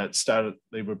indicating that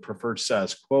they would prefer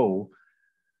status quo,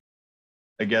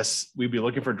 I guess we'd be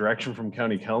looking for direction from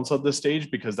county council at this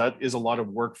stage, because that is a lot of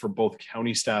work for both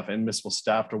county staff and municipal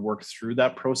staff to work through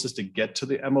that process to get to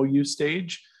the MOU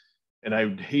stage. And I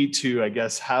would hate to, I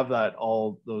guess, have that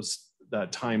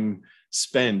that time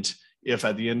spent if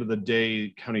at the end of the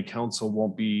day, county council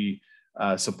won't be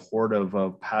supportive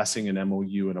of passing an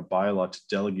MOU and a bylaw to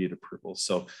delegate approval.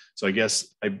 So I guess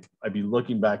I'd be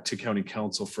looking back to county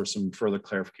council for some further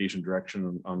clarification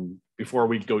direction on before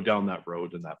we go down that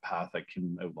road and that path that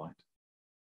Kim outlined.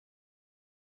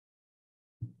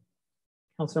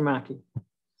 Councillor Mackey.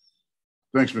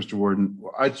 Thanks, Mr. Warden.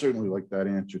 Well, I'd certainly like that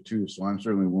answer too. So I'm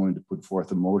certainly willing to put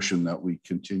forth a motion that we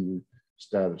continue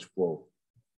status quo.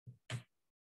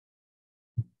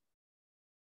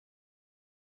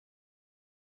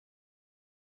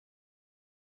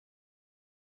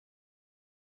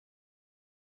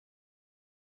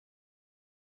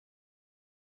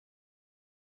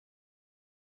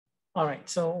 All right,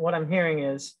 so what I'm hearing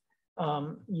is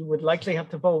you would likely have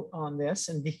to vote on this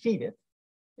and defeat it.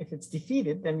 If it's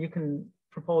defeated, then you can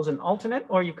propose an alternate,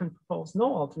 or you can propose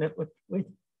no alternate, which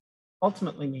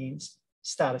ultimately means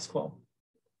status quo.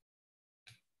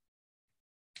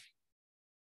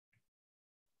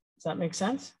 Does that make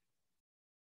sense?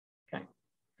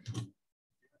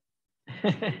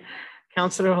 Okay.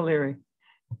 Councillor O'Leary.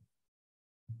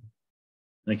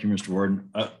 Thank you, Mr. Warden.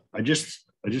 I just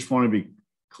want to be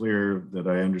clear that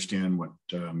I understand what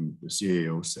the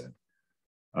CAO said.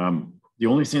 The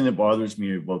only thing that bothers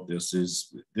me about this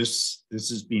is this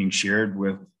is being shared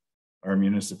with our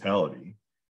municipality.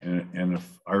 And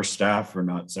if our staff are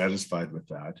not satisfied with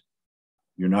that,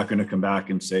 you're not going to come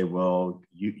back and say, well,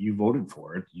 you voted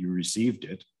for it, you received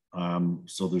it,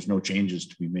 so there's no changes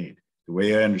to be made. The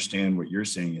way I understand what you're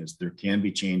saying is there can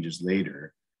be changes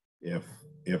later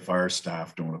if our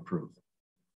staff don't approve.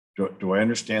 Do I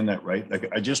understand that right?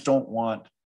 Like, I just don't want,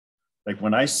 like,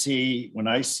 when I see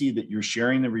that you're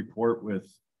sharing the report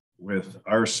with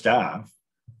our staff,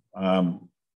 and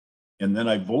then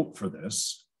I vote for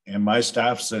this, and my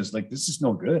staff says, like, this is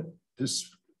no good.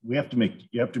 You have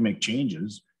to make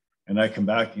changes, and I come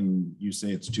back and you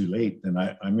say it's too late, then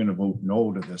I'm going to vote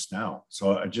no to this now.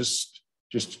 So I just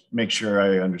make sure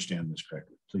I understand this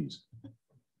correctly, please.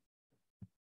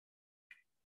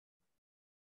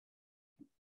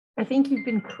 I think you've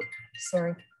been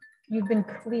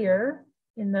clear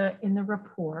in the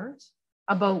report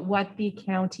about what the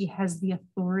county has the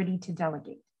authority to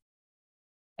delegate.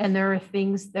 And there are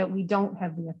things that we don't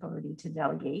have the authority to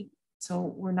delegate. So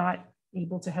we're not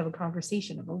able to have a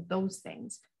conversation about those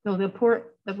things. So the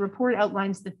report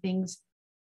outlines the things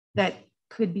that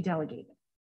could be delegated.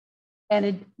 And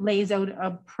it lays out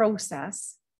a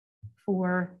process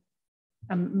for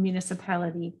a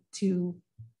municipality to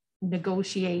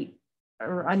negotiate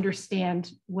or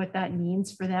understand what that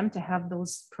means for them to have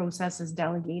those processes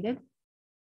delegated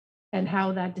and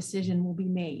how that decision will be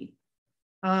made.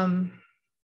 I'm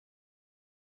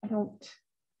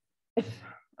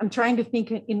trying to think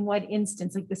in what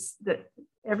instance like this, that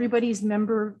everybody's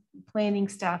member planning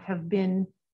staff have been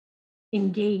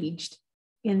engaged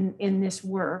in this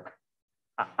work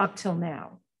up till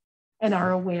now and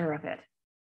are aware of it.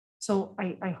 So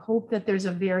I hope that there's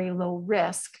a very low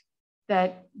risk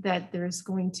that there's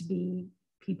going to be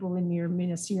people in your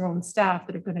own staff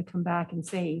that are going to come back and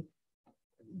say,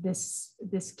 this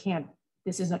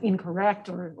is incorrect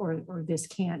or this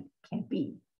can't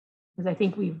be. Because I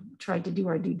think we've tried to do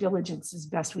our due diligence as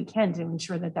best we can to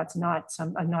ensure that that's not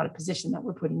a position that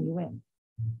we're putting you in.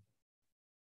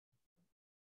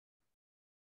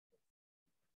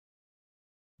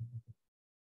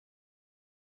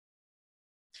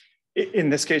 In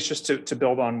this case, just to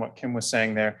build on what Kim was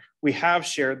saying there, we have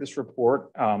shared this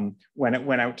report when it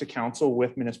went out to council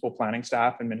with municipal planning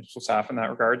staff and municipal staff in that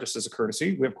regard, just as a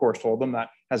courtesy. We of course told them that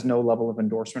has no level of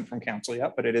endorsement from council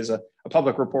yet, but it is a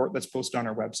public report that's posted on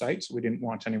our website. So we didn't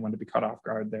want anyone to be caught off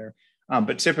guard there.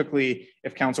 But typically,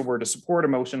 if council were to support a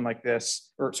motion like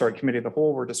this, or sorry, committee of the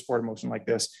whole were to support a motion like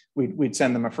this, we'd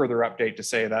send them a further update to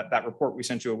say that that report we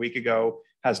sent you a week ago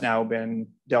has now been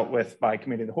dealt with by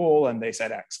committee of the whole, and they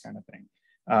said X kind of thing.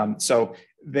 So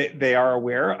they are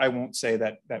aware. I won't say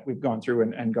that we've gone through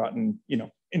and gotten, you know,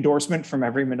 endorsement from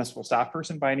every municipal staff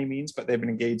person by any means, but they've been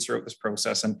engaged throughout this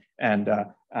process, and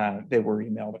they were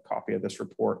emailed a copy of this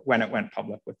report when it went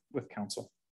public with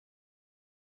council.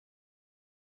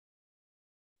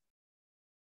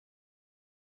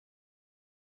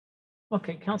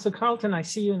 Okay, Councillor Carleton, I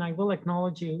see you, and I will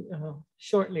acknowledge you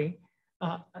shortly.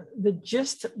 The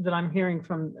gist that I'm hearing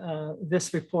from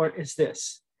this report is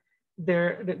this.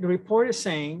 The report is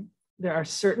saying there are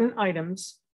certain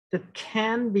items that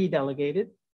can be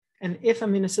delegated, and if a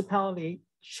municipality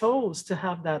chose to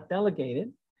have that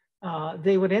delegated,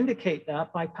 they would indicate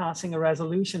that by passing a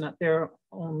resolution at their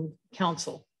own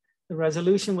council. The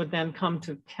resolution would then come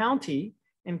to county,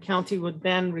 and county would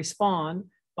then respond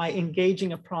by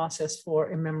engaging a process for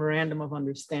a memorandum of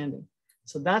understanding.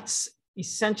 So that's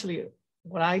essentially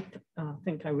what I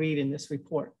think I read in this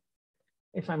report.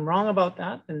 If I'm wrong about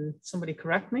that, then somebody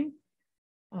correct me.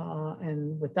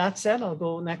 And with that said, I'll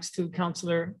go next to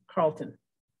Councillor Carleton.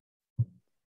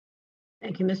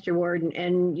 Thank you, Mr. Warden.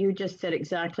 And you just said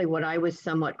exactly what I was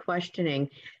somewhat questioning,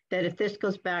 that if this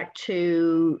goes back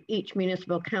to each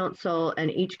municipal council and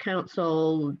each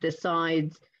council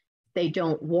decides they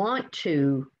don't want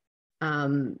to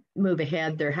move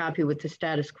ahead, they're happy with the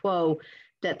status quo,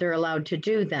 that they're allowed to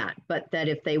do that, but that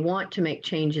if they want to make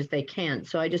changes, they can.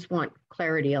 So I just want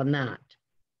clarity on that.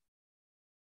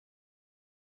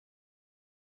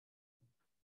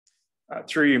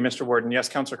 Through you, Mr. Warden. Yes,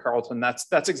 Councillor Carleton,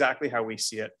 that's exactly how we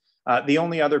see it. The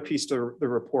only other piece to the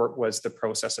report was the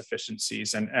process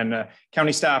efficiencies, and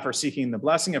county staff are seeking the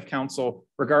blessing of council,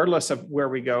 regardless of where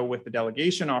we go with the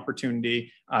delegation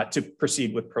opportunity, to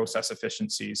proceed with process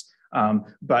efficiencies.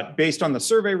 But based on the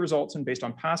survey results and based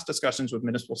on past discussions with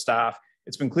municipal staff,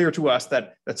 it's been clear to us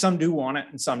that some do want it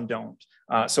and some don't.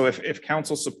 So if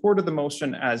council supported the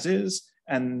motion as is,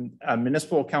 and a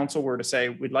municipal council were to say,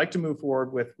 we'd like to move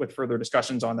forward with further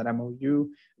discussions on that MOU,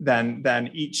 then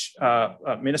each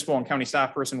municipal and county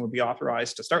staff person would be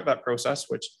authorized to start that process,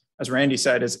 which, as Randy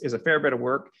said, is a fair bit of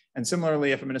work. And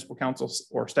similarly, if a municipal council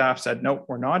or staff said, nope,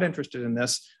 we're not interested in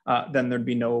this, then there'd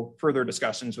be no further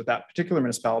discussions with that particular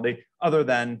municipality other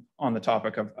than on the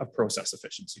topic of process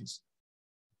efficiencies.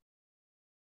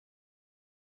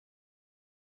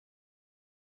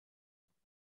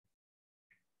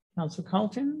 Councillor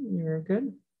Carleton, you're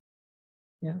good?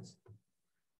 Yes.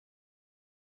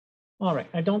 All right,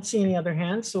 I don't see any other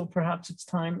hands, so perhaps it's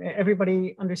time.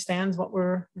 Everybody understands what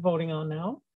we're voting on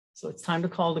now. So it's time to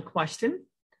call the question.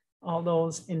 All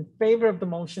those in favor of the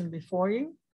motion before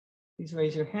you, please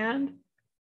raise your hand.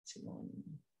 Let's see, 1,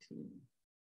 2,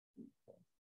 3, 4.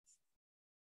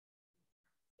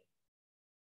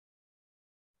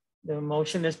 The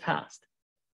motion is passed.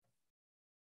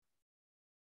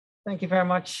 Thank you very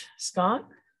much, Scott,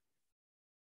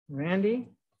 Randy.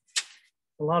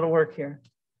 A lot of work here,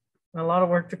 and a lot of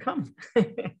work to come.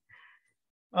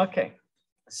 Okay,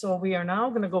 so we are now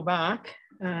going to go back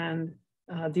and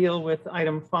deal with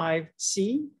item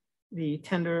 5C, the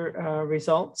tender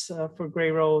results for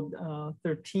Gray Road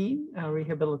 13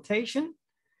 rehabilitation.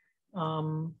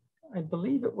 I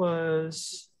believe it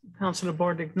was Councillor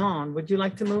Bordignon. Would you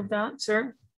like to move that,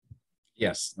 sir?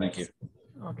 Yes, thank you.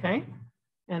 Okay.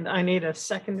 And I need a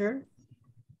seconder.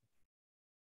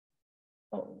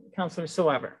 Oh, Councillor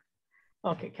Soever.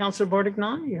 Okay, Councillor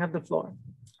Bordignon, you have the floor.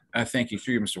 Thank you.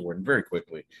 Through you, Mr. Warden. Very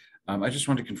quickly, I just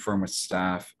want to confirm with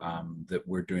staff that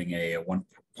we're doing a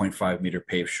 1.5 meter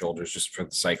paved shoulders just for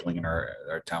the cycling in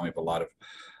our town. We have a lot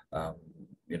of,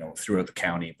 you know, throughout the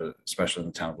county, but especially in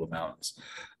the town of Blue Mountains.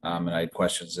 And I had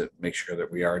questions that make sure that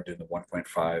we are doing the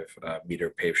 1.5 meter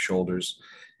paved shoulders.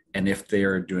 And if they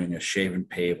are doing a shave and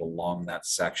pave along that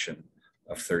section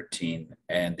of 13,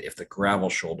 and if the gravel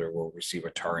shoulder will receive a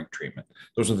tarring treatment.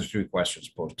 Those are the 3 questions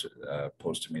posed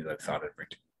to me that I thought I'd bring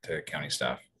to county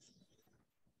staff.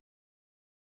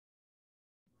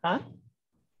 Huh?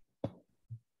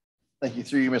 Thank you.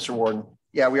 Through you, Mr. Warden.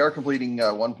 Yeah, we are completing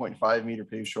 1.5 meter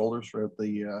paved shoulders throughout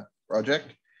the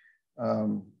project.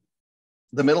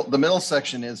 The middle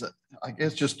section is, I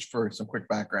guess, just for some quick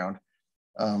background.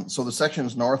 So the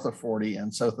sections north of 40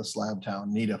 and south of Slabtown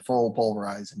need a full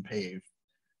pulverize and pave.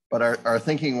 But our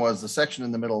thinking was the section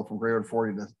in the middle from Gray Road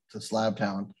 40 to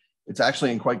Slabtown, it's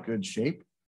actually in quite good shape.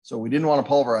 So we didn't want to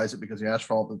pulverize it because the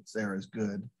asphalt that's there is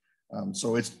good.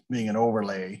 So it's being an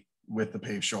overlay with the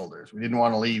paved shoulders. We didn't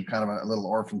want to leave kind of a little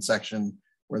orphan section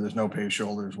where there's no paved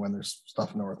shoulders when there's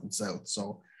stuff north and south.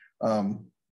 So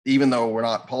even though we're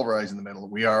not pulverizing the middle,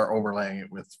 we are overlaying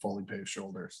it with fully paved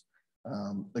shoulders.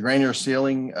 The granular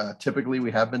sealing, typically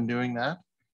we have been doing that.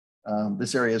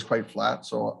 This area is quite flat,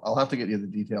 so I'll have to get you the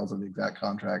details of the exact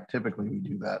contract. Typically we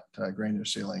do that granular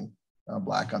sealing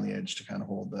black on the edge to kind of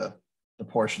hold the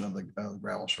portion of the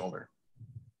gravel shoulder.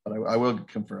 But I will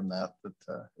confirm that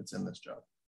it's in this job.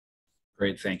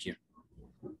 Great, thank you.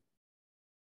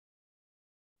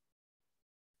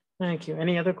 Thank you.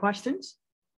 Any other questions?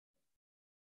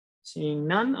 Seeing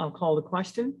none, I'll call the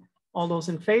question. All those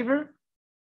in favor?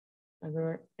 Are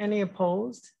there any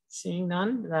opposed? Seeing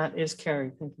none, that is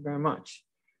carried. Thank you very much.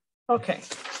 Okay,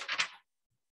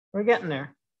 we're getting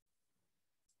there.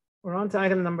 We're on to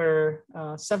item number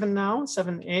 7 now.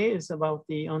 7A is about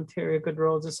the Ontario Good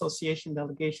Roads Association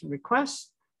delegation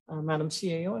request. Madam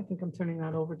CAO, I think I'm turning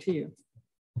that over to you.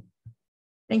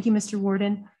 Thank you, Mr.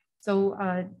 Warden. So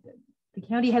the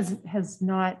county has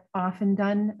not often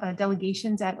done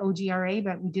delegations at OGRA,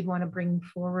 but we did want to bring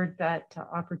forward that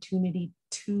opportunity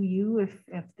to you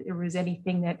if there was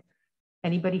anything that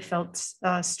anybody felt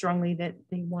strongly that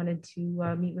they wanted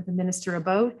to meet with the minister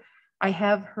about. I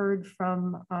have heard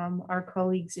from our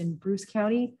colleagues in Bruce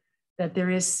County that there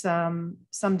is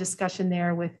some discussion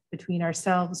there between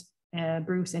ourselves,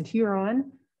 Bruce and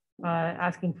Huron,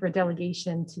 asking for a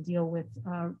delegation to deal with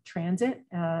transit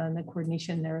and the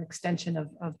coordination, their extension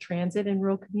of transit in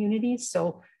rural communities.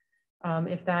 So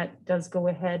if that does go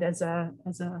ahead as a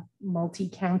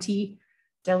multi-county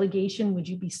delegation, would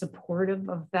you be supportive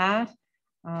of that?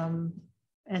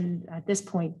 And at this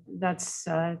point, that's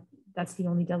the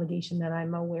only delegation that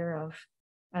I'm aware of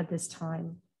at this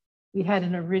time. We had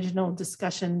an original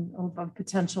discussion of a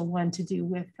potential one to do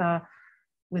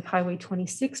with Highway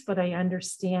 26, but I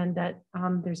understand that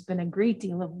there's been a great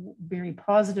deal of very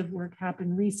positive work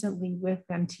happened recently with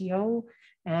MTO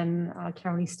and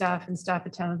county staff and staff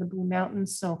at Town of the Blue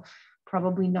Mountains. So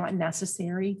probably not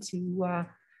necessary to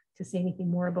say anything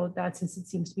more about that since it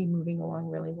seems to be moving along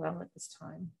really well at this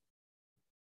time.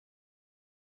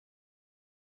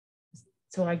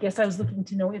 So I guess I was looking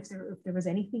to know if there was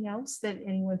anything else that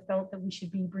anyone felt that we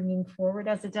should be bringing forward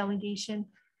as a delegation,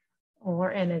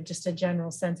 and just a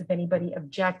general sense if anybody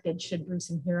objected, should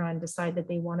Bruce and Huron decide that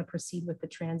they want to proceed with the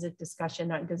transit discussion.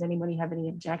 Does anybody have any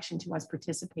objection to us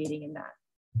participating in that?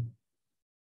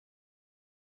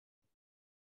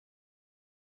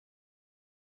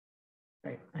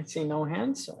 Right, I see no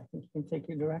hands, so I think you can take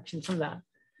your direction from that.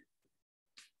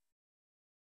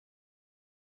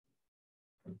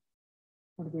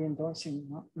 What are we endorsing?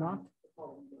 Not?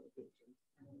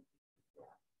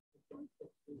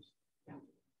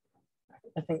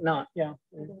 I think not, yeah.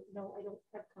 No, I don't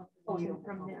have confirmation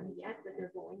from them yet, but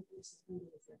they're going to this meeting.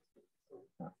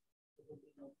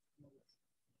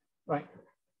 Right.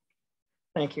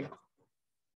 Thank you.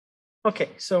 Okay,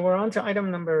 so we're on to item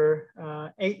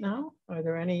number 8 now. Are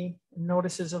there any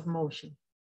notices of motion?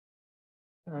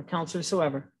 Councillor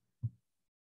Soever.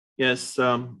 Yes,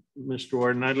 Mr.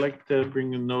 Warden, I'd like to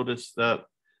bring a notice that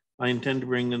I intend to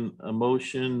bring in a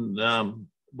motion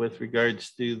with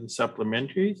regards to the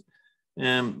supplementaries.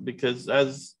 Because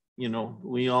as you know,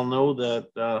 we all know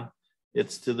that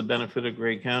it's to the benefit of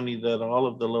Grey County that all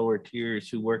of the lower tiers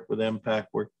who work with MPAC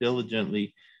work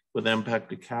diligently with MPAC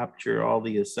to capture all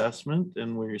the assessment,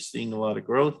 and we're seeing a lot of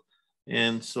growth.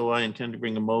 And so I intend to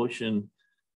bring a motion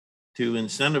to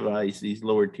incentivize these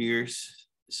lower tiers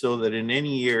so that in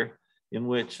any year in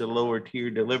which a lower tier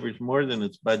delivers more than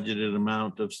its budgeted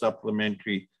amount of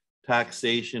supplementary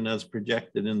taxation as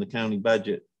projected in the county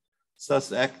budget,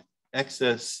 such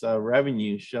excess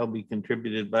revenue shall be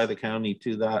contributed by the county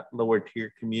to that lower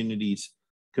tier community's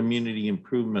community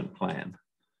improvement plan.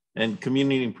 And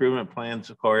community improvement plans,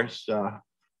 of course,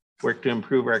 work to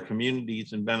improve our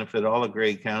communities and benefit all of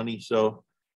Grey County. So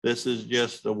this is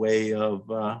just a way of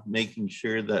making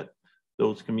sure that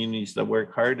those communities that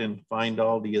work hard and find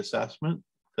all the assessment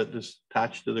that is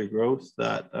attached to their growth,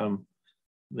 that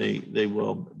they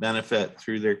will benefit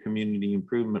through their community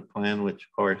improvement plan, which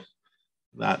of course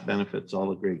that benefits all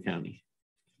of Grey County.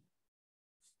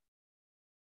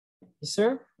 Yes,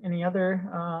 sir. Any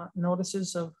other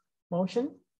notices of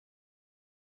motion?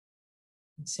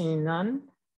 Seeing none,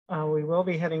 we will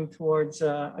be heading towards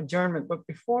adjournment. But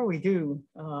before we do,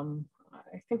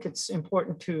 I think it's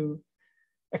important to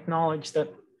acknowledge that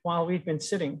while we've been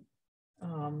sitting,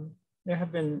 there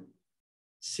have been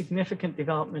significant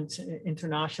developments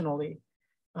internationally.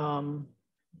 And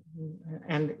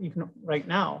even right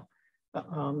now,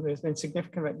 there's been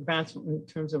significant advancement in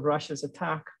terms of Russia's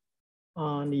attack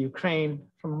on the Ukraine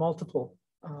from multiple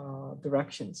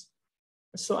directions.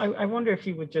 So I wonder if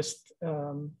you would just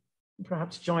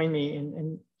perhaps join me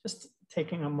in just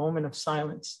taking a moment of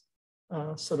silence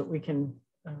so that we can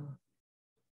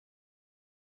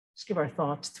just give our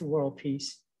thoughts to world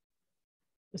peace.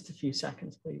 Just a few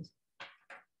seconds, please.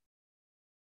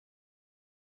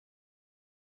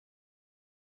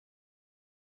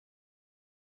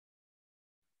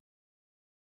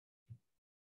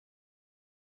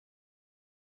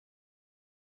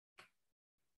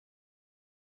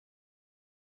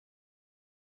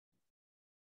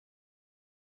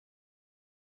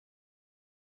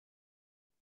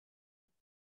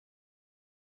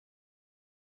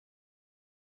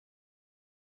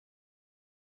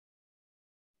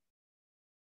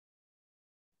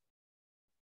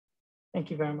 Thank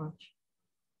you very much.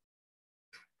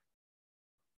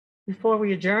 Before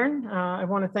we adjourn, I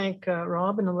want to thank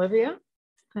Rob and Olivia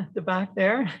at the back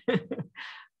there.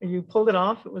 You pulled it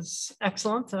off. It was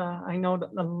excellent. I know that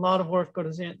a lot of work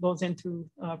goes into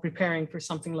preparing for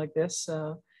something like this.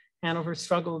 Hanover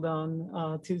struggled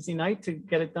on Tuesday night to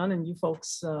get it done, and you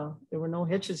folks, there were no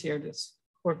hitches here. This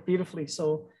worked beautifully.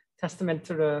 So testament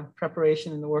to the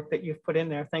preparation and the work that you've put in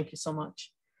there. Thank you so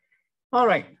much. All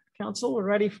right. Council, we're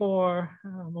ready for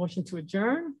a motion to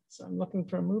adjourn. So I'm looking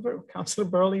for a mover. Councillor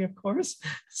Burley, of course,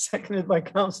 seconded by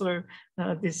Councillor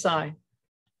Desai.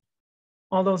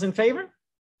 All those in favor?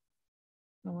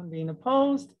 No one being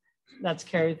opposed? That's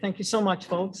carried. Thank you so much,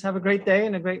 folks. Have a great day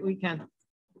and a great weekend.